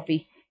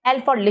dystrophy.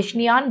 L for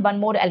Leishman, one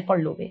more L for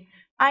Lowe.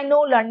 I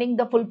know learning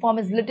the full form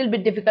is a little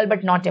bit difficult,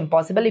 but not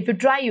impossible. If you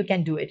try, you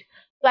can do it.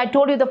 So I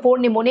told you the 4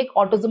 mnemonic: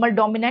 autosomal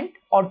dominant,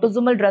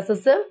 autosomal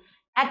recessive,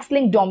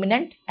 X-linked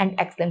dominant, and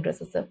X-linked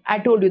recessive. I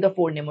told you the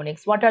 4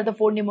 mnemonics. What are the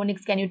 4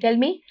 mnemonics? Can you tell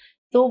me?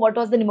 So what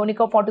was the mnemonic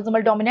of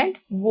autosomal dominant?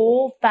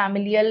 वो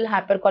familial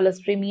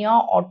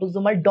hypercholesteremia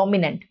autosomal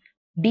dominant.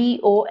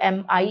 D-O-M-I-N-A-N-T.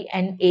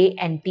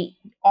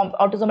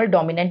 Autosomal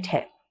dominant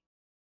है.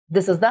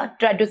 This is the,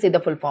 try to say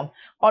the full form.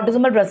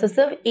 Autosomal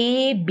recessive,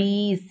 A,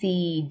 B,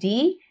 C,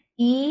 D,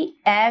 E,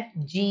 F,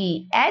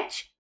 G,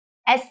 H,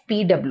 S,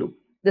 P, W.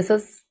 This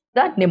is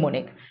the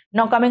mnemonic.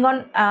 Now coming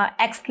on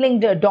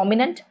X-linked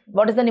dominant.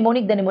 What is the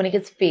mnemonic? The mnemonic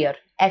is FAIR,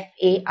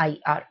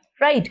 F-A-I-R,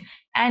 right?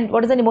 And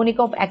what is the mnemonic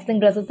of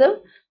X-linked recessive?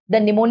 The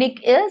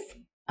mnemonic is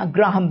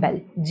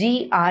Graham-Bell,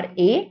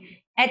 G-R-A-H-A-M-B-E-L-L,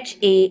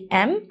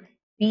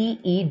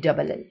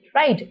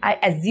 right? I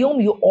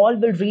assume you all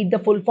will read the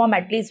full form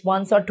at least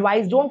once or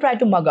twice. Don't try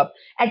to mug up.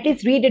 At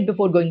least read it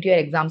before going to your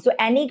exam. So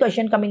any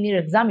question coming in your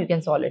exam, you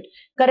can solve it.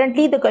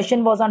 Currently, the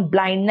question was on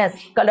blindness,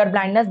 color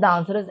blindness. The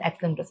answer is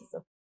X-linked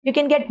recessive. You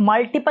can get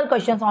multiple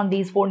questions on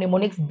these 4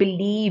 mnemonics.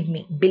 Believe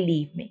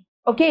me.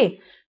 Okay.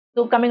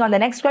 So coming on the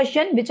next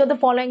question, which of the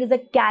following is a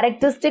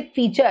characteristic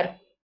feature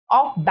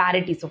of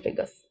Barrett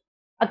esophagus?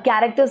 A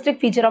characteristic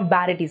feature of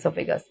Barrett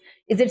esophagus.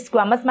 Is it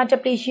squamous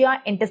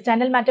metaplasia,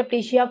 intestinal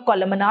metaplasia,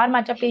 columnar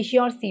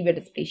metaplasia, or severe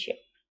dysplasia?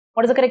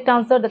 What is the correct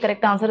answer? The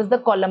correct answer is the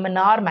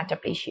columnar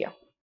metaplasia.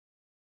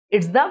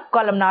 It's the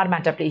columnar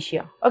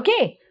metaplasia.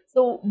 Okay.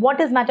 So what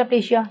is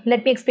metaplasia?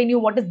 Let me explain you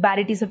what is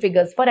Barrett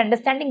esophagus. For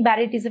understanding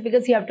Barrett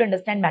esophagus, you have to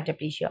understand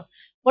metaplasia.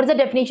 What is the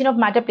definition of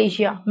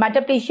metaplasia?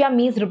 Metaplasia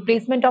means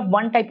replacement of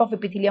one type of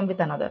epithelium with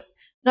another.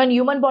 Now in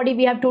human body,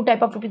 we have 2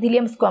 types of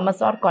epithelium,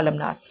 squamous or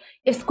columnar.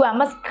 If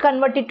squamous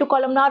converted to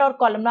columnar or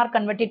columnar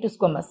converted to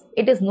squamous,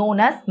 it is known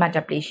as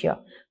metaplasia.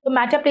 So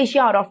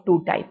metaplasia are of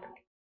 2 types.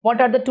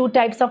 What are the 2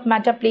 types of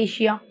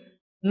metaplasia?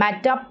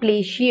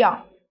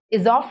 Metaplasia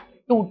is of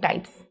 2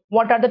 types.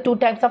 What are the 2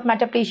 types of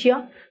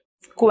metaplasia?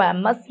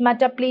 Squamous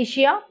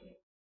metaplasia.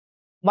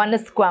 One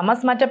is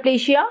squamous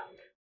metaplasia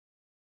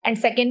and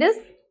second is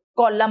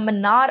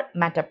columnar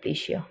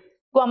metaplasia.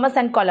 Squamous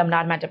and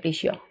columnar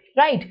metaplasia.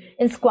 Right?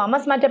 In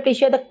squamous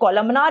metaplasia, the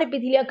columnar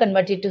epithelia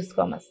converted to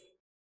squamous.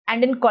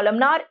 And in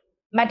columnar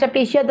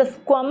metaplasia, the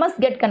squamous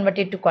get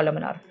converted to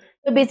columnar.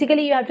 So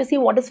basically, you have to see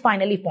what is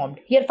finally formed.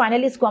 Here,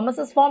 finally, squamous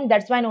is formed.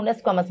 That's why known as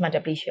squamous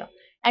metaplasia.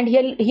 And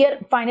here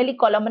finally,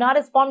 columnar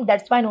is formed.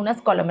 That's why known as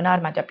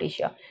columnar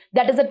metaplasia.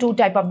 That is the 2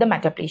 type of the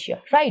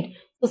metaplasia. Right?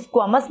 So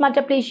squamous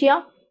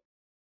metaplasia,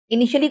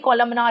 initially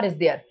columnar is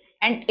there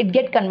and it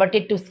get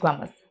converted to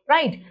squamous.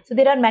 Right? So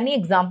there are many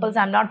examples.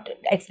 I'm not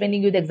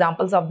explaining you the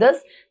examples of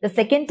this. The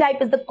second type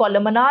is the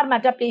columnar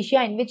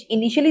metaplasia, in which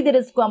initially there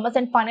is squamous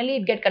and finally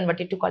it get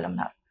converted to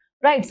columnar.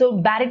 Right? So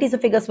Barrett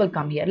esophagus will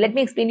come here. Let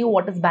me explain you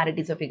what is Barrett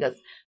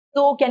esophagus.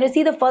 So can you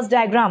see the first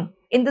diagram?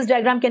 In this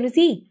diagram, can you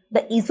see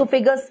the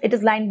esophagus? It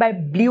is lined by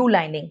blue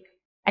lining.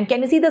 And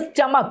can you see the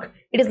stomach?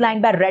 It is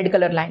lined by red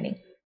color lining.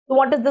 So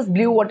what is this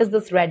blue? What is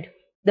this red?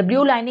 The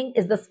blue lining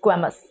is the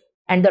squamous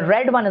and the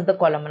red one is the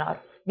columnar.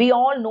 We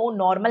all know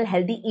normal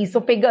healthy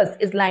esophagus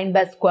is lined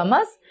by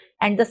squamous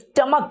and the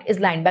stomach is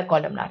lined by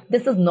columnar.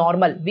 This is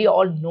normal. We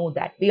all know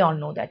that.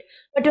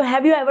 But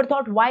have you ever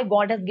thought why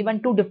God has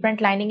given 2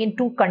 different lining in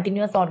 2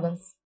 continuous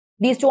organs?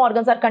 These 2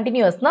 organs are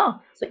continuous,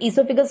 no? So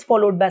esophagus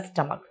followed by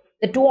stomach.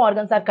 The 2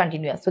 organs are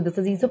continuous. So this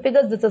is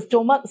esophagus, this is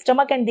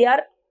stomach, and they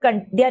are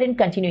in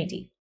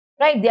continuity.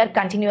 Right? They are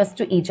continuous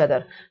to each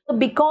other. So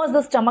because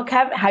the stomach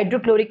have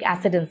hydrochloric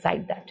acid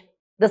inside that.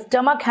 The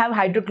stomach have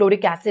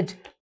hydrochloric acid.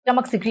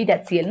 Stomach secrete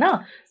HCl,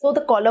 na? So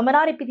the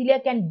columnar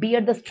epithelia can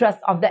bear the stress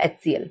of the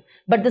HCl,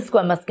 but the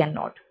squamous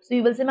cannot. So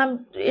you will say,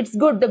 ma'am, it's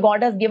good. The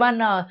God has given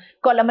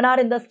columnar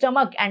in the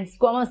stomach and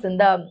squamous in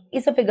the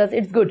esophagus.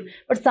 It's good.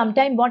 But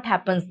sometimes what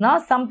happens now?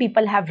 Some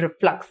people have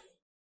reflux.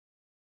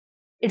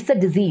 It's a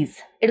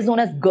disease. It is known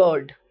as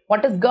GERD.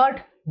 What is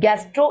GERD?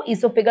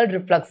 Gastroesophageal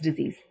reflux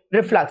disease.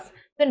 Reflux.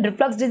 So in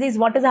reflux disease,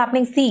 what is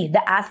happening? See,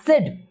 the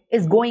acid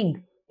is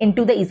going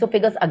into the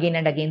esophagus again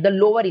and again, the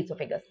lower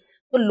esophagus.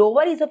 So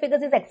lower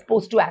esophagus is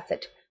exposed to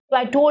acid. So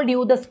I told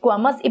you the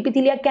squamous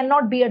epithelia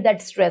cannot bear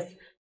that stress.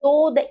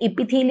 So the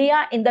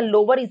epithelia in the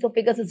lower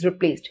esophagus is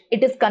replaced.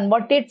 It is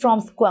converted from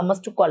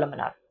squamous to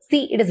columnar.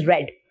 See, it is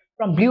red,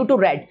 from blue to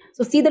red.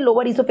 So see the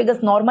lower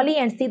esophagus normally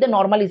and see the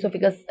normal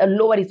esophagus,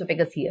 lower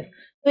esophagus here.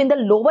 So in the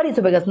lower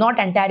esophagus, not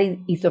entire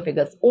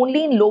esophagus,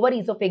 only in lower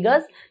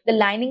esophagus, the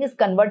lining is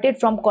converted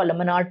from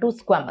columnar to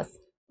squamous.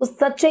 So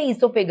such a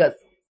esophagus,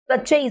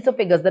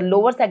 the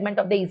lower segment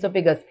of the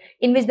esophagus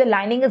in which the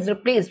lining is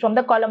replaced from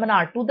the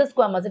columnar to the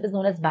squamous, it is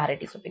known as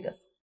Barrett esophagus.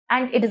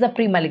 And it is a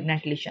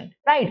pre-malignant lesion,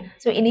 right?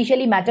 So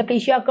initially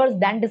metaplasia occurs,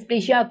 then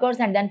dysplasia occurs,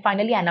 and then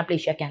finally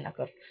anaplasia can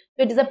occur.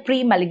 So it is a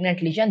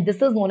pre-malignant lesion. This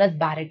is known as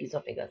Barrett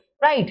esophagus,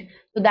 right?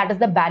 So that is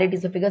the Barrett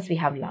esophagus we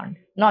have learned.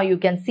 Now you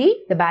can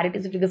see the Barrett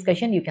esophagus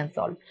question you can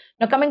solve.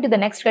 Now coming to the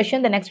next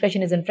question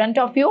is in front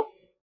of you.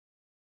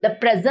 The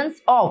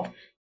presence of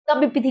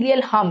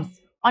subepithelial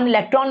humps on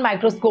electron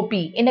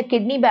microscopy in a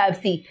kidney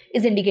biopsy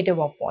is indicative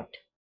of what?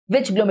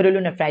 Which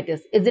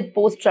glomerulonephritis? Is it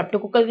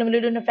post-streptococcal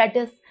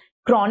glomerulonephritis,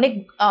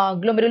 chronic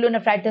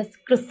glomerulonephritis,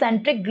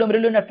 crycentric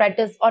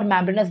glomerulonephritis, or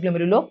membranous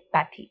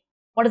glomerulopathy?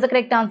 What is the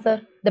correct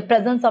answer? The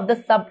presence of the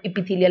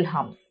subepithelial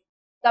humps.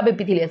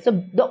 Subepithelial. So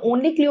the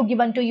only clue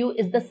given to you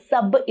is the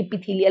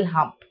subepithelial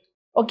hump.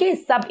 Okay,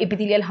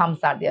 subepithelial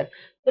humps are there.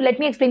 So let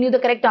me explain you the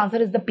correct answer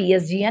is the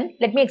PSGN.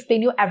 Let me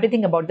explain you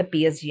everything about the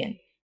PSGN.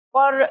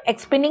 For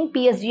explaining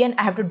PSGN,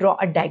 I have to draw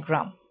a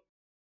diagram.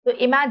 So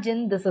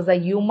imagine this is a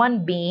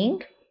human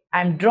being. I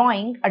am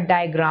drawing a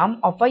diagram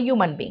of a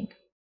human being.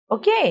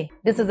 Okay,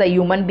 this is a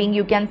human being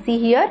you can see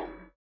here.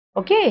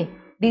 Okay,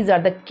 these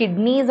are the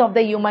kidneys of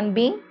the human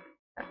being.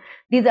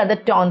 These are the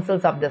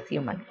tonsils of this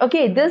human.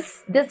 Okay,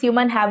 this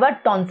human have a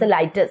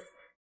tonsillitis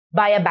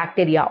by a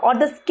bacteria or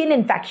the skin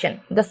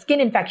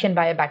infection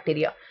by a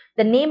bacteria.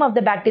 The name of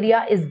the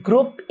bacteria is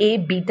group A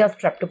beta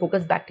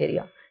streptococcus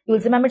bacteria. You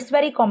will see, ma'am, it's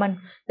very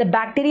common. The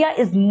bacteria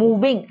is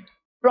moving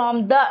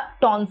from the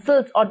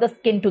tonsils or the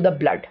skin to the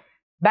blood.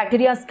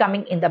 Bacteria is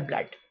coming in the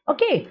blood.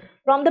 Okay,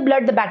 from the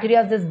blood, the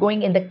bacteria is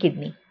going in the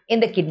kidney. In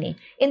the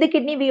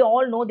kidney, we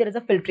all know there is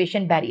a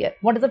filtration barrier.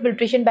 What is a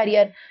filtration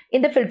barrier?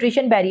 In the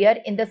filtration barrier,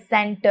 in the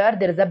center,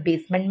 there is a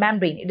basement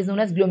membrane. It is known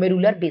as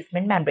glomerular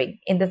basement membrane.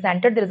 In the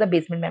center, there is a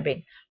basement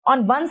membrane.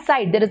 On one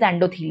side, there is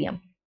endothelium.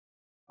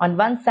 On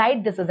one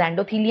side, this is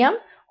endothelium.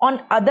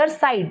 On other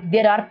side,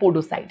 there are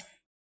podocytes.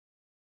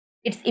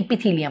 It's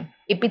epithelium.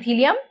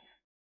 Epithelium,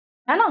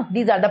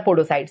 these are the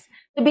podocytes.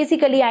 So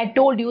basically, I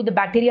told you the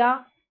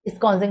bacteria is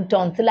causing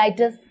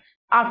tonsillitis.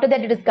 After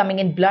that, it is coming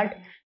in blood.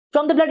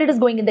 From the blood, it is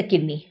going in the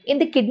kidney. In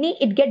the kidney,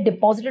 it gets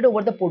deposited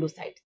over the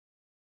podocytes.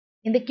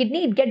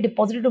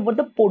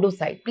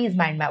 Please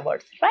mind my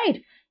words, right?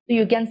 So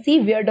you can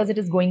see where does it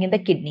is going in the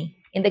kidney.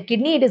 In the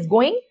kidney, it is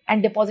going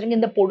and depositing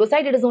in the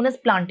podocyte. It is known as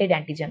planted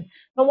antigen.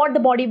 Now, what the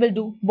body will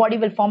do? Body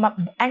will form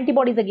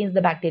antibodies against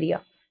the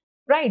bacteria,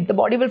 right? The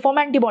body will form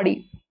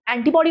antibody.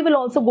 Antibody will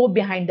also go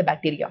behind the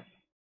bacteria.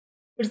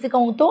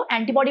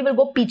 Antibody will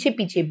go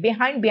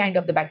behind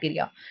of the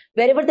bacteria.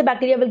 Wherever the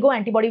bacteria will go,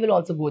 antibody will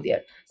also go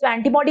there. So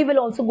antibody will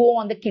also go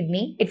on the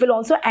kidney. It will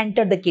also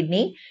enter the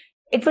kidney.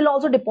 It will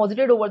also deposit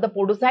it over the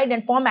podocyte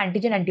and form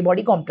antigen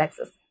antibody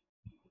complexes.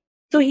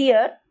 So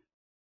here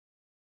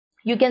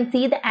you can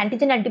see the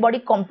antigen antibody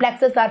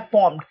complexes are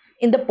formed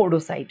in the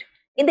podocyte,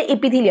 in the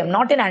epithelium,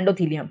 not in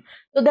endothelium.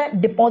 So the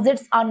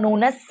deposits are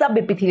known as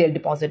subepithelial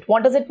deposit.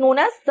 What is it known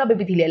as?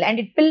 Subepithelial, and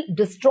it will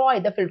destroy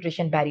the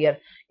filtration barrier.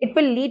 It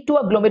will lead to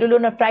a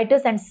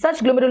glomerulonephritis, and such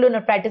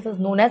glomerulonephritis is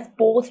known as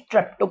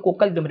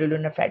post-streptococcal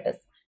glomerulonephritis.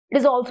 It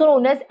is also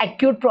known as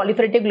acute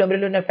proliferative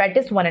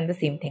glomerulonephritis, one and the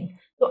same thing.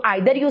 So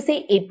either you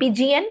say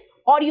APGN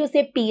or you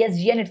say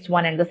PSGN, it's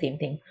one and the same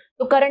thing.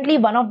 So currently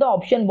one of the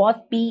option was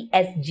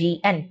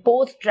PSGN,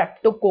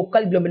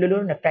 post-streptococcal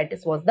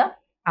glomerulonephritis was the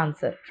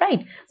answer,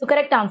 right? So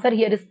correct answer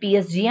here is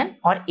PSGN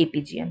or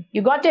APGN.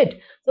 You got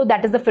it? So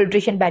that is the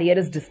filtration barrier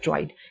is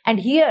destroyed. And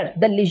here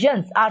the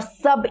lesions are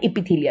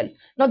subepithelial.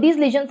 Now these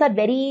lesions are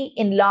very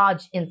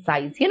enlarged in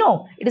size. You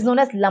know, it is known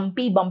as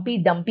lumpy, bumpy,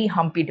 dumpy,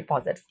 humpy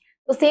deposits.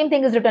 So same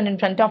thing is written in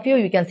front of you.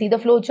 You can see the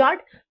flow chart.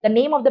 The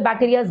name of the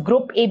bacteria is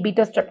group A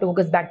beta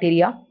streptococcus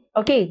bacteria.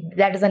 Okay,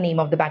 that is the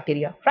name of the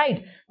bacteria,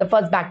 right? The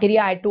first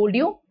bacteria I told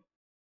you,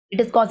 it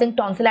is causing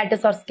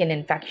tonsillitis or skin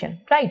infection,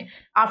 right?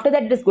 After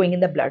that, it is going in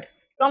the blood.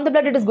 From the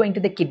blood, it is going to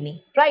the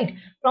kidney, right?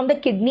 From the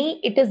kidney,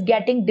 it is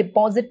getting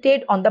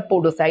deposited on the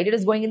podocyte. It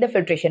is going in the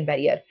filtration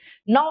barrier.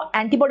 Now,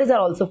 antibodies are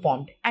also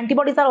formed.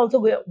 Antibodies are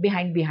also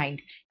behind.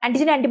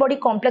 Antigen antibody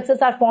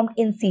complexes are formed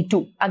in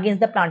situ against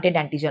the planted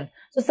antigen.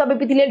 So,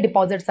 subepithelial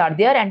deposits are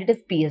there and it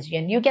is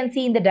PSGN. You can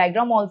see in the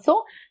diagram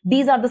also,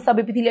 these are the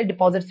subepithelial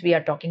deposits we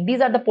are talking.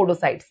 These are the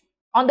podocytes.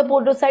 On the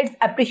podocytes,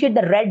 appreciate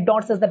the red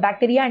dots as the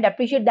bacteria and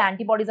appreciate the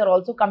antibodies are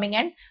also coming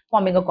and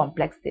forming a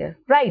complex there,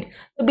 right?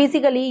 So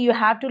basically, you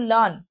have to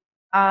learn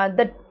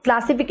the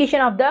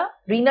classification of the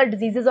renal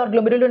diseases or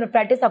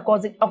glomerulonephritis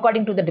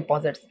according to the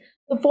deposits.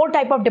 So 4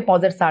 types of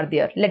deposits are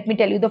there. Let me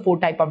tell you the 4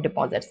 types of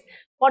deposits.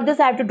 For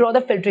this, I have to draw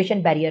the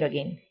filtration barrier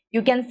again.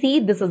 You can see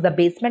this is the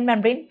basement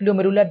membrane,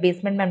 glomerular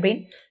basement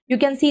membrane. You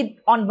can see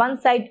on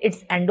one side,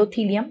 it's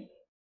endothelium.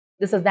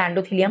 This is the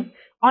endothelium.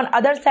 On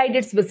other side,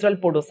 it's visceral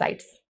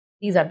podocytes.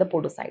 These are the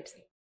podocytes.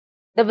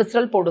 The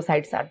visceral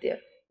podocytes are there.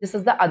 This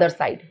is the other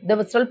side. The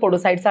visceral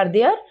podocytes are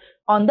there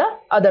on the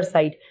other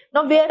side.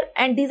 Now where,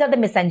 and these are the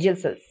mesangial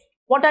cells.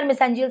 What are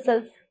mesangial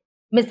cells?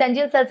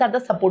 Mesangial cells are the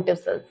supportive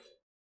cells.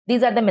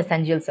 These are the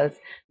mesangial cells.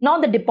 Now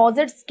the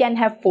deposits can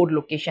have 4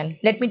 locations.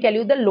 Let me tell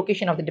you the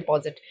location of the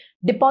deposit.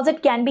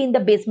 Deposit can be in the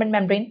basement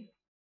membrane.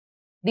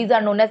 These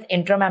are known as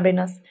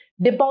intramembranous.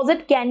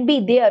 Deposit can be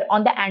there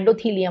on the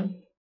endothelial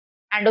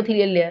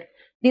layer.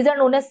 These are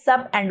known as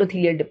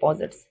subendothelial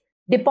deposits.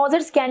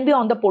 Deposits can be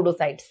on the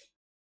podocytes.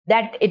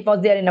 That it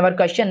was there in our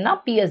question, na,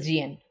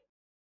 PSGN.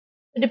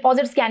 The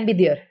deposits can be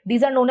there.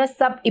 These are known as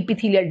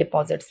subepithelial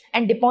deposits.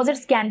 And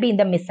deposits can be in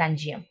the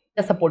mesangium,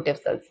 the supportive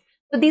cells.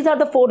 So these are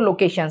the 4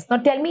 locations. Now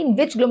tell me in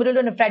which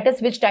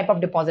glomerulonephritis, which type of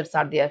deposits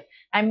are there?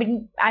 I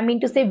mean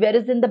to say, where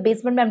is in the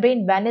basement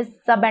membrane, when is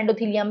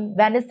subendothelium,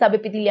 when is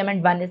subepithelium,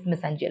 and when is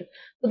mesangial.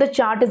 So the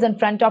chart is in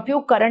front of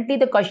you. Currently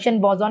the question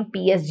was on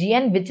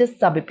PSGN, which is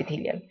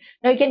subepithelial.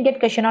 Now you can get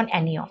question on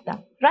any of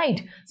them, right?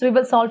 So we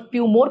will solve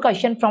few more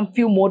questions from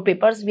few more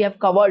papers. We have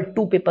covered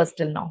 2 papers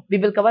till now. We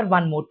will cover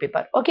 1 more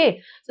paper.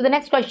 Okay. So the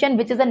next question,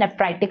 which is a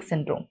nephritic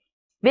syndrome?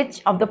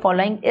 Which of the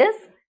following is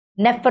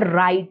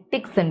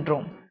nephritic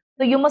syndrome?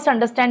 So you must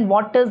understand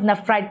what is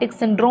nephritic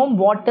syndrome,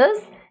 what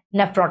is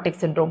nephrotic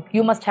syndrome.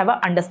 You must have an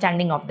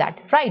understanding of that,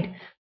 right?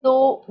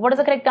 So what is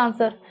the correct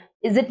answer?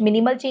 Is it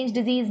minimal change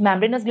disease,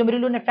 membranous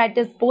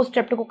glomerulonephritis,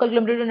 post-streptococcal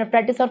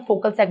glomerulonephritis, or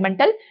focal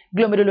segmental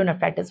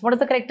glomerulonephritis? What is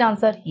the correct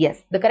answer?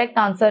 Yes, the correct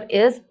answer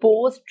is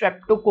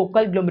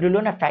post-streptococcal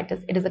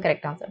glomerulonephritis. It is the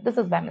correct answer. This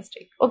is by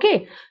mistake.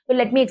 Okay, so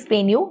let me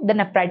explain you the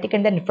nephritic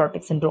and the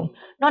nephrotic syndrome.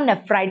 Now,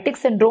 nephritic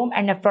syndrome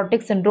and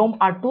nephrotic syndrome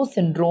are 2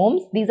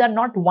 syndromes. These are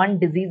not one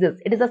diseases.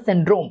 It is a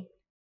syndrome.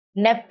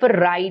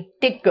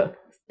 Nephritic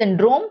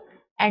syndrome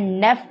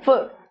and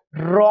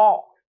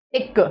nephrotic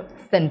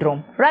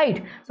syndrome,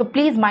 right? So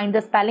please mind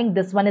the spelling.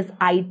 This one is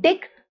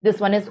itic, this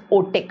one is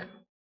otic.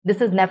 This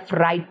is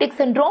nephritic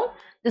syndrome,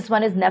 this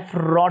one is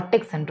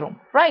nephrotic syndrome,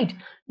 right?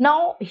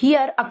 Now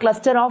here a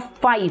cluster of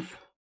 5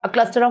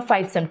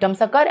 symptoms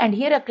occur, and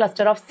here a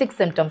cluster of 6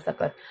 symptoms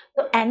occur.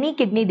 So any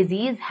kidney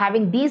disease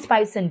having these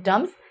 5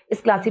 symptoms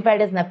is classified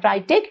as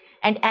nephritic,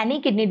 and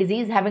any kidney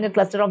disease having a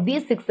cluster of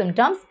these 6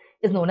 symptoms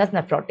is known as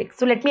nephrotic.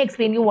 So let me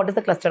explain you what is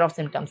the cluster of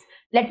symptoms.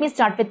 Let me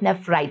start with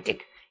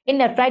nephritic. In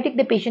nephritic,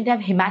 the patient have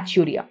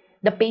hematuria.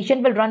 The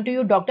patient will run to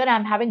you, doctor, I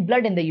am having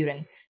blood in the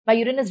urine. My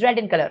urine is red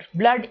in color,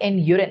 blood in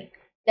urine.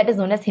 That is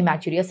known as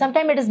hematuria.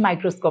 Sometimes it is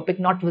microscopic,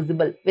 not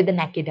visible with the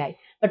naked eye,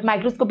 but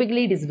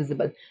microscopically it is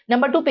visible.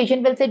 Number 2,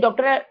 patient will say,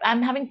 doctor, I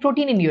am having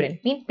protein in urine.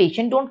 Mean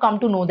patient don't come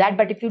to know that,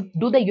 but if you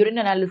do the urine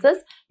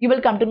analysis, you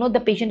will come to know the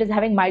patient is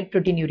having mild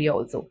proteinuria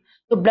also.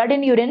 So blood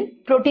in urine,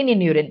 protein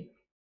in urine.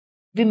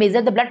 If we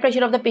measure the blood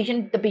pressure of the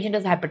patient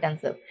is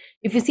hypertensive.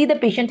 If you see, the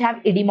patient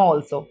have edema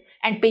also,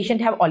 and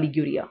patient have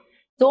oliguria.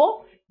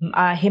 So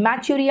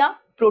hematuria,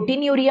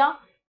 proteinuria,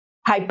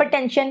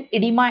 hypertension,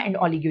 edema, and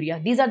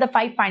oliguria. These are the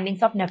 5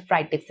 findings of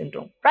nephritic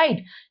syndrome,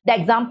 right? The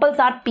examples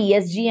are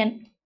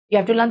PSGN. You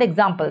have to learn the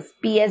examples.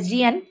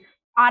 PSGN,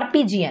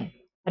 RPGN,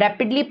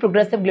 rapidly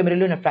progressive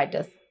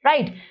glomerulonephritis,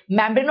 right?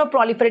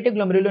 Membranoproliferative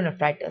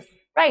glomerulonephritis,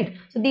 right?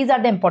 So these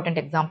are the important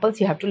examples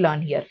you have to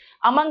learn here.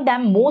 Among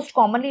them, most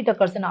commonly it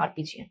occurs in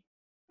RPGN.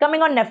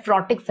 Coming on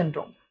nephrotic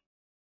syndrome.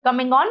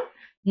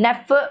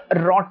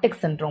 Nephrotic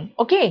syndrome.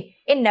 Okay,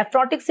 in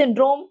nephrotic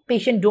syndrome,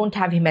 patient don't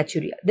have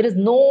hematuria. There is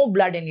no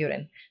blood in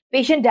urine.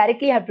 Patient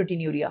directly have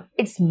proteinuria.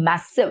 It's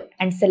massive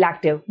and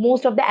selective.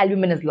 Most of the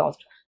albumin is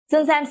lost.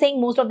 Since I am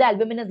saying most of the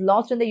albumin is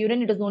lost in the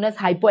urine, it is known as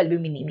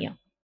hypoalbuminemia.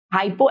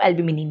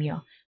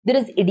 Hypoalbuminemia. There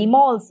is edema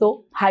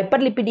also,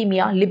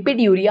 hyperlipidemia,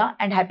 lipiduria,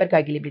 and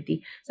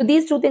hypercoagulability. So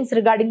these 2 things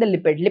regarding the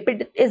lipid.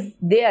 Lipid is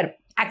there.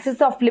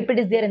 Axis of lipid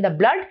is there in the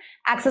blood.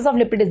 Axis of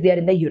lipid is there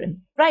in the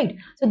urine. Right.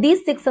 So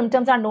these 6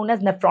 symptoms are known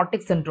as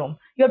nephrotic syndrome.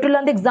 You have to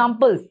learn the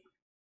examples.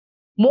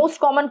 Most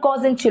common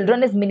cause in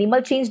children is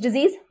minimal change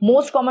disease.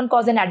 Most common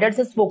cause in adults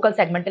is focal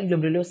segmental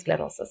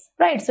glomerulosclerosis.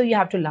 Right. So you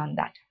have to learn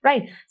that.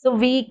 Right. So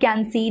we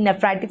can see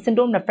nephritic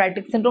syndrome,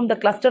 the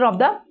cluster of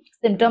the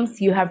symptoms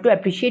you have to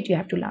appreciate, you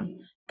have to learn.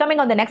 Coming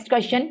on the next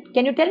question,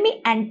 can you tell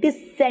me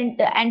antecedent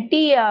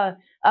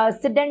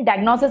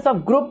diagnosis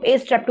of group A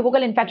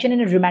streptococcal infection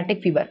in a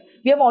rheumatic fever?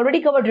 We have already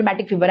covered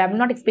rheumatic fever. I will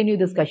not explain you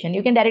this question.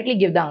 You can directly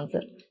give the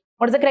answer.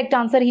 What is the correct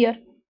answer here?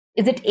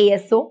 Is it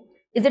ASO?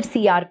 Is it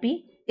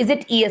CRP? Is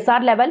it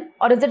ESR level?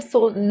 Or is it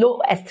so low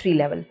S3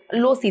 level?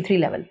 Low C3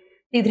 level?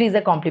 C3 is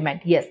a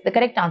complement. Yes, the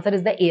correct answer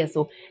is the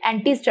ASO,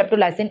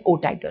 anti-streptolysin O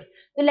titer.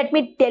 So let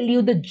me tell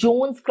you the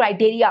Jones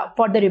criteria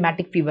for the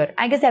rheumatic fever.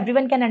 I guess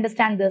everyone can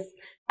understand this.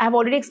 I have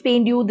already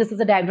explained you, this is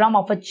a diagram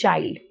of a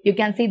child. You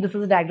can see this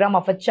is a diagram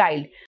of a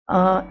child.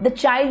 The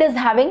child is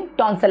having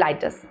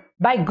tonsillitis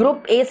by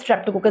group A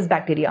streptococcus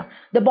bacteria.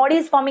 The body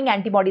is forming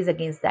antibodies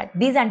against that.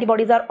 These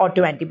antibodies are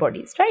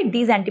autoantibodies, right?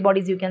 These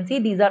antibodies you can see,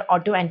 these are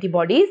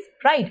autoantibodies,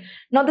 right?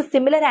 Now the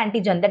similar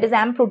antigen, that is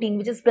AM protein,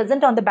 which is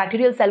present on the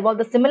bacterial cell wall,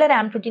 the similar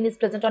AM protein is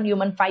present on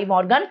human 5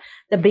 organ,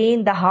 the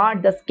brain, the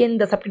heart, the skin,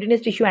 the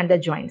subcutaneous tissue, and the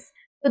joints.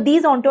 So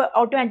these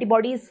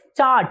autoantibodies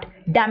start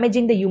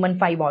damaging the human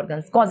 5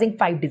 organs, causing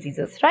 5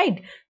 diseases,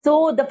 right?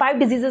 So the 5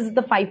 diseases is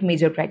the 5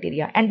 major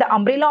criteria, and the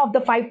umbrella of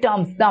the 5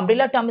 terms, the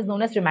umbrella term is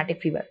known as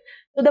rheumatic fever.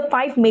 So the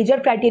 5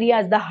 major criteria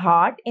is the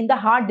heart. In the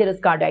heart, there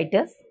is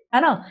carditis.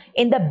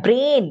 In the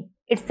brain,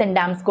 it's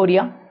syndrome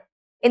chorea.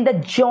 In the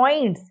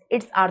joints,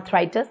 it's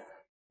arthritis.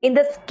 In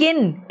the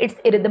skin, it's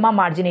erythema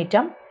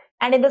marginatum.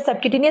 And in the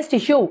subcutaneous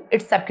tissue,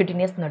 it's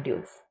subcutaneous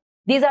nodules.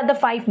 These are the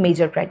 5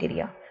 major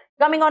criteria.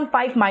 Coming on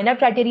 5 minor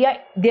criteria,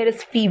 there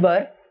is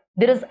fever,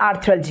 there is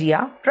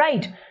arthralgia,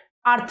 right?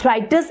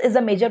 Arthritis is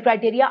a major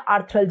criteria,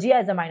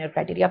 arthralgia is a minor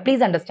criteria.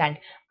 Please understand,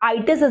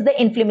 itis is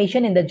the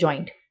inflammation in the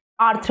joint.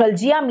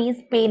 Arthralgia means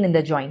pain in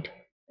the joint.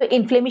 So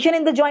inflammation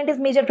in the joint is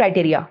major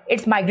criteria.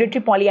 It's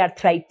migratory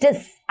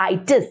polyarthritis,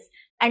 itis,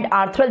 and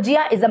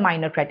arthralgia is a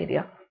minor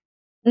criteria.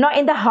 Now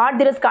in the heart,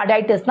 there is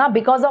carditis,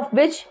 because of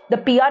which the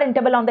PR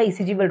interval on the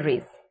ECG will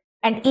raise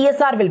and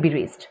ESR will be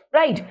raised,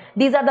 right?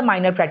 These are the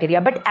minor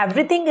criteria, but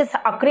everything is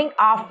occurring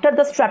after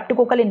the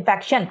streptococcal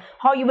infection.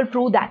 How you will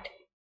prove that?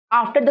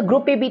 After the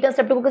group A beta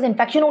streptococcus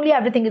infection, only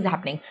everything is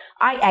happening.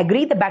 I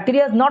agree, the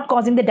bacteria is not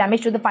causing the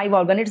damage to the 5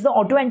 organ. It's the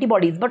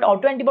autoantibodies, but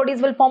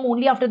autoantibodies will form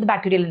only after the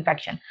bacterial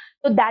infection.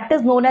 So that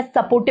is known as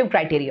supportive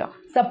criteria.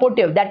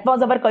 Supportive, that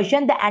was our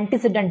question, the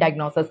antecedent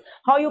diagnosis.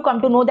 How you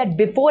come to know that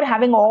before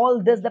having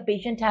all this, the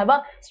patient have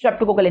a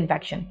streptococcal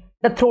infection,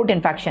 the throat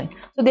infection.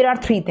 So there are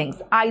 3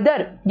 things.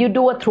 Either you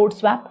do a throat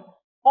swab,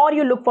 or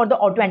you look for the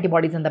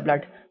autoantibodies in the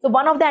blood. So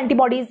one of the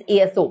antibodies,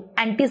 ASO,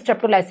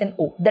 anti-streptolysin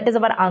O. That is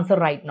our answer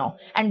right now.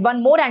 And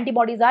one more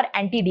antibodies are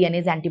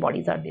anti-DNase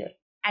antibodies are there.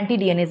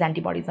 Anti-DNase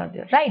antibodies are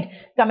there, right?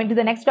 Coming to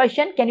the next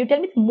question, can you tell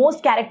me the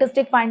most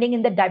characteristic finding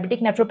in the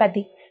diabetic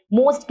nephropathy?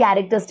 Most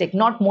characteristic,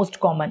 not most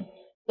common.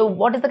 So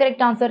what is the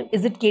correct answer?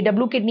 Is it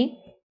KW kidney?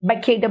 By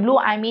KW,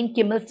 I mean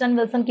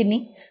Kimmelston-Wilson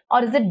kidney.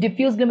 Or is it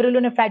diffuse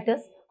glomerulonephritis?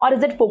 Or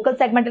is it focal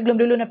segmental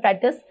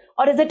glomerulonephritis?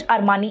 Or is it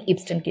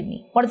Armani-Ebsten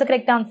kidney? What is the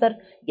correct answer?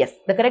 Yes,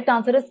 the correct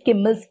answer is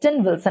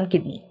Kimmelston-Wilson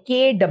kidney.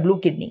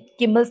 KW kidney.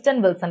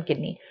 Kimmelston-Wilson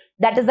kidney.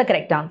 That is the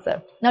correct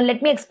answer. Now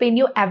let me explain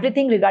you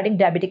everything regarding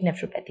diabetic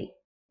nephropathy.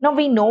 Now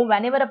we know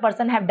whenever a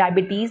person have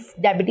diabetes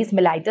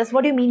mellitus,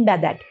 what do you mean by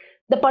that?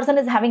 The person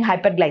is having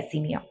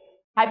hyperglycemia.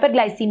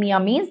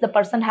 Hyperglycemia means the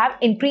person have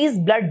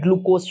increased blood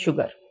glucose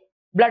sugar.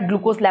 Blood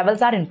glucose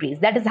levels are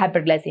increased. That is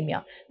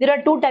hyperglycemia. There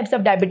are 2 types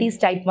of diabetes,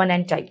 type 1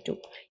 and type 2.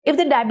 If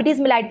the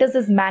diabetes mellitus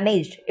is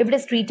managed, if it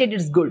is treated,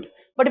 it's good.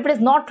 But if it is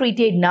not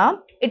treated now,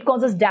 it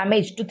causes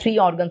damage to 3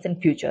 organs in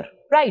future,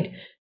 right?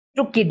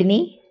 To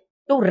kidney,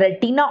 to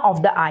retina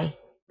of the eye,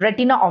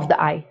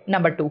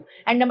 number 2.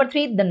 And number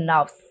 3, the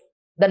nerves,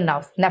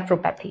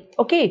 nephropathy.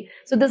 Okay,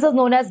 so this is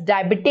known as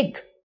diabetic.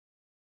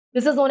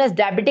 This is known as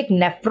diabetic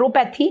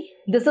nephropathy.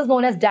 This is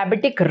known as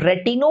diabetic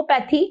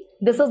retinopathy.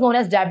 This is known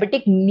as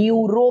diabetic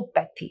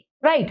neuropathy,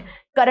 right?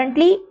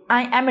 Currently,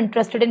 I am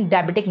interested in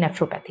diabetic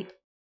nephropathy.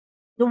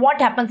 So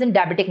what happens in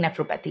diabetic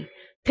nephropathy?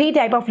 3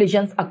 types of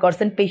lesions occurs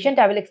in patient.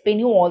 I will explain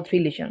you all 3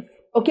 lesions.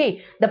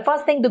 Okay, the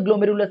first thing, the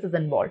glomerulus is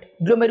involved.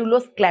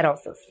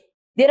 Glomerulosclerosis.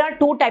 There are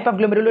 2 types of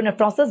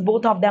glomerulonephrosis.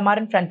 Both of them are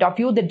in front of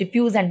you, the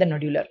diffuse and the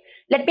nodular.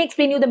 Let me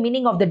explain you the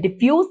meaning of the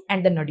diffuse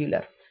and the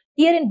nodular.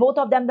 Here in both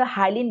of them, the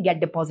hyaline get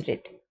deposited.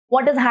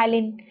 What is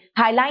hyaline?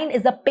 Hyaline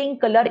is a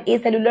pink color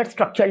acellular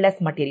structureless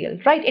material,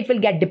 right? It will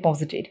get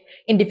deposited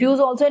in diffuse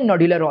also, in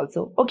nodular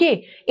also.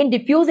 Okay, in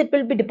diffuse it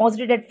will be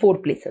deposited at 4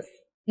 places.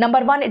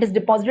 Number 1, it is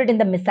deposited in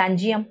the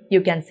mesangium,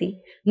 you can see.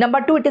 Number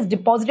 2, it is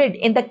deposited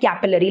in the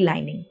capillary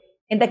lining.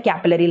 In the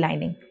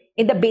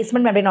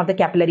basement membrane of the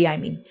capillary, I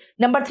mean.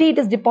 Number 3, it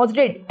is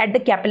deposited at the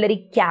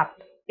capillary cap.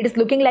 It is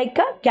looking like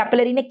a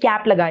capillary ne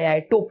cap lagaya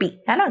hai, topi,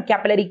 hai na,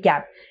 capillary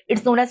cap.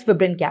 It's known as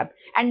fibrin cap.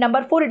 And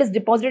number 4, it is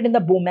deposited in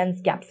the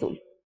Bowman's capsule.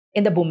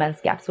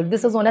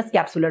 This is known as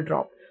capsular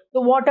drop.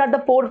 So what are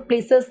the 4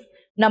 places?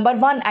 Number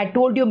 1, I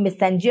told you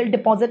mesangial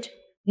deposit.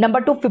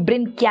 Number 2,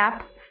 fibrin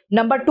cap.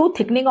 Number 2,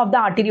 thickening of the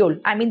arteriole,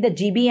 I mean the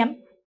GBM.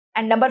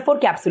 And number 4,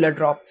 capsular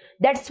drop.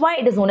 That's why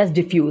it is known as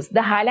diffuse.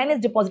 The hyaline is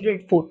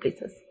deposited at 4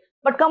 places.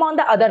 But come on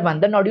the other one,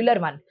 the nodular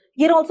one.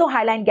 Here also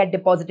hyaline get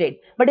deposited,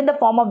 but in the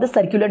form of the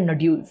circular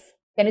nodules.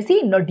 Can you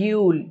see?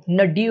 Nodule.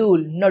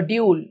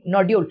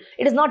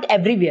 It is not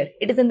everywhere.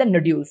 It is in the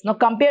nodules. Now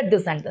compare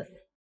this and this.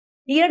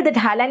 Here that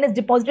hyaline is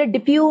deposited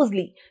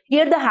diffusely.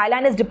 Here the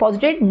hyaline is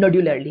deposited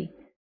nodularly.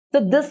 So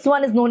this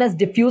one is known as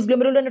diffuse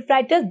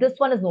glomerulonephritis. This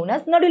one is known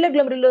as nodular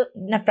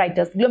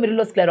glomerulonephritis,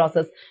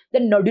 glomerulosclerosis. The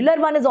nodular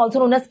one is also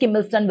known as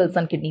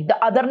Kimmelston-Wilson kidney,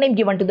 the other name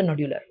given to the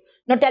nodular.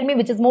 Now tell me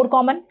which is more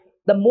common?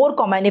 The more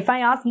common, if I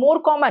ask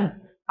more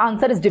common,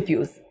 answer is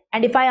diffuse.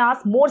 And if I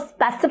ask more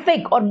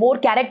specific or more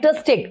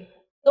characteristic,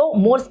 so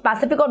more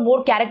specific or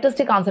more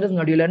characteristic, answer is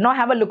nodular. Now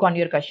have a look on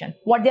your question.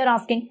 What they are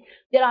asking?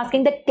 They are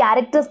asking the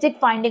characteristic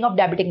finding of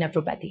diabetic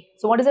nephropathy.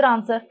 So what is your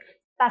answer?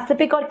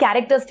 Specific or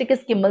characteristic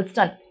is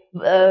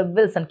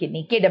Kimmelston-Wilson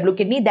kidney, KW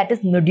kidney, that is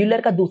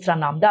nodular ka dusra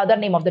naam, the other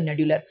name of the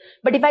nodular.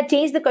 But if I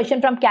change the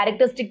question from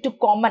characteristic to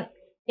common,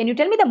 can you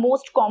tell me the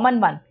most common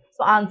one?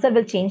 So answer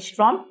will change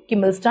from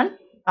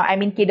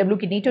KW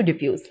kidney to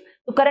diffuse.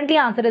 So So currently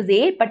answer is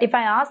A, but if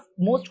I ask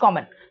most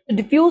common, the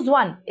diffuse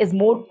one is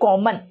more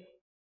common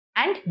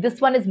and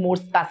this one is more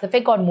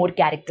specific or more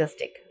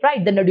characteristic,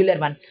 right? The nodular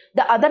one.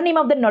 The other name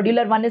of the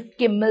nodular one is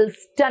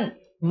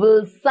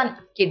Kimmelston-Wilson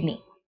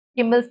kidney.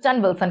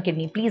 Kimmelston-Wilson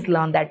kidney. Please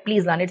learn that.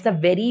 Please learn. It's a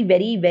very,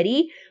 very,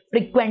 very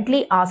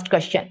frequently asked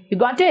question. You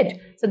got it?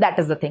 So that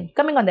is the thing.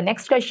 Coming on the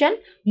next question.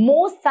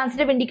 Most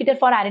sensitive indicator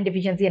for iron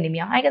deficiency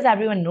anemia. I guess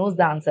everyone knows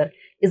the answer.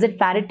 Is it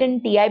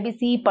ferritin,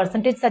 TIBC,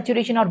 percentage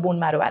saturation or bone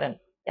marrow iron?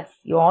 Yes,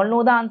 you all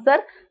know the answer.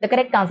 The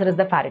correct answer is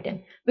the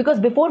ferritin. Because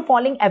before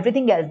falling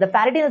everything else, the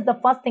ferritin is the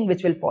first thing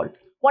which will fall.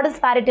 What is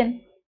ferritin?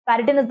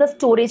 Ferritin is the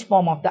storage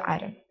form of the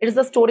iron. It is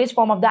the storage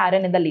form of the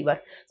iron in the liver.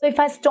 So if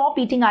I stop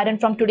eating iron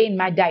from today in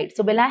my diet,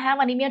 so will I have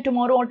anemia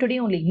tomorrow or today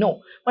only? No.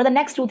 For the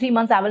next 2-3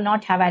 months, I will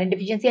not have iron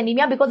deficiency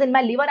anemia because in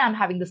my liver, I am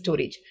having the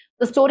storage.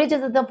 The storage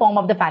is in the form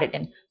of the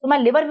ferritin. So my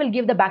liver will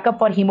give the backup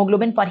for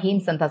hemoglobin for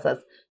heme synthesis.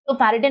 So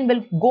ferritin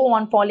will go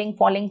on falling.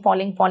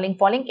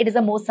 It is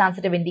the most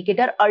sensitive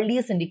indicator,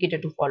 earliest indicator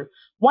to fall.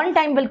 One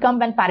time will come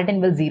when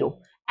ferritin will zero.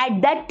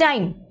 At that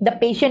time, the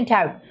patient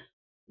have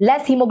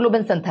less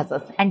hemoglobin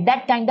synthesis and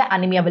that time the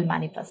anemia will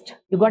manifest.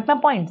 You got my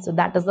point? So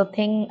that is the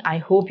thing. I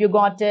hope you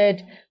got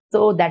it.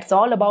 So that's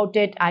all about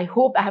it. I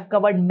hope I have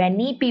covered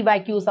many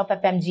PYQs of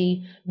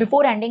FMG.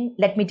 Before ending,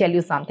 let me tell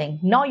you something.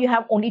 Now you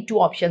have only 2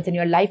 options in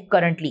your life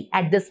currently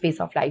at this phase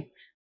of life.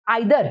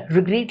 Either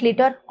regret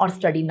later or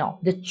study now.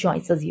 The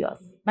choice is yours.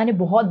 मैंने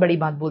बहुत बड़ी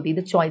बात बोल दी.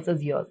 The choice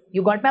is yours.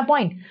 You got my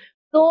point?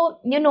 So,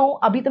 you know,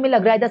 अभी तुम्हें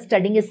लग रहा है the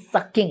studying is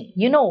sucking.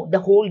 You know, the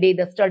whole day,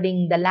 the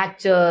studying, the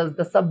lectures,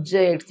 the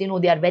subjects, you know,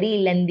 they are very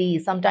lengthy.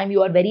 Sometimes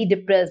you are very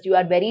depressed. You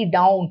are very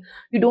down.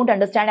 You don't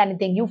understand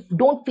anything. You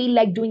don't feel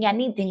like doing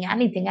anything.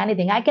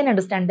 I can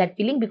understand that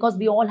feeling because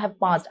we all have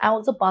passed. I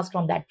also passed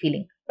from that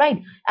feeling, right?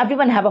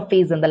 Everyone have a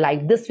phase in the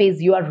life. This phase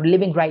you are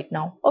living right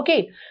now.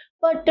 Okay.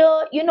 But,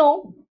 you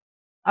know,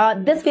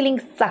 this feeling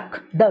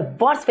suck, the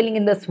worst feeling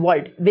in this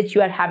world which you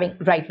are having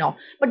right now.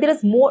 But there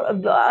is more,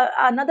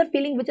 another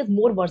feeling which is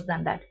more worse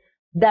than that.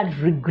 The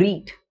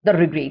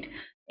regret.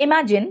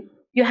 Imagine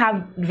you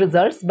have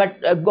results,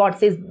 but God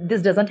says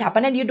this doesn't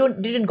happen and you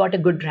didn't got a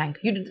good rank.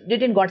 You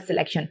didn't got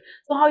selection.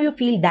 So how you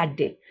feel that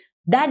day?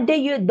 That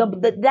day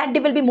that day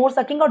will be more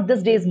sucking or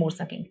this day is more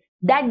sucking.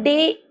 That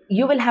day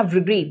you will have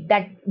regret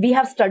that we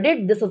have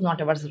studied, this is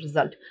not our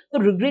result. So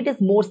regret is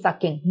more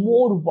sucking,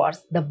 more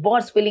worse. The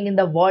worst feeling in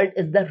the world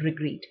is the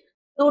regret.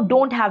 So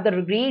don't have the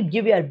regret,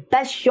 give your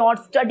best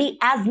shot, study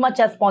as much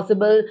as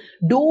possible,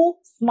 do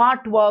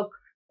smart work,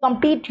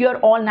 complete your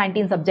all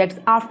 19 subjects.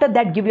 After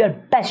that, give your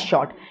best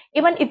shot.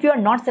 Even if you are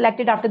not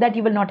selected after that,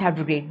 you will not have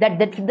regret.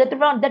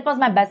 That was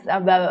my best,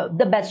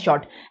 the best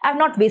shot. I have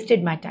not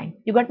wasted my time.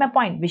 You got my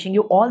point. Wishing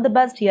you all the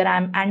best. Here I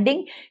am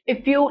ending.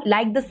 If you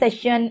like the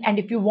session and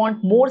if you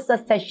want more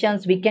such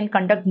sessions, we can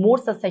conduct more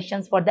such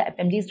sessions for the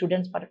FMG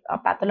students for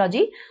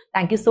pathology.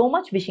 Thank you so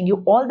much. Wishing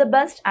you all the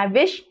best. I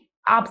wish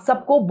आप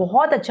सबको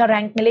बहुत अच्छा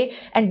rank मिले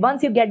and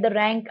once you get the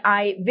rank,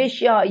 I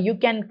wish you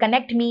can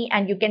connect me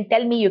and you can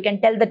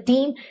tell the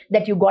team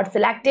that you got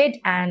selected,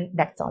 and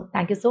that's all.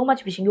 Thank you so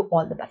much. Wishing you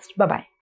all the best. Bye bye.